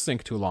soaking in the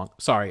sink too long.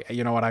 Sorry,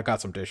 you know what? I've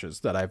got some dishes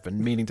that I've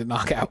been meaning to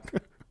knock out.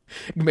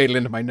 Made it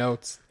into my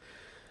notes.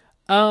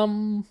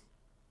 Kind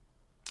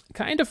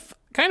of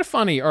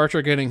funny,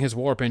 Archer getting his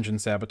warp engine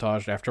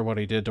sabotaged after what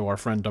he did to our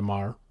friend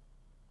Damar.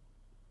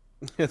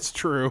 It's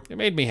true. It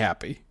made me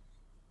happy.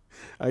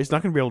 He's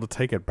not going to be able to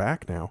take it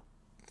back now.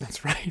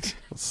 That's right.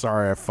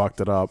 Sorry, I fucked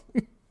it up.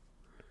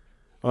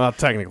 Well,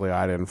 technically,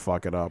 I didn't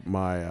fuck it up.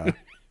 My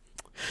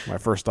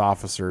first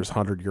officer's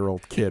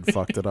 100-year-old kid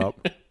fucked it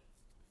up.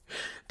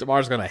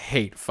 Damar's gonna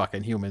hate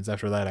fucking humans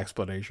after that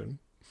explanation.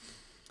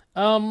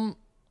 Again,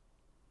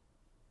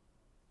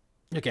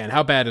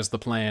 how bad is the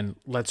plan?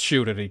 Let's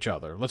shoot at each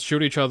other. Let's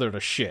shoot each other to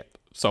shit,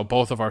 so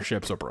both of our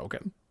ships are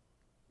broken.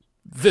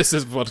 This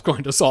is what's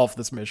going to solve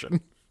this mission.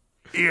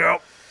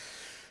 Yep.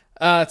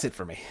 That's it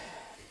for me.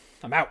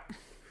 I'm out.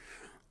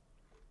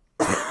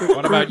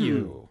 What about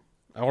you?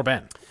 Or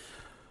Ben?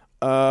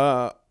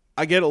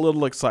 I get a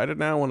little excited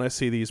now when I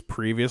see these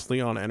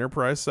previously on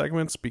Enterprise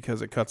segments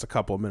because it cuts a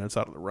couple of minutes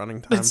out of the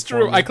running time. It's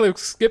true. I click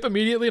skip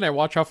immediately and I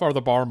watch how far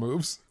the bar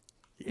moves.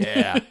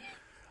 Yeah.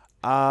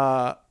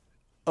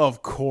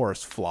 Of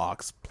course,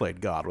 Phlox played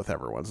God with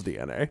everyone's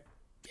DNA.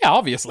 Yeah,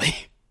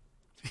 obviously.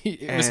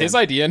 It was his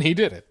idea and he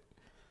did it.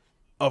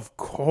 Of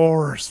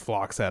course,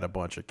 Phlox had a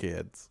bunch of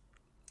kids.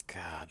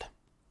 God.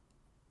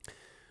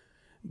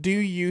 Do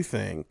you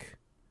think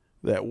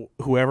that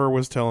whoever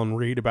was telling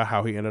Reed about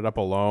how he ended up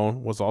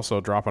alone was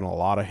also dropping a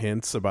lot of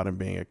hints about him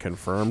being a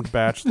confirmed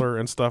bachelor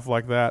and stuff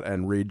like that,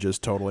 and Reed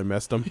just totally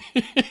missed him?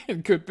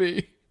 It could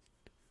be.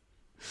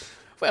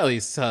 Well,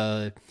 he's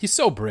so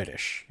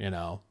British, you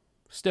know.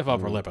 Stiff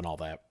upper lip and all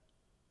that.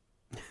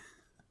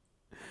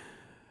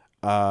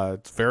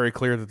 It's very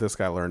clear that this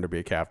guy learned to be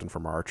a captain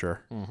from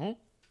Archer. Mm-hmm.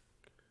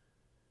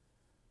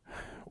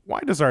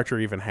 Why does Archer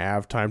even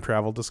have time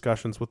travel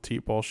discussions with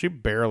T-Pole? She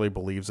barely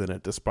believes in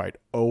it despite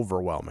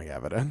overwhelming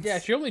evidence. Yeah,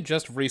 she only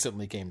just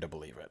recently came to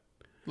believe it.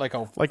 Like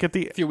at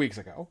the few weeks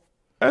ago.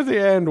 At the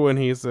end when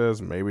he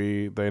says,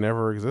 maybe they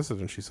never existed,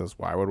 and she says,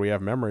 why would we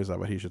have memories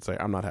of it? He should say,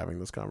 I'm not having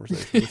this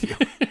conversation with you.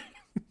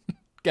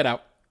 Get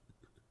out.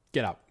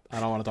 Get out. I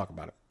don't want to talk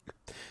about it.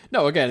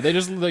 No, again,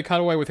 they cut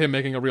away with him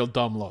making a real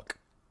dumb look.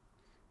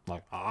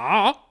 Like,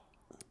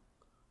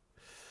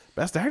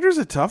 Best actor's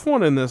a tough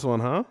one in this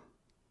one, huh?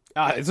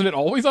 Isn't it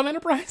always on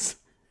Enterprise?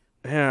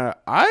 Yeah,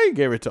 I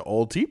gave it to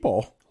old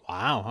T-Pole.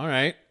 Wow, all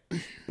right.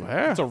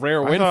 Yeah, it's a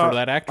rare win for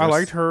that actress. I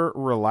liked her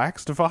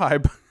relaxed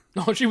vibe.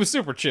 Oh, she was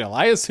super chill.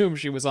 I assume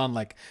she was on,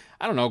 like,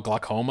 I don't know,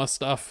 glaucoma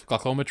stuff,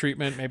 glaucoma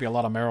treatment, maybe a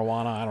lot of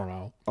marijuana. I don't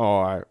know.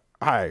 Oh,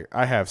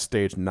 I have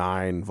stage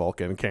 9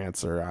 Vulcan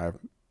cancer.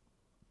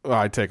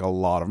 I take a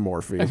lot of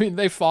morphine. I mean,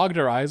 they fogged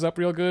her eyes up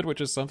real good,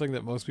 which is something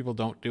that most people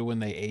don't do when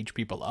they age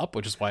people up,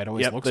 which is why it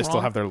always looks they wrong.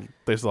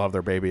 They still have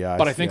their baby eyes.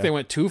 But I think they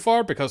went too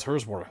far because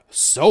hers were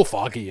so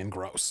foggy and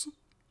gross.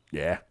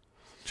 Yeah.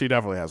 She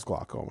definitely has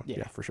glaucoma.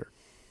 Yeah, for sure.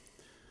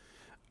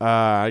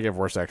 I give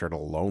worst actor to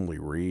Lonely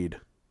Reed.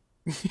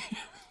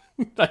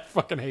 I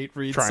fucking hate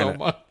Reed so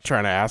much.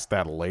 Trying to ask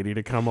that lady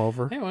to come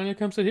over. Hey, why don't you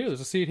come sit here?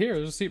 There's a seat here.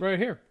 There's a seat right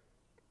here.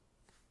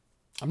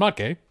 I'm not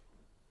gay.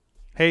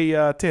 Hey,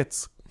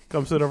 tits.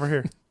 Come sit over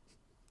here.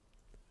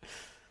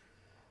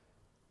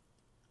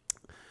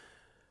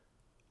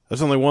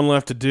 There's only one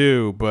left to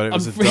do, but it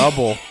was a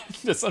double.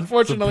 Just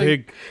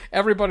unfortunately,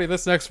 everybody,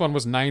 this next one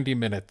was 90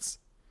 minutes.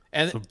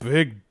 And it's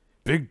a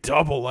big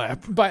double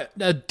lap. But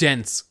a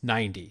dense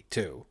 90,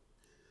 too.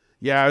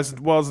 Yeah, it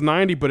was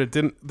 90, but it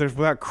didn't. There's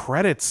without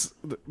credits.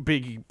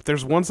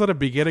 There's one set of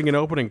beginning and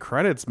opening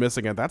credits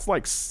missing, and that's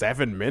like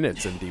 7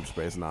 minutes in Deep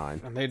Space Nine.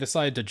 And they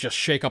decide to just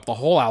shake up the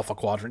whole Alpha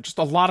Quadrant. Just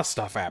a lot of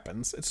stuff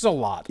happens. It's a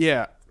lot.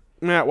 Yeah,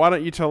 Matt, why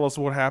don't you tell us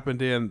what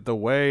happened in The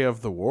Way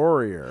of the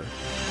Warrior?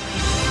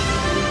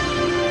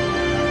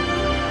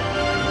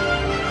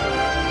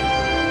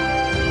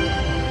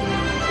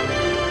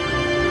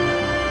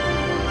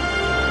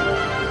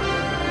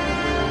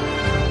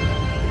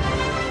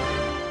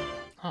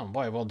 Oh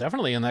boy, well,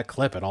 definitely in that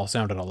clip, it all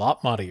sounded a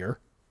lot muddier.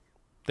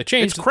 They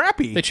changed. It's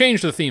crappy. They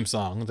changed the theme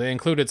song. They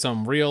included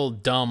some real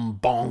dumb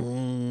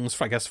bongs,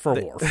 I guess, for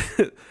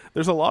Worf.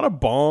 There's a lot of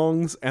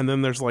bongs, and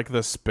then there's like the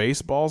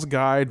Spaceballs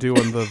guy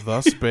doing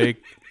the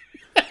Spake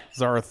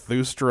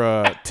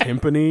Zarathustra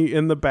timpani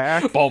in the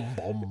back. Bum,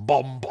 bum,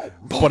 bum,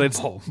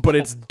 bum, But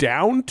it's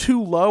down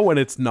too low, and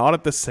it's not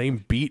at the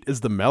same beat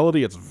as the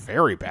melody. It's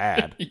very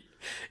bad.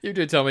 You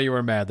did tell me you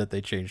were mad that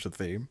they changed the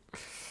theme.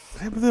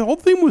 The whole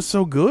theme was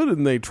so good,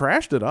 and they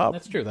trashed it up.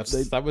 That's true.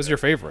 That was your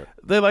favorite.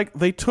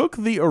 They took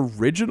the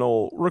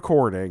original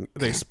recording,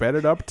 they sped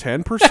it up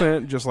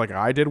 10%, just like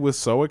I did with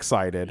So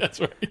Excited. That's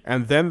right.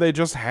 And then they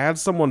just had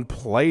someone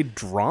play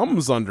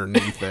drums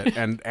underneath it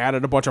and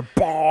added a bunch of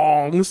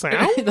bong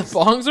sounds. The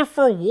bongs are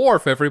for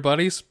Worf,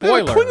 everybody.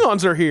 Spoiler. The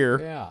Klingons are here.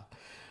 Yeah.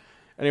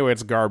 Anyway,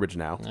 it's garbage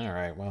now. All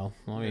right. Well,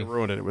 They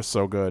ruined it. It was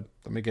so good.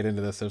 Let me get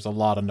into this. There's a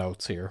lot of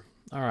notes here.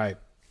 All right.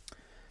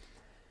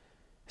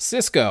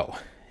 Sisko,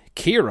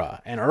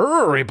 Kira, and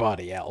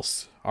everybody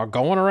else are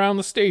going around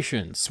the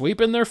station,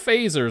 sweeping their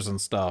phasers and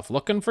stuff,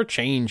 looking for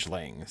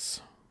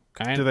changelings.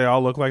 Do they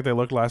all look like they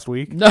looked last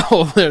week?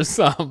 No, there's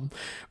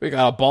we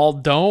got a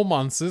bald dome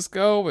on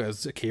Sisko.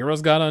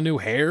 Kira's got a new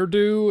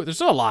hairdo.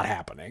 There's a lot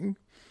happening.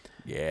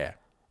 Yeah.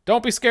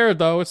 Don't be scared,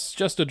 though. It's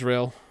just a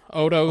drill.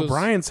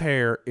 O'Brien's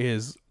hair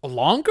is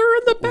longer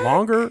in the back?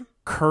 Longer,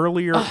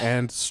 curlier,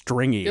 and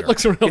stringier. It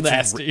looks real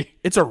nasty.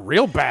 It's a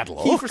real bad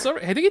look.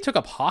 I think he took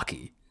up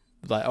hockey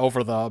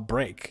over the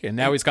break, and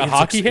now he's got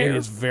hockey hair.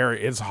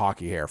 It's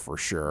hockey hair for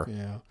sure.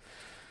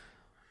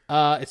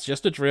 Yeah. It's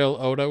just a drill.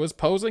 Odo is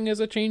posing as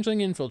a changeling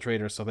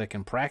infiltrator so they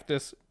can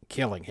practice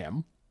killing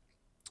him.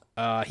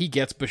 He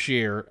gets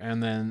Bashir,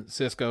 and then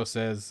Sisko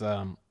says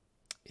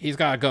he's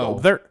got to go.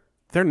 Oh,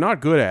 they're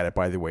not good at it,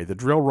 by the way. The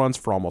drill runs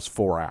for almost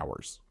 4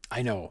 hours.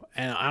 I know,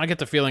 and I get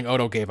the feeling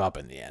Odo gave up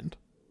in the end.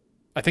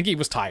 I think he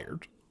was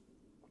tired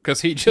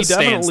because he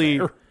stands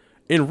there.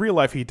 In real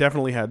life, he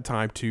definitely had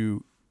time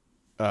to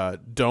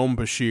dome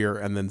Bashir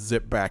and then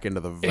zip back into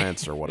the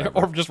vents or whatever.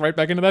 Or just right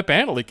back into that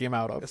panel he came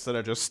out of. Instead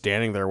of just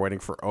standing there waiting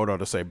for Odo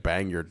to say,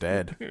 bang, you're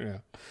dead. Yeah.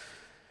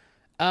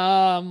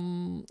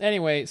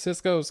 Anyway,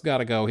 Sisko's got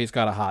to go. He's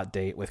got a hot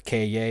date with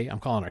Kaye. I'm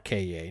calling her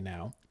Kaye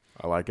now.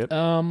 I like it.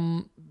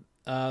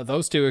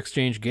 Those two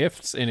exchange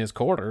gifts in his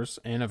quarters,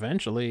 and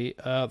eventually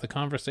the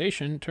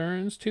conversation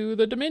turns to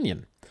the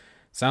Dominion.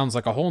 Sounds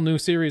like a whole new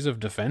series of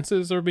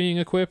defenses are being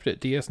equipped at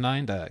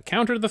DS9 to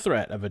counter the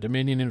threat of a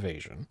Dominion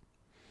invasion.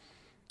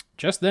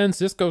 Just then,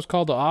 Sisko's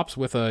called to ops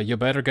with a "you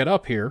better get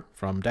up here"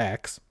 from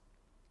Dax.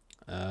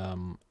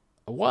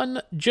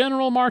 One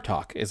General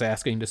Martok is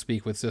asking to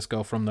speak with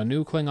Sisko from the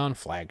new Klingon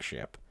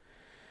flagship.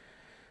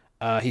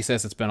 He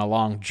says it's been a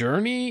long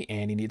journey,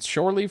 and he needs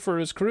shore leave for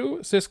his crew.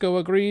 Sisko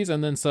agrees,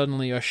 and then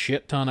suddenly a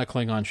shit ton of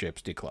Klingon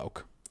ships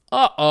decloak.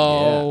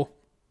 Uh-oh.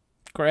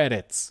 Yeah.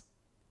 Credits.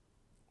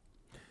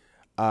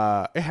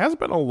 It has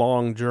been a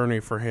long journey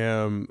for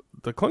him.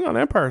 The Klingon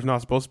Empire is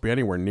not supposed to be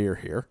anywhere near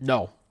here.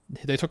 No.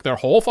 They took their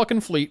whole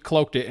fucking fleet,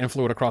 cloaked it, and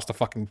flew it across the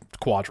fucking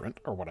quadrant,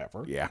 or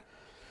whatever. Yeah.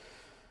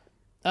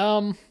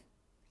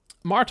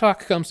 Martok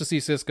comes to see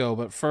Sisko,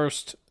 but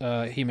first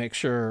he makes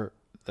sure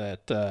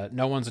that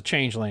no one's a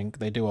changeling.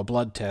 They do a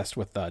blood test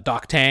with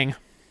Doc Tang.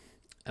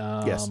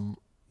 Yes.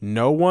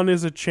 No one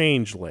is a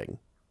changeling.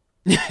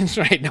 That's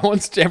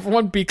right.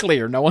 Everyone be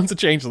clear. No one's a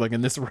changeling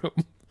in this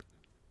room.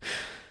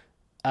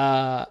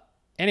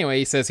 Anyway,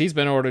 he says he's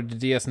been ordered to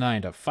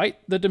DS9 to fight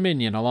the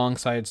Dominion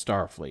alongside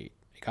Starfleet.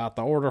 He got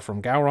the order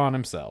from Gowron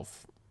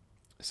himself.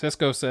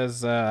 Sisko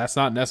says that's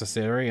not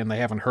necessary, and they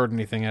haven't heard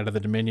anything out of the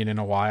Dominion in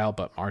a while,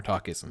 but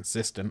Martok is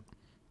insistent.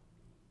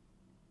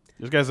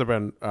 These guys have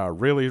been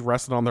really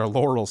resting on their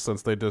laurels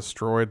since they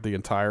destroyed the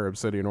entire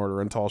Obsidian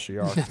Order in Tal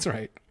Shiar. That's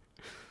right.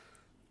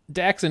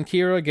 Dax and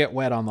Kira get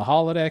wet on the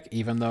holodeck,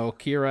 even though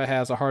Kira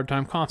has a hard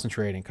time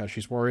concentrating because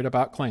she's worried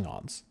about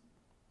Klingons.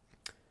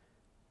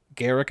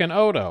 Garrick and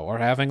Odo are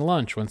having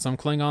lunch when some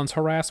Klingons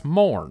harass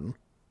Morn.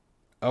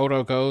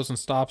 Odo goes and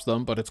stops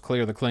them, but it's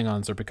clear the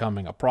Klingons are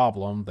becoming a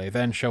problem. They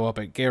then show up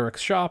at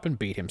Garrick's shop and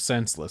beat him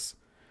senseless.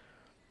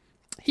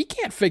 He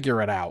can't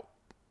figure it out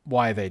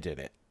why they did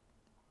it.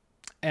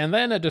 And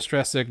then a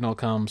distress signal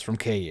comes from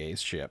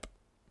Kaye's ship.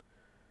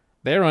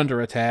 They're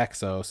under attack,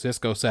 so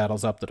Sisko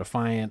saddles up the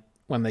Defiant.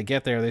 When they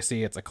get there, they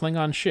see it's a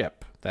Klingon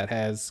ship that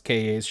has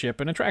Kaye's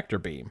ship and a tractor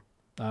beam.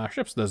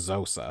 Ship's the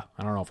Zosa.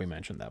 I don't know if we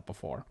mentioned that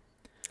before.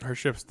 Her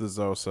ship's the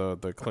Zosa.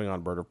 The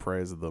Klingon bird of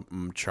prey is the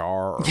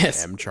Mchar or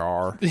yes.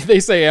 Mchar.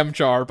 They say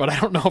Mchar, but I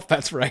don't know if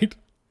that's right.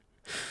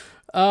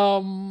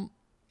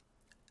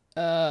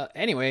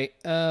 Anyway,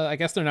 I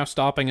guess they're now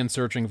stopping and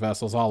searching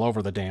vessels all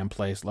over the damn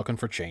place looking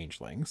for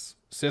changelings.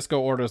 Sisko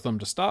orders them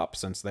to stop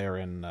since they're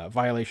in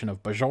violation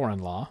of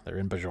Bajoran law. They're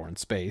in Bajoran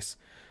space.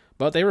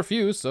 But they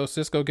refuse, so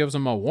Sisko gives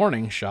them a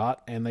warning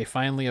shot, and they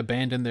finally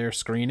abandon their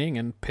screening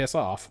and piss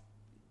off.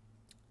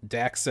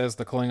 Dax says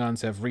the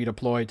Klingons have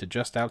redeployed to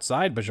just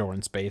outside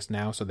Bajoran space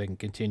now so they can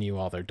continue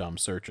all their dumb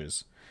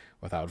searches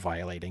without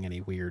violating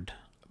any weird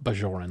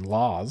Bajoran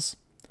laws.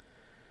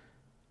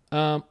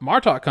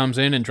 Martok comes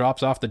in and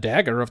drops off the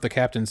dagger of the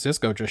Captain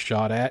Sisko just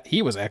shot at.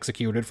 He was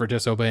executed for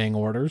disobeying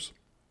orders.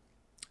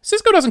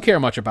 Sisko doesn't care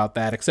much about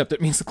that, except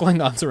it means the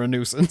Klingons are a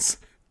nuisance.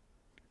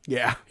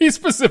 Yeah. He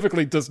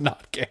specifically does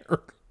not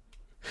care.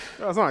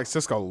 Well, it's not like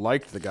Sisko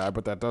liked the guy,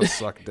 but that does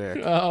suck dick.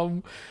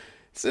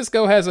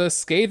 Sisko has a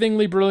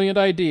scathingly brilliant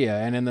idea,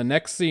 and in the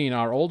next scene,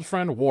 our old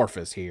friend Worf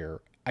is here.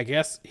 I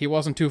guess he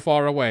wasn't too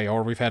far away,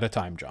 or we've had a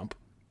time jump.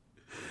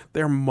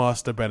 There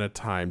must have been a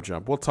time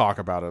jump. We'll talk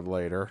about it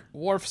later.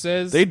 Worf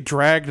says... They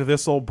dragged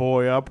this old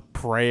boy up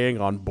preying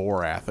on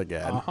Borath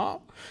again. Uh-huh.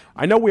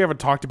 I know we haven't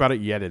talked about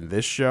it yet in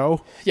this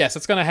show. Yes,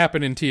 it's going to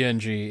happen in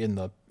TNG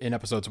in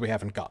episodes we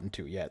haven't gotten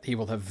to yet. He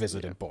will have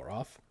visited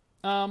Boroth.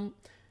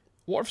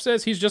 Worf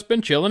says he's just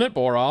been chilling at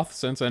Boroth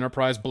since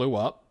Enterprise blew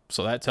up,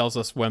 so that tells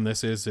us when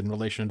this is in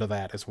relation to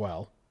that as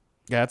well.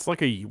 Yeah,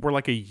 we're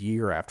like a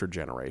year after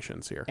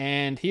Generations here.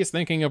 And he's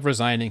thinking of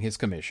resigning his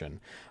commission.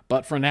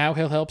 But for now,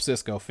 he'll help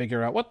Sisko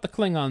figure out what the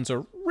Klingons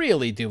are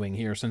really doing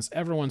here, since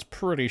everyone's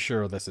pretty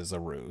sure this is a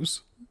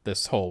ruse.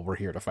 This whole we're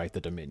here to fight the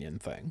Dominion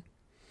thing.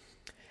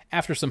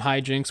 After some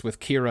hijinks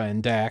with Kira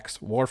and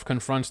Dax, Worf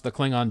confronts the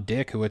Klingon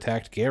dick who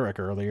attacked Garrick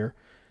earlier.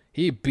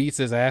 He beats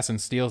his ass and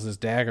steals his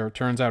dagger.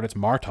 Turns out it's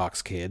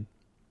Martok's kid.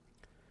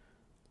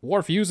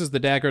 Worf uses the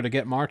dagger to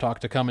get Martok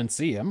to come and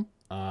see him.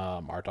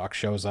 Martok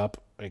shows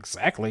up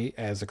exactly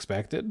as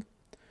expected.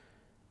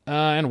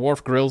 And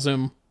Worf grills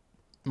him.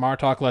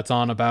 Martok lets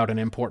on about an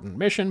important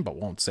mission, but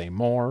won't say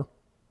more.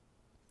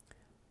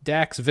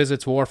 Dax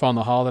visits Worf on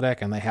the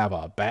holodeck, and they have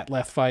a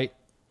Batleth fight.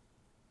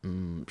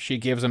 She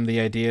gives him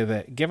the idea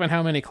that given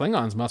how many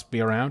Klingons must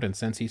be around, and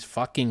since he's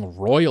fucking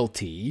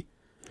royalty,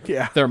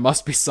 there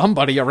must be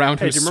somebody around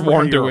who's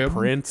sworn to him.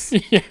 Prince?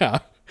 Yeah.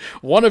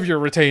 One of your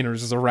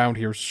retainers is around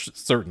here,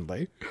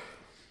 certainly.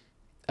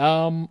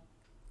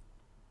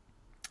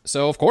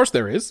 So, of course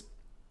there is.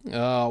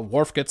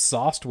 Worf gets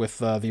sauced with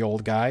the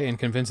old guy and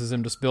convinces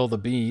him to spill the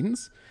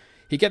beans.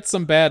 He gets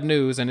some bad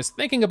news and is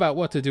thinking about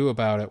what to do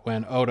about it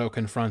when Odo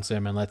confronts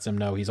him and lets him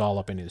know he's all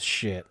up in his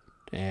shit.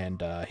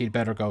 And he'd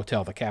better go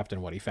tell the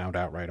captain what he found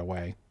out right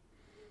away.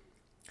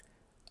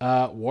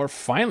 Worf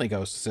finally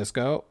goes to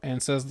Sisko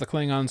and says the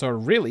Klingons are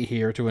really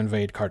here to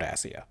invade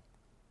Cardassia.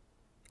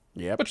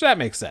 Yep. Which that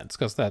makes sense,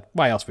 because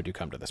why else would you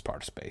come to this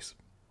part of space?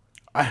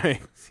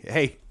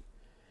 Hey,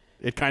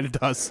 it kind of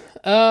does.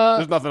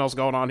 There's nothing else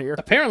going on here.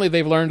 Apparently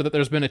they've learned that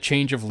there's been a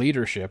change of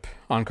leadership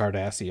on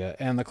Cardassia,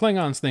 and the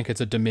Klingons think it's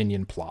a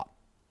Dominion plot.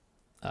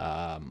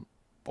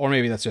 Or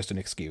maybe that's just an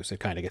excuse. It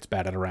kind of gets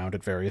batted around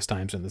at various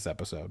times in this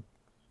episode.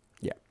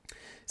 Yeah.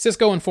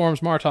 Sisko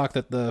informs Martok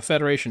that the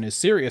Federation is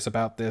serious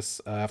about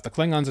this. If the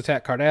Klingons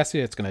attack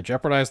Cardassia, it's going to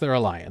jeopardize their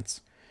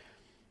alliance.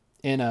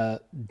 In a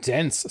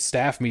dense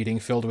staff meeting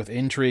filled with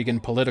intrigue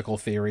and political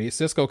theory,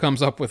 Sisko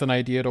comes up with an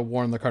idea to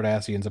warn the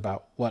Cardassians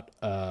about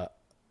to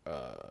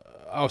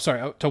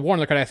warn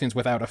the Cardassians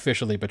without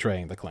officially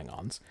betraying the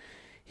Klingons.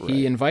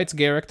 He invites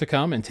Garrick to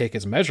come and take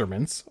his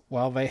measurements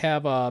while they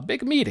have a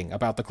big meeting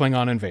about the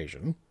Klingon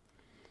invasion.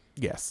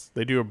 Yes,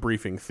 they do a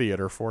briefing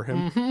theater for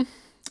him. Mm-hmm.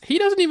 He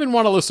doesn't even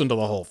want to listen to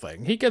the whole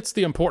thing. He gets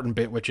the important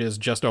bit, which is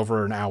just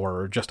over an hour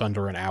or just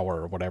under an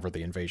hour or whatever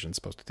the invasion's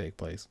supposed to take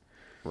place.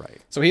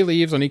 Right. So he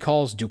leaves and he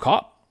calls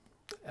Dukat.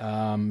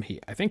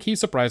 I think he's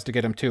surprised to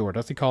get him too, or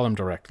does he call him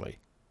directly?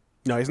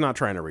 No, he's not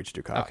trying to reach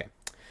Dukat. Okay.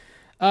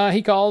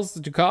 He calls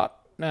Dukat,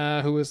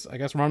 who is, I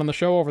guess, running the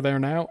show over there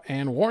now,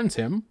 and warns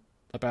him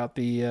about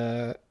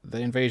the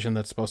invasion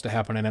that's supposed to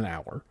happen in an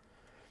hour.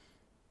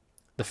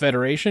 The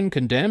Federation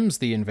condemns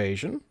the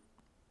invasion,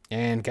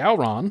 and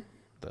Gowron,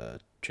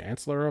 the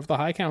Chancellor of the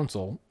High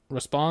Council,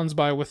 responds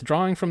by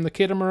withdrawing from the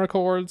Khitomer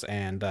Accords,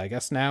 and I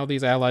guess now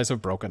these allies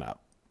have broken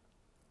up.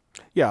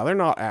 Yeah, they're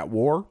not at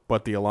war,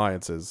 but the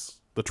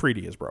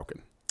treaty is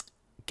broken.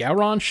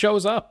 Gowron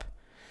shows up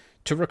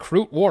to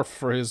recruit Worf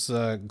for his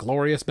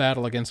glorious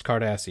battle against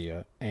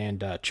Cardassia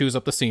and chews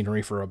up the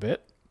scenery for a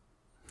bit.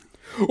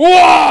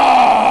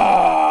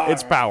 Whoa!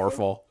 It's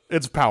powerful.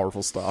 It's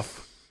powerful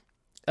stuff.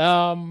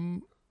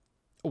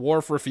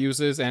 Worf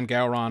refuses, and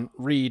Gowron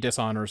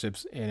re-dishonors him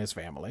in his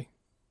family.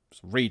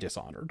 Just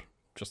re-dishonored,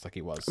 just like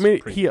he was. I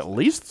mean, he at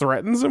least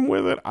threatens him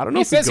with it. I don't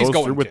know if he goes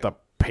through with the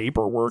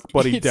paperwork,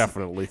 but he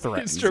definitely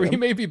threatens It's true. him. He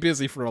may be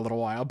busy for a little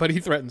while, but he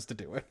threatens to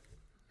do it.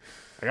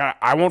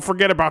 I won't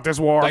forget about this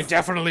war. I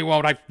definitely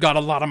won't. I've got a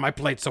lot on my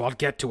plate, so I'll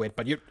get to it.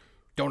 But you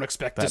don't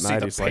expect to see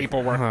the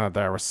paperwork. Like,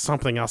 there was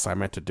something else I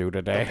meant to do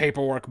today. The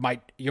paperwork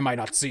you might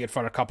not see it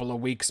for a couple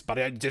of weeks, but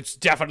it's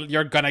definitely,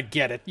 you're gonna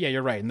get it. Yeah,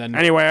 you're right. And then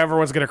anyway,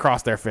 everyone's gonna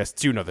cross their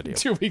fists. You know the deal.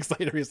 2 weeks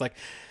later, he's like,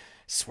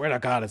 "Swear to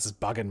God, it's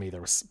bugging me.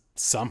 There was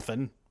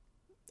something."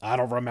 I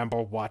don't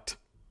remember what.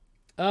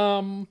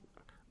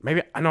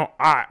 Maybe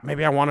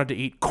I wanted to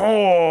eat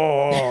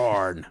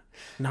corn.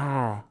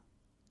 No.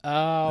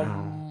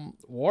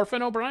 Worf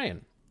and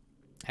O'Brien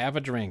have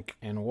a drink,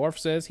 and Worf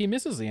says he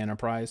misses the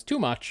Enterprise too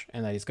much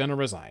and that he's going to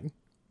resign.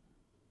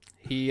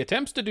 He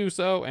attempts to do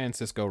so, and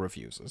Sisko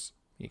refuses.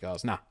 He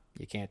goes, nah,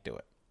 you can't do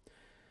it.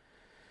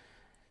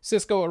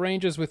 Sisko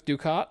arranges with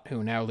Dukat,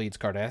 who now leads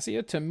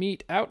Cardassia, to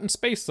meet out in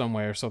space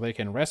somewhere so they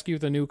can rescue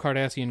the new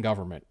Cardassian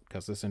government,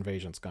 because this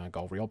invasion's going to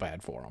go real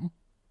bad for them.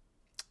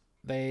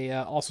 They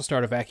also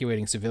start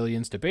evacuating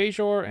civilians to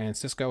Bajor, and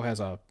Sisko has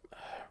a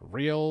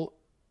real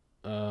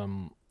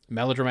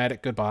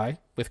melodramatic goodbye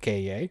with Ka.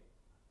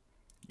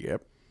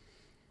 Yep.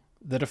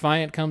 The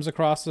Defiant comes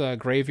across a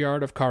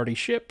graveyard of Cardi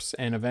ships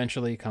and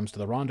eventually comes to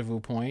the rendezvous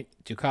point.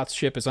 Dukat's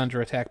ship is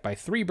under attack by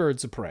 3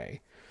 birds of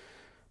prey.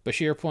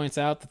 Bashir points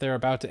out that they're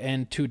about to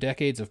end 2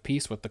 decades of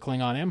peace with the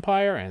Klingon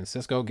Empire, and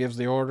Sisko gives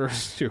the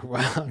orders to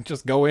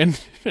just go in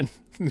and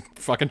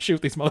fucking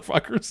shoot these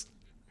motherfuckers.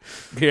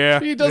 Yeah.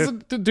 He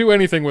doesn't do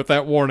anything with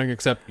that warning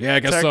except, yeah,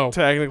 I guess so.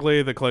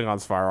 Technically, the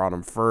Klingons fire on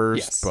him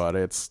first, but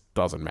it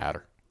doesn't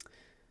matter.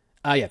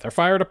 Yeah, they're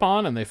fired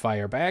upon, and they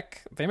fire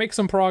back. They make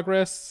some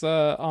progress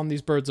on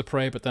these birds of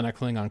prey, but then a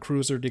Klingon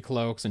cruiser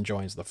decloaks and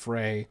joins the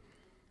fray.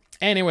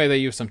 Anyway, they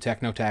use some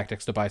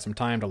techno-tactics to buy some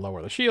time to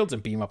lower the shields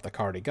and beam up the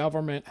Cardi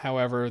government.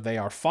 However, they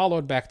are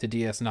followed back to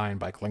DS9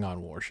 by Klingon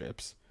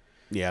warships.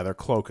 Yeah, their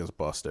cloak is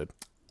busted.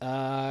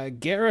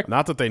 Garak...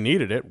 Not that they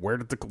needed it. Where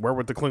would the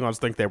Klingons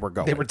think they were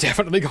going? They were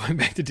definitely going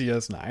back to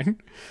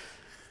DS9.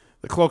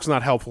 The cloak's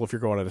not helpful if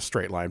you're going at a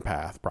straight line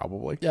path,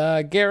 probably.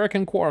 Garak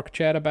and Quark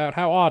chat about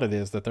how odd it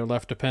is that they're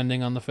left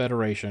depending on the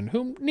Federation,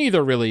 whom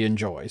neither really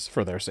enjoys,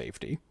 for their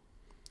safety.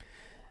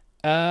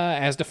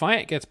 As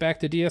Defiant gets back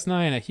to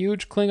DS9, a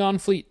huge Klingon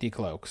fleet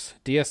decloaks.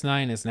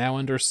 DS9 is now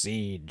under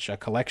siege, a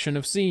collection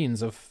of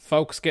scenes of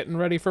folks getting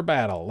ready for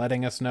battle,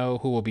 letting us know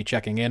who will be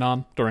checking in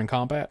on during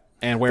combat,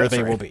 and where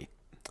they will be.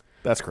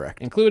 That's correct.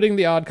 Including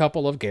the odd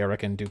couple of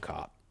Garak and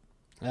Dukat.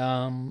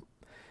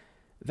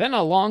 Then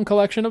a long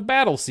collection of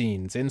battle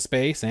scenes in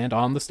space and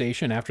on the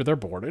station after they're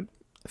boarded.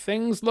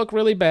 Things look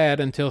really bad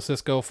until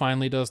Sisko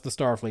finally does the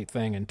Starfleet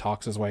thing and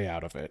talks his way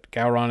out of it.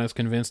 Gowron is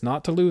convinced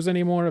not to lose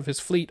any more of his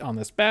fleet on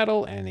this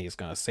battle, and he's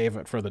going to save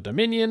it for the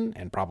Dominion,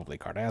 and probably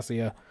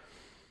Cardassia.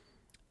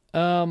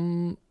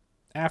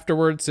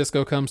 Afterwards,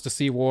 Sisko comes to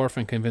see Worf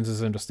and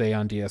convinces him to stay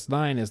on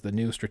DS9 as the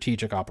new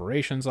Strategic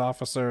Operations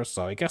Officer,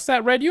 so he gets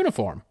that red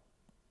uniform.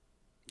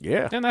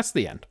 Yeah. And that's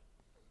the end.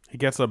 He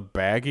gets a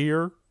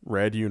baggier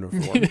red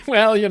uniform.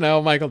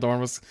 Well, Michael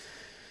Dorn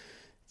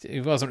he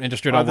wasn't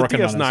interested on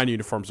working on the DS9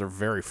 uniforms are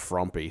very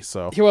frumpy,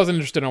 so... He wasn't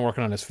interested in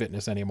working on his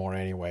fitness anymore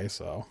anyway,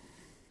 so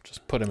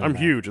just put him in. I'm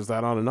huge. Is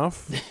that not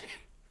enough?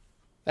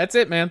 That's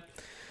it, man.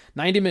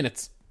 90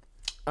 minutes.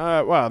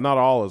 Well, not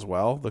all as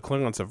well. The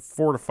Klingons have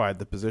fortified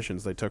the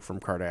positions they took from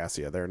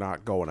Cardassia. They're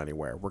not going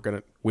anywhere.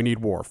 We need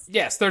Worf.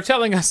 Yes, they're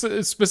telling us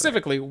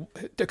specifically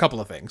a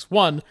couple of things.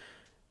 One,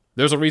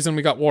 there's a reason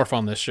we got Worf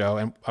on this show,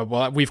 and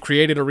we've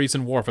created a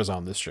reason Worf is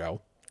on this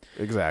show.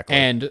 Exactly.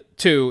 And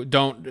 2,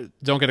 don't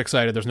get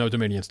excited. There's no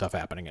Dominion stuff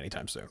happening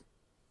anytime soon.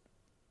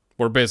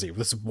 We're busy.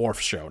 This is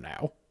Worf's show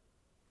now.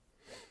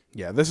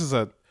 Yeah, this is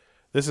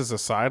a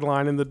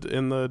sideline in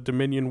the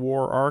Dominion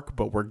War arc,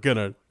 but we're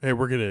gonna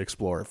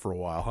explore it for a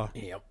while, huh?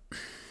 Yep.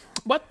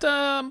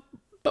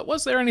 But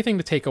was there anything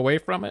to take away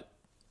from it?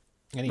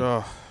 Any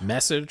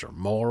message or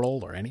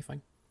moral or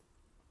anything?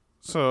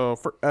 So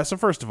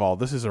first of all,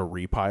 this is a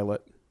repilot.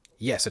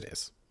 Yes, it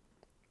is.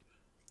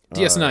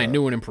 DS9,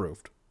 new and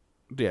improved.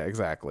 Yeah,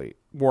 exactly.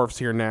 Worf's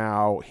here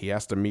now. He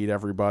has to meet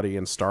everybody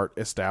and start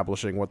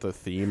establishing what the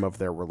theme of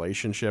their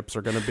relationships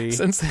are going to be.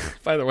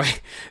 By the way,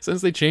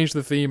 since they changed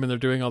the theme and they're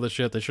doing all this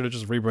shit, they should have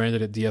just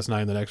rebranded it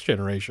DS9 The Next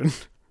Generation.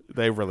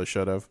 They really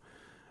should have.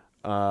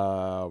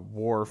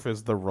 Worf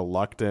is the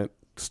reluctant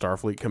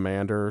Starfleet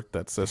commander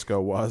that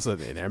Sisko was,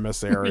 an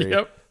emissary.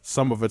 Yep.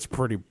 Some of it's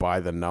pretty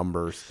by the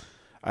numbers.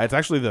 It's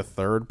actually the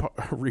third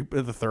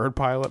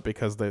pilot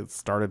because they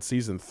started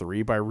season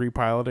 3 by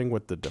repiloting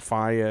with the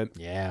Defiant.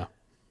 Yeah.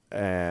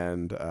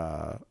 And,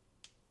 the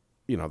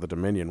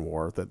Dominion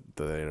War that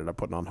they ended up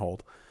putting on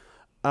hold.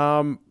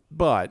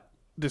 But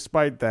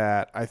despite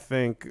that, I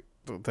think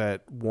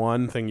that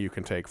one thing you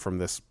can take from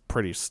this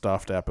pretty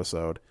stuffed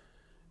episode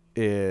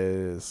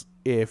is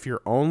if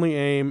your only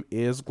aim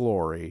is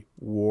glory,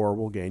 war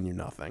will gain you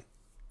nothing.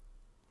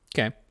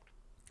 Okay.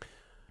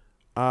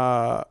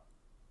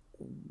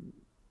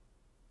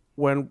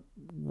 When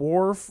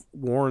Worf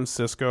warns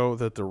Sisko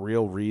that the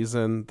real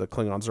reason the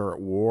Klingons are at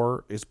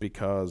war is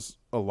because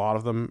a lot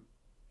of them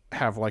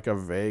have like a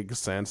vague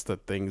sense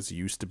that things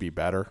used to be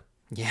better.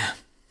 Yeah.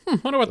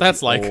 Wonder what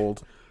that's like.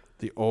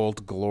 The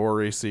old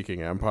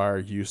glory-seeking empire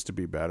used to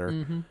be better.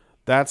 Mm-hmm.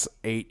 That's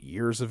 8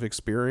 years of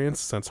experience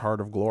since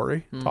Heart of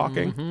Glory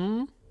talking.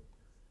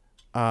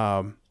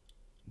 Mm-hmm.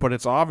 But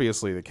it's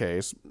obviously the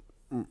case.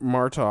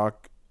 Martok,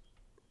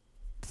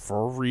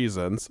 for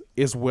reasons,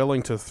 is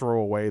willing to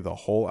throw away the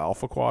whole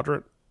Alpha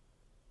Quadrant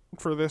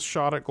for this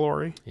shot at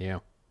glory. Yeah.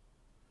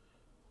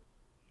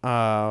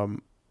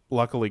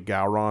 luckily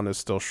Gowron is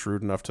still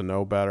shrewd enough to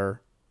know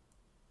better.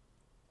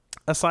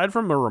 Aside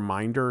from a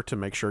reminder to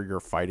make sure you're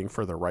fighting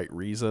for the right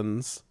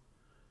reasons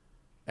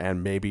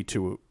and maybe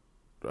to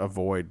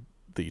avoid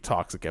the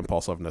toxic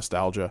impulse of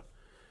nostalgia,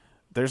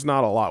 there's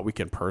not a lot we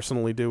can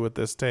personally do with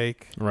this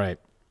take. Right.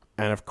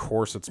 And of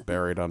course it's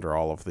buried under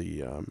all of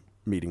the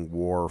meeting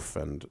Worf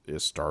and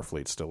is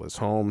Starfleet still his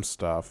home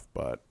stuff,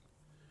 but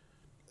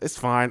it's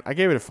fine. I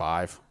gave it a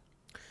 5.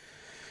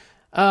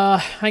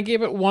 I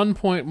gave it 1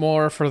 point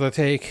more for the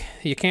take.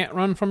 You can't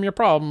run from your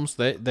problems.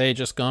 They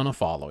just gonna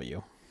follow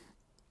you.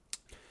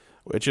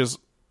 Which is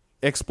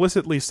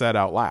explicitly said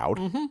out loud.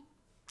 Mm-hmm.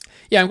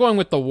 Yeah, I'm going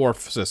with the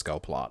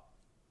Worf-Sisko plot.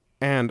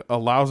 And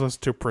allows us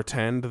to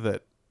pretend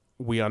that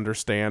we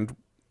understand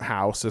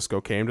how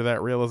Sisko came to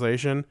that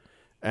realization.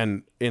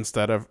 And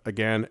instead of,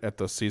 again, at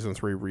the Season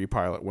 3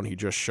 repilot, when he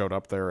just showed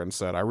up there and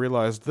said, I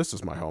realized this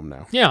is my home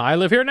now. Yeah, I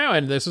live here now,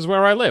 and this is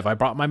where I live. I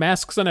brought my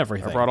masks and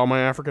everything. I brought all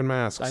my African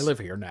masks. I live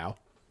here now.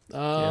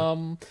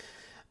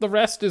 The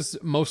rest is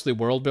mostly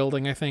world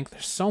building, I think.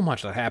 There's so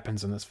much that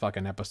happens in this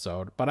fucking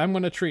episode. But I'm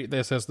going to treat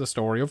this as the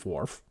story of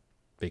Worf,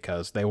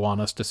 because they want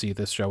us to see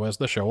this show as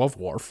the show of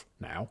Worf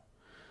now.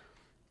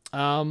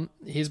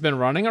 He's been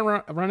running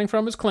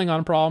from his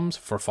Klingon problems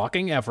for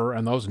fucking ever,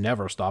 and those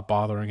never stop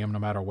bothering him no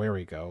matter where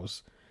he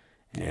goes.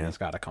 And he's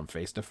got to come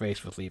face to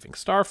face with leaving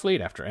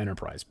Starfleet after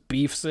Enterprise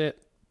beefs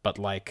it. But,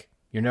 like,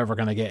 you're never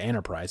going to get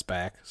Enterprise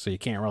back, so you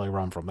can't really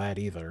run from that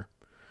either.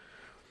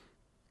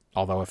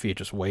 Although if he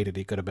just waited,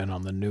 he could have been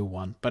on the new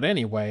one. But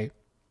anyway.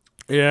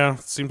 Yeah,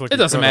 seems like it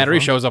doesn't matter.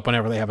 He shows up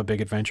whenever they have a big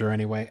adventure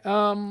anyway.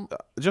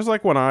 Just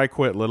like when I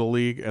quit Little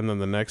League, and then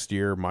the next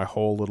year, my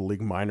whole Little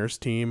League minors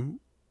team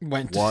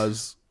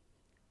was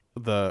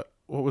what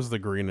was the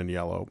green and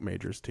yellow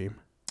majors team?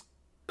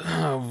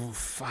 Oh,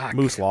 fuck.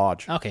 Moose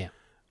Lodge. Okay.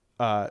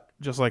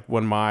 Just like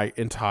when my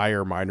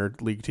entire minor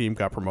league team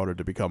got promoted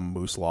to become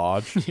Moose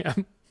Lodge. Yeah.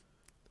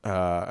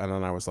 And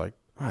then I was like,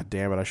 ah,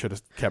 damn it, I should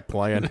have kept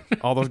playing.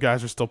 All those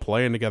guys are still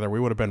playing together. We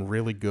would have been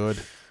really good.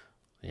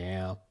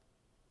 Yeah.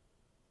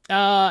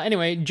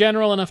 Anyway,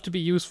 general enough to be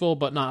useful,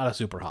 but not a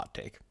super hot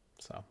take.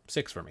 So,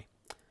 6 for me.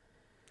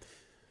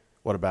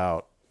 What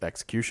about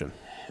execution?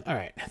 All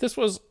right. This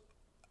was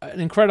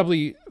an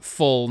incredibly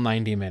full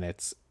 90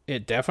 minutes.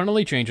 It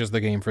definitely changes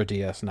the game for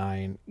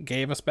DS9.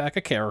 Gave us back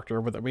a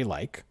character that we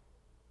like.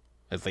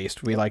 At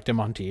least we liked him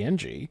on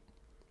TNG.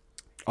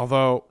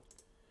 Although,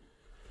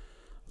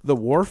 the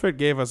Worf it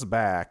gave us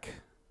back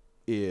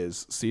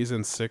is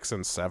season 6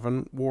 and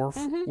 7 Worf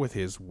with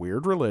his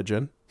weird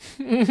religion.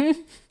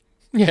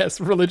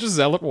 Yes, religious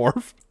zealot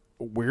Worf.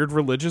 Weird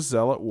religious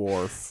zealot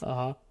Worf.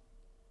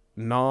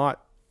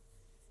 Not.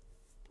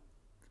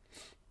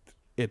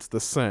 It's the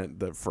scent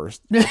that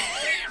first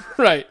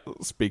right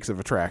speaks of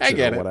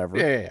attraction or whatever.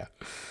 Yeah.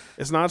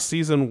 It's not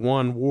season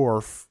 1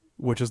 Worf,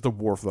 which is the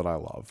Worf that I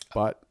love,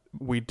 but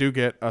we do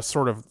get a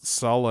sort of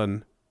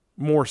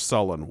more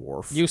sullen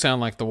Worf. You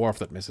sound like the Worf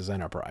that misses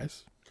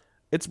Enterprise.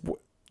 It's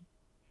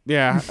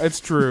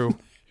true.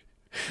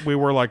 We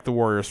were like the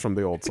warriors from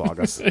the old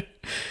sagas.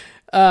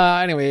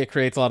 Anyway, it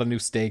creates a lot of new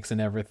stakes and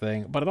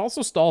everything, but it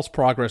also stalls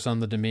progress on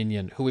the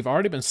Dominion, who we've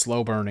already been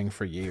slow burning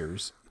for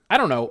years. I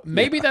don't know.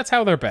 Maybe that's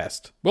how they're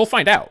best. We'll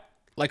find out.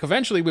 Like,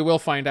 eventually we will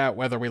find out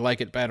whether we like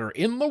it better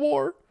in the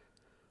war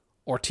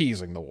or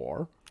teasing the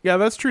war. Yeah,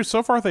 that's true.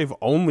 So far, they've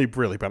only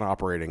really been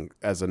operating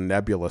as a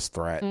nebulous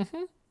threat.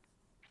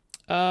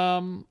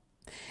 And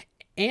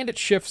it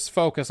shifts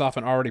focus off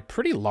an already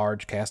pretty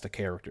large cast of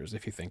characters,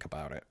 if you think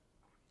about it.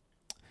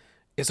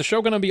 Is the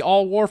show going to be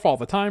all Worf all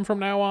the time from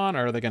now on,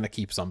 or are they going to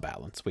keep some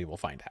balance? We will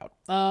find out.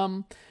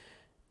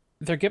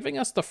 They're giving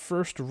us the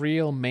first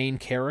real main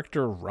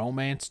character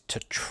romance to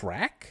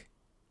track.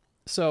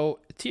 So,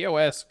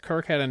 TOS,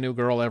 Kirk had a new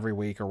girl every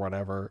week or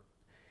whatever.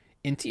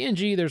 In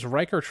TNG, there's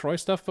Riker Troy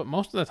stuff, but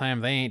most of the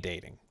time they ain't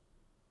dating.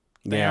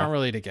 They aren't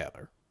really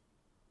together.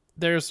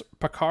 There's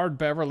Picard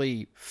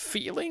Beverly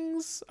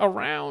feelings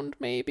around,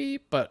 maybe,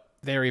 but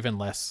they're even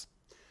less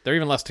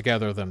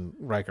together than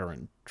Riker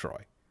and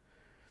Troy.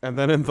 And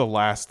then in the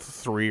last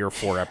 3 or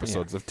 4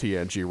 episodes of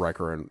TNG,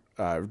 Riker and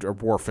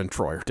Worf and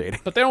Troy are dating.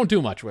 But they don't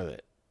do much with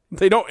it.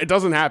 They don't. It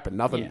doesn't happen.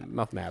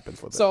 Nothing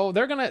happens with it. So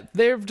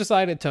they've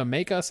decided to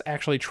make us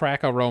actually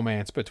track a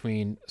romance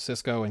between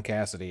Sisko and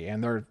Cassidy,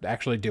 and they're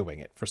actually doing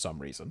it for some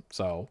reason.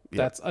 So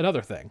that's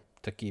another thing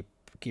to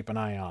keep an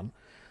eye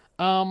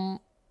on.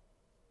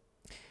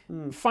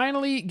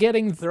 Finally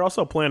getting... They're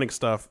also planning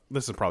stuff.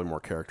 This is probably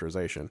more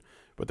characterization,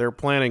 but they're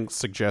planning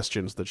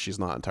suggestions that she's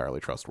not entirely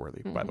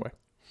trustworthy, by the way.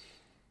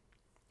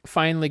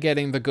 Finally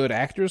getting the good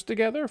actors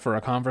together for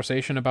a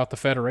conversation about the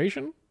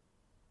Federation.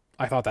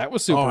 I thought that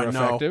was super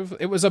effective.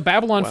 It was a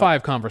Babylon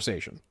 5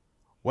 conversation.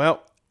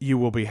 Well, you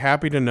will be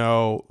happy to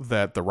know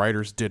that the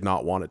writers did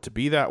not want it to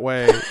be that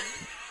way.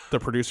 The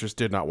producers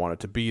did not want it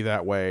to be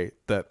that way.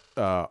 That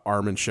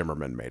Armin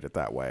Shimmerman made it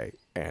that way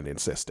and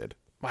insisted.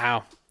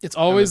 Wow. It's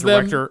always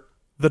them.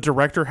 The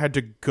director had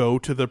to go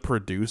to the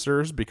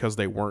producers because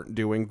they weren't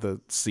doing the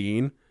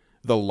scene,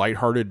 the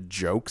lighthearted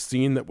joke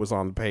scene that was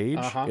on the page.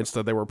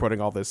 Instead, they were putting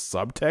all this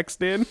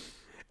subtext in.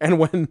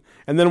 And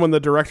then when the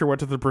director went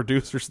to the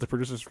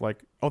producers were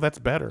like, "Oh, that's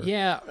better."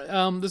 Yeah,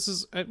 I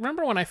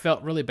remember when I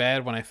felt really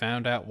bad when I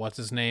found out what's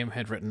his name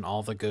had written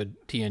all the good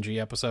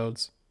TNG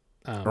episodes.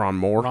 Ron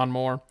Moore. Ron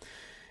Moore.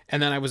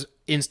 And then I was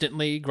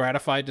instantly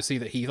gratified to see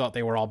that he thought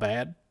they were all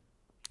bad.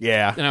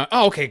 Yeah. And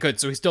okay, good.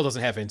 So he still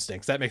doesn't have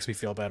instincts. That makes me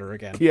feel better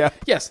again. Yeah.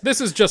 Yes,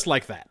 this is just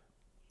like that.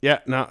 Yeah,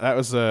 no, that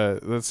was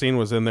that scene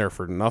was in there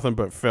for nothing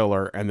but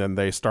filler, and then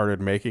they started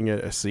making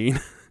it a scene.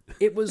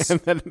 It was,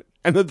 and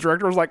the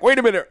director was like, "Wait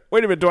a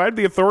minute, do I have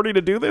the authority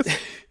to do this?"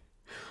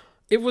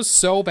 It was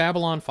so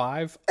Babylon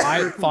 5.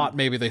 I thought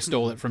maybe they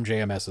stole it from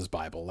JMS's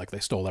Bible, like they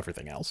stole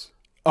everything else.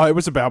 Oh, it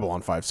was a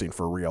Babylon 5 scene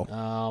for real.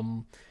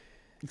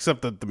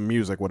 Except that the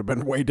music would have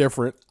been way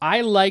different. I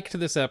liked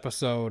this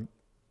episode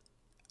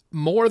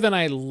more than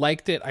I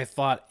liked it. I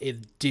thought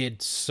it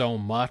did so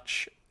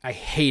much. I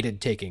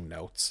hated taking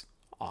notes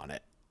on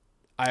it.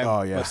 I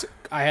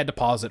had to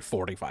pause it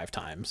 45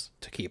 times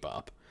to keep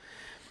up.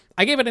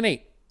 I gave it an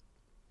 8.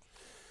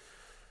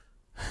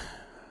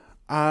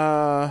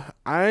 I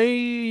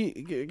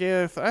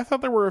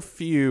thought there were a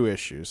few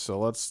issues, so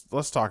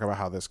let's talk about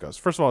how this goes.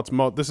 First of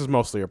all, this is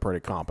mostly a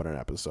pretty competent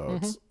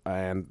episode,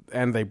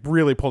 and they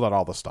really pulled out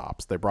all the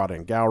stops. They brought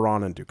in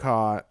Gowron and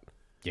Dukat.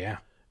 Yeah.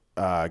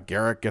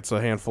 Garrick gets a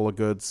handful of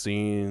good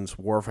scenes.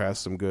 Worf has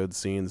some good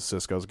scenes.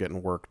 Sisko's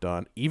getting work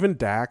done. Even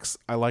Dax,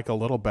 I like a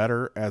little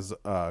better as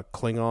a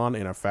Klingon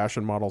in a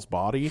fashion model's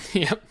body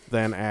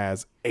than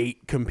as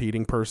 8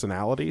 competing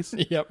personalities.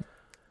 Yep.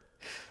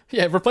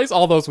 Yeah, replace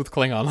all those with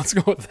Klingon. Let's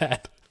go with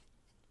that.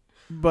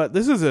 But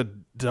this is a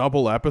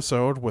double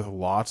episode with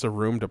lots of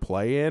room to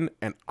play in,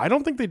 and I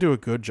don't think they do a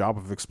good job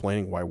of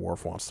explaining why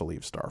Worf wants to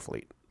leave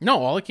Starfleet.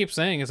 No, all he keeps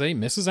saying is he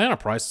misses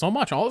Enterprise so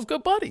much, all his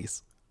good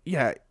buddies.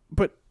 Yeah,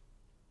 but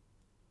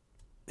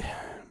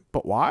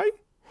why?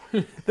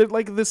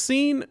 Like the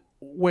scene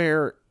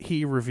where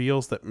he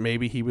reveals that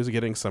maybe he was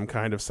getting some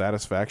kind of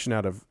satisfaction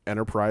out of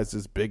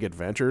Enterprise's big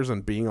adventures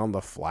and being on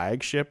the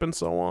flagship and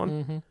so on.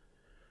 Mm-hmm.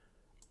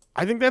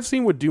 I think that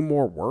scene would do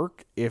more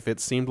work if it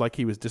seemed like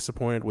he was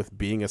disappointed with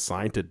being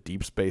assigned to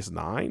Deep Space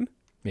Nine.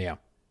 Yeah.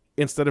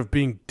 Instead of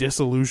being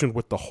disillusioned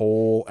with the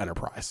whole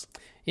Enterprise.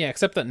 Yeah,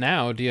 except that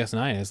now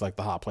DS9 is like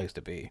the hot place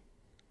to be.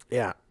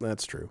 Yeah,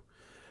 that's true.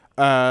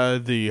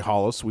 The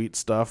holosuite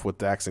stuff with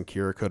Dax and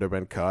Kira could have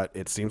been cut.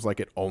 It seems like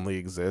it only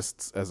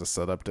exists as a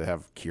setup to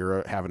have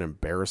Kira have an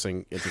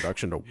embarrassing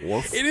introduction to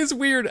Worf. It is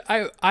weird.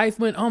 I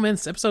went, oh man,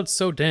 this episode's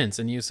so dense,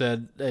 and you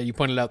said you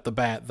pointed out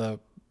the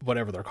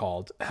whatever they're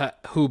called,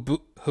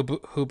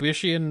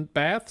 Hubishian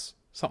baths,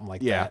 something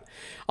like that,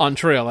 on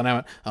Trail, and I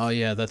went, oh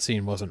yeah, that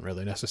scene wasn't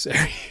really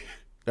necessary.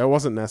 That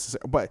wasn't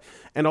necessary,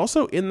 and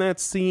also in that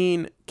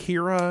scene,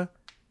 Kira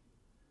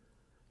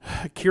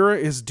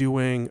is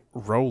doing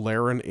Ro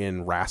Laren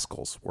in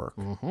Rascals work,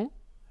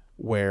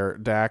 where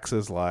Dax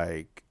is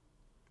like,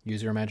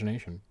 use your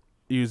imagination.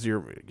 Don't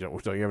you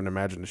even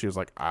imagine? She was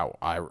like,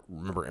 I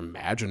remember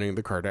imagining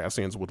the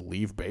Cardassians would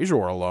leave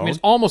Bajor alone. I mean,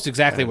 it's almost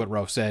exactly what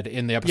Ro said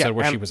in the episode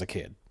where she was a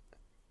kid.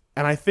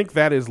 And I think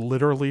that is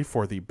literally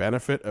for the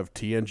benefit of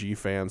TNG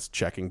fans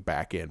checking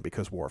back in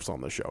because Worf's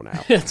on the show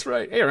now. That's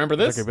right. Hey, remember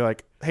this? They could be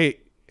like,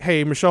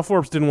 hey, Michelle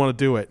Forbes didn't want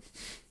to do it.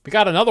 We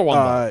got another one,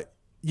 though.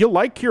 You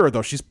like Kira,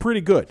 though. She's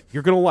pretty good.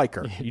 You're going to like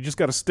her. You just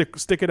got to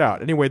stick it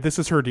out. Anyway, this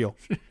is her deal.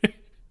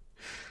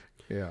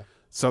 Yeah.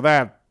 So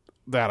that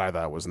I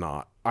thought was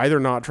either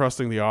not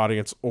trusting the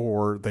audience,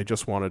 or they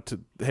just wanted to,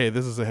 hey,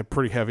 this is a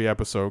pretty heavy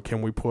episode.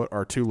 Can we put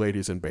our 2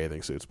 ladies in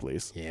bathing suits,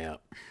 please? Yeah.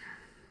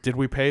 Did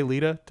we pay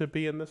Lita to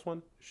be in this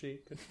one? Could she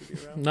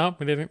be around? No,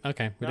 we didn't.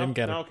 Okay, we didn't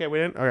get it. Okay, we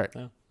didn't? All right.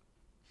 No.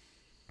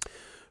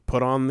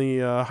 Put on the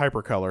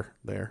hypercolor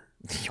there.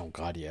 Oh,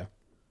 God, yeah.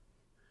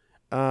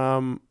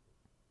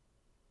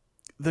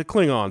 The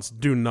Klingons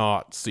do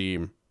not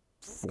seem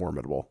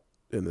formidable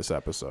in this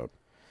episode.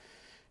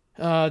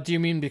 Do you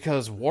mean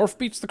because Worf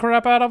beats the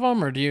crap out of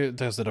them, or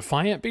does the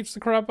Defiant beats the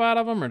crap out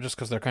of them, or just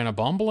because they're kind of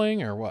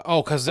bumbling, or what?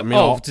 Oh, because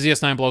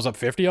DS9 blows up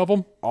 50 of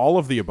them? All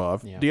of the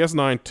above. Yeah.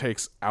 DS9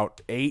 takes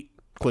out 8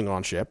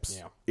 Klingon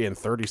ships in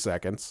 30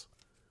 seconds.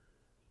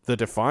 The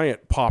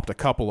Defiant popped a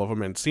couple of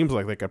them, and it seems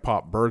like they could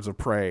pop birds of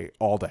prey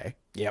all day.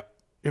 Yep.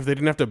 If they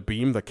didn't have to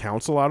beam the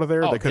Council out of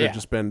there, they could have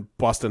just been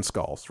busting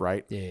skulls,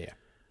 right? Yeah.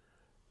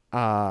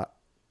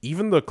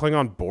 Even the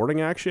Klingon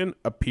boarding action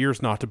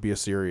appears not to be a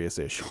serious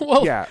issue.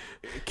 Well, yeah,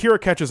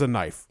 Kira catches a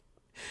knife.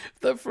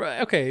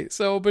 Okay,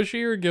 so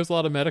Bashir gives a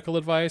lot of medical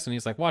advice, and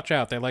he's like, watch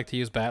out, they like to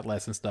use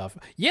batless and stuff.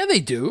 Yeah, they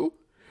do.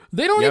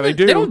 They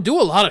don't do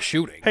a lot of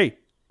shooting. Hey,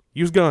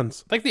 use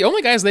guns. Like, the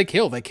only guys they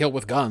kill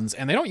with guns,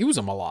 and they don't use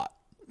them a lot.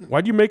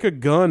 Why'd you make a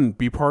gun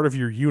be part of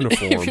your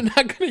uniform? If you're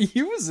not going to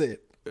use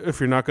it. If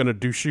you're not going to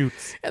do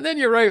shoots. And then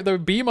you're right, they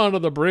beam onto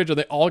the bridge, and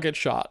they all get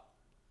shot.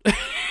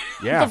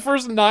 Yeah. The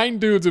first 9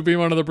 dudes who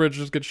beam onto the bridge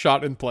just get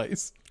shot in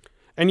place.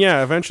 And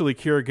yeah, eventually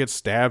Kira gets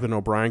stabbed and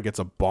O'Brien gets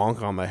a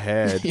bonk on the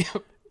head.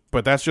 Yep.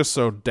 But that's just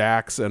so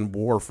Dax and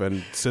Worf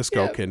and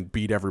Sisko can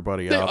beat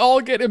everybody up. They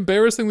all get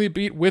embarrassingly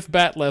beat with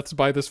batleths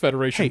by this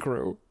Federation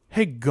crew.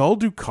 Hey, Gul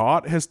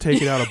Dukat has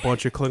taken out a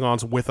bunch of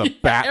Klingons with a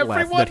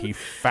bat'leth that he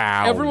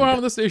found. Everyone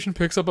on the station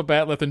picks up a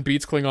bat'leth and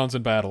beats Klingons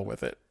in battle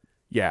with it.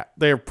 Yeah,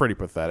 they're pretty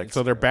pathetic.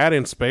 So they're bad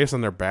in space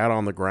and they're bad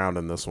on the ground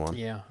in this one.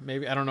 Yeah,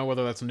 maybe. I don't know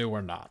whether that's new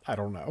or not. I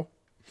don't know.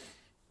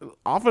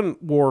 Often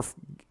Worf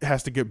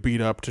has to get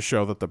beat up to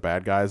show that the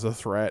bad guy is a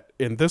threat.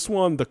 In this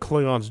one, the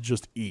Klingons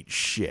just eat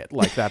shit.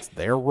 Like, that's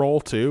their role,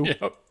 too.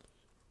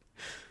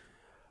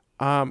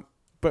 Yep.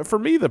 But for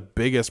me, the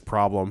biggest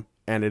problem,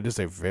 and it is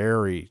a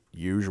very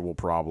usual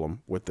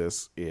problem with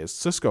this, is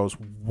Sisko's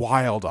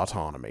wild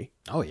autonomy.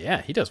 Oh,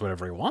 yeah. He does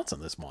whatever he wants in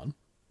this one.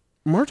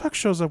 Murdoch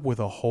shows up with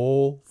a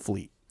whole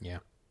fleet. Yeah.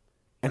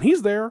 And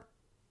he's there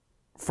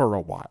for a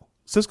while.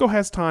 Sisko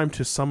has time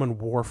to summon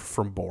Worf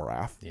from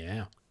Borath.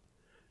 Yeah.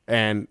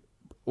 And,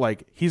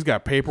 like, he's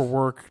got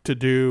paperwork to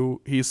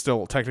do. He's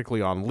still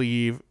technically on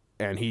leave.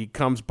 And he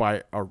comes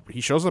by,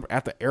 he shows up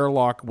at the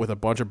airlock with a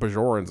bunch of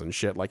Bajorans and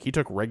shit. Like, he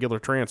took regular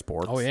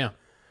transports. Oh, yeah.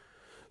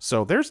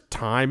 So there's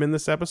time in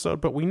this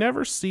episode, but we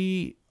never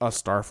see a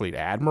Starfleet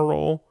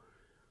admiral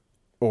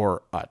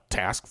or a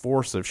task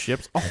force of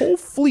ships. A whole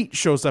fleet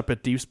shows up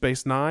at Deep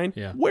Space Nine.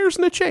 Yeah. Where's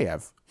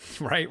Nechayev?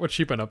 Right? What's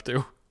she been up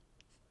to?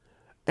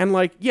 And,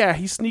 like, yeah,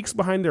 he sneaks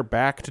behind their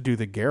back to do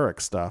the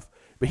Garrick stuff,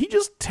 but he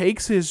just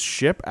takes his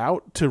ship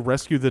out to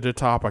rescue the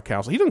Datapa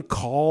Council. He doesn't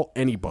call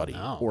anybody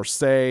or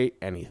say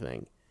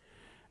anything.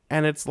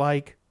 And it's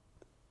like,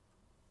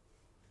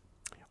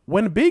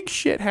 when big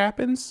shit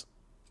happens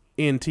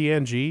in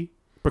TNG,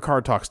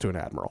 Picard talks to an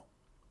admiral.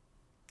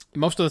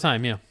 Most of the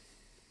time, yeah.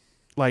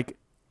 Like,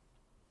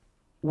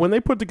 when they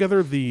put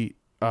together the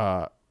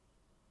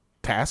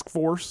task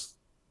force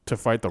to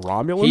fight the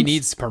Romulans, he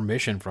needs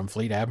permission from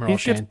Fleet Admiral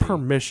He gets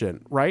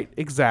permission, right?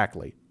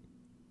 Exactly.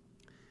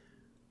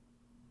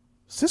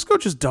 Sisko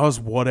just does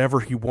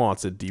whatever he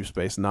wants at Deep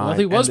Space Nine. Well,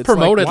 he was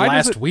promoted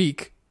last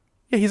week.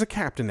 Yeah, he's a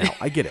captain now.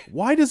 I get it.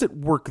 Why does it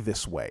work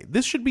this way?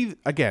 This should be,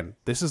 again,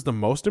 this is the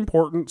most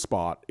important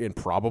spot in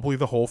probably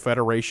the whole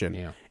Federation.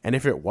 Yeah. And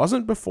if it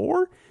wasn't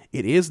before,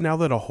 it is now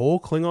that a whole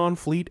Klingon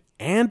fleet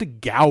and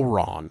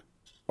Gowron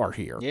are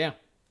here. Yeah.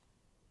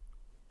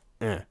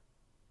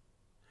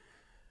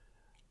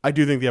 I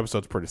do think the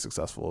episode's pretty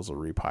successful as a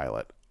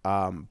repilot,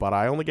 but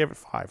I only gave it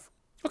 5.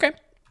 Okay.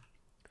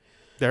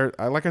 There,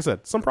 like I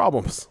said, some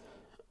problems.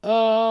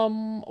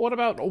 What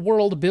about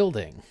world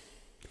building?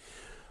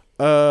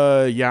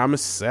 Yeah, I'm a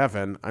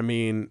 7. I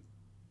mean,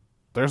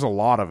 there's a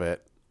lot of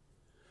it.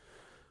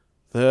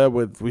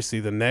 We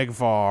see the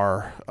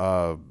Negvar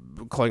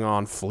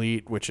Klingon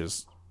fleet, which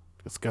is,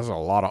 it's got a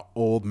lot of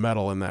old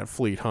metal in that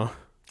fleet, huh?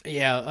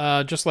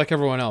 Yeah, just like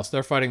everyone else,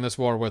 they're fighting this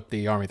war with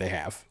the army they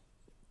have.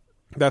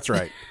 That's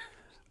right.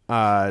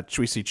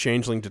 We see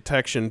changeling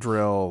detection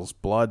drills,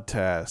 blood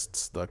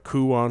tests, the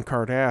coup on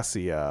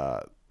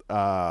Cardassia.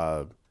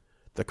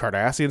 The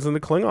Cardassians and the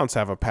Klingons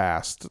have a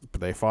past.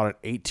 They fought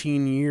an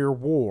 18-year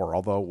war,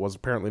 although it was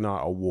apparently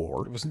not a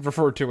war. It was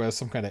referred to as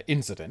some kind of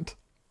incident.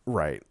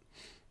 Right.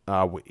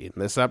 In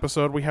this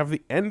episode, we have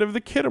the end of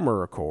the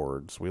Khitomer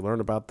Accords. We learn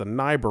about the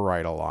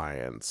Nyberite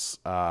Alliance.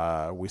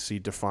 We see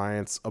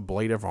Defiance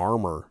ablative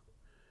armor,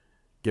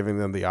 giving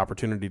them the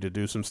opportunity to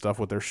do some stuff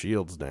with their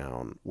shields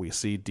down. We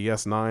see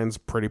DS9's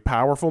pretty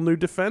powerful new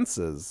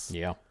defenses.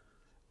 Yeah.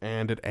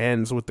 And it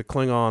ends with the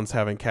Klingons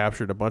having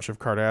captured a bunch of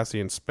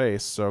Cardassian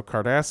space. So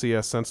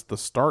Cardassia, since the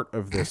start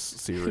of this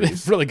series,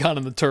 they've really gone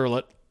in the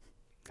turlet,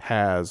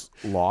 has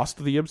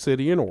lost the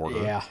Obsidian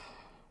Order. Yeah.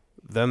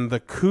 Then the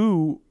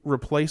coup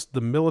replaced the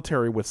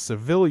military with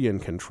civilian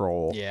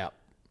control. Yeah.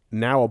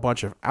 Now a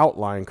bunch of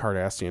outlying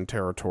Cardassian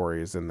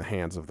territories in the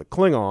hands of the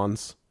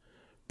Klingons.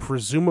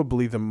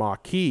 Presumably the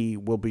Maquis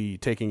will be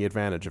taking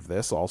advantage of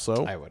this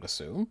also. I would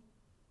assume.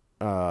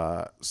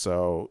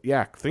 So,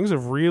 yeah, things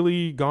have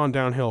really gone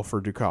downhill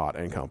for Dukat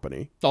and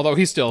company. Although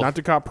he's still... Not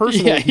Dukat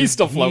personally. Yeah, he's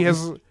still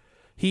floating.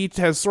 He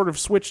has sort of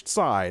switched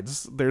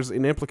sides. There's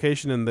an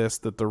implication in this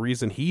that the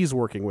reason he's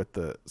working with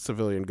the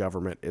civilian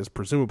government is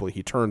presumably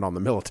he turned on the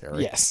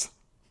military. Yes.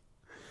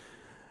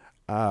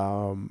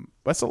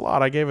 That's a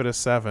lot. I gave it a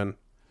 7.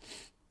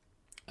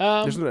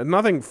 There's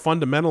nothing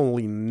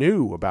fundamentally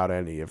new about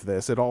any of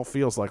this. It all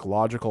feels like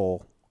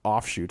logical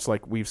offshoots.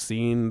 Like we've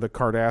seen the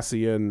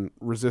Cardassian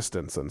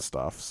resistance and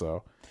stuff.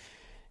 So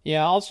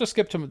yeah, I'll just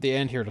skip to the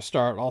end here to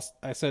start.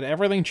 I said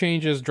everything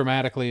changes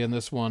dramatically in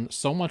this one.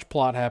 So much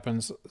plot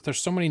happens. There's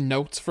so many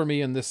notes for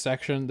me in this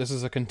section. This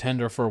is a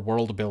contender for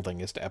world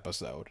buildingest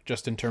episode,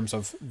 just in terms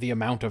of the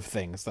amount of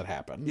things that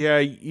happen. Yeah,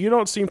 you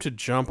don't seem to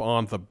jump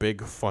on the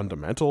big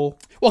fundamental.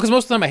 Well, because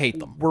most of the time I hate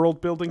them. World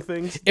building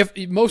things. If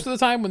most of the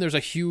time when there's a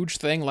huge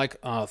thing like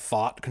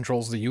thought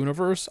controls the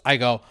universe, I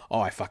go, oh,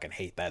 I fucking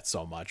hate that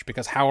so much,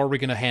 because how are we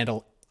going to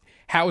handle?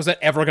 How is that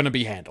ever going to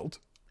be handled?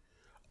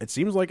 It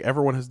seems like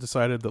everyone has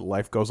decided that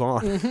life goes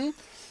on.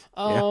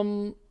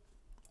 Mm-hmm.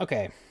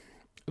 Okay.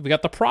 We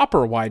got the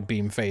proper wide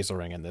beam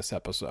phasering in this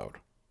episode,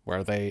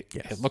 where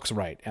it looks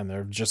right, and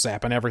they're just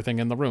zapping everything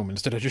in the room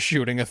instead of just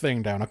shooting a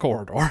thing down a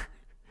corridor.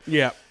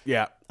 Yeah.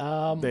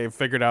 They've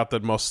figured out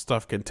that most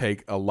stuff can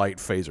take a light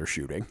phaser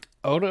shooting.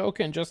 Odo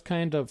can just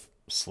kind of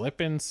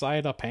slip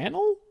inside a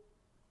panel?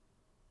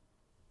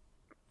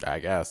 I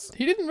guess.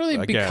 He didn't really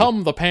Again.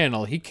 become the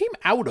panel. He came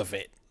out of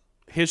it.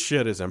 His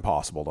shit is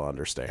impossible to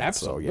understand.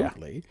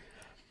 Absolutely.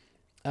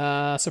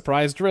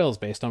 Surprise drills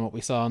based on what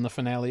we saw in the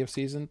finale of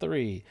season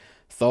 3.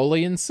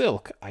 Tholi and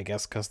Silk, I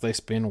guess because they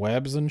spin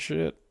webs and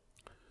shit.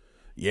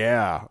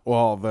 Yeah.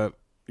 Well, but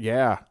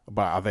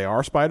they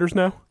are spiders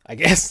now? I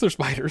guess they're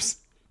spiders.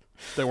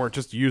 They weren't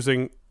just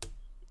using...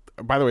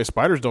 By the way,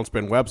 spiders don't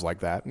spin webs like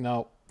that.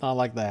 No, not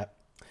like that.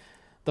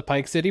 The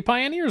Pike City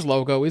Pioneers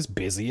logo is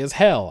busy as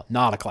hell.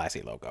 Not a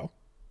classy logo.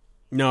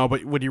 No,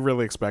 but would you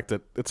really expect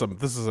it?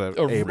 This is a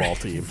A-ball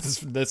team.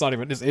 That's not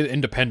even... It's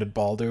independent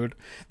ball, dude.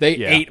 They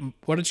ate...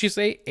 What did she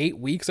say? 8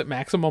 weeks at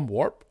maximum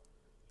warp?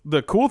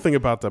 The cool thing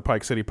about the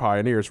Pike City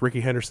Pioneers,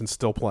 Ricky Henderson's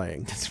still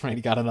playing. That's right.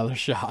 He got another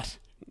shot.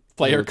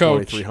 Player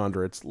coach.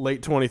 2300s.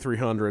 Late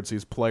 2300s,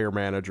 he's player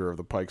manager of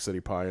the Pike City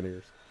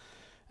Pioneers.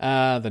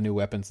 The new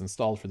weapons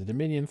installed for the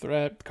Dominion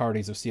threat.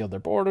 Cardis have sealed their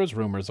borders.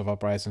 Rumors of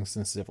uprisings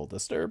and civil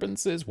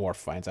disturbances. Worf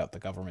finds out the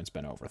government's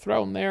been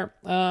overthrown there.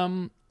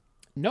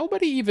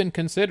 Nobody even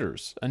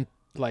considers,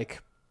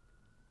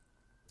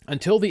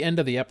 until the end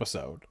of the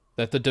episode,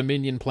 that the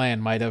Dominion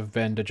plan might have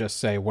been to just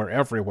say, we're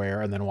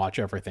everywhere, and then watch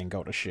everything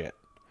go to shit.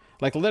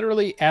 Like,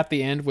 literally, at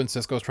the end, when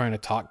Sisko's trying to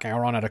talk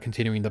Gowron out of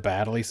continuing the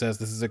battle, he says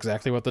this is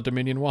exactly what the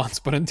Dominion wants.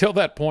 But until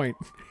that point,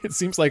 it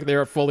seems like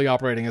they're fully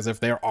operating as if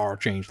there are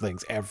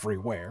changelings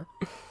everywhere.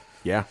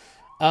 Yeah.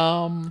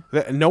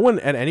 No one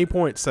at any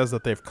point says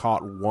that they've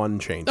caught one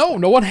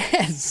changeling. No one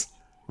has.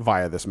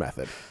 Via this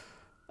method.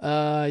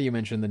 You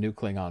mentioned the new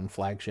Klingon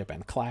flagship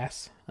and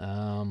class.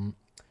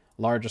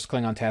 Largest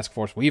Klingon task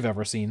force we've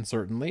ever seen,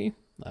 certainly.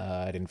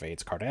 It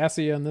invades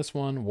Cardassia in this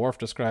one. Worf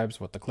describes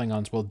what the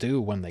Klingons will do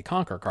when they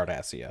conquer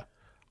Cardassia.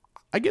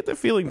 I get the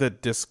feeling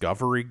that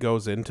Discovery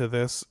goes into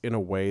this in a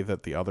way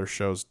that the other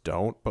shows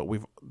don't, but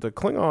the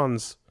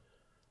Klingons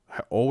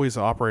always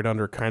operate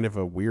under kind of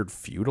a weird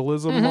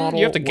feudalism model.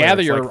 You have to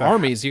gather your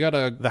armies. You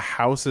gotta... The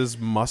houses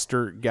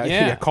muster,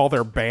 call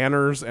their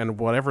banners, and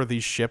whatever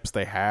these ships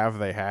they have.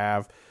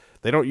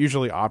 They don't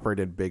usually operate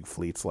in big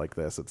fleets like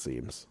this, it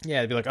seems.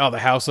 Yeah, it'd be like, the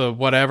house of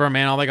whatever,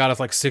 man, all they got is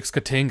like 6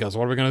 Katingas.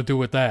 What are we going to do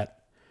with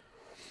that?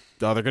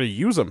 Oh, they're going to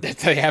use them.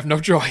 They have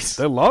no choice.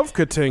 They love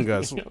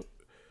Katingas.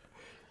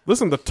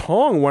 Listen, the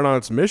Tong went on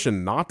its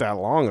mission not that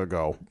long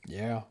ago.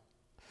 Yeah.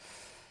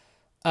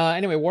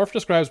 Anyway, Worf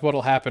describes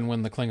what'll happen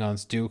when the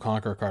Klingons do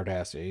conquer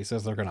Cardassia. He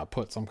says they're going to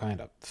put some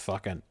kind of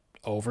fucking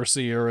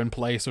overseer in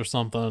place or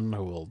something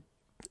who will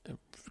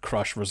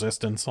crush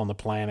resistance on the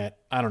planet.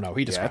 I don't know.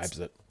 He describes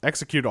it.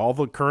 Execute all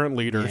the current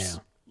leaders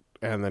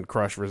and then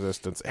crush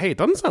resistance. Hey, it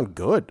doesn't sound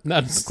good.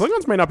 The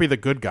Klingons may not be the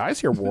good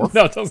guys here, Worf.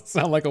 No, it doesn't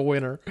sound like a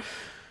winner.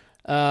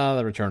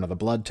 The return of the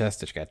blood test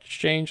to catch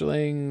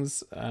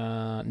changelings.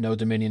 No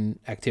Dominion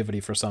activity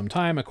for some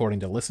time, according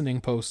to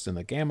listening posts in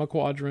the Gamma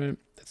Quadrant.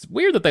 It's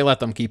weird that they let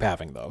them keep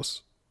having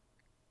those.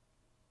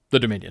 The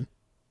Dominion.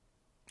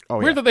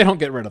 Weird that they don't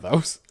get rid of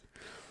those.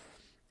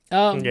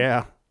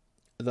 Yeah.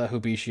 The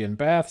Hubishian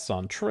baths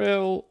on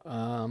Trill.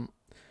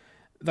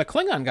 The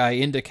Klingon guy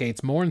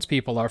indicates Morn's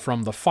people are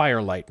from the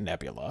Firelight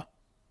Nebula.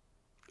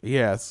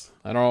 Yes.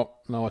 I don't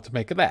know what to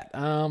make of that.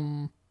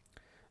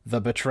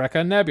 The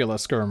Betreka Nebula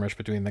skirmish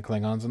between the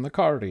Klingons and the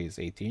Cardis,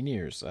 18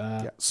 years.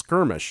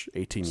 Skirmish,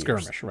 18 years.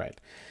 Skirmish, right.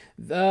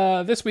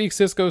 This week,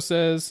 Sisko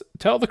says,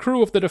 tell the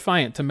crew of the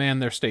Defiant to man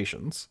their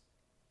stations.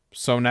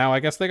 So now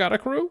I guess they got a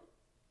crew?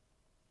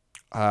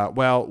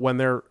 Well, when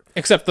they're...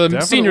 Except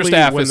the senior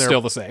staff is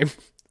still the same.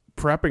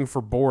 Prepping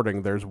for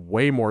boarding, there's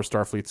way more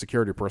Starfleet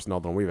security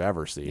personnel than we've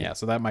ever seen. Yeah,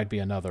 so that might be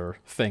another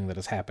thing that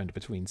has happened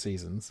between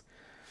seasons.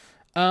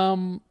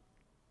 Again,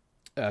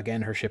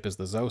 her ship is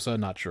the Zosa.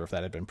 Not sure if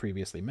that had been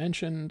previously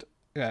mentioned.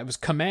 It was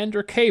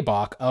Commander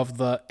Kabok of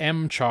the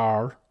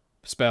M-Char,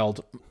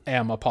 spelled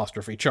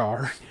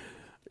M''Char.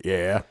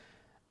 Yeah.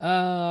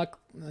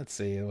 Let's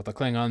see what the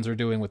Klingons are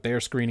doing with their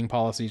screening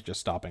policies,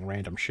 just stopping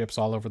random ships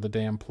all over the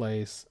damn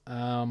place.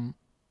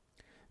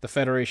 The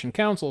Federation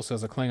Council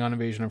says a Klingon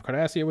invasion of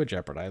Cardassia would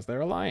jeopardize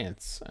their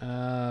alliance.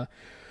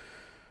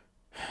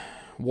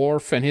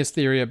 Worf and his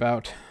theory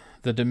about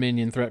the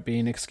Dominion threat being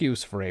an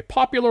excuse for a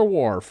popular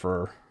war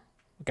for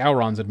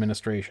Gowron's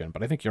administration,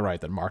 but I think you're right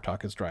that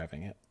Martok is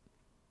driving it.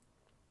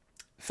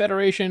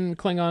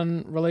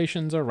 Federation-Klingon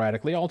relations are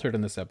radically altered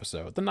in this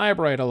episode. The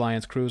Niobrite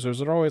Alliance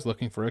cruisers are always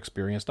looking for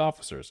experienced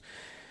officers.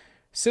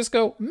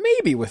 Sisko,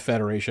 maybe with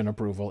Federation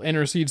approval,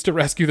 intercedes to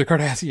rescue the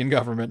Cardassian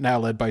government, now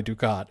led by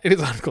Dukat. It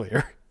is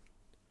unclear.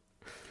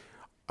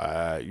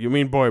 You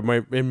mean, boy,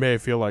 it may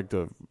feel like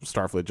the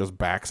Starfleet just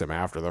backs him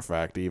after the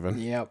fact, even.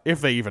 Yep.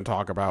 If they even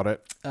talk about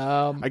it.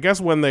 I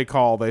guess when they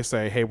call, they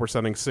say, hey, we're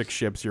sending 6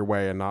 ships your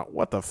way, and not,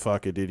 what the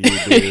fuck did you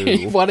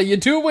do? What are you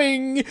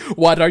doing?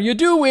 What are you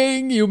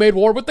doing? You made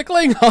war with the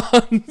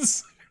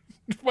Klingons.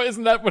 Why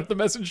isn't that what the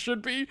message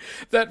should be?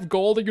 That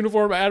gold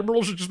uniform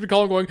admiral should just be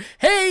calling going,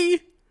 Hey,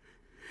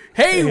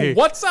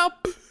 what's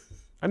up?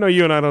 I know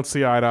you and I don't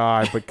see eye to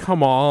eye, but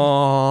come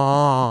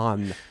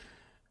on.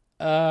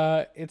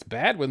 It's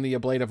bad when the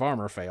ablative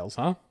armor fails,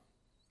 huh?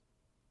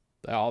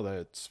 They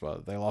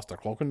lost their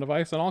cloaking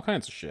device and all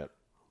kinds of shit.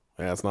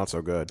 Yeah, it's not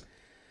so good.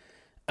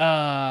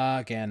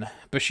 Again,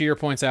 Bashir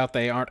points out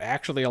they aren't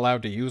actually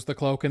allowed to use the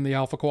cloak in the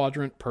Alpha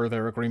Quadrant per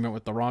their agreement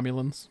with the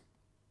Romulans.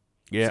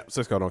 Yeah,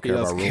 Cisco don't care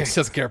about rules. He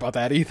doesn't care about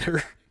that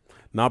either.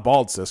 Not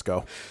bald,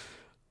 Cisco.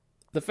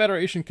 The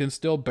Federation can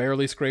still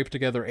barely scrape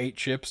together 8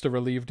 ships to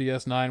relieve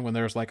DS9 when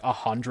there's like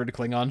 100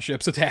 Klingon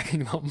ships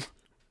attacking them.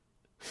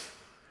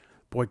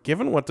 Boy,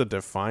 given what the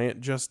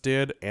Defiant just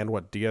did and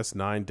what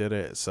DS9 did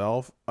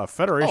itself, a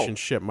Federation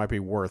ship might be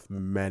worth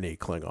many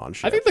Klingon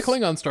ships. I think the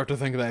Klingons start to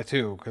think that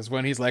too, because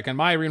when he's like, and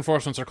my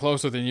reinforcements are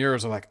closer than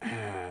yours, they're like,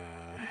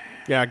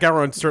 yeah,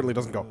 Gowron certainly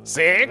doesn't go,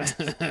 6?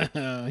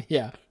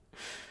 Yeah.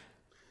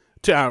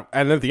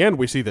 And at the end,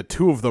 we see that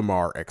 2 of them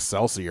are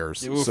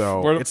Excelsiors. Oof,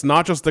 so it's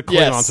not just the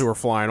Klingons who are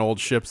flying old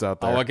ships out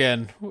there. Oh,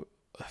 again.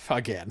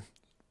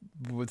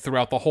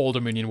 Throughout the whole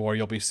Dominion War,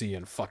 you'll be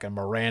seeing fucking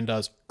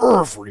Mirandas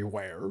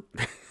everywhere.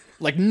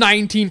 Like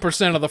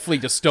 19% of the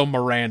fleet is still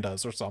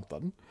Mirandas or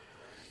something.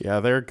 Yeah,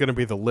 they're going to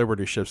be the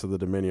Liberty ships of the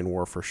Dominion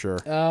War for sure.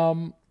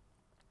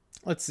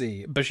 Let's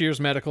see. Bashir's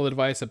medical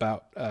advice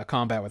about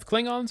combat with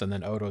Klingons, and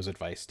then Odo's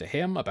advice to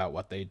him about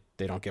what they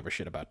don't give a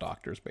shit about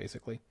doctors,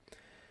 basically.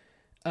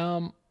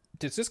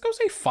 Did Cisco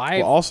say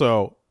 5? Well,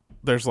 also,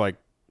 there's like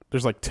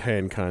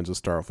 10 kinds of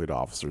Starfleet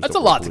officers. That's a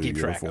lot to keep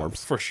track of,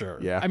 for sure.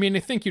 Yeah. I mean, I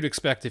think you'd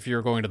expect if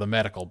you're going to the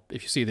medical,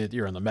 if you see that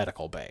you're in the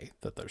medical bay,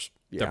 that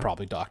they're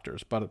probably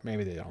doctors, but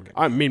maybe they don't get.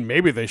 I mean,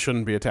 maybe they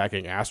shouldn't be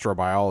attacking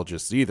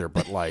astrobiologists either,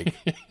 but like.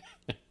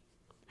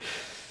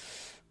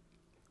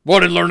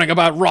 What did learning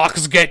about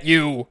rocks get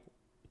you?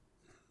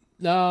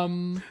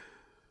 Did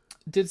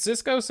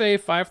Cisco say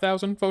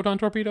 5,000 photon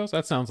torpedoes?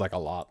 That sounds like a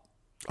lot.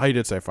 Oh, he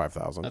did say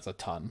 5,000. That's a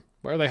ton.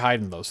 Where are they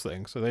hiding those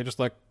things? Are they just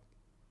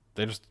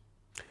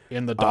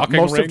in the docking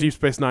most ring? of Deep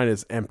Space Nine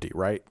is empty,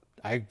 right?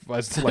 I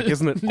was like,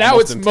 isn't it? Now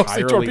it's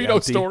mostly torpedo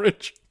empty?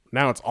 storage.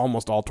 Now it's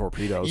almost all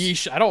torpedoes.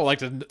 Yeesh, I don't like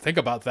to think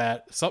about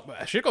that.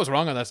 Shit goes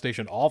wrong on that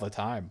station all the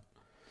time.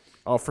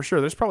 Oh, for sure.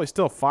 There's probably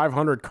still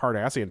 500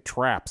 Cardassian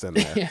traps in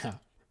there. Yeah.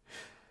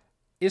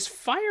 Is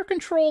fire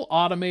control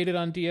automated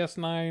on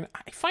DS9?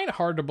 I find it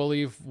hard to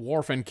believe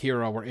Worf and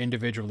Kira were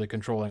individually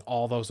controlling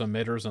all those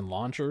emitters and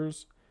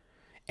launchers.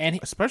 And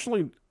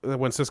especially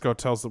when Cisco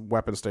tells the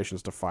weapon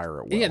stations to fire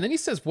at will. Yeah, and then he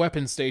says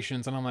weapon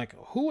stations, and I'm like,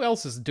 who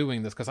else is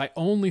doing this? Because I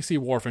only see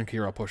Worf and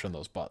Kira pushing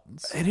those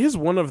buttons. It is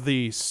one of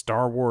the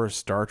Star Wars,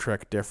 Star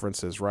Trek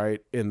differences,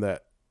 right? In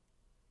that,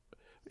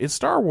 in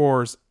Star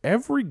Wars,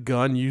 every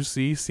gun you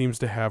see seems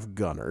to have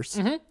gunners.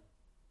 Mm-hmm.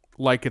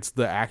 Like it's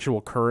the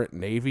actual current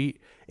Navy,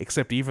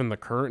 except even the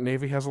current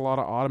Navy has a lot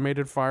of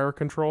automated fire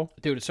control.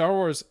 Dude, Star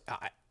Wars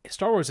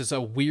is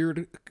a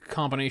weird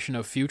combination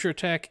of future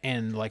tech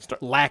and like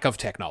lack of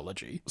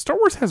technology. Star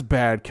Wars has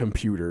bad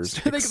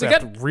computers,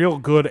 except real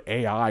good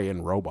AI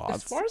and robots.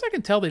 As far as I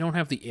can tell, they don't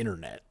have the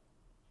internet.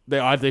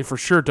 They for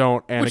sure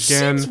don't. And which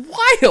again, seems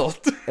wild.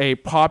 A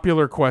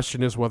popular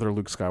question is whether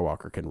Luke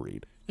Skywalker can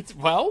read.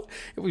 Well,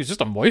 if he's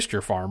just a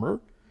moisture farmer,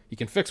 he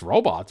can fix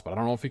robots, but I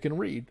don't know if he can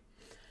read.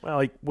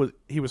 Well,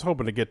 he was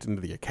hoping to get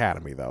into the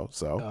academy, though,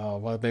 so... Oh,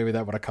 well, maybe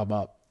that would have come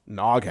up.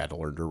 Nog had to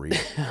learn to read.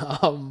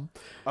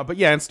 But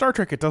yeah, in Star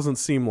Trek, it doesn't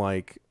seem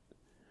like...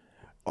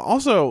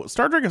 Also,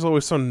 Star Trek is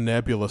always so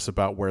nebulous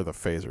about where the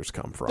phasers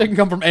come from. They can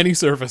come from any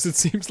surface, it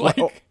seems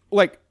like.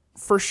 Like,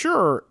 for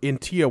sure, in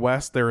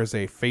TOS, there is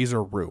a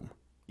phaser room.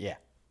 Yeah.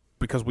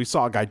 Because we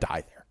saw a guy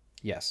die there.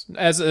 Yes.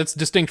 As it's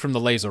distinct from the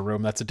laser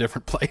room, that's a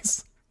different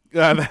place.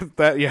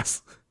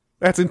 Yes.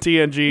 That's in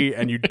TNG,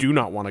 and you do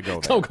not want to go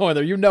there. Don't go in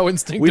there. You know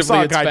instinctively we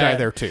saw a it's guy bad. die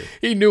there, too.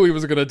 He knew he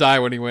was going to die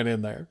when he went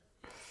in there.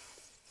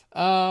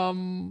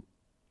 The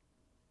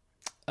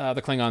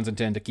Klingons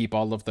intend to keep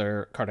all of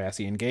their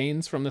Cardassian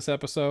gains from this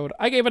episode.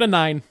 I gave it a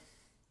 9.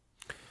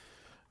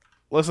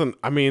 Listen,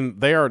 I mean,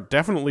 they are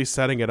definitely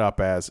setting it up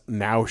as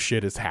now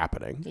shit is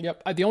happening.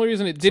 Yep. The only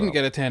reason it didn't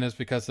get a 10 is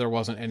because there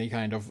wasn't any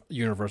kind of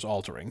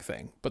universe-altering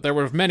thing. But there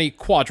were many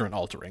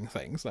quadrant-altering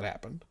things that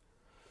happened.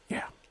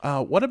 Yeah.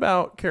 What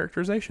about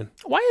characterization?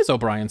 Why is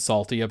O'Brien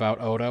salty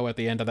about Odo at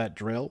the end of that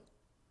drill?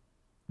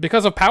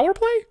 Because of power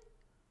play?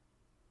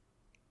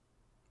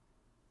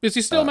 Is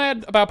he still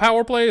mad about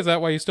power play? Is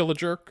that why he's still a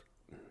jerk?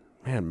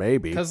 Man,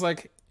 maybe. Because,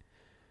 like,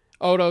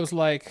 Odo's,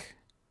 like,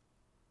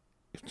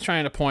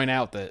 trying to point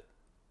out that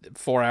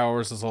 4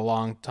 hours is a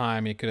long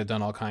time. He could have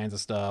done all kinds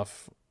of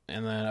stuff.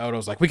 And then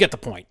Odo's like, we get the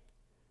point.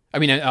 I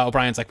mean,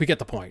 O'Brien's like, we get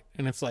the point.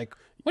 And it's like,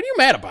 what are you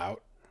mad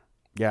about?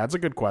 Yeah, it's a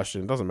good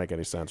question. It doesn't make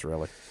any sense,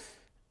 really.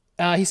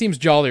 He seems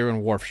jollier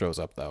when Worf shows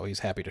up, though. He's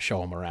happy to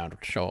show him around,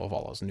 show off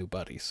all his new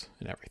buddies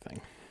and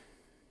everything.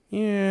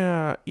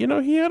 Yeah,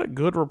 he had a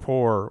good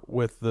rapport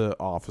with the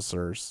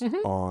officers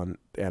on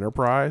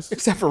Enterprise.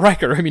 Except for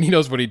Riker. I mean, he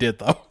knows what he did,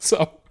 though.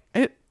 So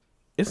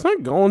it's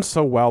not going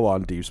so well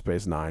on Deep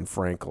Space Nine,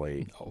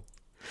 frankly.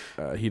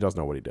 No. He does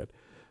know what he did.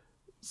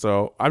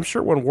 So I'm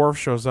sure when Worf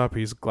shows up,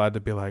 he's glad to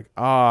be like,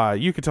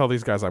 you can tell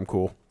these guys I'm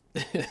cool.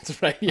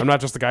 That's right. Yeah. I'm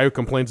not just the guy who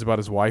complains about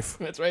his wife.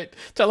 That's right.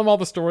 Tell them all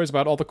the stories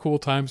about all the cool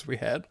times we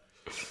had.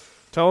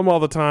 Tell them all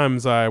the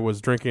times I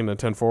was drinking a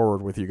 10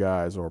 forward with you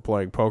guys or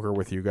playing poker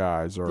with you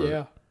guys. Or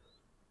yeah.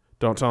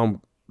 Don't tell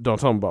them Don't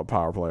tell him about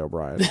Power Play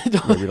O'Brien.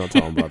 Maybe don't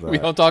tell him about that. We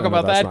don't talk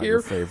about that not here.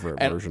 Your favorite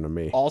And version of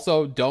me.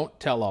 Also, don't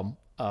tell him.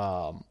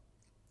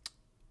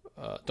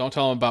 Don't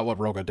tell him about what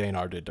Roga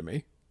Danar did to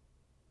me.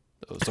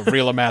 It was a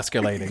real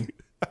emasculating.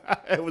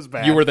 It was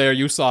bad. You were there.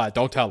 You saw it.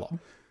 Don't tell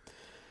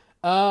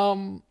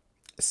him.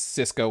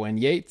 Cisco and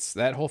Yates.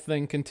 That whole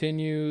thing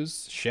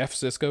continues. Chef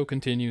Cisco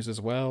continues as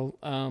well.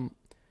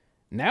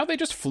 Now they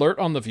just flirt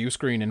on the view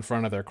screen in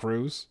front of their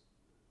crews.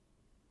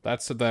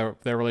 That's their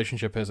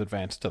relationship has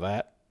advanced to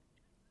that.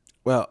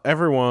 Well,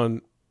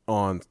 everyone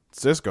on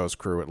Cisco's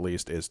crew, at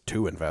least, is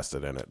too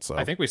invested in it. So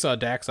I think we saw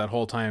Dax that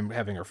whole time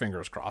having her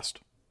fingers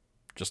crossed.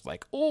 Just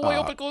like, oh, I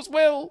hope it goes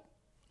well.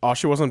 Oh,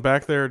 she wasn't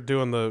back there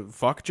doing the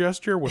fuck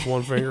gesture with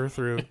one finger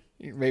through.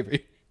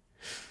 Maybe.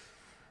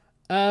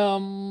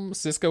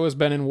 Cisco has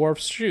been in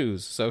Worf's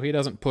shoes, so he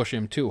doesn't push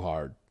him too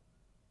hard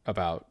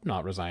about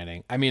not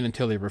resigning. I mean,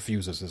 until he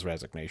refuses his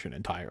resignation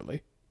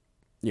entirely.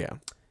 Yeah.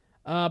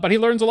 But he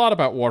learns a lot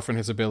about Worf and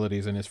his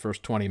abilities in his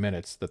first 20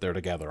 minutes that they're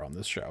together on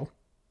this show.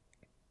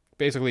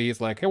 Basically,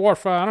 he's like, hey,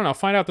 Worf, I don't know,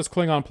 find out this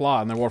Klingon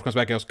plot. And then Worf comes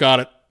back and goes, got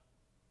it.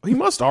 He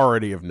must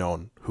already have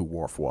known who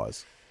Worf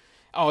was.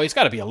 Oh, he's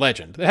got to be a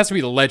legend. It has to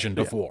be the legend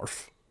of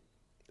Worf.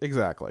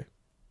 Exactly.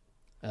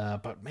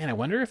 But, man, I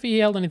wonder if he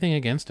held anything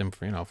against him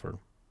for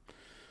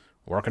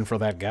working for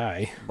that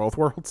guy. Both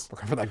worlds.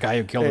 Working for that guy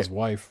who killed his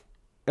wife.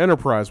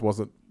 Enterprise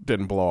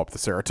didn't blow up the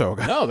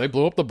Saratoga. No, they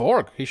blew up the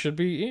Borg. He should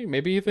be,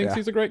 maybe he thinks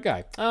he's a great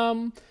guy.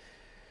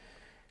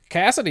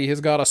 Cassidy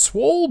has got a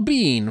swole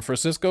bean for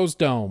Cisco's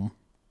dome.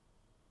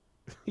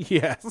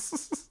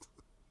 Yes.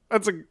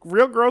 That's a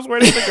real gross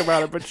way to think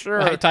about it, but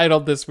sure. I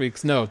titled this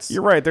week's notes.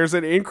 You're right. There's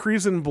an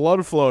increase in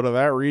blood flow to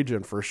that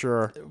region for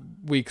sure.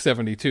 Week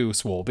 72,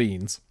 swole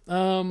beans.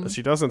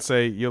 She doesn't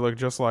say you look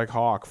just like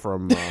Hawk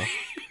from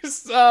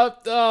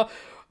Spencer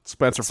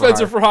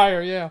for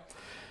Hire, yeah.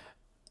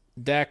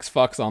 Dax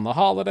fucks on the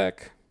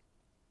holodeck.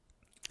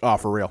 Oh,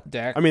 for real.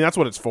 I mean, that's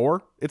what it's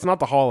for. It's not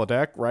the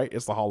holodeck, right?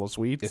 It's the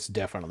holosuites. It's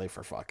definitely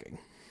for fucking.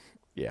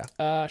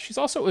 Yeah. She's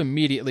also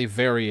immediately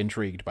very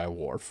intrigued by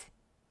Worf.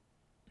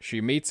 She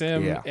meets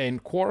him in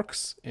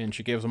Quarks, and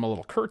she gives him a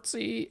little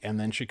curtsy, and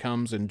then she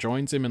comes and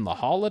joins him in the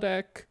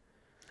holodeck.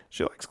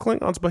 She likes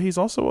Klingons, but he's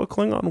also a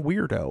Klingon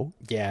weirdo.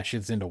 Yeah,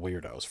 she's into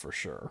weirdos for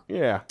sure.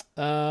 Yeah.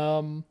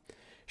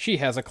 She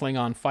has a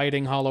Klingon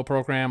fighting holo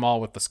program,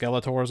 all with the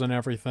Skeletors and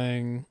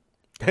everything.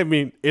 I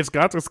mean, it's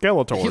got the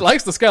Skeletors. He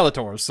likes the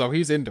Skeletors, so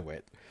he's into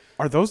it.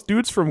 Are those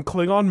dudes from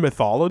Klingon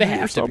mythology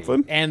or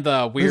something? And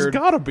the weird,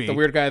 gotta be. The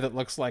weird guy that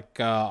looks like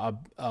a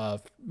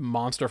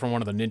monster from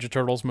one of the Ninja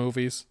Turtles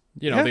movies.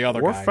 You know, the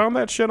other Worf guy. found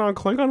that shit on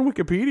Klingon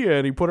Wikipedia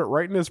and he put it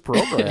right in his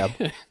program.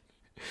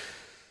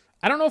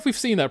 I don't know if we've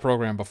seen that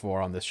program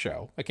before on this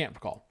show. I can't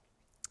recall.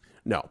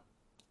 No.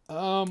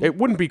 It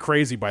wouldn't be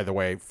crazy, by the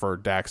way, for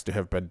Dax to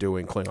have been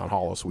doing Klingon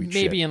holosuite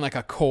shit. Maybe in like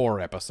a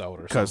core episode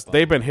or something. Because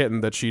they've been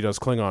hitting that she does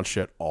Klingon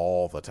shit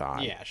all the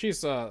time. Yeah,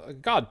 she's a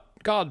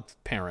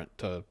godparent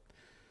to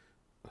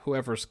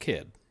whoever's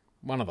kid.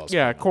 One of those.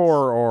 Yeah,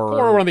 Kor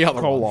or one of the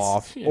other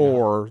Koloth, ones.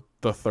 or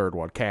the third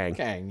one, Kang.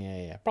 Kang,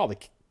 yeah. Probably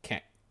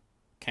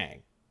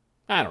Kang.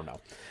 I don't know.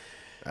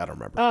 I don't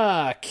remember.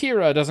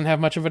 Kira doesn't have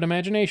much of an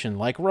imagination,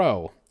 like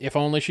Ro. If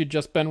only she'd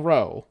just been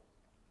Ro.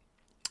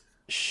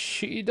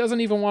 She doesn't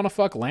even want to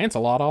fuck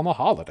Lancelot on the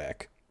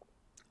holodeck.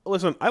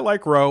 Listen, I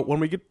like Ro. When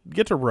we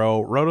get to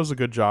Ro does a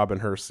good job in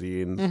her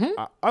scenes.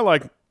 Mm-hmm. I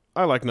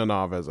like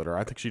Nana Visitor.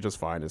 I think she does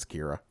fine as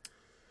Kira.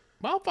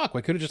 Well, fuck,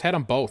 we could have just had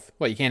them both.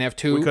 What, you can't have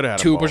two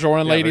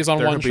Bajoran ladies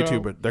on one show?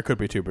 There could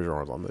be two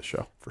Bajorans on this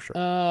show, for sure.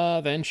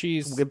 Then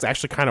she's... It's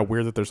actually kind of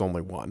weird that there's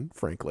only one,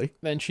 frankly.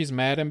 Then she's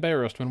mad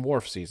embarrassed when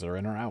Worf sees her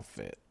in her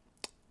outfit.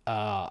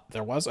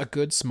 There was a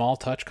good small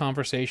touch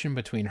conversation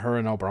between her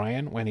and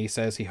O'Brien when he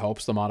says he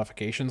hopes the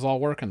modifications all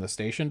work and the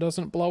station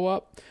doesn't blow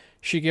up.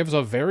 She gives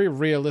a very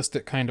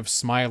realistic kind of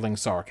smiling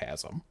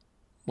sarcasm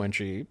when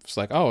she's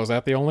like, oh, is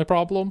that the only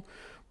problem?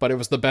 But it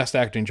was the best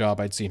acting job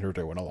I'd seen her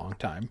do in a long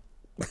time.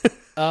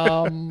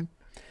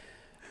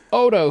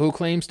 Odo, who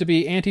claims to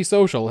be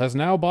antisocial, has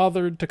now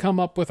bothered to come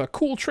up with a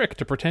cool trick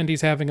to pretend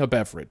he's having a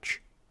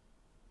beverage.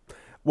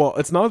 Well,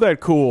 it's not that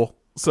cool,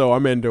 so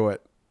I'm into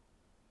it.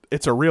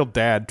 It's a real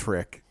dad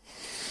trick.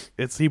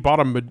 He bought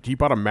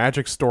a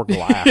magic store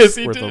glass yes,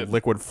 he where did. the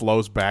liquid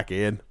flows back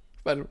in.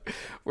 But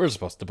we're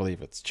supposed to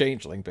believe it's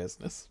changeling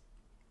business.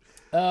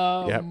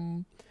 Yep.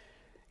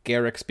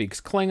 Garrick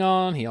speaks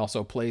Klingon. He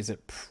also plays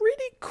it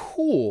pretty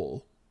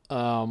cool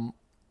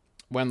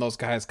when those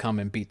guys come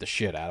and beat the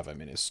shit out of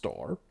him in his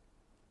store.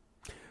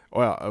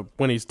 Well,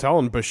 when he's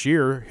telling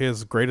Bashir,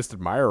 his greatest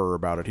admirer,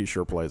 about it, he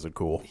sure plays it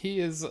cool. He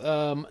is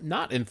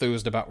not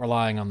enthused about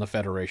relying on the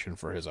Federation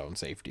for his own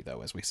safety,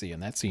 though, as we see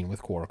in that scene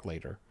with Quark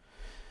later.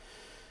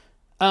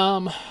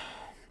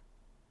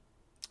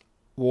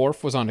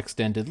 Worf was on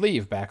extended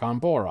leave back on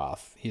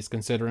Boroth. He's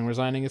considering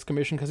resigning his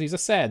commission because he's a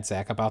sad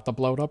sack about the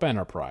blown-up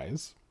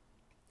Enterprise.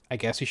 I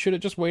guess he should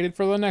have just waited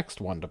for the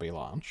next one to be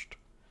launched.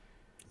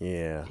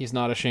 Yeah. He's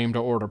not ashamed to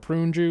order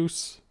prune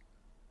juice.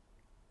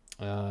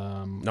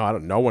 No, I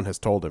don't. No one has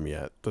told him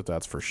yet that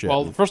that's for shit.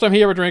 Well, the first time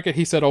he ever drank it,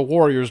 he said a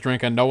Warriors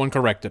drink, and no one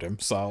corrected him.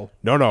 So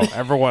no,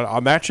 everyone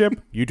on that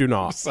ship, you do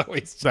not. so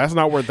that's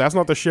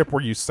not the ship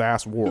where you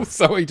sass Worf.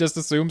 So he just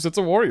assumes it's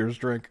a Warriors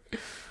drink.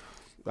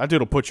 That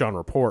dude'll put you on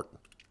report.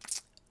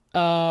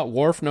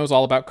 Worf knows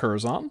all about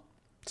Curzon,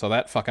 so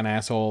that fucking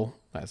asshole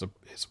has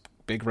his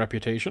big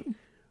reputation.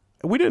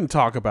 We didn't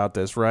talk about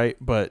this, right?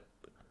 But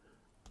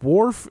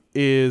Worf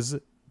is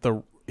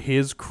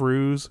his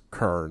crew's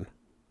Kern.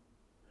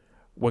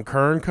 When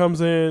Kern comes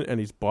in and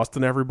he's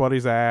busting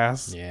everybody's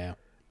ass, yeah,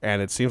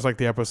 and it seems like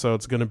the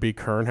episode's going to be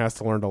Kern has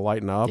to learn to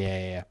lighten up,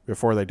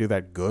 before they do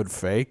that good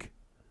fake.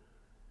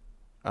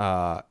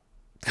 God,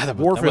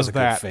 Worf that was is a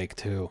good fake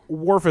too.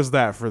 Worf is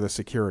that for the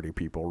security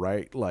people,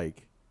 right?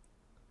 Like,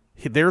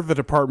 they're the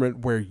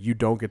department where you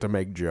don't get to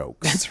make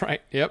jokes. That's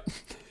right. Yep.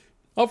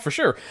 Oh, for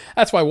sure.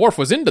 That's why Worf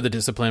was into the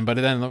discipline, but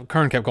then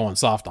Kern kept going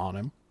soft on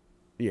him.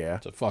 Yeah.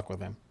 To fuck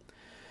with him.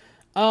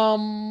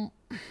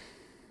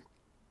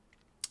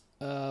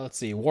 Let's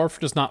see. Worf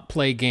does not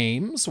play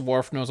games.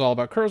 Worf knows all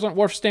about Curzon.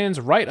 Worf stands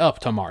right up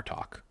to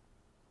Martok.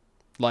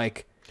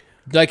 Like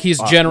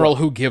he's general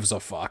who gives a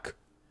fuck.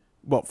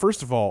 Well,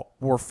 first of all,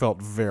 Worf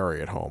felt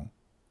very at home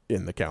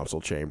in the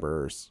council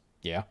chambers.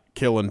 Yeah.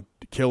 Killing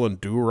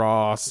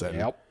Duras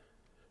and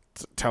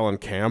telling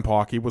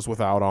Campok he was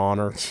without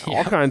honor.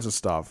 All kinds of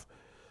stuff.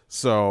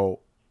 So,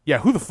 yeah,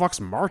 who the fuck's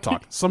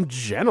Martok? Some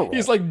general.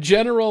 He's like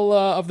general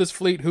of this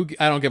fleet who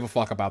I don't give a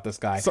fuck about this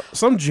guy.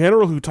 Some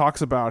general who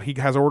talks about he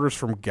has orders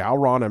from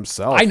Gowron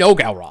himself. I know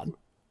Gowron.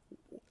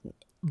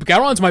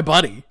 Gowron's my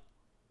buddy.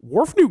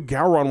 Worf knew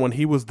Gowron when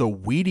he was the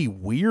weedy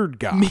weird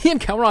guy. Me and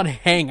Gowron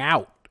hang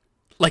out.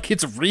 Like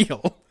it's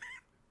real.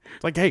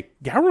 It's like, hey,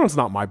 Gowron's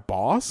not my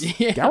boss.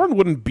 Yeah. Gowron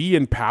wouldn't be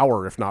in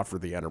power if not for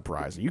the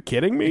Enterprise. Are you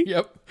kidding me?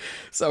 Yep.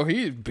 So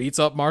he beats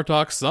up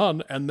Martok's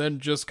son and then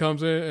just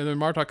comes in, and then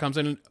Martok comes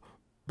in and,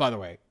 by the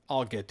way,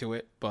 I'll get to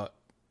it, but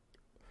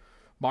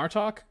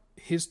Martok,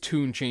 his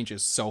tune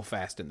changes so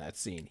fast in that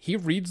scene. He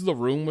reads the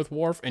room with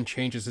Worf and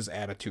changes his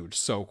attitude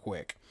so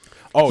quick.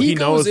 Oh, he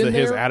knows that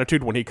his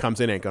attitude when he comes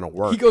in ain't going to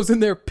work. He goes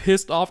in there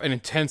pissed off, and in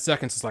 10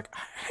 seconds, it's like,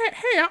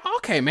 hey,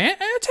 okay, man,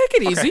 take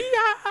it easy.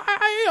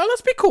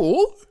 Let's be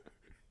cool.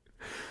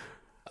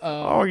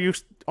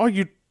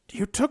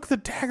 You took the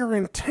dagger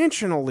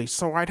intentionally,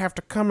 so I'd have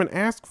to come and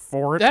ask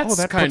for it.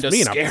 That's kind of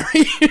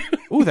scary.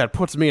 That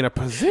puts me in a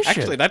position.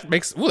 Actually, that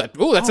makes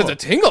that sends a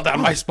tingle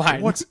down my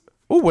spine.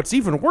 What's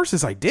even worse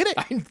is I did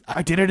it.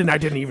 I did it, and I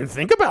didn't even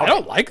think about it. I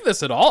don't like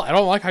this at all. I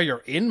don't like how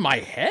you're in my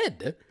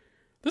head.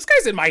 This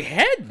guy's in my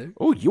head.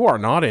 Oh, you are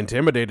not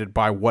intimidated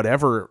by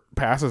whatever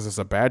passes as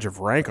a badge of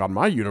rank on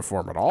my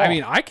uniform at all. I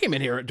mean, I came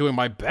in here doing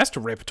my best,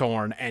 Rip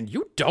Torn, and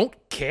you don't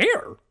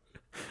care.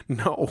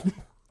 No.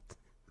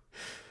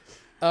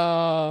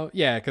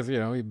 Yeah, because,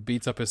 he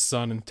beats up his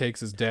son and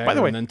takes his dagger. By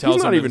the way, and then tells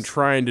he's not him even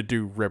trying to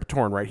do Rip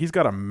Torn, right? He's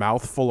got a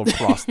mouthful of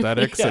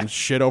prosthetics and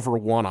shit over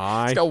one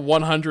eye. He's got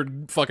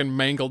 100 fucking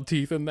mangled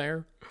teeth in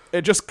there.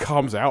 It just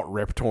comes out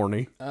Rip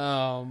Torny.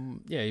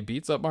 Yeah, he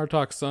beats up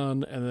Martok's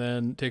son and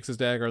then takes his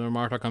dagger, and then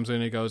Martok comes in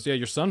and he goes, yeah,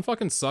 your son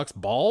fucking sucks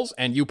balls,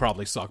 and you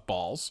probably suck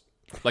balls.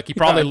 Like, he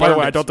probably learned. By the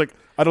way,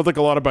 I don't think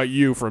a lot about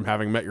you from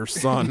having met your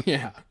son.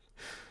 Yeah.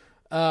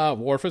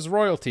 Worf is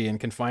royalty and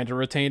can find a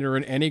retainer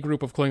in any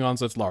group of Klingons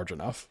that's large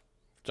enough.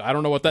 I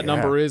don't know what that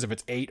number is, if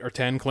it's 8 or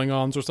 10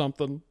 Klingons or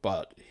something,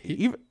 but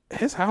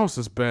his house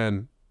has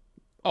been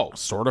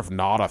sort of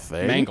not a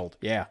thing. Mangled,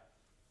 yeah.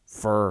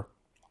 For,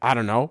 I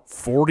don't know,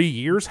 40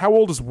 years? How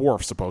old is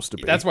Worf supposed to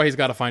be? That's why he's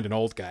got to find an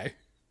old guy.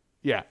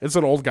 Yeah, it's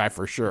an old guy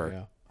for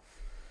sure.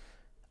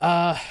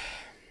 Yeah.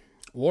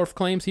 Worf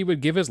claims he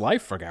would give his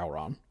life for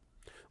Gowron.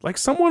 Like,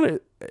 someone's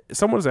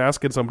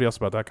asking somebody else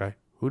about that guy.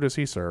 Who does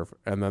he serve?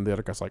 And then the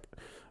other guy's like,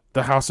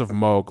 the House of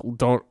Mogh.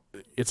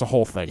 It's a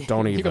whole thing.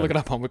 Don't even. You can look it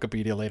up on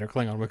Wikipedia later.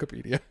 Klingon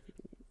Wikipedia.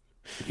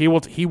 He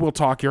will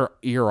talk your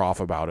ear off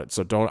about it.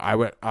 So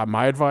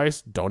my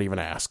advice, don't even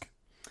ask.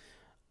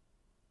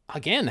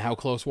 Again, how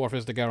close Worf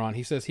is to Gowron.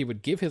 He says he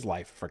would give his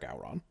life for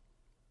Gowron.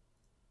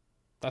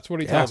 That's what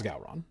he tells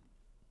Gowron.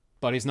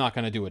 But he's not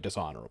going to do a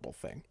dishonorable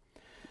thing.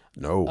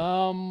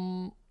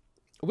 No.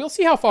 We'll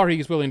see how far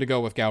he's willing to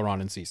go with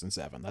Gowron in Season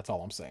 7. That's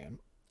all I'm saying.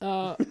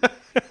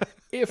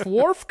 If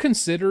Worf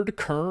considered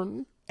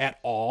Kern at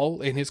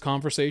all in his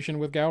conversation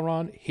with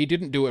Gowron, he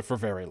didn't do it for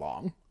very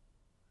long.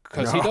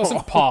 Because he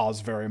doesn't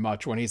pause very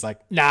much when he's like,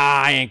 nah,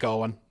 I ain't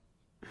going.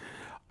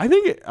 I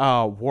think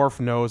Worf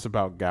knows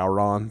about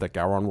Gowron, that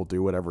Gowron will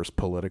do whatever's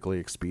politically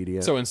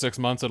expedient. So in 6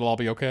 months, it'll all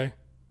be okay?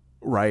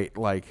 Right.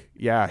 Like,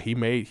 yeah, he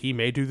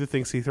may do the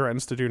things he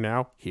threatens to do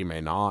now. He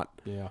may not.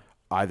 Yeah.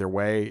 Either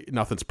way,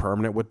 nothing's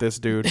permanent with this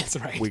dude. That's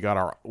right. We got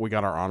our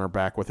honor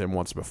back with him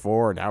once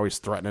before, and now he's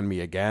threatening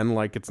me again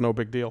like it's no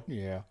big deal.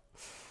 Yeah.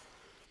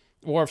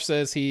 Worf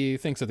says he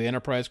thinks of the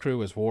Enterprise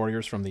crew as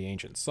warriors from the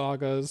ancient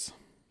sagas.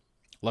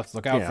 Let's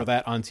look out for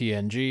that on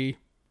TNG.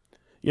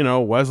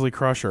 Wesley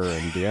Crusher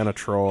and Deanna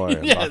Troi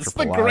and Dr.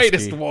 Pulaski. The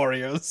greatest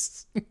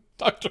warriors.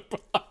 Dr.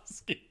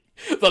 Pulaski.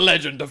 The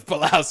legend of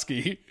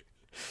Pulaski.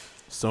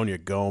 Sonia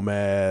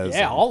Gomez.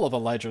 Yeah, all of the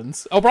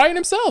legends. O'Brien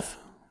himself.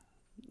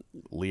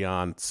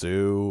 Leon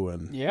Tsu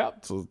and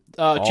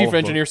Chief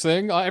Engineer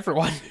Singh,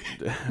 everyone.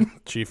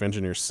 Chief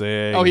Engineer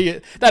Singh. Oh,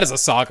 that is a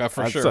saga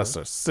for sure. That's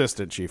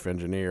Assistant Chief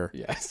Engineer.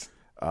 Yes.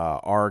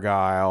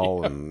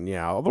 Argyle and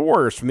all the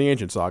warriors from the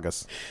ancient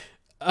sagas.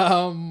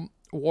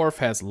 Worf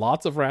has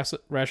lots of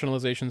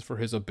rationalizations for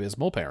his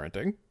abysmal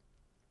parenting.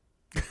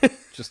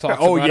 Just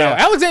talks about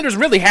how Alexander's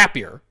really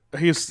happier.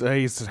 He's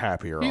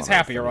happier. He's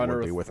happier on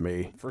Earth. Be with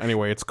me.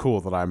 Anyway, it's cool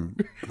that I'm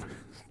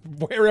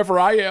wherever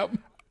I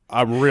am.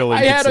 I'm really.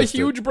 I had a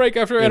huge break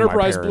after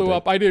Enterprise blew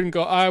up.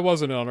 I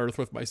wasn't on Earth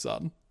with my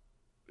son.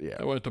 Yeah,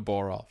 I went to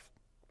Borov.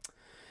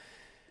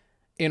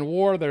 In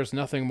war, there's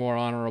nothing more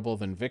honorable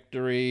than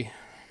victory.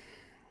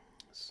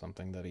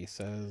 Something that he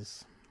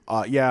says.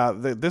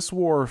 This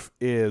Worf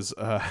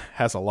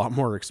has a lot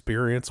more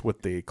experience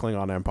with the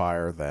Klingon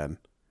Empire than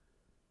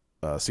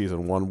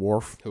season 1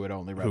 Worf, who had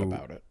only read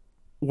about it.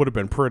 Would have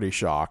been pretty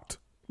shocked.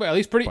 Well,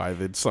 he's pretty by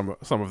some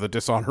of the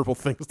dishonorable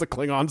things the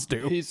Klingons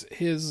do.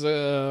 His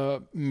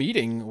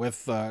meeting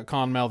with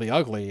Con-Mel the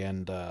Ugly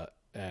and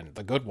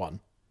the good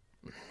one,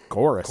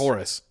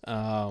 Chorus,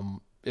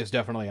 is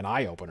definitely an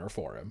eye opener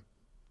for him.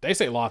 They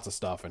say lots of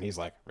stuff, and he's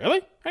like,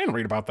 "Really? I didn't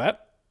read about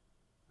that."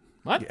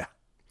 What? Yeah.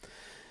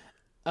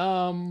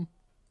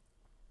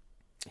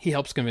 He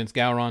helps convince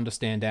Gowron to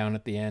stand down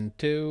at the end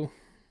too.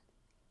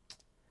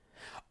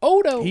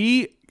 Odo.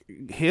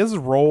 His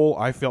role,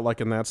 I felt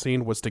like in that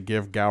scene, was to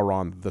give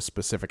Gowron the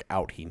specific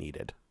out he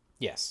needed.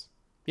 Yes.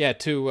 Yeah,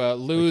 to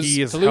lose.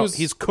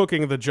 He's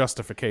cooking the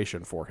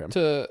justification for him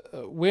to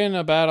win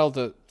a battle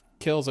that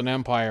kills an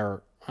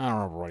empire. I don't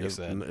remember what he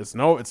said. It's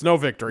no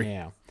victory.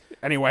 Yeah.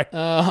 Anyway.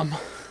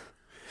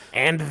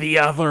 And the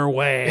other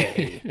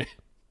way.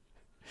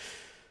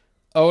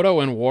 Odo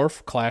and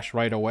Worf clash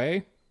right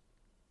away.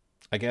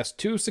 I guess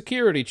 2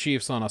 security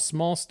chiefs on a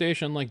small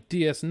station like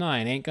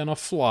DS9 ain't gonna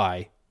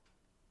fly.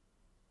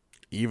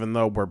 Even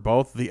though we're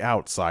both the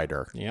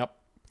outsider. Yep.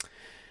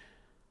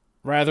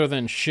 Rather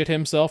than shit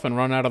himself and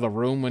run out of the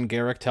room when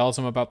Garak tells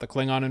him about the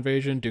Klingon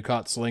invasion,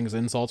 Dukat slings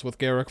insults with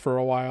Garak for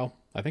a while.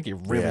 I think he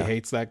really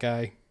hates that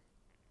guy.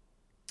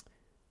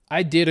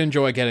 I did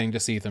enjoy getting to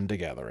see them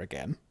together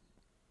again.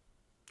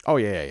 Oh,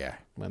 yeah.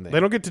 When they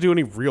don't get to do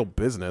any real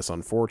business,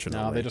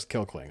 unfortunately. No, they just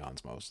kill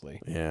Klingons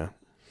mostly. Yeah.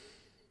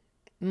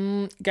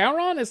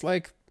 Gowron's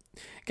like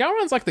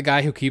the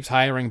guy who keeps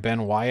hiring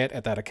Ben Wyatt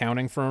at that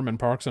accounting firm in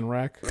Parks and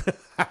Rec.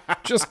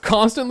 Just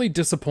constantly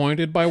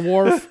disappointed by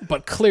Worf,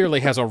 but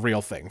clearly has a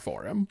real thing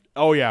for him.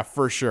 Oh, yeah,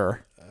 for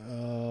sure.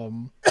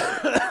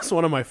 It's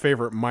one of my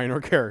favorite minor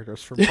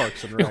characters from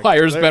Parks and Rec.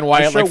 Hires Ben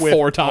Wyatt like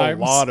 4 times.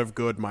 A lot of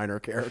good minor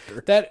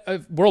characters.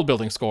 That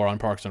world-building score on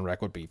Parks and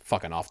Rec would be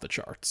fucking off the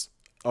charts.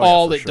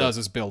 All it does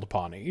is build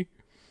Pawnee.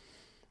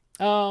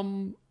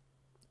 Gowron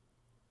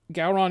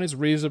is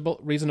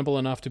reasonable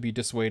enough to be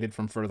dissuaded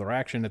from further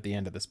action at the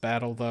end of this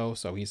battle, though,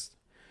 so he's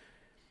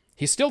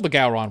still the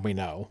Gowron we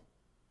know.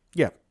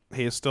 Yeah,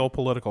 he is still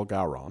political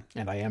Gowron.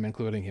 And I am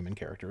including him in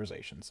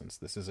characterization, since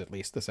this is at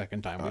least the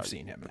second time we've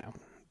seen him now.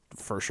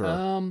 For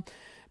sure.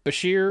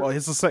 Bashir... Well,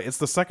 it's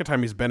the second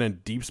time he's been in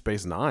Deep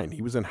Space Nine.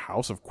 He was in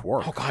House of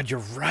Quark. Oh, God, you're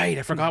right.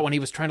 I forgot when he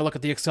was trying to look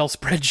at the Excel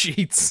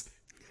spreadsheets.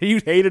 He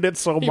hated it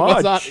so much. He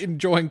was not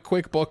enjoying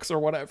QuickBooks or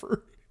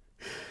whatever.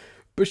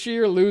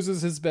 Bashir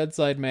loses his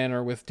bedside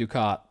manner with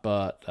Dukat,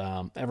 but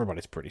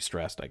everybody's pretty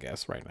stressed, I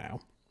guess, right now.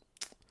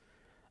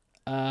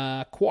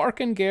 Quark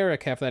and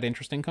Garak have that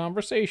interesting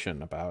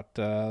conversation about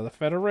the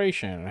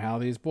Federation and how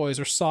these boys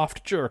are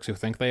soft jerks who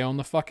think they own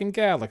the fucking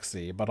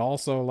galaxy, but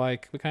also,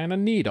 like, we kind of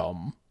need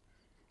them.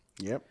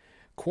 Yep.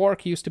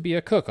 Quark used to be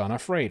a cook on a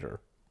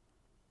freighter.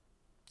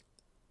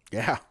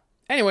 Yeah.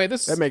 Anyway,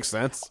 that makes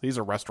sense. He's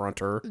a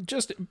restaurateur.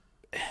 Just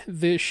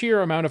the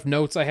sheer amount of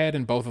notes I had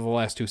in both of the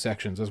last 2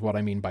 sections is what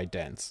I mean by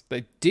dense.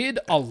 They did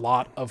a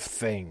lot of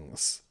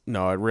things.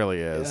 No, it really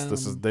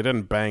is. They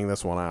didn't bang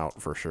this one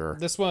out for sure.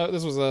 This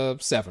was a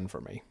 7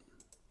 for me.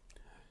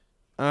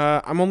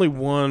 I'm only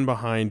 1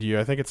 behind you.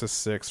 I think it's a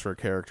 6 for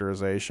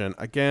characterization.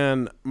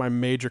 Again, my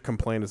major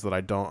complaint is that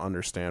I don't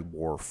understand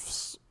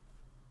Worf's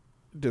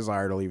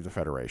desire to leave the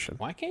Federation.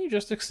 Why can't you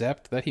just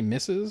accept that he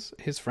misses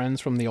his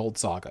friends from the old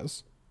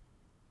sagas?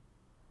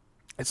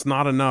 It's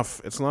not enough.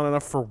 It's not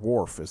enough for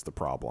Worf is the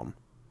problem.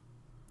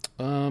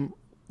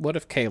 What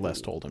if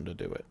Kahless told him to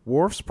do it?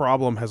 Worf's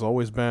problem has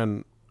always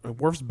been...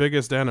 Worf's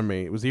biggest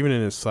enemy, it was even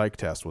in his psych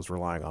test, was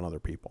relying on other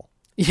people.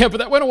 Yeah, but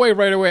that went away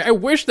right away. I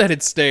wish that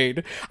had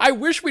stayed. I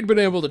wish we'd been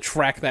able to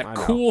track that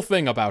cool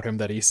thing about him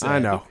that he said. I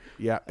know.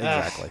 Yeah,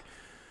 exactly.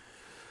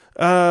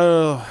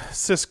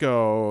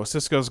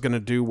 Sisko's going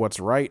to do what's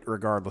right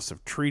regardless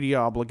of treaty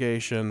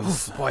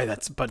obligations. Oh, boy,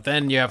 but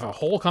then you have a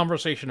whole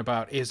conversation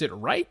about, is it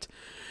right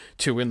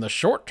to, in the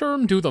short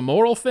term, do the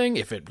moral thing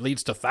if it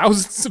leads to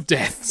thousands of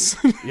deaths?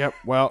 Yep,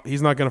 well,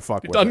 he's not going to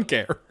fuck with it. Doesn't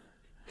care.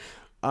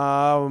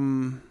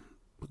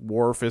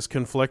 Worf is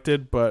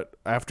conflicted, but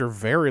after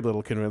very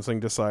little convincing,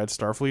 decides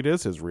Starfleet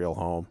is his real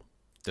home.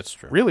 That's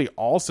true. Really,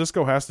 all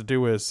Sisko has to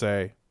do is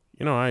say,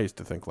 I used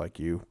to think like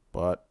you,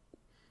 but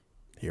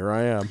Here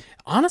I am.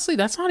 Honestly,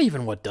 that's not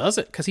even what does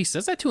it, because he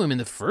says that to him in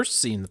the first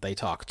scene that they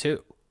talk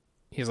too.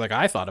 He's like,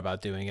 I thought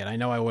about doing it. I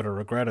know I would have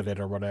regretted it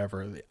or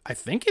whatever. I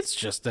think it's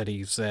just that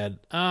he said,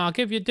 I'll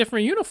give you a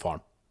different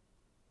uniform.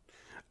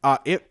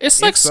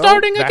 It's like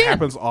starting again. That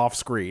happens off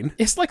screen.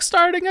 It's like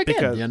starting again,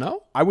 Because you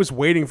know? I was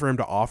waiting for him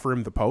to offer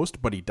him the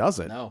post, but he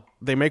doesn't. No.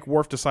 They make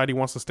Worf decide he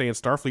wants to stay in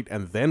Starfleet,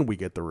 and then we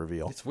get the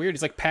reveal. It's weird.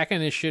 He's like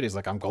packing his shit. He's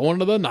like, I'm going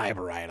to the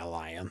Nyberite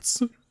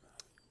Alliance.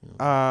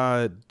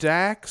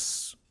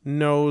 Dax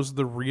knows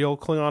the real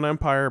Klingon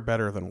Empire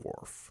better than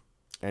Worf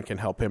and can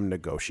help him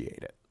negotiate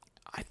it.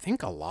 I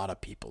think a lot of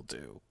people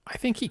do. I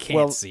think he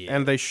can't see it.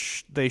 And they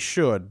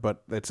should,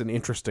 but it's an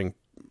interesting...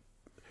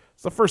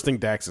 It's the first thing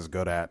Dax is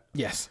good at.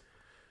 Yes.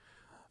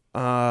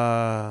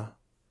 Have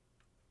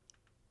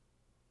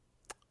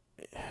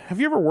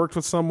you ever worked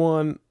with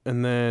someone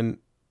and then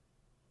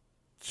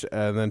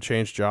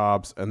changed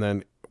jobs and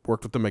then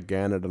worked with them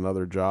again at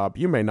another job?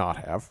 You may not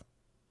have.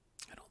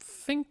 I don't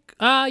think...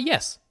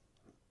 yes.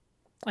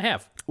 I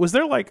have. Was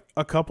there like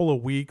a couple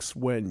of weeks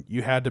when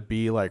you had to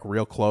be like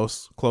real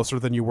closer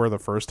than you were the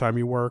first time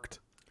you worked?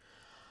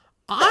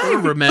 I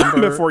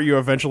remember... Before you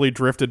eventually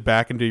drifted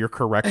back into your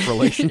correct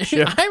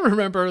relationship. I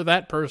remember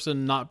that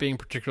person not being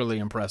particularly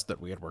impressed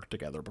that we had worked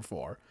together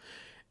before.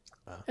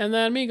 And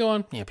then me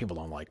going, yeah, people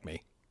don't like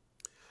me.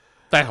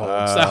 That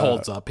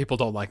holds up. People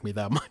don't like me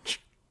that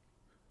much.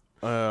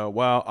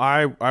 Well,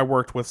 I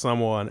worked with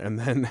someone, and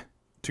then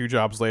 2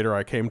 jobs later,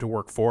 I came to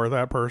work for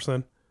that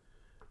person.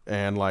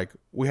 And, like,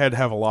 we had to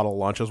have a lot of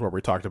lunches where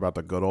we talked about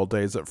the good old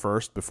days at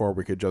first before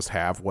we could just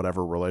have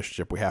whatever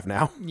relationship we have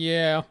now.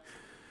 Yeah.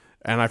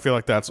 And I feel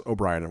like that's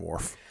O'Brien and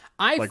Worf.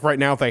 Like, right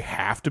now, they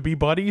have to be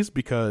buddies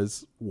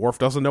because Worf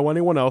doesn't know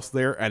anyone else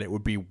there, and it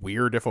would be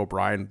weird if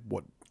O'Brien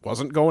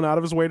wasn't going out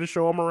of his way to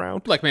show him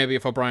around. Like, maybe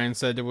if O'Brien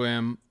said to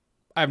him,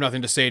 I have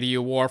nothing to say to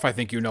you, Worf. I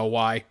think you know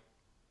why.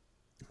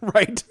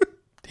 Right.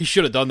 He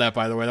should have done that,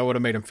 by the way. That would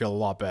have made him feel a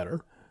lot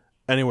better.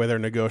 Anyway, they're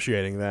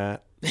negotiating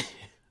that.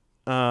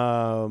 It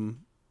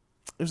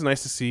was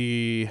nice to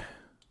see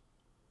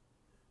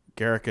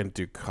Garak and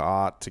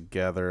Dukat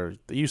together.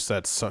 You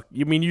said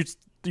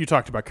you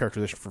talked about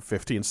characterization for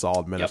 15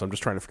 solid minutes. Yep. I'm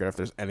just trying to figure out if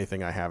there's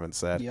anything I haven't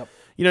said. Yep.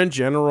 You know, in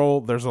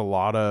general, there's a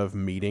lot of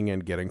meeting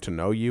and getting to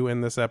know you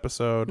in this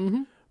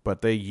episode,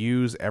 but they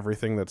use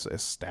everything that's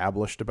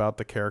established about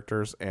the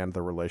characters and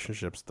the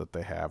relationships that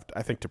they have,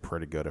 I think, to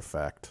pretty good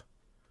effect.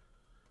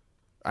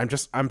 I'm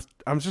just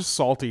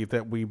salty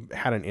that we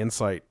had an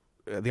insight,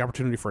 the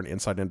opportunity for an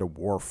insight into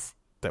Worf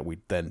that we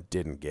then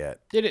didn't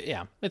get.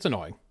 Yeah, it's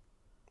annoying.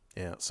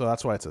 Yeah, so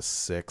that's why it's a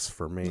 6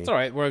 for me. It's all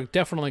right. We're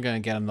definitely going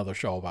to get another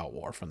show about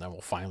Worf, and then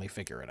we'll finally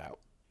figure it out.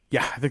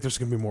 Yeah, I think there's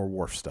going to be more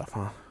Worf stuff,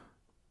 huh?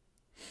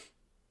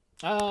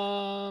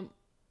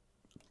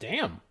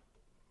 Damn.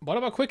 What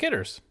about quick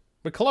hitters?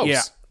 We're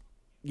close.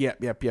 Yeah.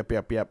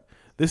 Yep.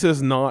 This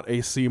is not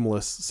a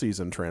seamless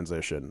season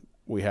transition.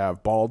 We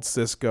have bald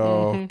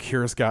Sisko.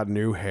 Kira's got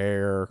new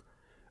hair.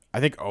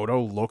 I think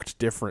Odo looked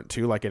different,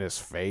 too, like in his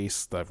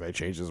face. That they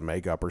changed his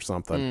makeup or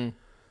something.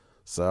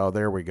 So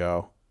there we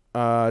go.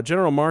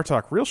 General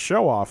Martok, real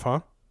show-off, huh?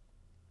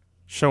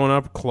 Showing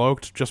up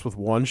cloaked just with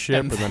one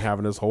ship and then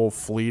having his whole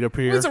fleet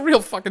appear. He's a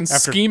real fucking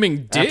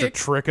scheming dick. After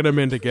tricking him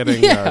into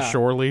getting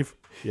shore leave.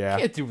 Yeah.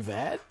 Can't do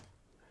that.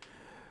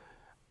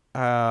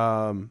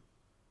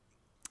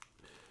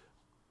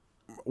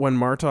 When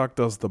Martok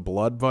does the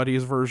Blood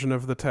Buddies version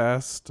of the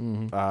test,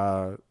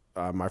 my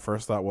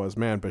first thought was,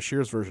 man,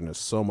 Bashir's version is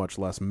so much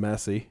less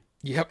messy.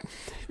 Yep.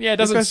 Yeah, it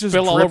doesn't this guy's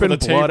spill just all over dripping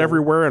the blood table.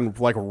 everywhere and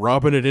like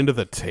rubbing it into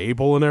the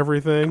table and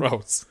everything.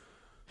 Gross.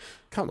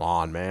 Come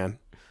on, man.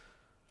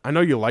 I know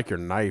you like your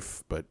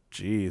knife, but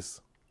geez.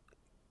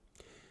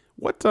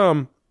 What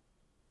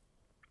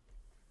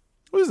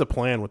is the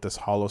plan with this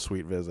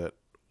holosuite visit?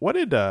 What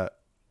did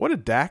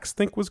Dax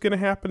think was going to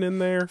happen in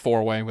there?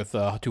 4-way with 2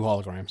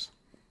 holograms.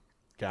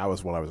 That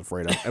was what I was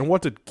afraid of. And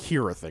what did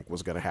Kira think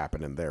was going to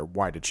happen in there?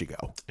 Why did she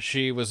go?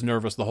 She was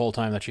nervous the whole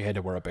time that she had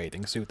to wear a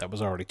bathing suit. That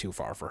was already too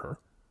far for her.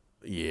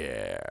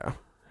 Yeah.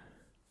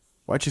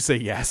 Why'd you say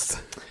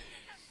yes?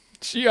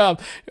 She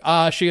had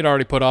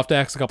already put off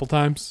Dax a couple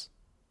times.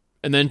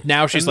 And then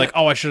now she's like,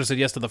 I should have said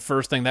yes to the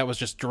first thing. That was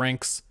just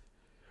drinks.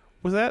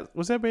 Was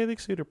that bathing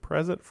suit a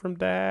present from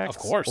Dax?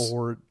 Of course.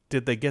 Or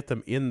did they get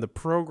them in the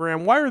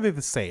program? Why are they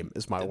the same?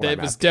 Is my It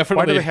was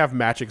definitely. Why do they have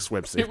matching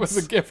swimsuits? It was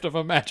a gift of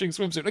a matching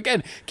swimsuit.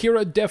 Again,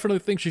 Kira definitely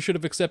thinks she should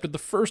have accepted the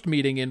first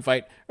meeting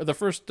invite, or the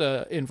first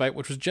invite,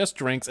 which was just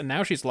drinks, and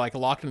now she's like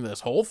locked into this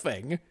whole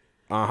thing.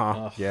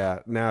 Yeah.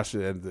 Now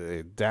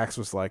Dax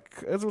was like,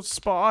 "It's a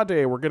spa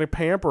day. We're gonna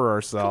pamper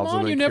ourselves."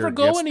 Come on, and you then never Kira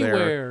go gets anywhere.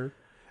 there,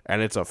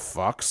 and it's a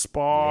fuck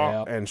spa.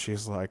 Yep. And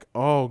she's like,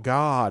 "Oh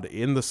God,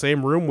 in the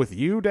same room with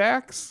you,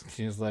 Dax?"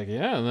 She's like,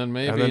 yeah, and then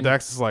maybe. And then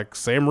Dax is like,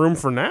 "Same room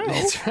for now."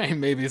 That's right,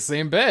 maybe the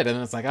same bed. And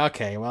then it's like,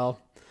 okay, well.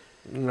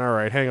 All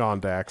right, hang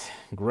on, Dax.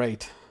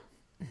 Great.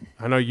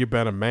 I know you've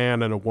been a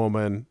man and a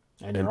woman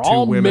And and you're 2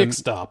 all women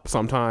mixed up.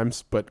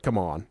 sometimes, but come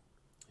on.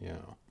 Yeah.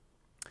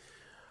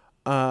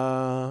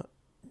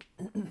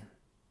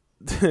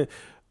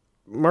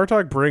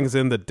 Murtaugh brings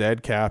in the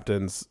dead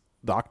captain's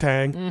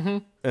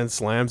Doctang and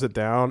slams it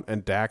down,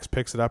 and Dax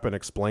picks it up and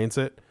explains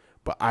it.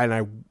 But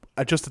I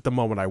just at the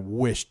moment I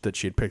wished that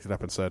she had picked it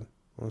up and said,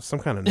 "Well, it's some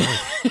kind of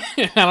knife."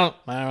 I don't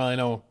really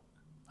know.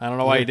 I don't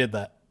know why he did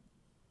that.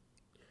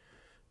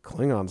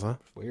 Klingons, huh?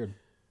 Weird.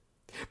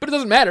 But it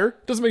doesn't matter.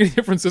 It doesn't make any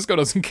difference. Sisko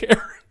doesn't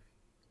care.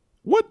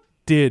 What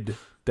did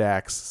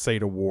Dax say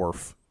to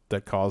Worf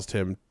that caused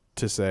him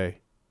to say,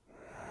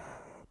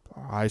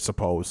 "I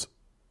suppose"?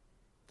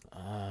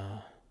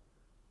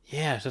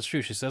 Yeah, that's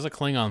true. She says a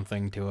Klingon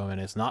thing to him, and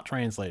it's not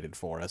translated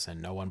for us,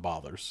 and no one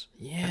bothers.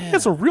 Yeah. He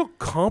has a real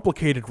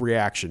complicated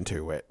reaction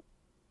to it.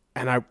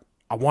 And I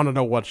want to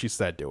know what she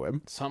said to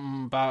him.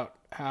 Something about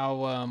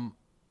how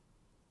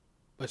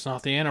it's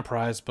not the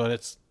Enterprise, but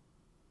it's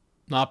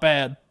not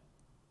bad.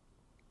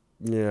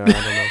 Yeah,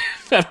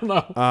 I don't know.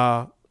 I don't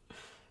know.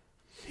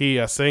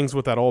 He sings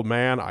with that old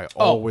man. I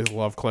always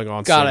love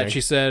Klingon Got singing. it. She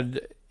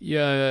said,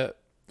 "Yeah,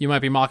 you might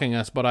be mocking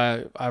us, but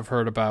I've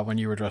heard about when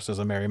you were dressed as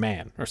a merry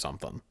man or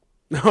something."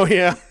 Oh,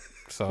 yeah.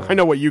 So I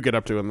know what you get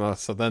up to in the...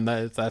 So then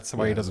that's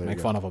why he doesn't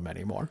make fun of him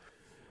anymore.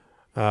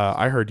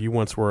 I heard you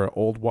once were an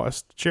Old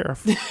West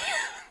sheriff.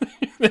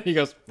 Then he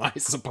goes, "I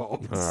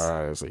suppose."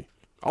 I see.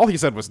 All he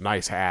said was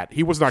nice hat.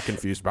 He was not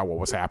confused about what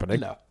was happening.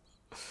 No.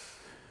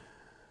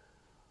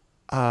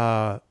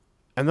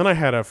 And then I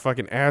had a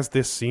fucking... As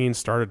this scene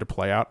started to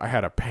play out, I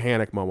had a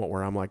panic moment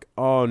where I'm like,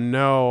 oh,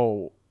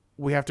 no.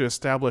 We have to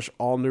establish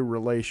all new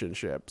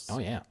relationships. Oh,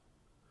 yeah.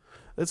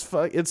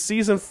 It's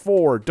season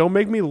 4. Don't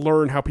make me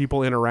learn how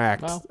people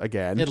interact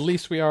again. At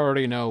least we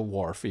already know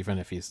Worf, even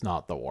if he's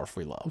not the Worf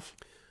we love.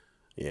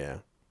 Yeah.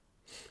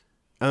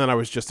 And then I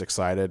was just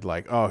excited,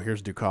 like, oh,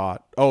 here's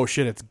Dukat. Oh,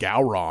 shit, it's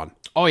Gowron.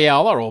 Oh, yeah,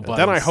 all our old buddies.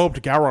 Then I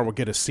hoped Gowron would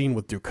get a scene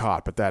with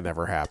Dukat, but that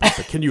never happened.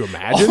 But can you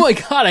imagine? Oh, my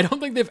God, I don't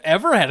think they've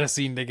ever had a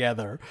scene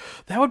together.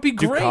 That would be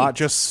great. Dukat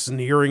just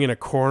sneering in a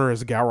corner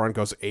as Gowron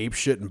goes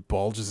apeshit and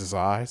bulges his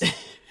eyes.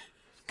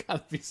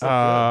 Gotta be so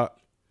good.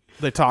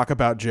 They talk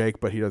about Jake,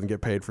 but he doesn't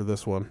get paid for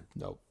this one.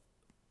 Nope.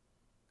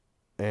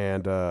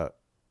 And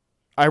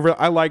I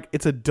like,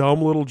 it's a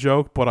dumb little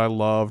joke, but I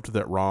loved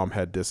that Rom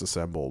had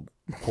disassembled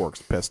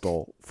Quark's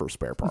pistol for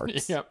spare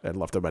parts and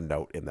left him a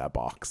note in that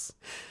box.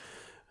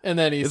 And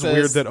then he it's says...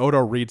 It's weird that Odo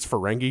reads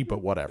Ferengi,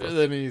 but whatever. And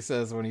then he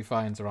says when he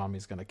finds Rom,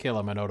 he's going to kill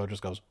him, and Odo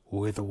just goes,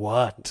 "With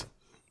what?"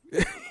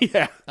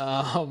 Yeah.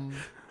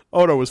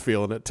 Odo was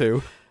feeling it,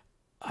 too.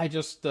 I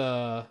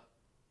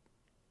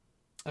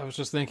was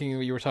just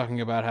thinking you were talking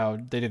about how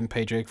they didn't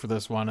pay Jake for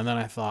this one, and then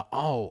I thought,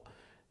 oh,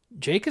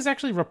 Jake is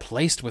actually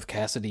replaced with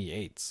Cassidy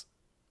Yates.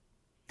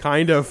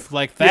 Kind of.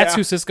 Like, that's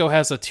who Sisko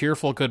has a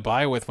tearful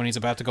goodbye with when he's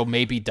about to go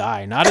maybe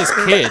die. Not his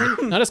kid.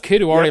 Not his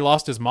kid who already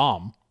lost his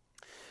mom.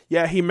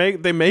 Yeah,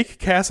 they make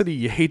Cassidy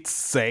Yates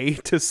say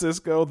to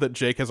Sisko that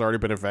Jake has already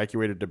been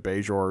evacuated to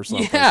Bajor or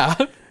something. Yeah.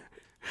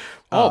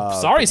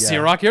 Sorry,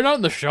 Sirach, you're not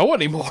in the show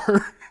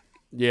anymore.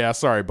 Yeah,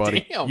 sorry,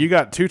 buddy. Damn. You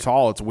got too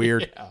tall. It's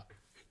weird. Yeah.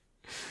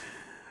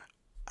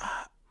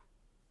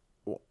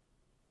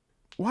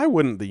 Why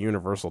wouldn't the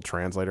Universal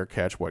Translator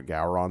catch what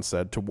Gowron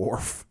said to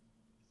Worf?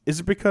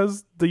 Is it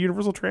because the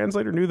Universal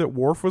Translator knew that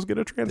Worf was going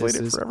to translate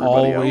it for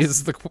everybody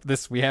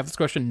else? We have this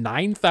question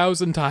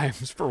 9,000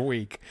 times per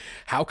week.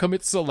 How come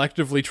it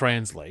selectively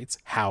translates?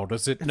 How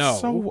does it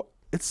know?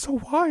 It's so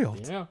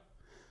wild. Yeah.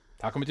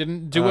 How come it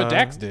didn't do what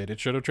Dax did?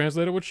 It should have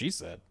translated what she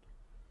said.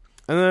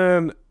 And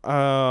then,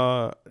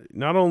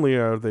 not only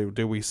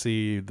do we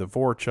see the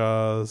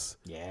Vorchas,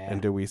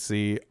 and do we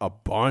see a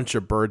bunch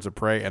of birds of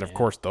prey, and of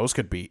course those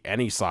could be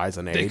any size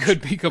and age. They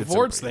could be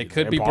Cavorts, they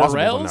could be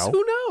Borrells,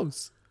 who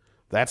knows?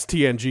 That's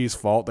TNG's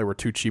fault. They were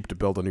too cheap to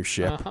build a new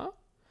ship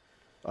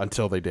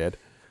until they did.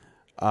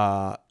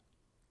 But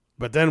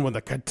then when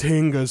the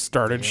Katingas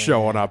started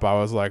showing up, I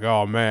was like,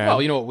 oh man.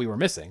 Well, you know what we were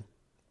missing?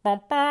 Oh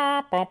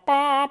yeah.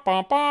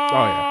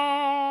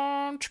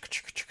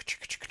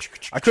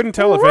 I couldn't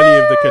tell if any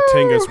of the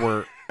Katingas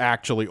were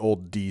actually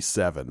old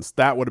D7s.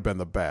 That would have been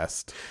the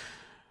best.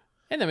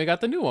 And then we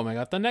got the new one. We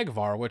got the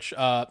Negvar, which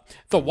the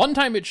one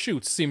time it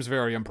shoots seems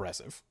very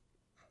impressive.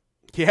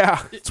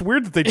 Yeah, it's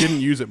weird that they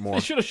didn't use it more.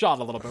 They should have shot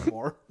a little bit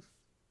more.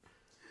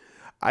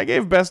 I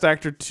gave Best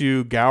Actor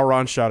to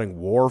Gowron shouting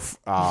Worf.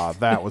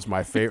 That was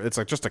my favorite. It's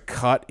like just a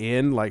cut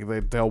in. Like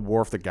they tell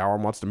Worf that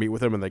Gowron wants to meet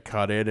with him, and they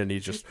cut in, and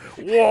he's just,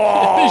 whoa!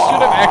 They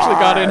should have actually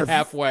got in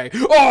halfway.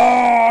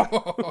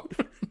 Oh!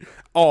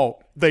 Oh,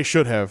 they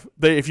should have.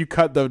 If you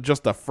cut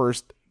just the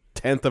first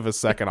 10th of a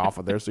second off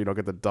of there so you don't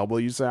get the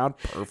W sound,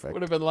 perfect.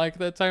 Would have been like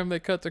that time they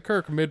cut to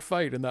Kirk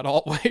mid-fight in that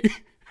hallway.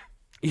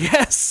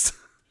 Yes!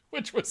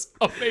 Which was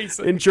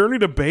amazing. In Journey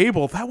to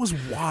Babel, that was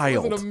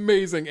wild. It was an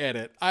amazing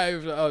edit.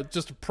 I've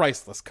just a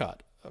priceless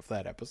cut of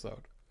that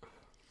episode.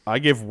 I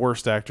give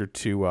Worst Actor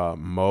to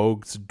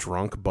Moog's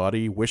drunk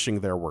buddy, wishing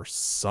there were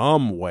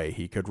some way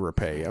he could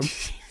repay him.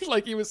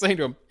 Like he was saying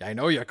to him, I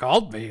know you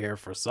called me here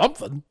for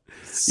something.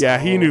 Yeah,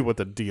 he knew what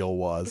the deal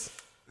was.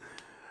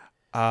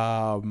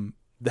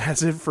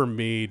 That's it for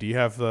me. Do you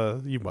have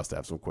you must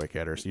have some quick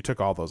hitters. You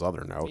took all those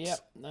other notes. Yep.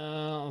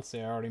 Let's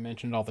see. I already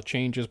mentioned all the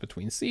changes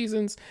between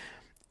seasons.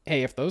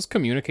 Hey, if those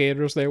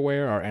communicators they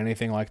wear are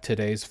anything like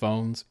today's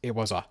phones, it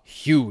was a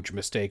huge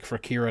mistake for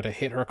Kira to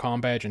hit her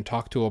comm badge and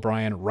talk to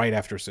O'Brien right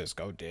after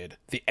Sisko did.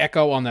 The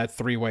echo on that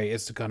three-way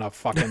is gonna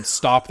fucking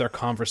stop their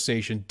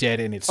conversation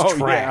dead in its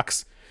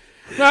tracks.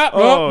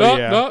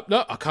 No.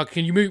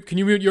 Can you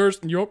mute yours?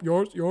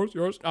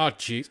 Yours. Oh,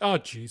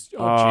 jeez.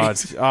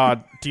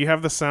 Do you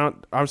have the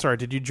sound? I'm sorry,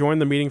 did you join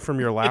the meeting from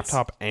your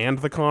laptop and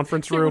the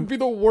conference room? It would be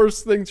the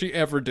worst thing she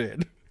ever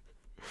did.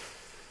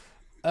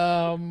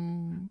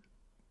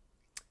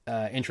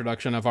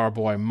 Introduction of our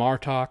boy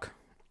Martok.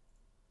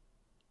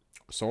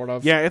 Sort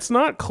of. Yeah, it's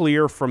not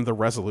clear from the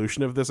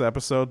resolution of this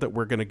episode that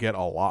we're going to get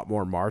a lot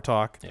more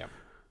Martok. Yeah.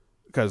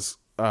 Because,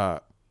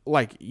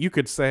 like, you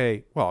could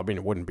say, well, I mean,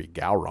 it wouldn't be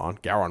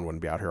Gowron. Gowron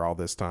wouldn't be out here all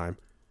this time.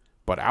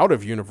 But out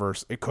of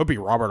universe, it could be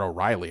Robert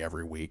O'Reilly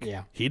every week.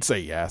 Yeah. He'd say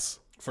yes.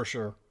 For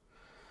sure.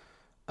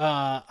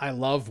 I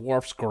love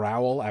Worf's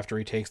growl after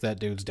he takes that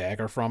dude's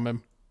dagger from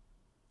him.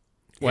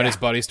 When his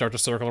buddies start to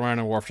circle around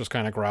and Worf just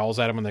kind of growls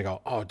at him and they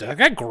go, oh, did that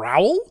guy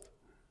growl?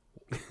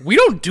 We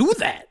don't do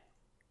that.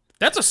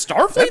 That's a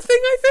Starfleet thing,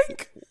 I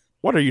think.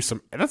 What are you,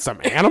 that's some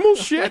animal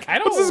shit?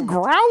 Like, What's this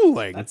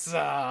growling? That's,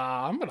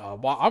 I'm gonna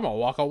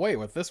walk away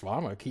with this one.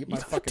 I'm gonna keep my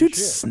fucking dude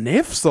shit.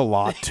 Sniffs a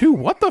lot, too.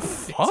 What the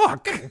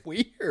fuck? It's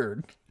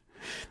weird.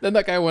 Then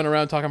that guy went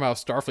around talking about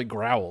Starfleet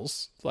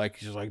growls. Like,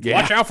 he's like,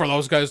 watch out for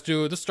those guys,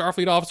 dude. This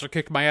Starfleet officer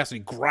kicked my ass and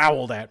he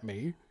growled at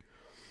me.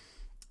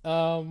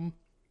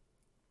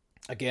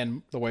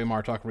 Again, the way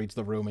Martok reads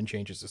the room and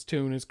changes his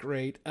tune is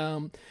great.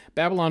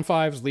 Babylon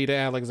 5's Lita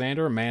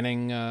Alexander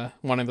manning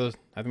one of the,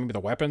 I think maybe the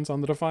weapons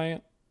on the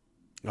Defiant.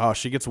 Oh,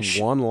 she gets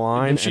one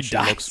line and she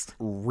dies. looks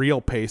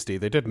real pasty.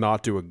 They did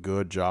not do a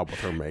good job with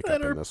her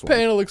makeup in this one. Her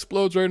panel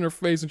explodes right in her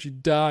face and she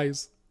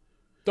dies.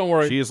 Don't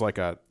worry. She is like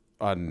a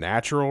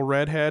natural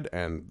redhead,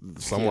 and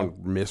someone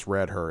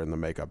misread her in the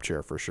makeup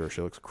chair for sure.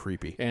 She looks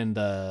creepy. And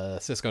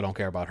Sisko don't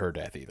care about her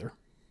death either.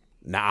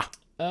 Nah.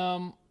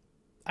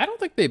 I don't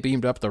think they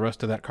beamed up the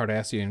rest of that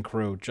Cardassian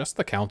crew, just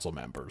the council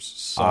members.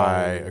 So,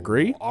 I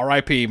agree.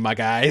 R.I.P., my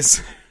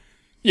guys.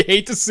 You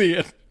hate to see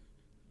it.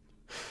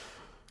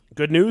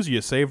 Good news,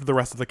 you saved the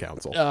rest of the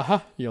council.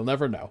 You'll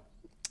never know.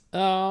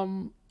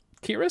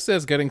 Kira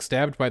says getting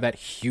stabbed by that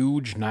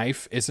huge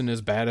knife isn't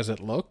as bad as it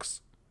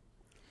looks.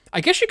 I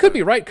guess she could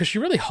be right, because she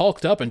really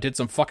hulked up and did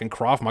some fucking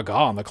Krav Maga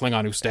on the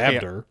Klingon who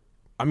stabbed her.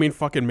 I mean,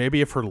 fucking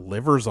maybe if her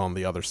liver's on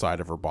the other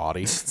side of her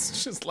body.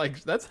 It's just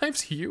like, that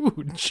knife's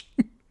huge.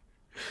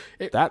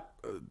 That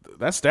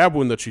stab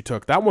wound that she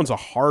took, that one's a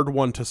hard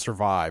one to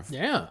survive.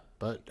 Yeah,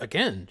 but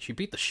again, she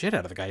beat the shit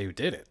out of the guy who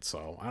did it,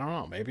 so I don't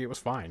know. Maybe it was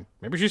fine.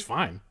 Maybe she's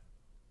fine.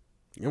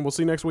 And we'll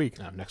see next week.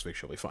 Next week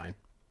she'll be fine.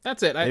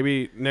 That's it.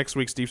 Maybe next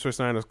week's Deep Space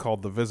Nine is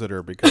called The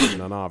Visitor because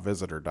Nana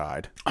Visitor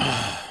died.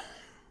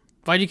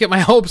 Why'd you get my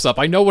hopes up?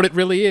 I know what it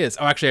really is.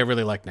 Oh, actually, I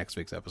really like next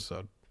week's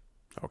episode.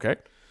 Okay.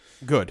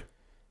 Good.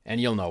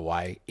 And you'll know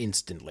why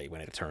instantly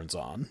when it turns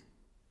on.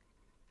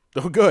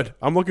 Oh, good.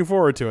 I'm looking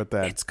forward to it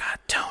then. It's got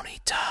Tony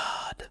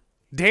Todd.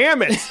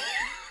 Damn it!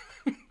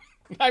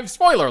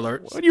 Spoiler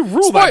alert. Why'd you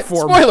rule that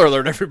for me? Spoiler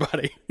alert,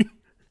 everybody.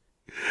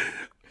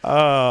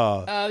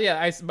 Yeah,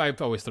 I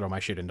always throw my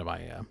shit into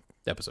my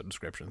episode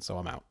description, so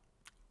I'm out.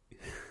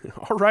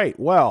 All right.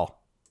 Well,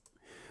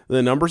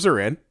 the numbers are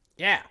in.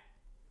 Yeah.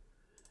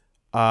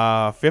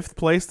 Fifth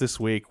place this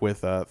week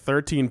with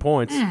 13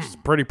 points. It's a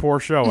pretty poor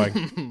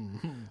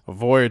showing.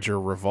 Voyager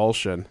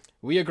Revulsion.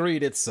 We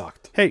agreed it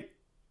sucked. Hey,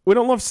 we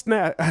don't love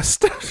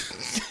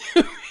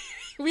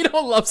We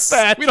don't love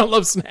Snatch. We don't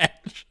love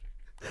Snatch.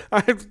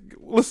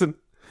 Listen,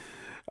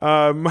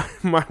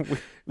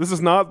 this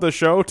is not the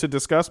show to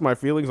discuss my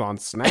feelings on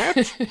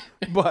Snatch,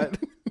 but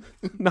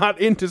not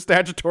into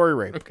statutory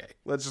rape. Okay.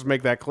 Let's just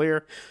make that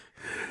clear.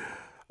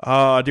 Do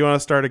you want to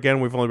start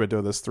again? We've only been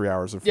doing this 3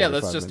 hours and 45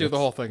 minutes. Yeah, let's just do the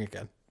whole thing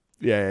again.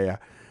 Yeah.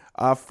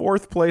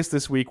 Fourth place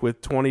this week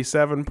with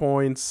 27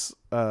 points.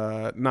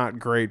 Not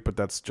great, but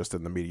that's just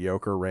in the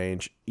mediocre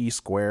range. E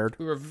Squared.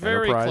 We were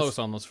very Enterprise. close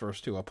on those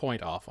first two, a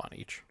point off on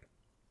each.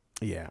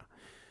 Yeah.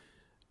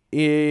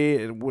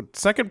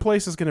 Second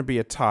place is going to be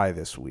a tie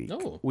this week.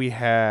 Oh. We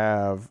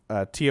have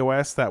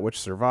TOS, That Which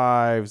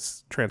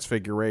Survives,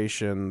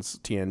 Transfigurations,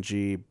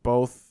 TNG,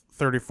 both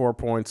 34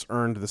 points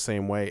earned the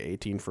same way,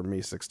 18 from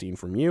me, 16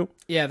 from you.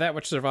 Yeah, That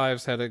Which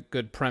Survives had a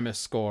good premise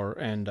score,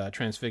 and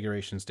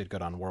Transfigurations did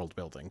good on world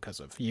building because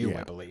of you,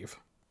 I believe.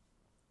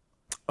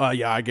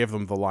 Yeah, I gave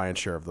them the lion's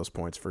share of those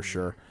points for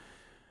sure.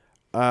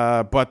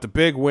 But the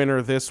big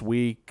winner this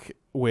week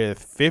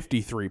with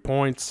 53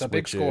 points,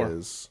 which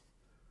is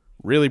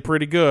really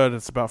pretty good.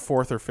 It's about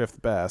fourth or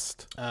fifth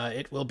best.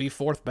 It will be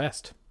fourth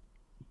best.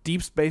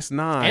 Deep Space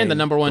Nine. And the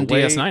number one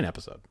DS9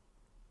 episode.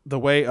 The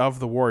Way of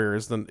the Warrior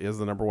is the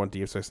number one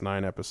Deep Space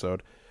Nine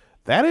episode.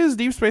 That is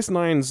Deep Space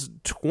Nine's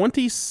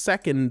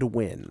 22nd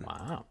win.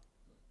 Wow.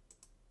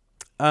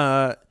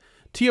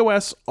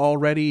 TOS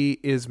already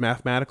is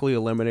mathematically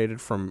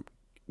eliminated from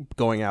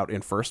going out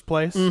in first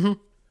place. Mm-hmm.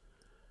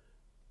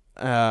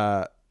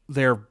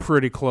 They're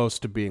pretty close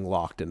to being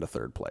locked into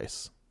third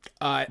place.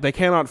 They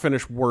cannot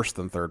finish worse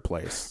than third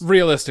place.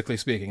 Realistically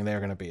speaking, they're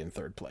going to be in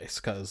third place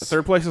because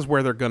third place is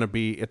where they're going to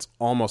be. It's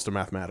almost a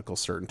mathematical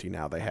certainty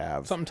now. They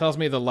have something tells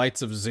me the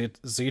Lights of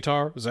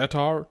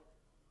Zetar,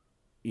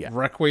 yeah,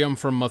 Requiem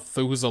for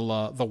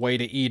Methuselah, The Way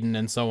to Eden,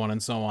 and so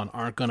on,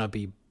 aren't going to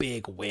be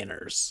big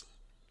winners.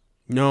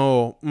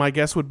 No, my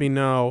guess would be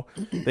no.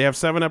 They have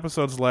 7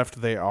 episodes left.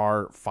 They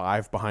are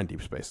 5 behind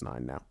Deep Space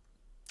Nine now.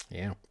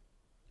 Yeah.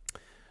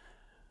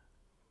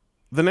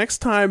 The next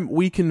time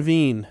we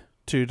convene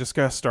to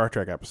discuss Star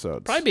Trek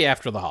episodes, probably be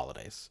after the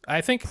holidays.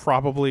 I think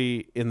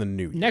probably in the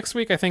new year. Next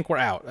week, I think we're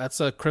out. That's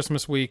a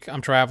Christmas week.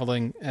 I'm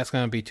traveling. That's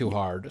going to be too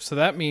hard. So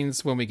that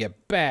means when we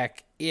get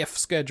back, if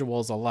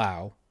schedules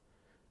allow,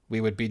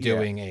 we would be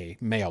doing a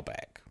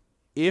mailbag.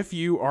 If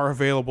you are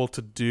available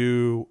to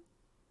do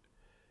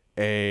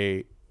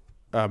a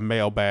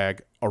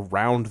mailbag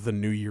around the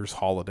New Year's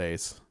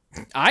holidays,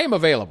 I am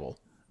available.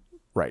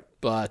 Right,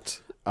 but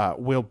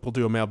we'll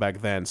do a mailbag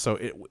then. So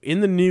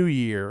in the new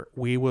year,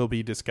 we will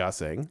be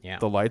discussing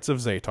The Lights of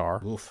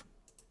Zetar,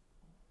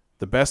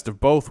 The Best of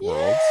Both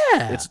Worlds.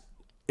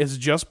 It's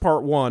just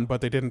part 1,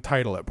 but they didn't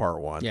title it part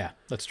 1. Yeah,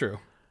 that's true.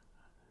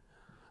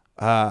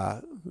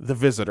 The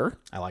Visitor.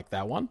 I like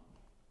that one.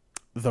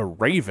 The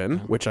Raven,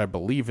 which I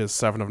believe is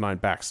 7 of 9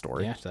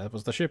 backstory. Yeah, that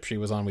was the ship she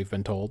was on, we've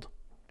been told.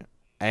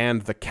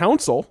 And The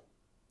Council.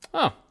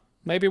 Oh,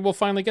 maybe we'll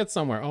finally get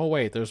somewhere. Oh,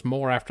 wait, there's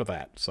more after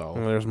that. So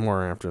there's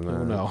more after that.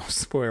 Who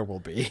knows where we'll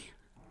be.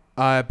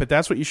 But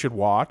that's what you should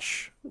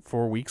watch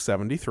for week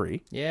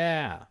 73.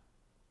 Yeah.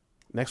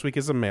 Next week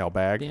is a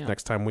mailbag. Yeah.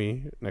 Next time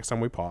we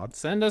pod.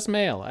 Send us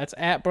mail. That's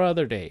at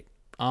BrotherDate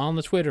on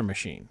the Twitter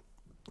machine.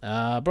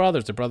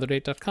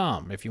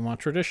 Brothers@brotherdate.com if you want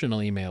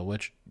traditional email,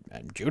 which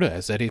Judah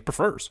has said he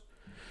prefers.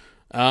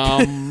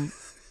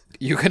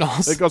 You can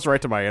also... It goes right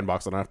to my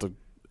inbox, and I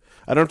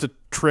don't have to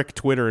trick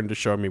Twitter into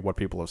showing me what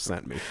people have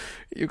sent me.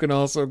 You can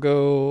also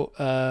go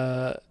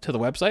to the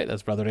website.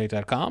 That's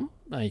brotherdate.com.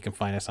 You can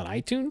find us on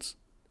iTunes.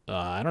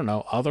 I don't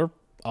know, other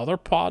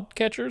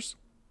podcatchers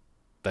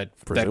that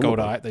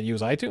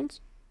use iTunes.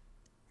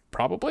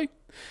 Probably.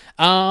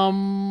 I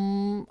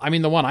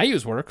mean, the one I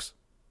use works.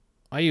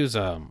 I use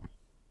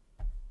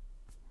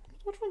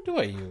which one do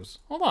I use?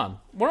 Hold on.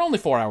 We're only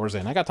 4 hours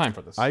in. I got time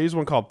for this. I use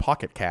one called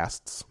Pocket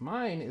Casts.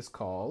 Mine is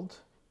called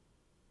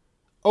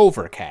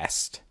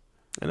Overcast.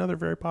 Another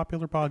very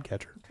popular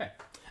podcatcher. Okay.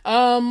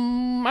 All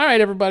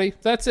right, everybody.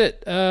 That's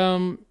it.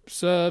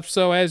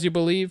 So as you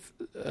believe,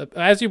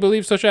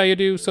 so shall you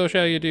do. So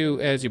shall you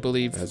do. As you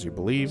believe,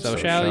 so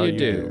shall you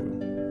do.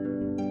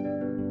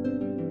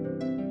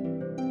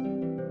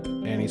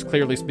 And he's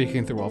clearly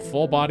speaking through a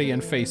full body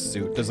and face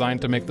suit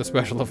designed to make the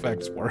special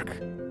effects work.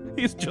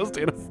 He's just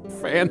in a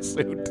fan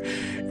suit.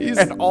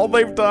 And all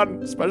they've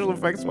done, special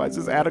effects wise,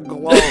 is add a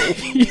glow.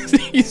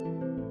 Please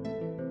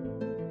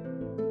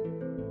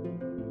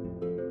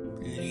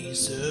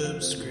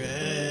subscribe.